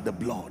come by the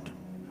blood.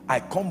 I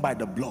come by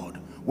the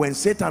blood. When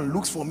Satan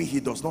looks for me,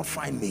 he does not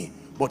find me.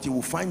 but he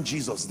will find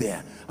Jesus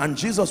there. And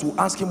Jesus will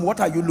ask him, what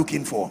are you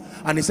looking for?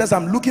 And he says,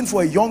 I'm looking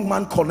for a young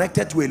man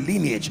connected to a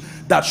lineage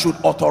that should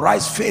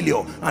authorize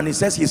failure. And he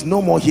says, he's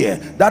no more here.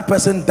 That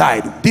person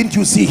died. Didn't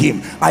you see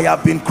him? I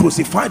have been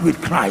crucified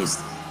with Christ.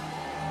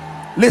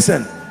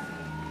 Listen,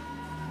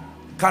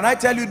 can I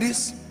tell you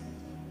this?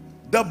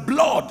 The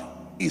blood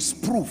is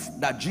proof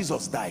that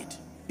Jesus died.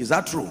 Is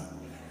that true?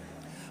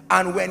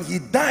 And when he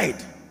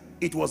died,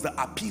 it was the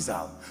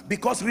appeasal.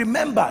 Because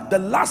remember, the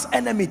last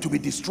enemy to be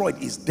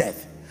destroyed is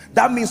death.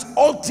 That means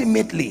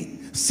ultimately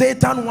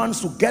Satan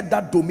wants to get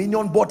that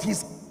dominion, but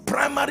his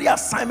primary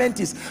assignment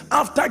is,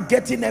 after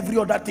getting every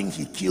other thing,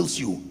 he kills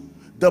you.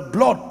 The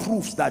blood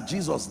proves that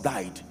Jesus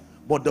died,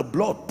 but the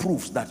blood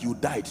proves that you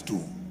died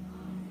too.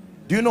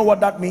 Do you know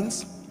what that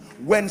means?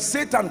 When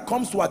Satan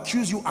comes to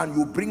accuse you and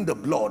you bring the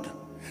blood,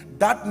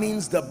 that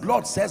means the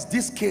blood says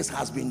this case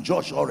has been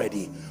judged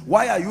already.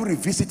 Why are you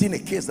revisiting a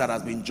case that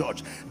has been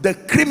judged? The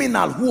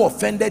criminal who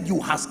offended you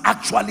has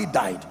actually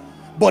died,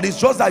 but it's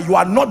just that you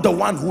are not the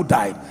one who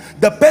died.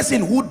 The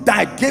person who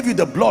died gave you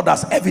the blood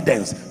as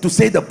evidence to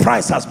say the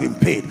price has been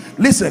paid.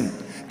 Listen,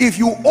 if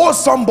you owe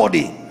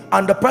somebody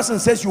and the person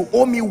says you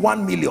owe me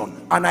 1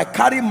 million, and I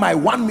carry my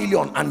 1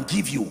 million and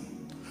give you,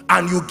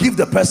 and you give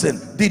the person,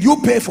 did you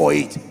pay for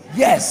it?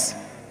 Yes.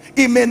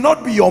 It may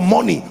not be your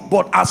money,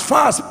 but as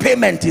far as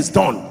payment is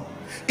done,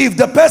 if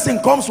the person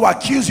comes to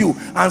accuse you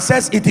and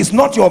says it is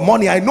not your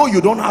money, I know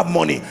you don't have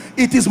money,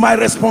 it is my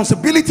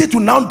responsibility to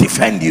now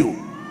defend you.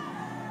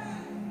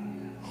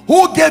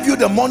 Who gave you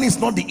the money is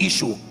not the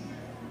issue.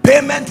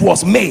 Payment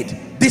was made.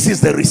 This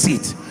is the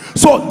receipt.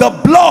 So the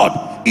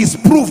blood is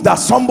proof that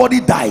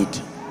somebody died.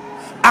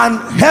 And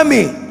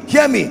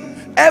hear me,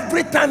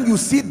 every time you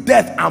see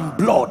death and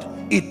blood,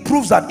 it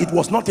proves that it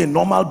was not a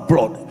normal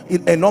blood,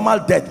 a normal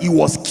death. He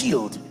was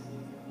killed.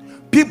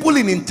 People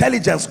in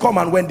intelligence come,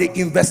 and when they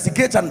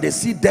investigate and they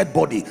see dead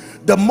body,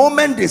 the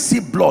moment they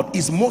see blood,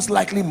 is most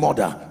likely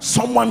murder.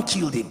 Someone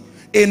killed him.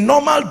 A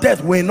normal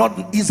death will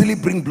not easily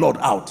bring blood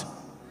out.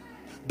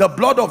 The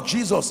blood of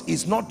Jesus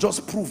is not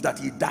just proof that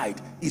he died,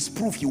 it's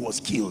proof he was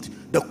killed.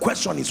 The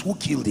question is, who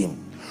killed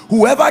him?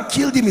 Whoever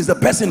killed him is the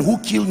person who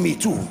killed me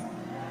too.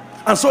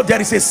 And so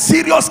there is a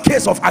serious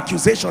case of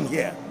accusation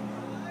here.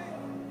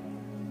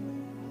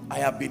 I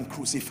have been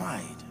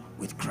crucified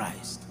with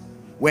Christ.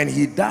 When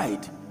he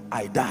died,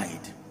 I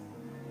died.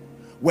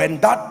 When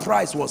that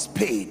price was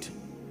paid,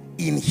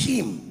 in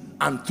him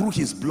and through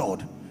his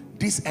blood,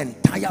 this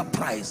entire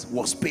price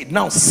was paid.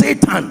 Now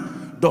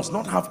Satan does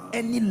not have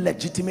any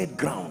legitimate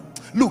ground.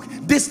 Look,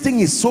 this thing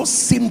is so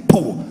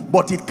simple,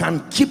 but it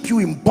can keep you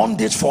in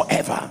bondage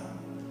forever.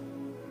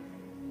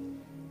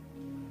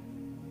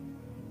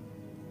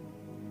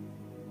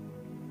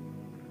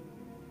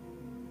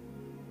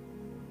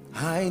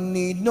 I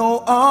need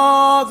no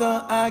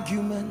other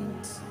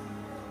argument,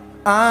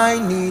 I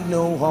need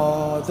no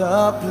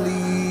other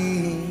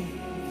plea.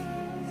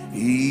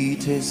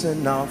 It is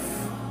enough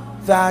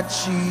that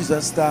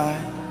Jesus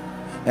died,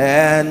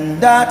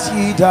 and that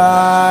he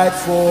died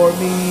for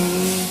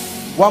me.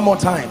 One more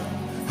time.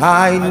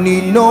 I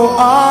need no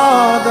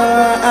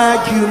other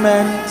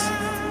argument,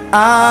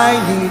 I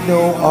need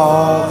no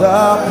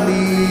other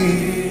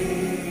plea.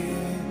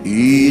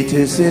 It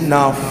is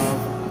enough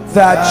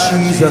that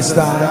Jesus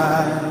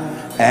died,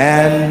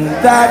 and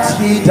that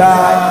he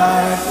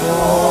died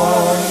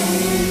for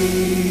me.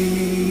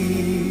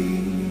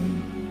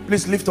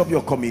 Please lift up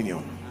your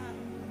communion.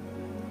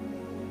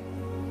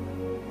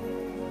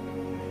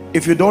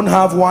 If you don't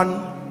have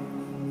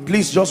one,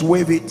 please just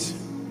wave it.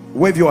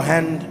 Wave your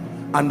hand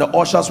and the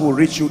ushers will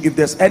reach you. If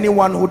there's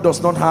anyone who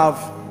does not have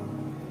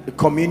a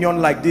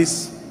communion like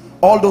this,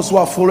 all those who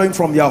are following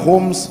from their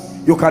homes,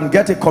 you can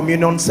get a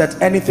communion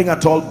set, anything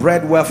at all,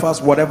 bread,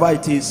 wafers, whatever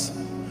it is.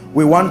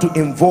 We want to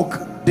invoke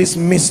this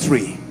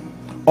mystery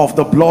of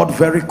the blood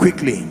very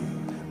quickly,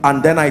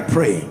 and then I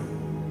pray.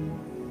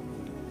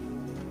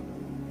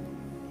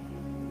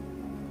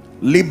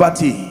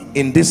 Liberty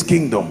in this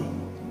kingdom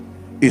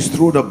is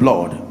through the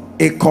blood,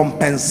 a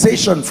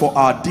compensation for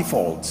our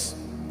defaults.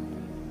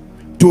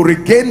 To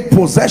regain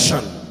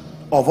possession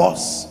of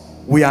us,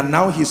 we are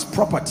now his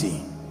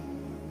property.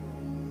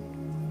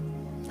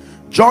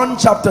 John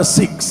chapter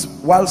 6,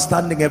 while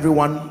standing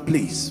everyone,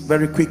 please,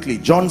 very quickly.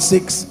 John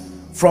 6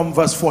 from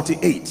verse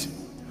 48.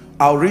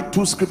 I'll read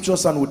two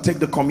scriptures and we'll take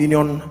the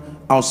communion.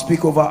 I'll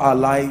speak over our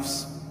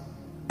lives,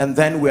 and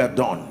then we are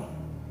done.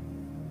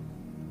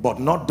 But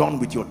not done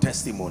with your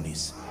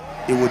testimonies.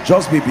 It will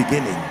just be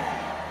beginning.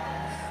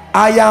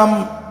 I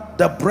am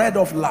the bread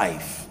of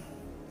life.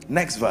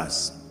 Next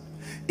verse.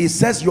 It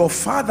says, your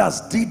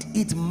fathers did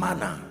eat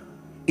manna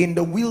in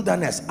the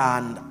wilderness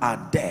and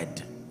are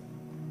dead.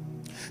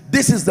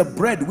 This is the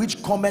bread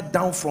which cometh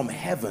down from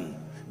heaven,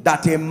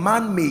 that a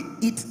man may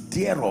eat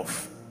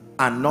thereof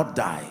and not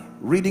die.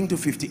 Reading to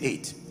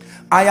 58.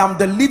 I am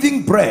the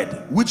living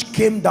bread which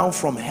came down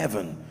from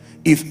heaven.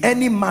 If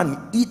any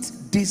man eat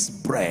this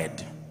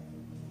bread,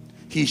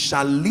 he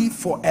shall live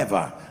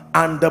forever.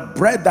 And the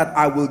bread that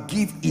I will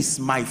give is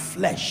my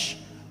flesh,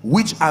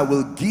 which I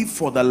will give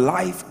for the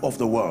life of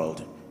the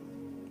world.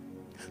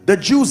 The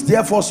Jews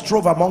therefore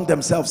strove among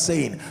themselves,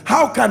 saying,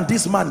 how can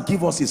this man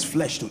give us his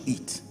flesh to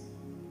eat?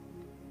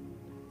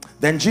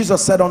 Then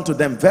Jesus said unto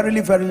them,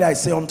 verily, verily, I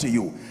say unto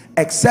you,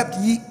 except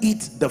ye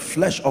eat the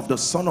flesh of the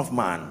Son of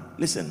Man,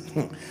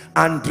 listen,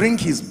 and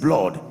drink his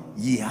blood,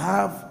 ye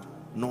have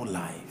no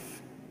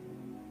life.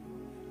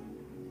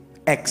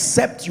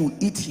 Except you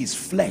eat his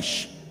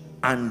flesh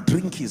and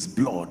drink his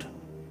blood,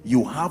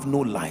 you have no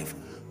life.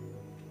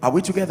 Are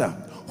we together?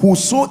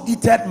 Whoso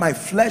eateth my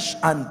flesh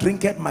and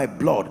drinketh my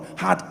blood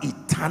had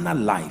eternal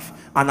life,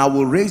 and I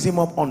will raise him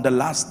up on the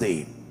last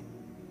day.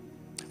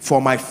 For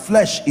my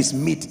flesh is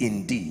meat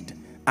indeed,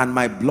 and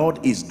my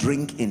blood is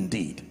drink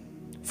indeed.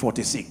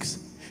 46.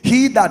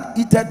 He that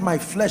eateth my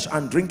flesh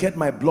and drinketh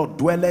my blood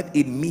dwelleth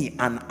in me,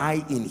 and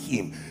I in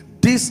him.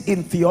 This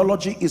in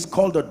theology is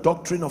called the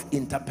doctrine of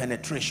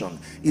interpenetration.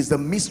 Is the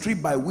mystery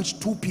by which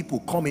two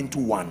people come into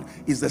one.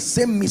 Is the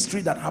same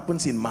mystery that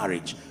happens in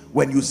marriage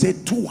when you say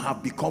two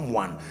have become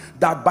one.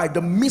 That by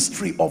the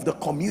mystery of the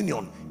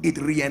communion, it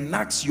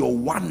reenacts your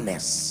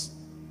oneness.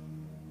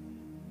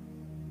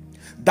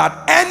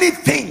 That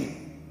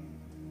anything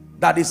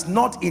that is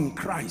not in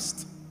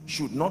Christ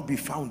should not be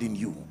found in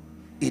you.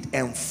 It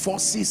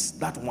enforces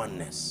that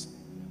oneness.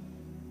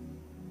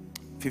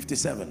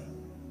 57.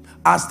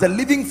 As the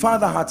living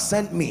Father had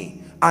sent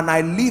me, and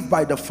I live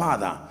by the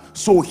Father,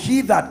 so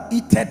he that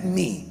eateth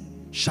me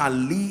shall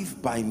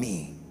live by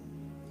me.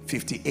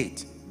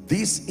 58.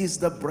 This is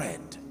the bread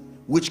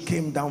which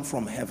came down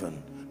from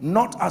heaven,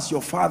 not as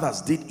your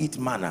fathers did eat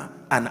manna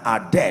and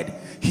are dead.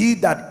 He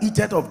that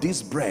eateth of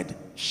this bread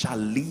shall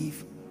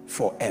live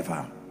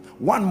forever.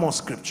 One more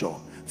scripture,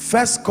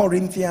 1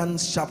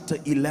 Corinthians chapter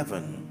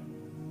 11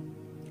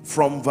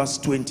 from verse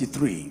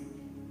 23.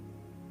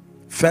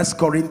 1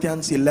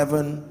 Corinthians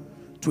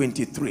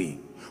 11:23.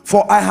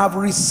 For I have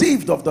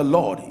received of the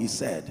Lord, he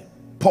said,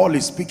 Paul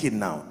is speaking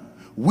now,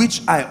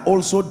 which I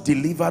also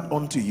delivered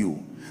unto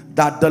you,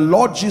 that the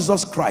Lord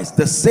Jesus Christ,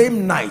 the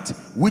same night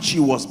which he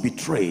was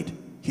betrayed,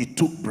 he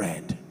took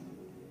bread,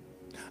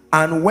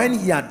 and when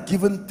he had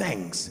given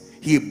thanks,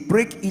 he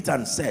brake it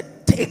and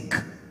said, take,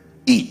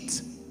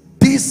 eat,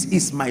 this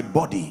is my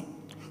body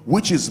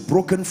which is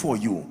broken for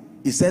you.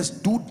 He says,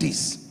 do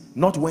this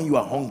not when you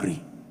are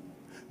hungry,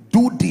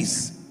 do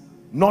this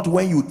not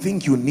when you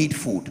think you need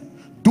food.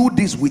 Do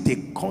this with a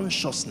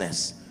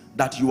consciousness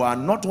that you are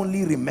not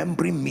only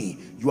remembering me,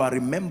 you are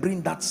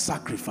remembering that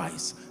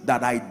sacrifice,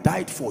 that I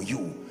died for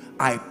you,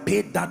 I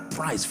paid that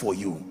price for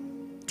you.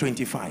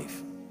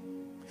 25.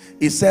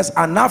 It says,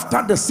 and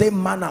after the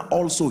same manner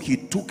also he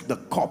took the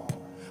cup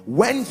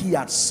when he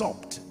had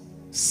supped,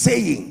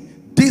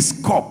 saying,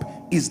 this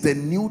cup is the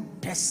New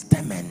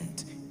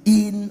Testament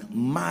in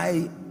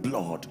my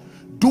blood.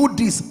 Do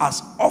this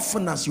as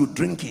often as you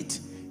drink it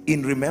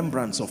in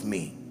remembrance of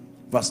me.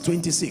 Verse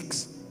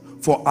 26.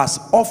 For as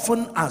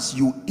often as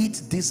you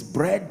eat this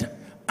bread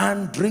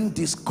and drink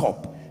this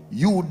cup,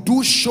 you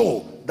do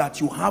show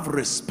that you have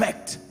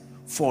respect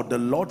for the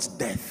Lord's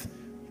death.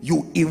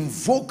 You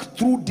invoke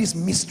through this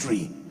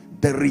mystery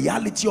the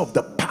reality of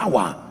the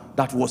power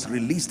that was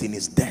released in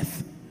his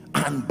death,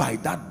 and by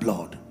that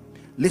blood.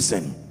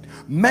 Listen,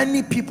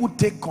 many people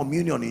take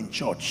communion in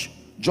church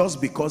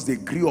just because they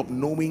grew up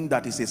knowing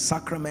that it's a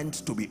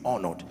sacrament to be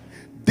honored.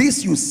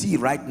 This you see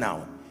right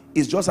now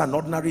is just an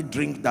ordinary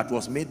drink that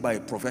was made by a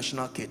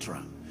professional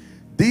caterer.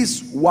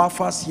 This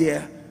wafers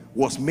here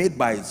was made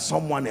by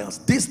someone else.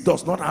 This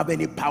does not have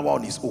any power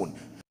on its own.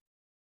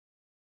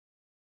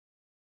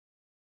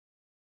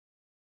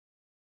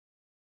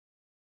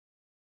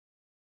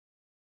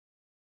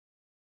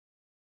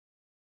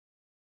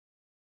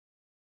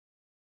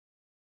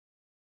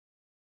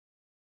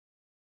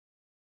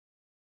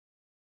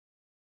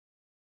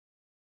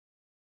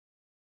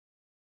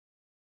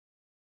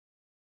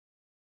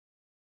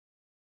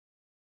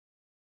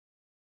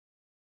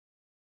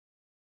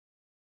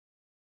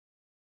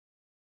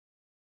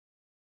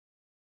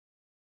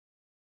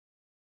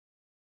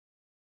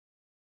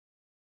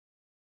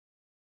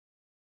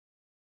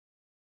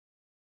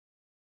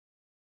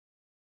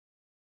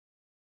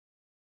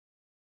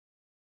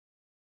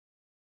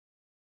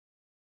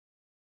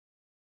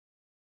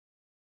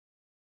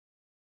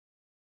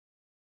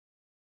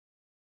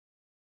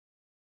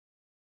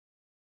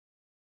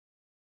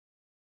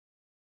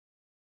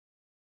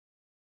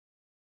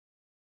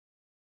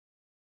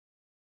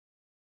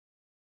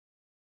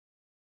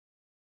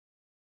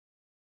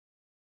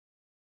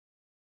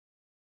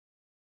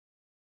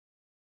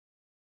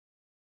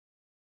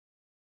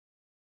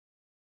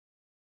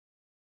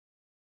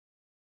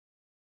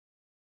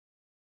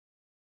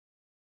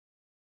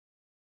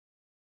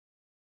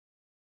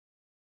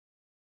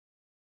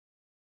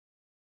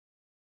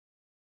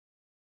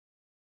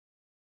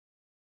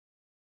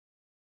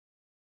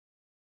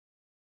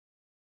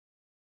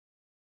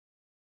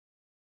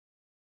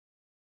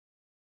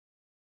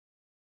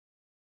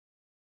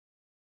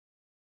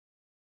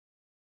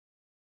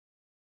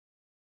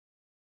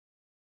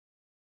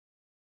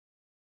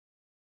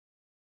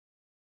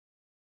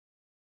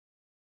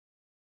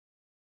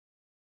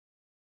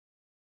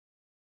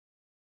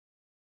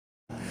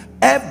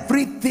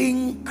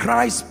 everything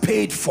Christ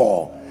paid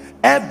for,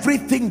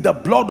 everything the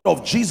blood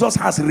of Jesus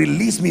has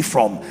released me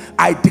from,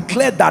 I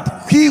declare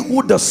that he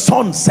who the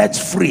Son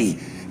sets free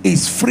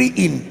is free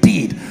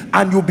indeed.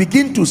 And you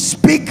begin to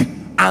speak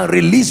and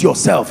release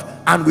yourself,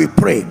 and we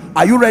pray.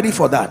 Are you ready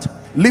for that?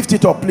 Lift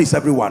it up, please,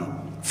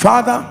 everyone.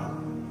 Father,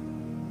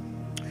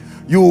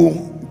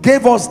 you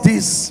gave us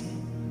this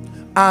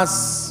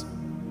as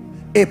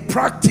a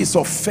practice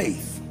of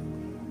faith,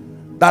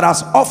 that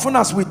as often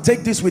as we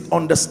take this with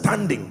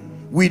understanding,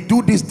 we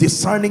do this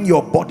discerning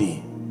your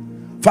body.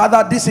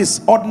 Father, this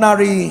is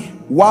ordinary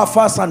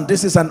wafers and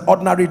this is an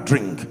ordinary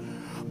drink,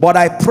 but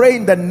I pray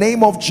in the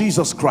name of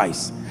Jesus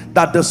Christ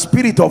that the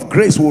spirit of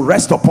grace will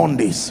rest upon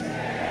this.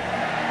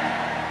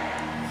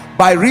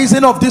 By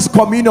reason of this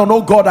communion,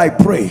 oh God, I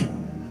pray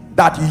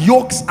that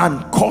yokes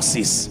and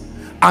curses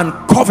and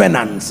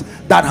covenants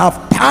that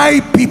have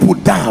tied people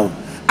down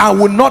and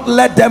will not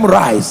let them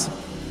rise,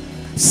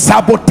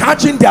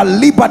 sabotaging their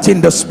liberty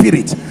in the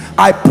spirit,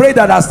 I pray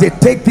that as they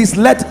take this,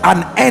 let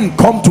an end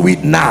come to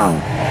it now.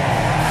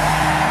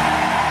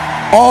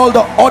 All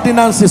the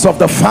ordinances of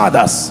the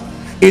fathers,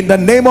 in the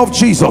name of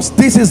Jesus,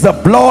 this is the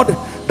blood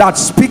that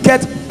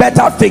speaketh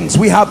better things.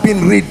 We have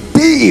been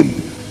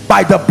redeemed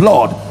by the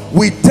blood.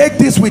 We take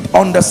this with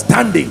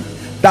understanding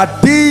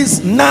that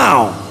this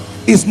now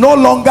is no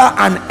longer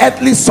an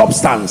earthly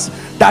substance,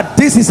 that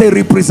this is a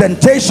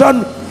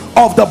representation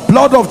of the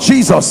blood of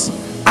Jesus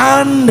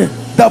and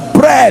the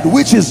bread,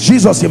 which is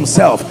Jesus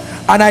himself.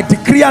 And I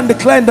decree and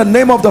declare in the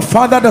name of the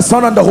Father, the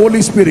Son, and the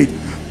Holy Spirit,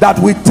 that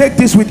we take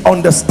this with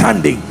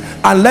understanding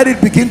and let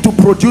it begin to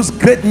produce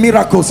great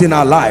miracles in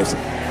our lives.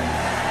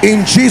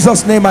 In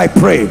Jesus' name I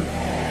pray.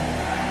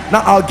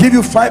 Now I'll give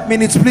you 5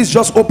 minutes. Please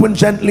just open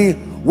gently.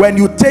 When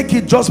you take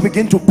it, just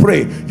begin to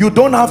pray. You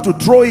don't have to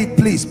throw it,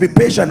 please. Be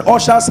patient.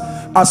 Ushers,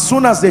 as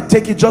soon as they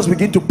take it, just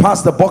begin to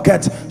pass the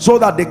bucket so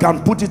that they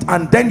can put it,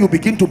 and then you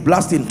begin to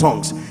blast in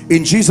tongues.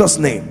 In Jesus'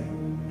 name.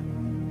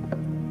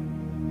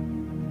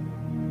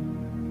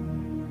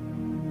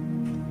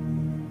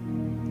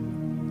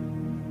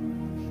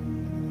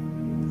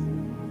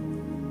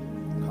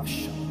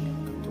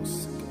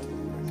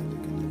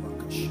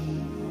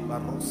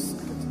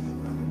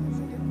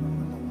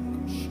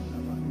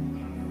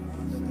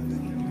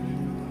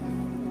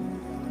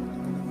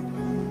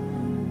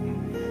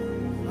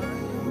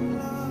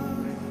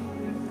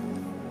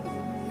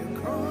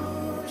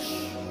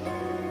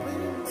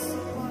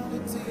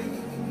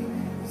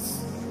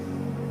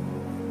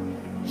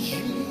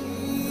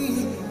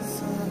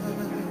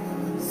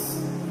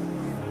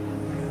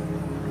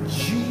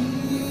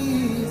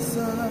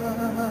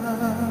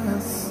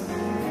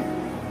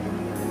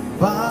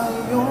 By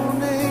your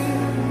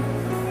name,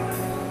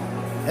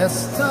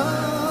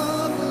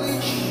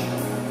 establish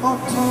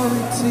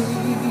authority.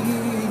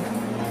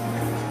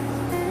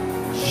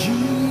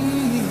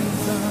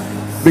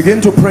 Jesus.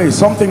 Begin to pray.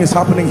 Something is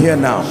happening here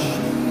now.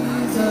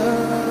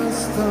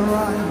 Jesus the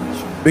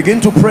righteous. Begin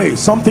to pray.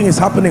 Something is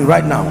happening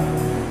right now.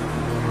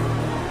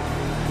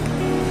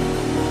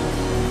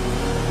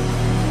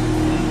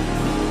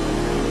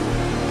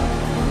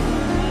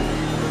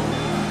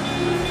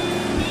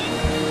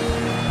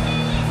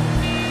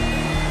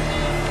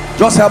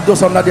 Just help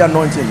those under the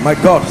anointing. My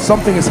God,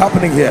 something is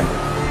happening here.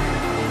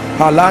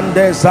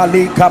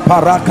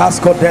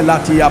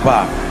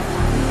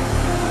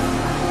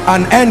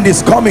 An end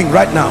is coming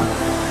right now.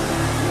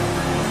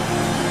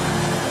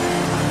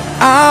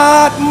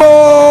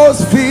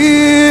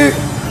 Atmosphere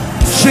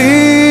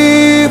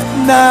shift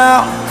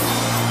now.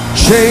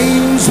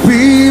 Chains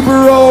be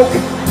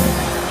broken.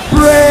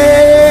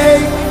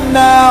 Break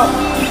now.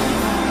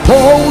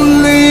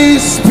 Holy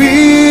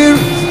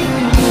Spirit.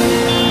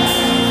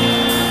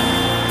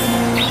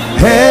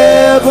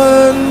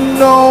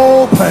 Heaven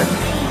open,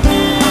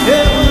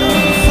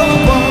 Heaven's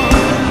open.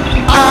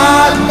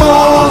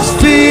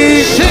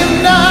 atmosphere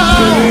Shift now.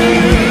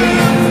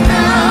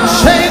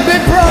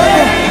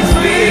 Chains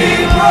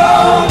be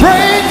broken.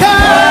 Break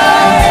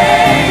out.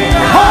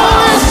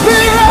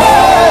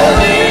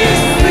 Holy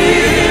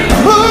Spirit.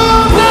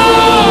 Move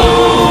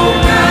now.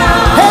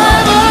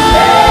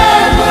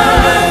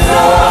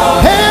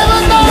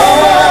 Heaven's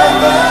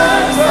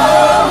open.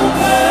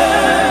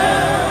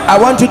 I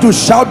want you to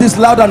shout this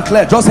loud and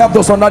clear. Just help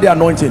those under the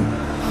anointing.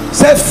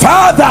 Say,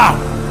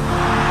 Father,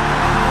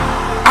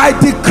 I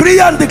decree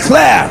and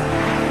declare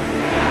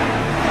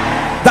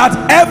that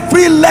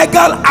every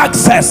legal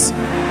access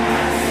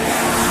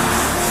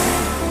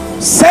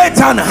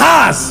Satan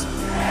has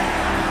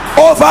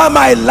over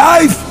my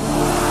life,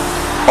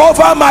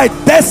 over my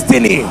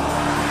destiny,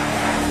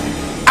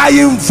 I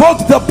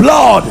invoke the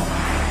blood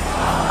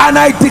and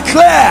I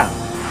declare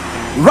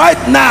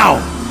right now,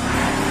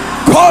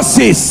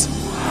 curses,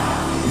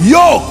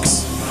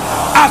 yokes,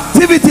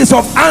 activities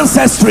of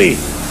ancestry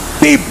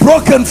be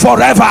broken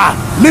forever.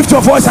 Lift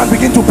your voice and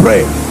begin to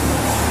pray.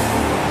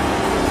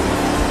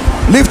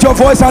 Lift your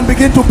voice and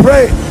begin to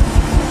pray.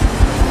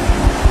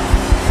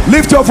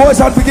 Lift your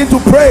voice and begin to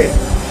pray.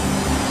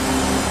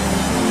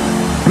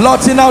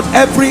 Blotting out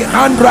every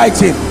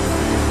handwriting,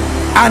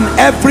 and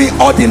every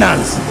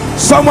ordinance.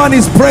 Someone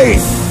is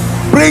praying,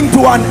 bring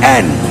to an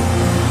end.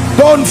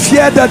 Don't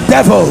fear the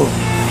devil.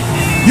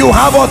 You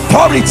have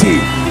authority,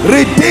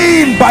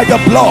 redeemed by the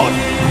blood.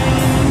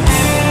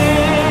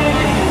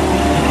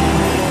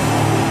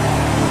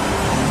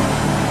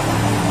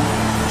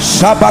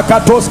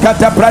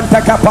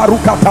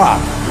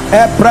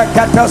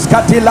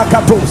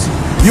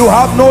 You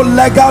have no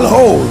legal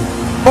hold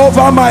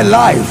over my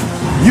life.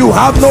 You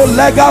have no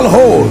legal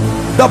hold.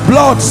 The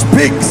blood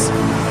speaks.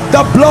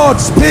 The blood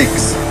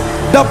speaks.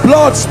 The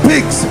blood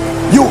speaks.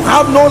 You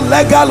have no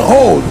legal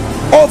hold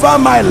over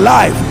my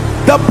life.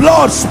 The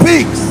blood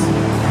speaks.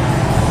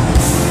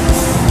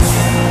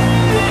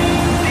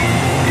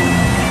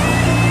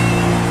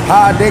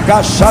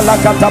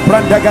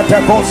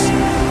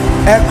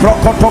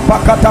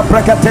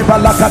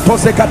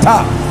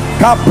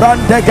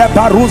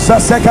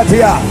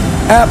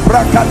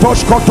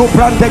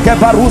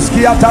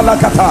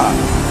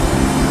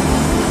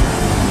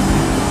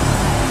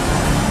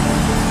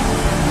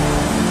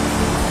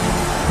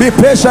 Be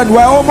patient,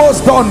 we're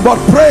almost done, but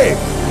pray.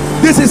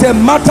 This is a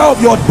matter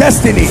of your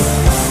destiny.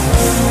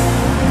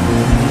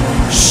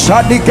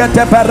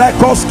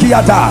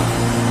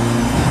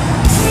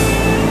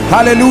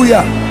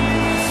 Hallelujah.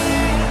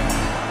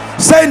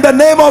 Say in the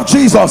name of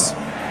Jesus,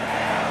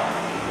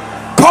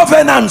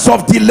 covenants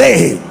of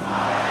delay,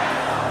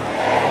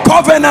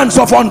 covenants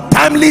of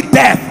untimely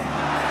death.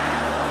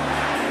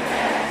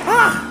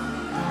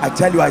 I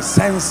tell you, I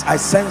sense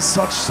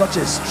such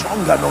a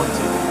strong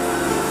anointing.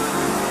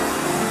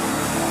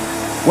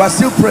 We're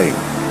still praying.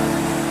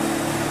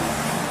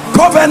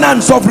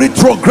 Covenants of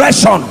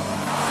retrogression,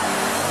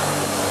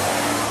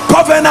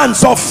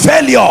 covenants of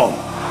failure,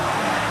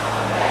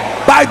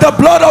 by the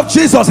blood of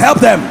Jesus, help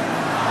them.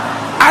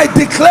 I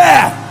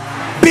declare,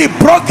 be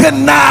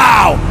broken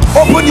now.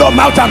 Open your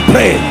mouth and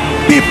pray.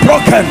 Be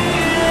broken.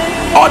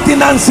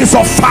 Ordinances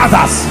of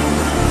fathers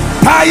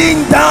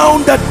tying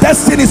down the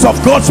destinies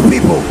of God's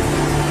people,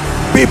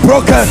 be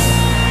broken.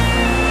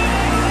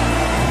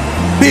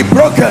 Be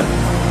broken.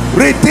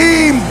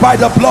 Redeemed by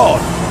the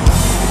blood.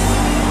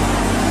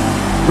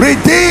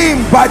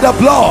 Redeemed by the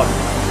blood.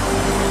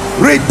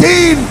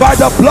 Redeemed by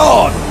the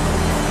blood.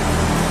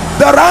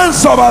 The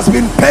ransom has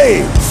been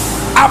paid.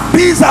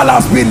 Appeasal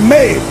has been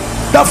made.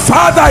 The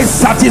Father is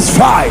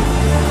satisfied.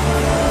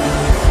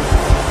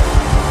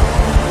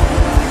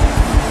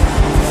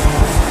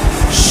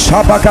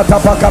 Shabakata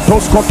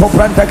bakatos koto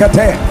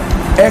brandekate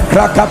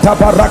ekrakata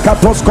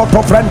barakatos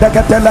koto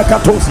brandekate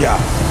lekatozia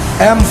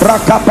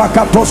embraka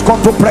bakatos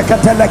koto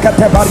brekate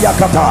lekate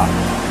bariakata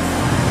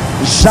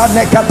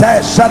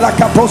janekate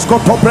sharakatos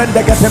koto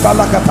brandekate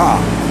balakata.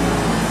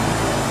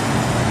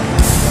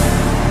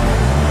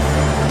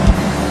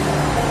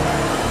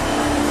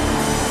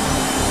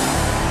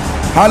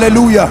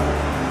 Hallelujah.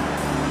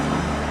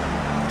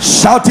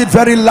 Shout it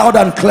very loud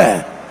and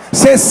clear.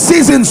 Say,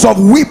 seasons of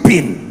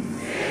weeping,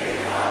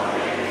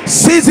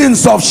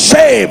 seasons of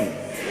shame,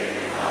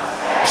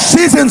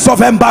 seasons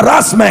of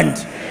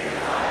embarrassment,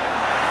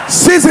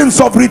 seasons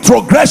of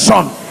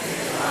retrogression,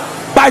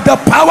 by the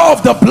power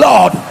of the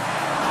blood,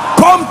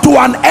 come to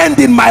an end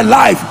in my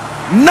life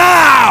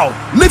now.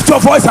 Lift your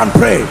voice and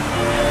pray.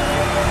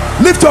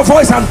 Lift your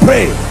voice and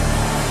pray.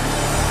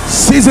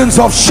 Seasons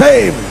of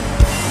shame,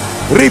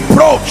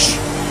 reproach,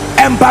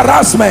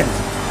 embarrassment,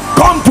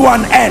 come to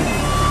an end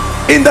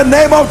in the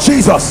name of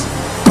Jesus.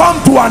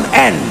 Come to an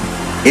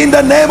end in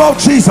the name of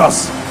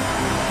Jesus.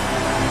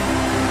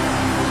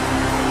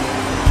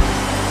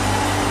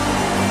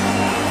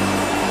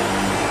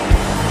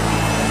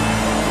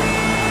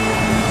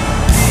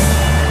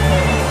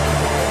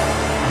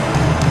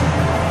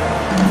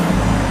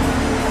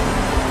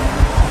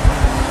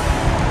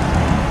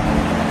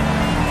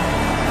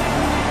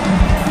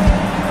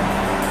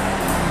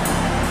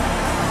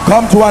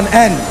 Come to an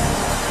end.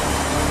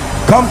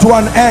 Come to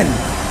an end.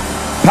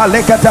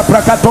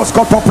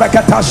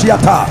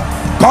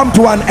 Come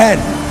to an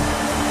end.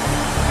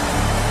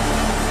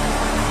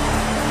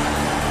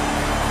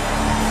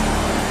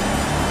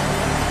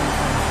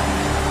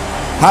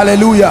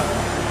 Hallelujah.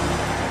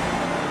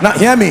 Now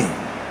hear me.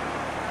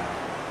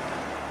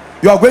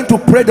 You are going to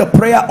pray the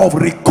prayer of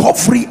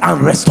recovery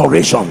and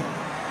restoration.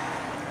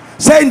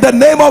 Say, in the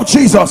name of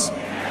Jesus,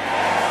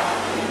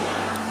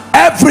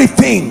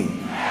 everything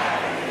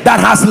that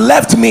has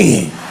left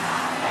me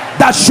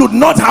that should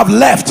not have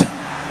left,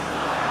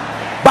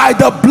 by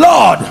the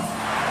blood,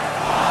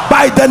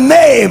 by the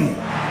name,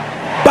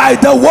 by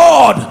the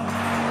word,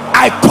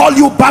 I call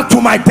you back to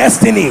my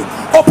destiny.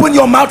 Open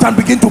your mouth and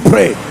begin to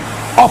pray.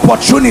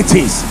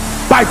 Opportunities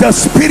by the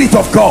Spirit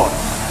of God,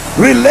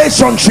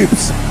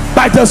 relationships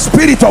by the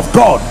Spirit of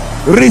God,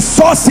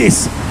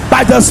 resources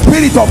by the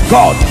Spirit of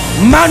God,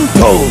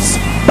 mantles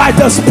by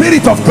the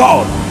Spirit of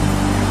God.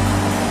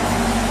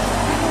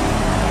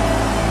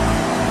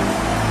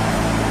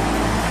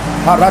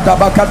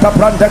 Haradabakata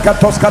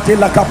brandekatos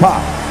katila kapa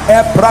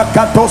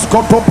ebrakatos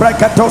koto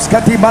brekatos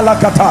kati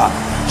malakata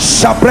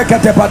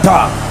shabrekete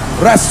bata.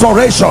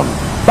 Restoration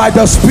by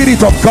the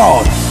Spirit of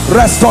God,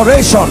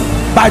 restoration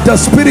by the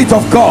Spirit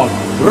of God.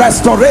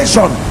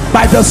 Restoration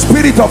by the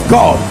Spirit of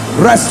God.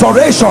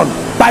 Restoration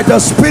by the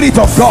Spirit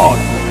of God.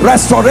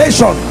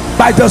 Restoration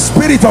by the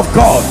Spirit of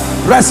God.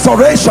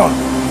 Restoration.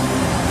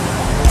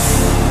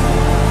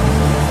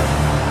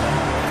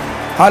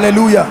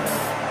 Hallelujah.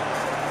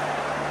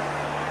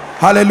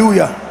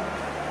 Hallelujah.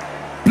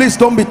 Please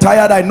don't be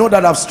tired. I know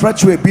that I've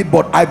stretched you a bit,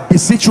 but I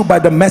beseech you by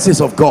the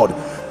mercies of God,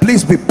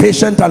 please be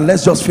patient and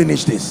let's just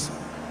finish this.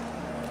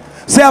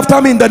 Say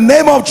after me, in the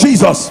name of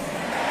Jesus,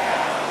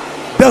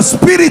 the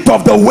spirit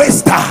of the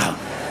waster.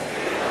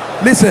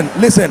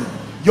 Listen,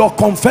 your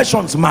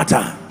confessions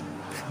matter.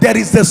 There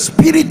is the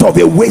spirit of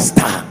a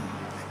waster.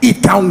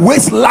 It can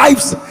waste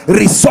lives,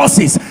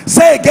 resources.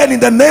 Say again, in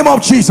the name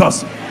of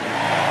Jesus,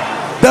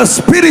 the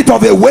spirit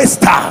of a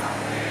waster,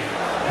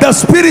 the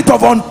spirit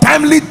of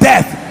untimely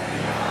death,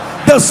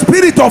 the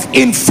spirit of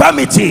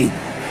infirmity,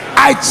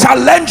 I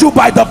challenge you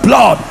by the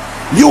blood.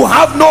 You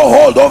have no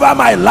hold over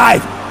my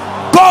life.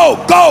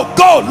 Go, go,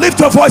 go. Lift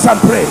your voice and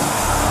pray.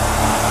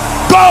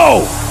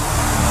 Go.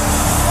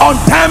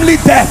 Untimely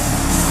death,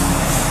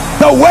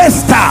 the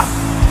waster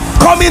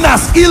coming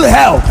as ill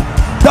health,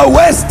 the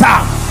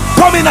waster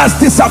coming as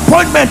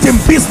disappointment in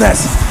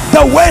business,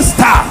 the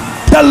waster,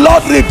 the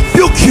Lord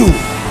rebuke you.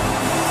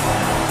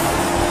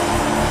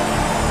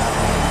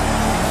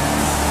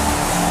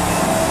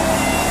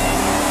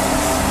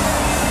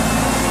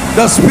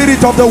 The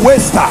spirit of the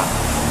waster,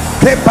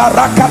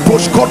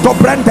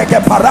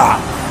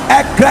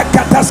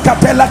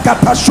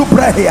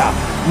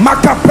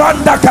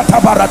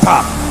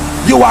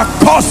 you are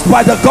cursed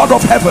by the God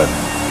of heaven.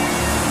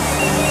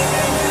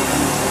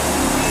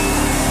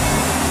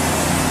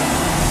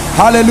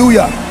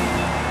 Hallelujah.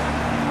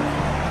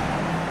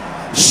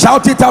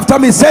 Shout it after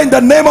me. Say, in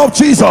the name of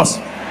Jesus,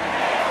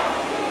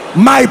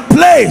 my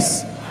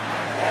place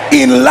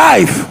in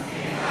life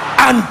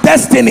and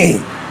destiny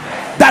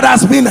that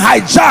has been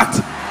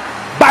hijacked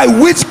by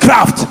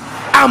witchcraft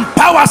and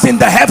powers in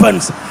the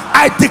heavens,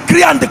 I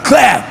decree and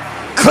declare,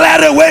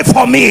 clear away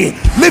for me.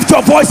 Lift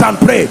your voice and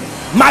pray.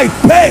 My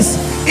place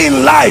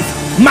in life,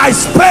 my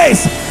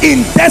space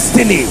in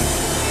destiny,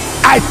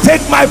 I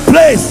take my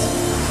place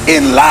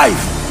in life,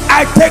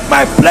 I take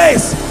my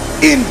place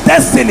in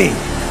destiny.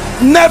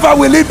 Never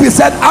will it be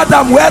said,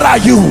 Adam, where are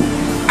you?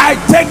 I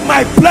take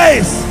my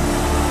place.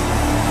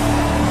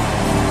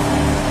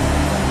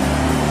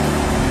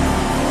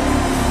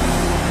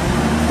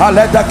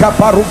 Aleda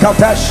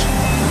kaparukatesh,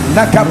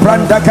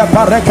 nakabranda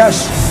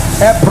kaparekesh,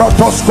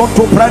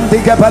 eprotoskotu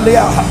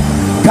brandigebalia,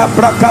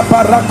 kabra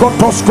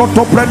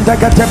kaparakotoskotu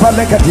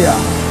brandigetebaleketia.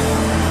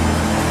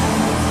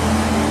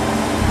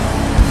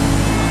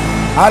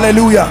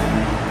 Hallelujah.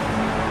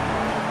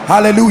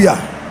 Hallelujah.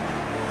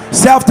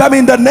 Say after me,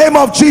 in the name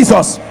of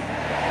Jesus,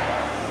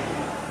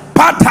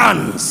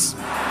 patterns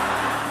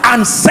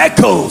and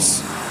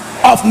cycles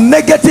of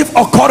negative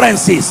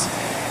occurrences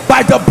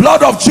by the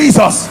blood of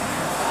Jesus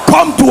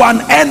come to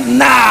an end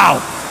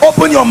now.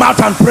 Open your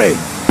mouth and pray.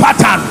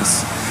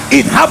 Patterns.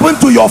 It happened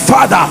to your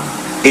father,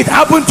 it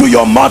happened to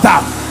your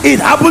mother, it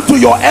happened to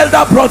your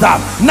elder brother,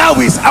 now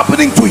it's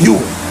happening to you.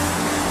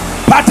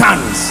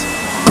 Patterns.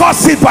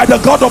 Cause it by the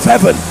God of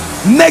heaven.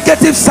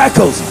 Negative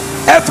cycles.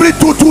 Every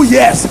 2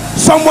 years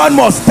someone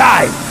must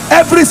die.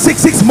 Every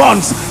 6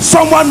 months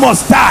someone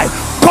must die.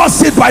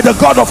 Cause it by the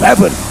God of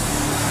heaven.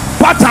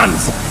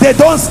 Patterns. They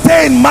don't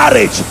stay in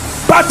marriage.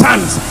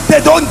 Patterns.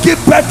 They don't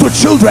give birth to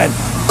children.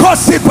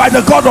 Cause it by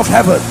the God of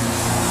heaven.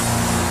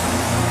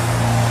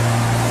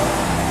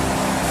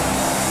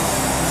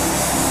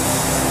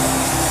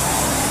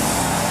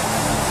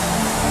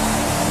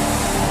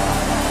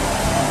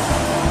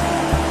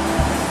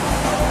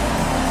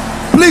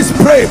 Please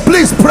pray,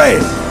 please pray.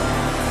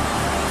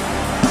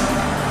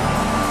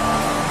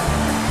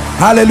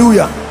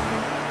 Hallelujah.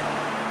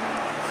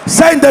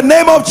 Say, in the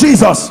name of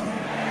Jesus,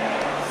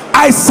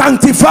 I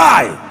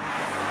sanctify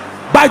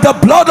by the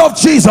blood of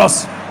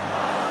Jesus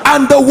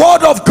and the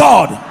word of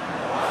God.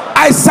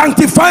 I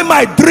sanctify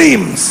my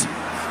dreams,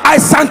 I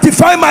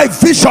sanctify my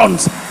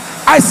visions,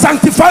 I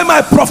sanctify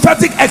my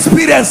prophetic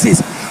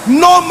experiences.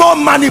 No more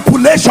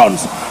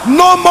manipulations,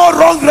 no more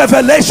wrong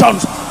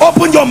revelations.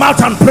 Open your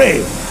mouth and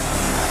pray.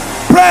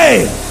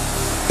 Pray.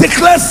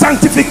 Declare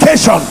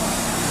sanctification.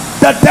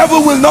 The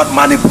devil will not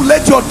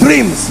manipulate your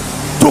dreams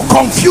to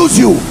confuse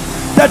you.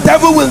 The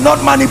devil will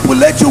not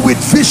manipulate you with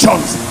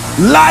visions,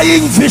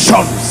 lying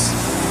visions.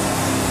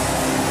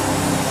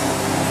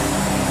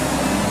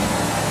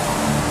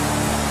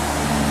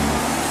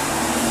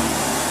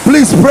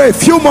 Please pray.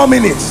 Few more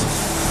minutes.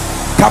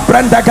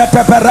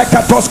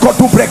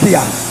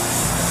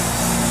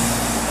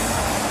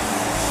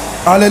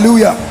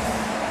 Hallelujah.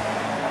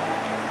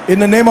 In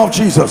the name of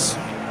Jesus.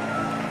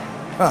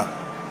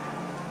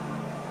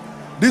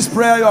 This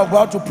prayer you are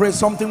about to pray,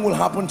 something will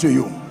happen to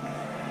you.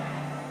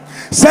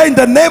 Say, in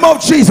the name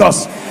of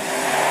Jesus,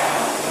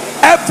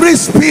 every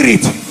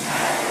spirit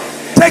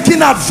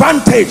taking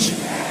advantage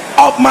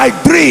of my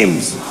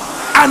dreams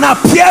and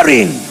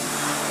appearing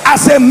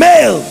as a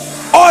male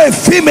or a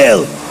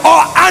female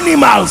or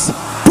animals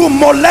to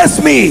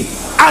molest me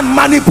and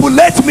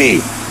manipulate me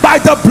by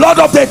the blood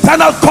of the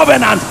eternal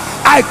covenant,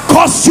 I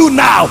curse you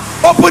now.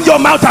 Open your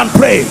mouth and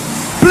pray.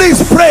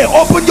 Please pray.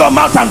 Open your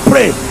mouth and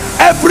pray.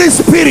 Every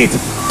spirit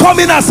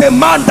coming as a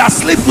man that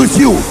sleeps with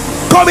you,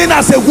 coming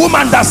as a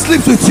woman that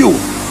sleeps with you,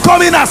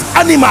 coming as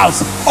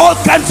animals, all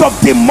kinds of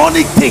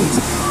demonic things,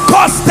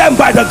 curse them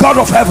by the God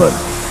of heaven.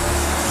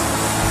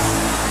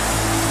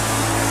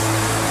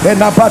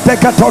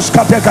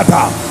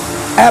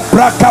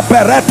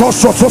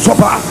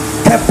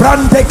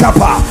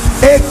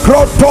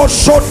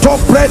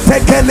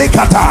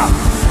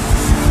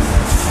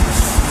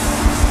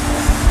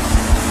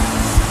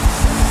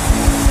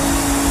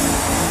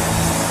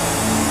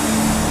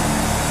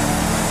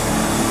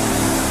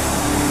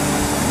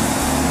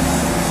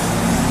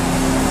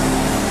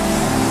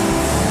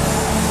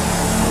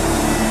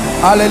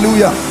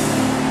 Hallelujah.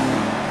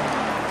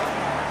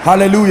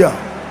 Hallelujah.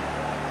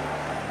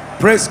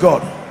 Praise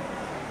God.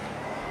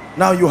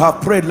 Now you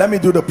have prayed. Let me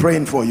do the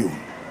praying for you.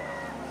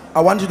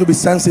 I want you to be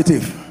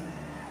sensitive.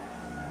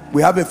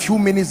 We have a few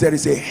minutes. There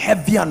is a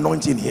heavy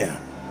anointing here.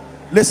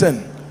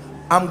 Listen,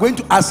 I'm going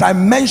to, as I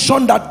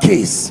mentioned that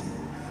case,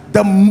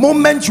 the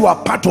moment you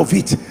are part of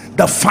it,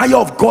 the fire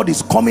of God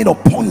is coming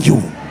upon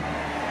you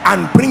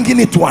and bringing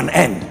it to an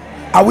end.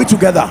 Are we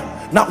together?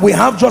 Now we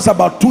have just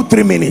about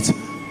 2-3 minutes.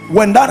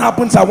 When that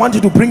happens, I want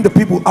you to bring the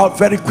people out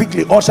very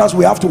quickly. Ushers,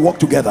 we have to work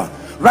together.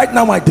 Right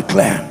now I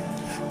declare,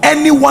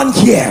 anyone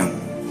here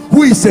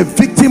who is a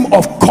victim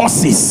of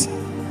curses,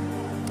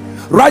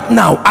 right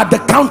now at the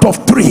count of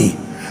 3,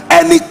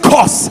 any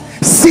curse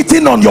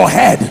sitting on your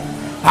head,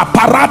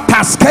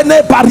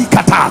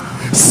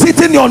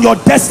 sitting on your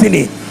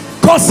destiny,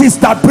 curses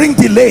that bring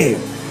delay,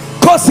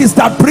 curses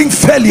that bring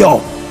failure,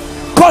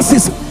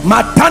 curses,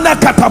 matana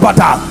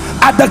katabata,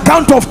 at the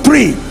count of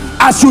 3,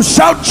 as you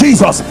shout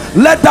Jesus,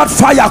 let that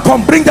fire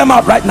come. Bring them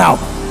out right now.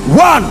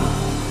 1,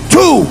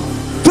 2,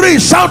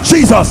 3. Shout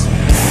Jesus.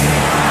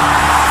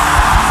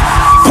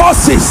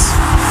 Curses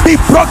be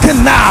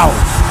broken now.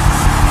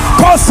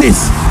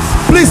 Curses,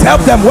 please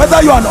help them. Whether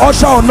you're an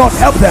usher or not,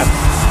 help them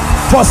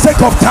for sake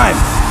of time.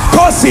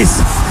 Curses,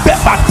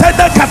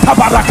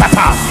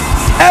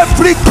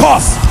 every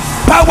curse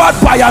powered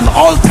by an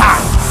altar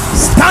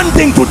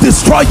standing to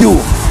destroy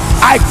you,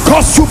 I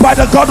curse you by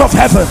the God of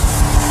heaven.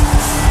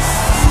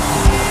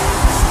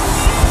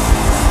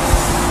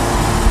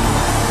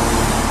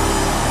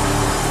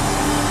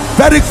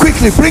 Very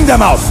quickly, bring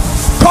them out.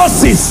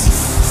 Curses,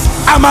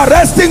 I'm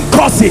arresting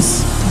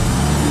curses,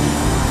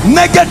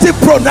 negative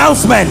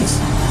pronouncements.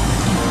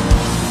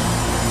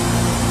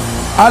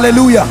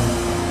 Hallelujah.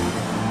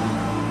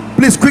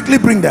 Please quickly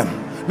bring them.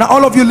 Now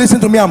all of you listen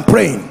to me. I'm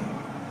praying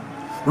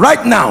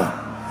right now.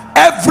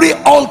 Every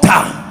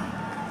altar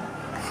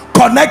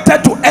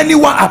connected to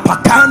anyone,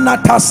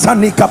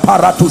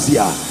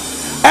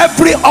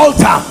 every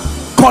altar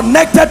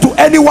connected to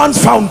anyone's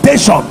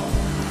foundation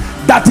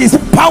that is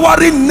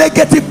powering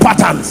negative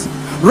patterns,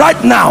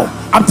 right now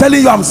I'm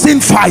telling you, I'm seeing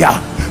fire.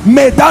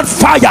 May that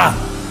fire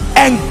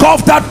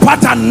engulf that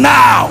pattern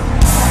now.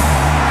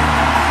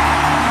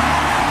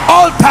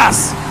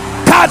 Altars,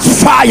 catch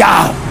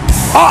fire.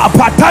 Oh,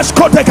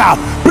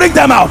 bring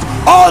them out.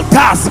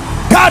 Altars,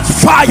 catch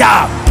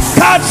fire,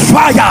 catch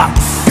fire,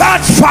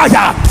 catch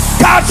fire,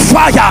 catch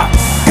fire,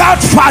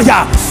 catch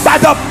fire by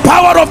the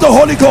power of the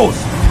Holy Ghost.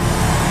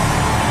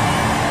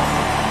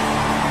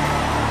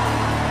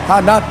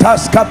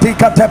 Anatas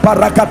katika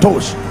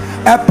teparakatos,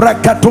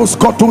 ebrakatos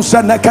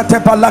kotusa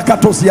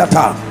nekatepalakatos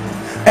yata,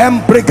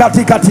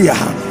 embrekatikatia.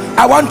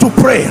 I want to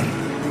pray.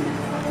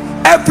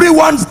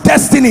 Everyone's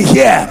destiny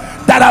here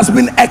that has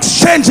been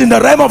exchanged in the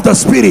realm of the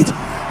spirit,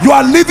 you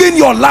are living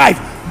your life,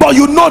 but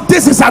you know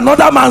this is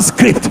another man's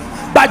script.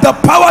 By the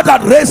power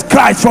that raised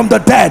Christ from the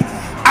dead,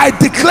 I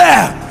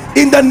declare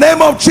in the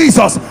name of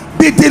Jesus,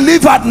 be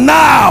delivered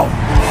now.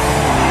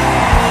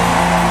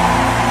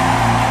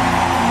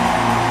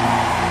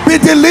 Be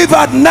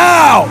delivered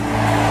now.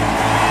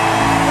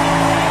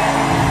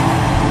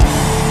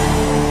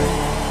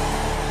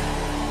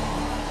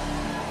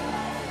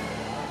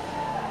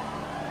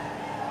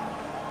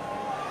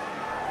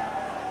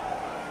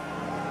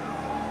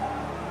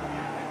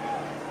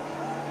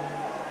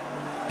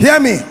 Hear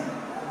me.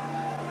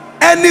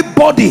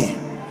 Anybody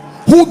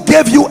who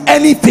gave you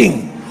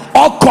anything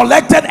or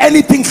collected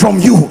anything from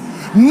you,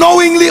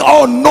 knowingly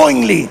or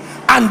unknowingly,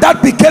 and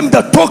that became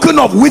the token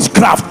of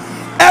witchcraft,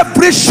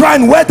 every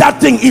shrine where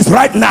that thing is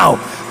right now,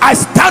 I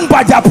stand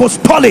by the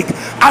apostolic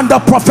and the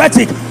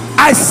prophetic.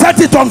 I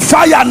set it on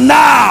fire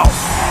now.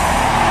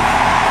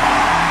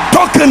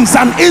 Tokens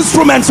and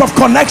instruments of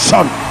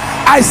connection,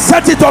 I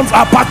set it on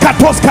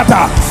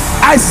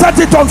I set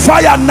it on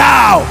fire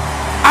now.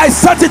 I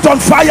set it on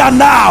fire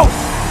now.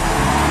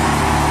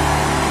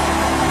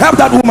 Help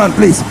that woman,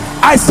 please.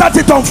 I set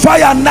it on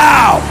fire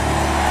now.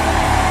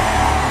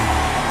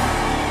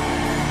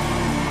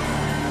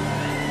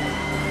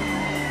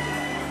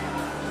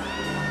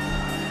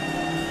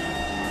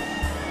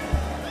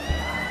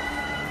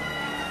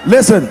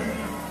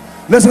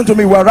 Listen to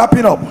me, we're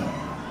wrapping up.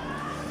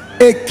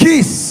 A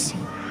kiss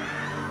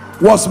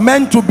was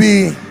meant to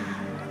be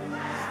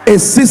a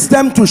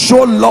system to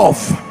show love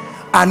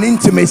and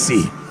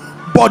intimacy,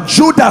 but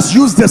Judas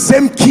used the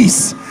same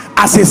kiss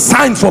as a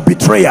sign for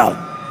betrayal.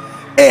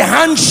 A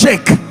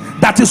handshake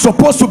that is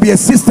supposed to be a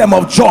system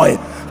of joy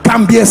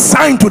can be a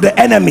sign to the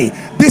enemy.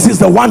 This is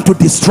the one to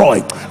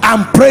destroy.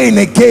 I'm praying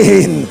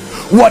again,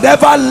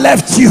 whatever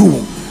left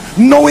you,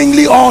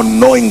 knowingly or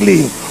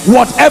unknowingly,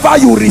 whatever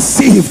you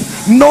received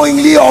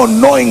knowingly or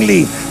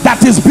unknowingly,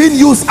 that is being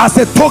used as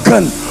a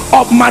token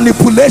of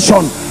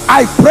manipulation,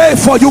 I pray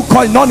for you,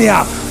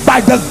 Koinonia,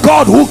 by the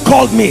God who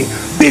called me,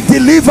 be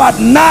delivered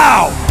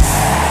now.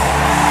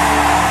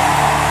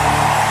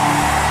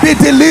 Be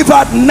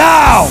delivered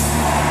now.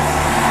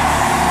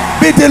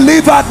 Be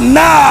delivered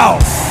now.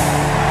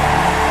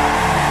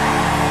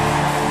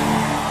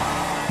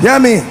 Hear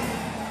me.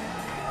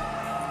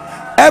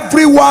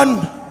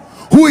 Everyone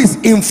who is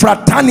in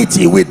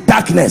fraternity with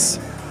darkness,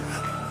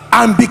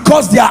 and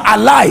because they are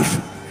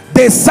alive,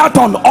 they sat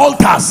on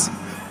altars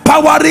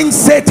powering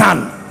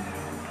Satan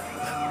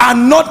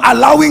and not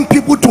allowing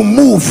people to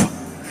move.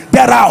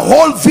 There are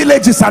whole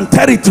villages and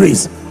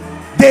territories,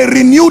 they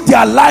renewed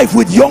their life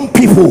with young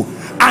people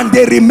and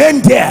they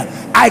remain there.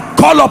 I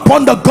call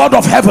upon the God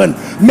of heaven,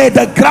 may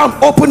the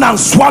ground open and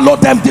swallow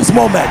them this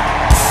moment.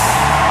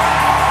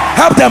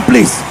 Help them,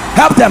 please.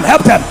 Help them,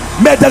 help them.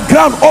 May the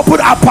ground open.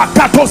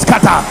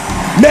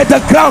 May the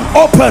ground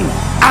open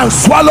and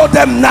swallow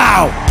them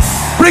now.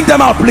 Bring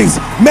them out, please.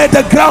 May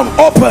the ground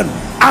open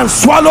and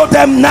swallow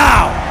them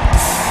now.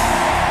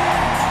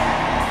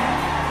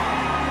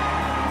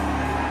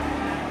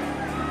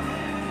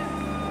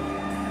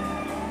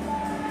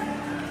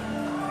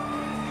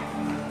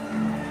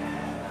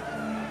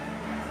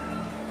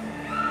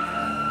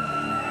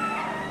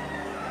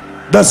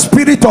 The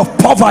spirit of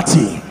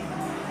poverty,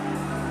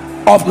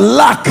 of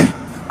lack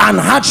and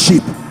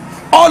hardship.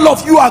 All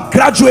of you are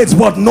graduates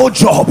but no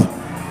job.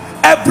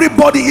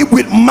 Everybody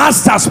with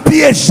masters,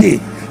 PhD,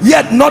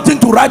 yet nothing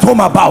to write home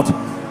about.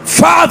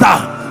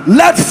 Father,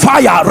 let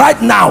fire right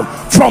now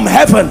from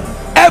heaven,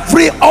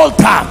 every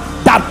altar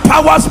that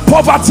powers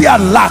poverty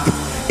and lack,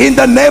 in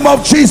the name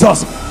of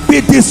Jesus,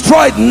 be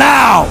destroyed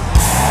now.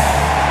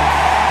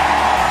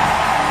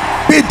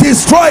 Be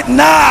destroyed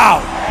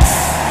now.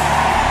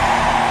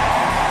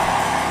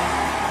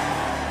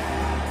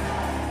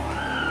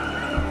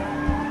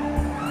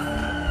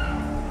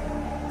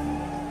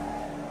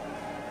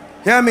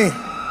 Hear me.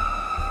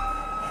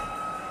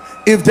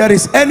 If there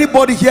is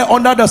anybody here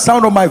under the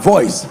sound of my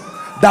voice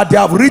that they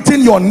have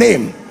written your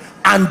name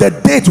and the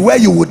date where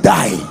you will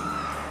die,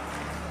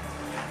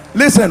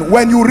 listen,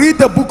 when you read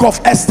the book of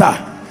Esther,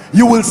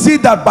 you will see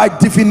that by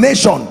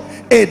divination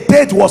a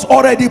date was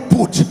already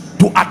put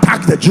to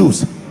attack the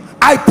Jews.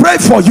 I pray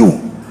for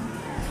you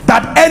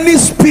that any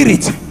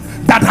spirit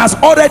that has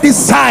already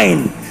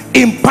signed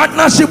in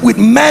partnership with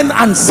men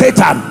and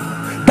Satan,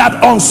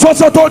 that on so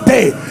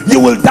day you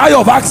will die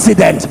of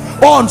accident,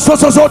 or on so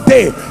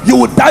day you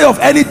will die of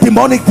any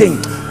demonic thing,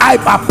 I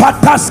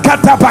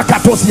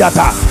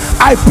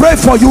pray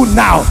for you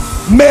now.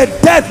 May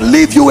death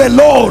leave you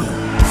alone.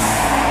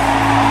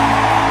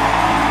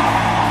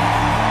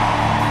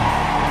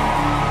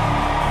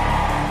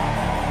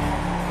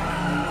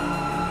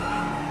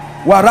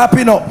 We're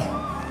wrapping up.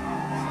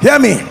 Hear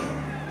me.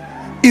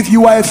 If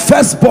you are a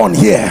firstborn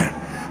here,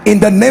 in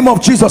the name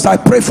of Jesus, I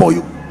pray for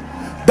you.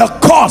 The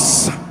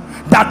curse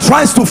that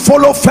tries to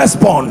follow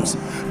firstborns,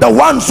 the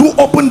ones who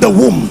open the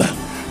womb,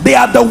 they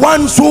are the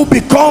ones who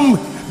become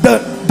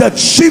the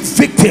chief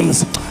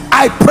victims.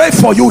 I pray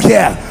for you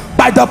here,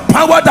 by the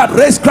power that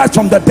raised Christ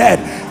from the dead.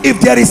 If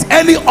there is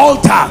any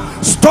altar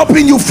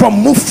stopping you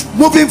from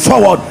moving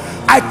forward,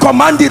 I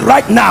command it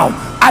right now.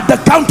 At the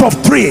count of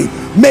 3,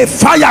 may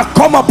fire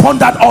come upon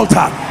that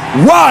altar.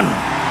 1,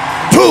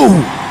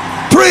 2,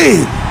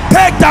 3.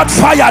 Take that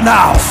fire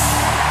now.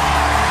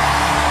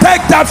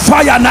 Take that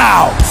fire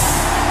now.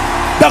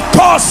 The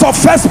curse of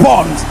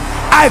firstborns,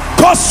 I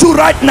curse you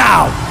right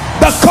now.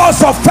 The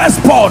curse of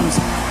firstborns,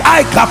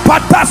 I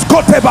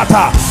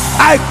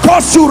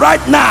curse you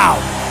right now.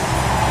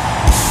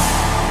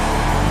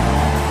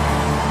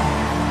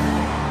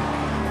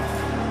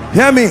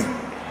 Hear me.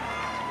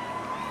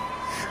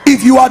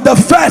 If you are the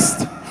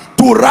first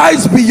to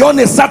rise beyond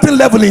a certain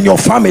level in your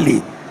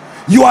family,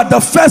 you are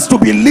the first to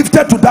be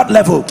lifted to that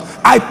level.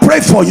 I pray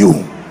for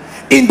you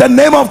in the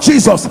name of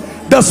Jesus.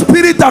 The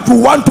spirit that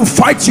will want to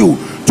fight you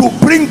to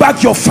bring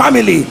back your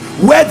family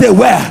where they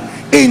were,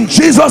 in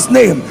Jesus'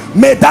 name,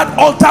 may that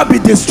altar be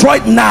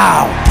destroyed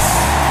now.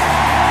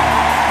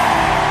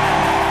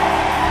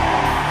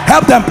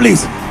 Help them,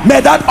 please.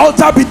 May that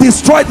altar be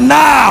destroyed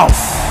now.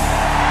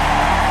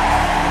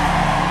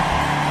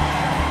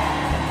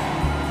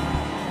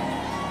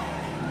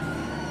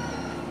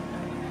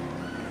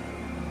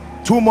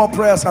 Two more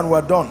prayers and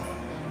we're done.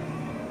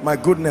 My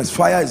goodness,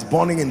 fire is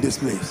burning in this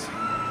place.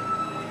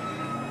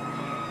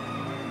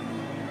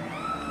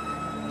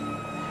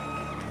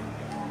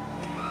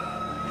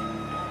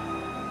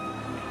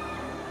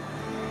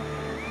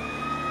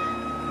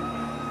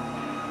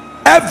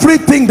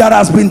 Everything that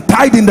has been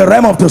tied in the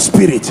realm of the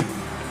spirit,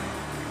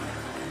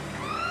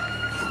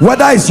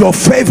 whether it's your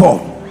favor,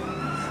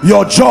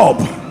 your job,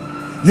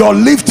 your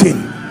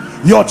lifting,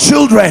 your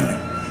children,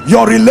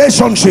 your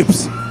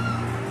relationships,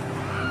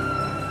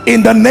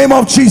 in the name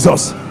of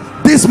Jesus,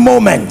 this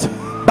moment,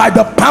 by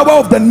the power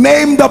of the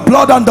name, the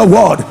blood, and the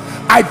word,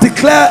 I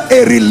declare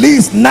a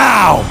release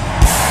now.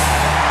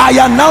 I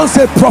announce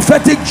a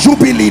prophetic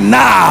jubilee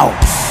now,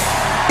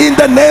 in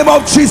the name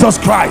of Jesus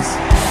Christ.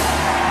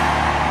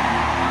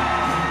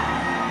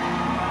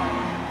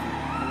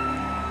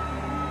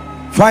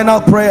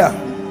 Final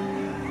prayer.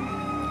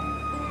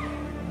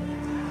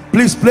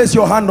 Please place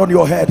your hand on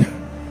your head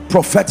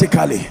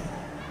prophetically.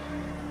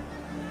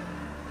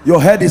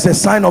 Your head is a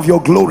sign of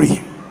your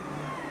glory.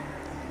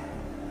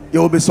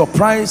 You will be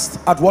surprised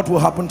at what will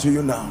happen to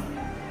you now.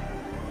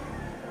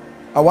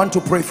 I want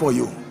to pray for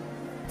you.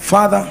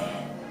 Father,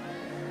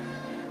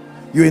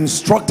 you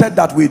instructed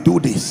that we do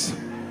this.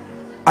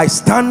 I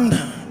stand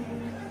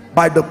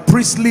by the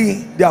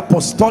priestly, the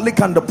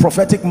apostolic, and the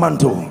prophetic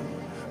mantle,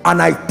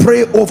 and I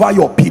pray over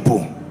your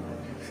people.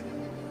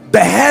 The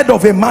head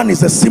of a man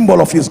is a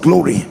symbol of his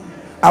glory.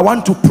 I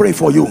want to pray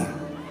for you.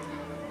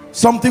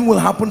 Something will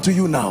happen to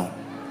you now.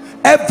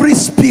 Every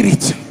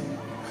spirit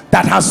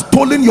that has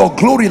stolen your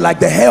glory, like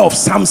the hair of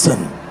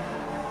Samson,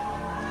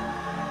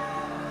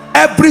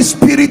 every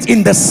spirit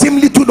in the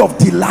similitude of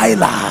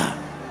Delilah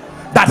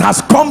that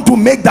has come to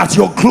make that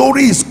your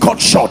glory is cut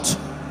short,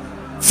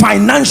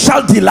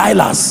 financial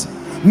Delilahs,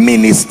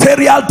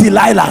 ministerial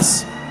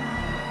Delilahs,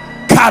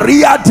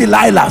 career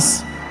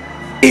Delilahs,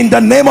 in the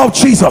name of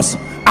Jesus,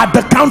 at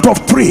the count of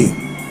 3,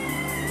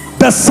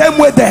 the same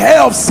way the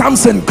hair of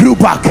Samson grew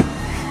back,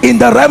 in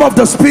the realm of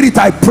the spirit,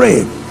 I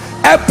pray,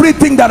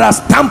 everything that has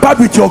tampered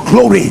with your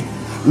glory,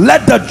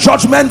 let the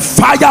judgment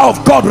fire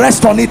of God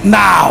rest on it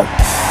now.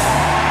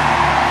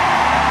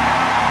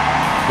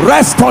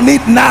 Rest on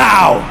it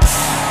now.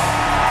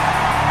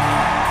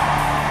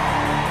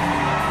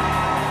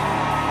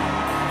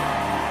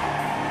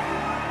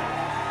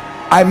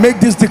 I make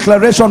this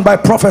declaration by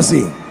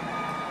prophecy,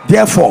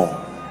 therefore,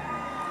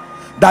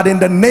 that in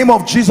the name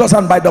of Jesus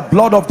and by the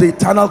blood of the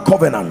eternal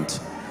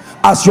covenant,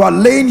 as you are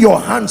laying your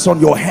hands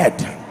on your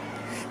head,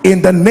 in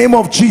the name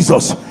of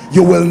Jesus,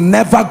 you will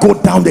never go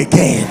down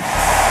again.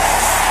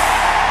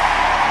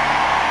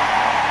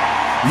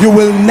 You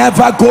will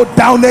never go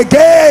down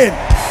again.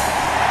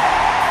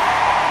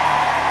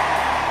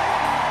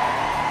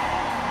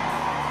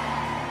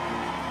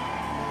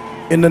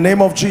 In the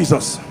name of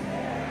Jesus.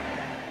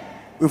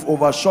 We've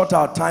overshot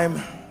our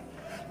time.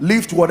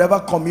 Lift whatever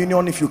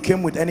communion, if you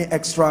came with any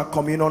extra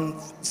communion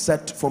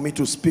set for me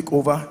to speak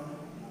over.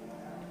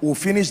 We'll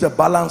finish the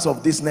balance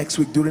of this next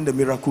week during the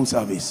miracle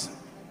service.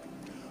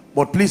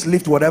 But please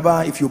lift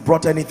whatever. If you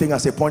brought anything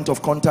as a point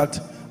of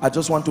contact, I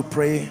just want to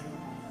pray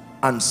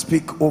and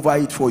speak over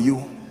it for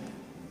you.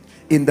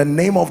 In the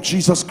name of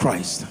Jesus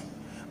Christ,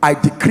 I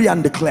decree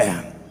and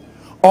declare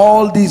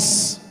all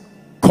these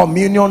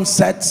communion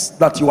sets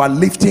that you are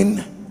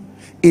lifting,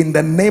 in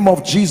the name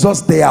of Jesus,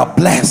 they are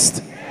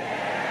blessed.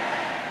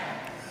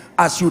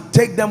 As you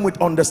take them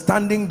with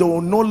understanding, they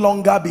will no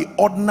longer be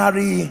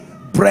ordinary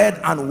bread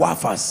and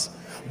wafers,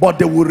 but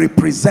they will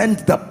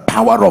represent the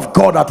power of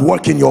God at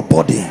work in your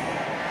body.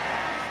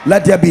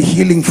 Let there be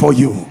healing for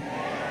you.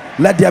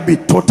 Let there be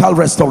total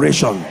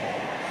restoration.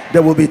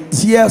 There will be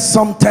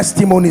tearsome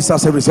testimonies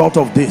as a result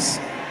of this,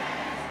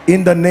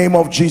 in the name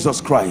of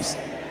Jesus Christ.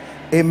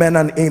 Amen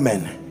and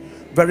amen.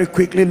 Very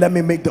quickly, let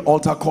me make the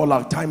altar call.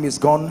 Our time is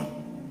gone.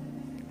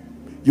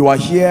 You are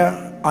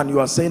here and you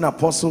are saying,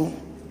 Apostle,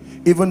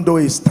 even though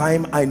it's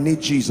time, I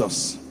need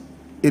Jesus.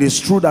 It is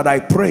true that I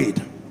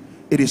prayed.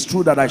 It is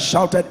true that I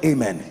shouted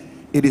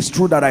amen. It is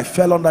true that I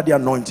fell under the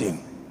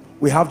anointing.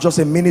 We have just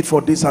a minute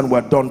for this and we're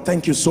done.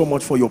 Thank you so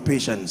much for your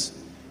patience.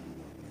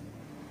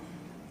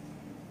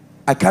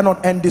 I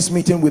cannot end this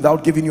meeting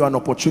without giving you an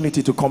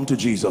opportunity to come to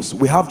Jesus.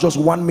 We have just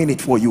 1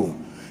 minute for you.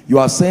 You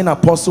are saying,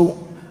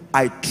 Apostle,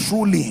 I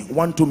truly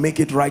want to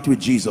make it right with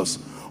Jesus.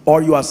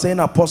 Or you are saying,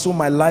 Apostle,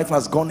 my life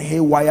has gone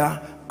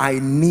haywire. I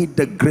need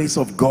the grace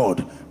of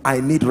God. I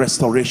need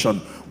restoration.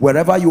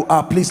 Wherever you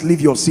are, please leave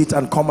your seat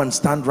and come and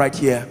stand right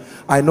here.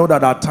 I know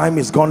that our time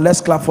is gone.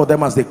 Let's clap for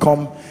them as they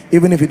come.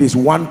 Even if it is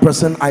one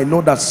person, I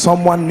know that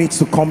someone needs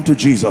to come to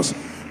Jesus.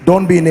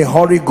 Don't be in a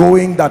hurry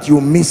going that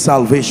you miss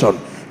salvation.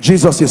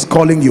 Jesus is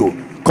calling you.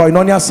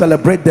 Koinonia,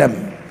 celebrate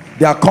them.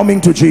 They are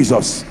coming to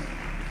Jesus.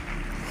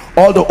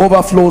 All the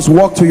overflows,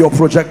 walk to your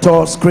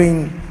projector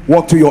screen,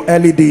 walk to your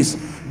LEDs.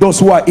 Those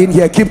who are in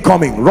here, keep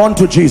coming. Run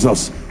to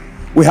Jesus.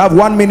 We have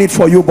 1 minute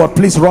for you, but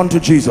please run to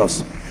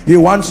Jesus. He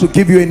wants to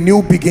give you a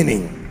new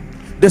beginning.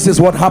 This is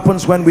what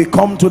happens when we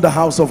come to the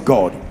house of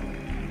God.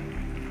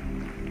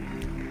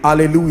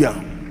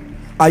 Hallelujah.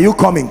 Are you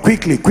coming?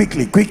 Quickly,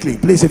 quickly, quickly.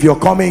 Please, if you're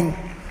coming,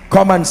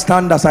 come and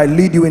stand as I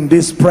lead you in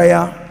this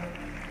prayer.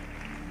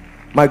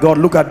 My God,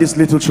 look at these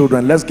little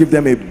children. Let's give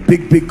them a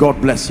big, big God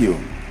bless you.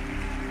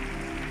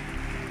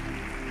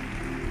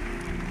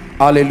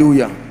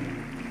 Hallelujah.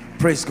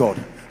 Praise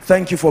God.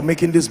 Thank you for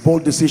making this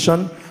bold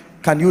decision.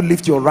 Can you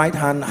lift your right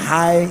hand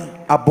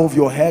high above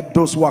your head.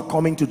 Those who are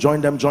coming to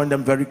join them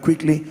very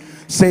quickly.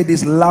 Say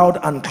this loud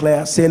and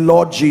clear. Say,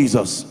 Lord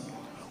Jesus.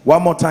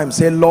 One more time.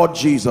 Say, Lord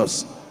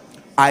Jesus,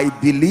 I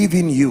believe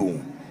in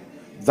you,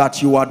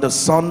 that you are the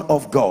Son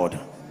of God.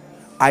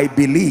 I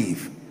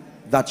believe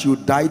that you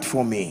died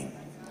for me.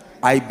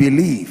 I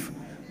believe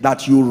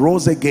that you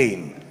rose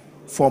again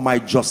for my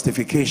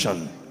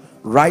justification.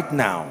 Right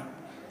now,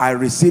 I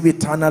receive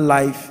eternal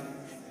life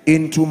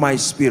into my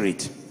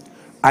spirit.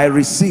 I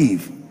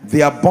receive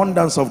the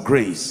abundance of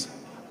grace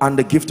and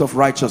the gift of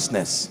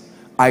righteousness.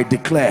 I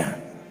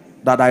declare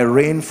that I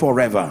reign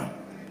forever.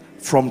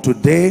 From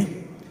today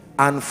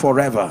and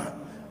forever,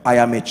 I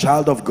am a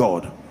child of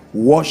God,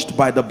 washed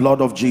by the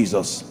blood of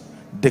Jesus,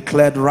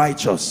 declared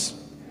righteous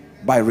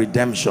by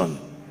redemption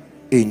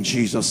in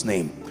Jesus'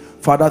 name.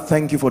 Father,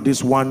 thank you for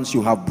these ones.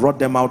 You have brought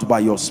them out by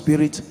your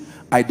spirit.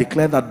 I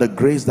declare that the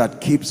grace that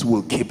keeps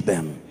will keep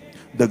them.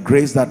 The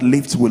grace that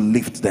lifts will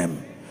lift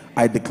them.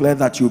 I declare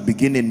that you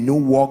begin a new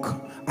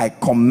walk. I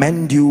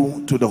commend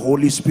you to the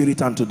Holy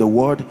Spirit and to the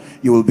word.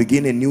 You will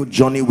begin a new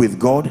journey with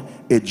God,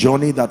 a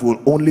journey that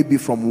will only be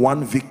from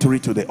one victory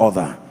to the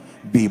other.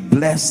 Be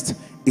blessed.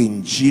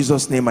 In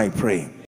Jesus' name I pray.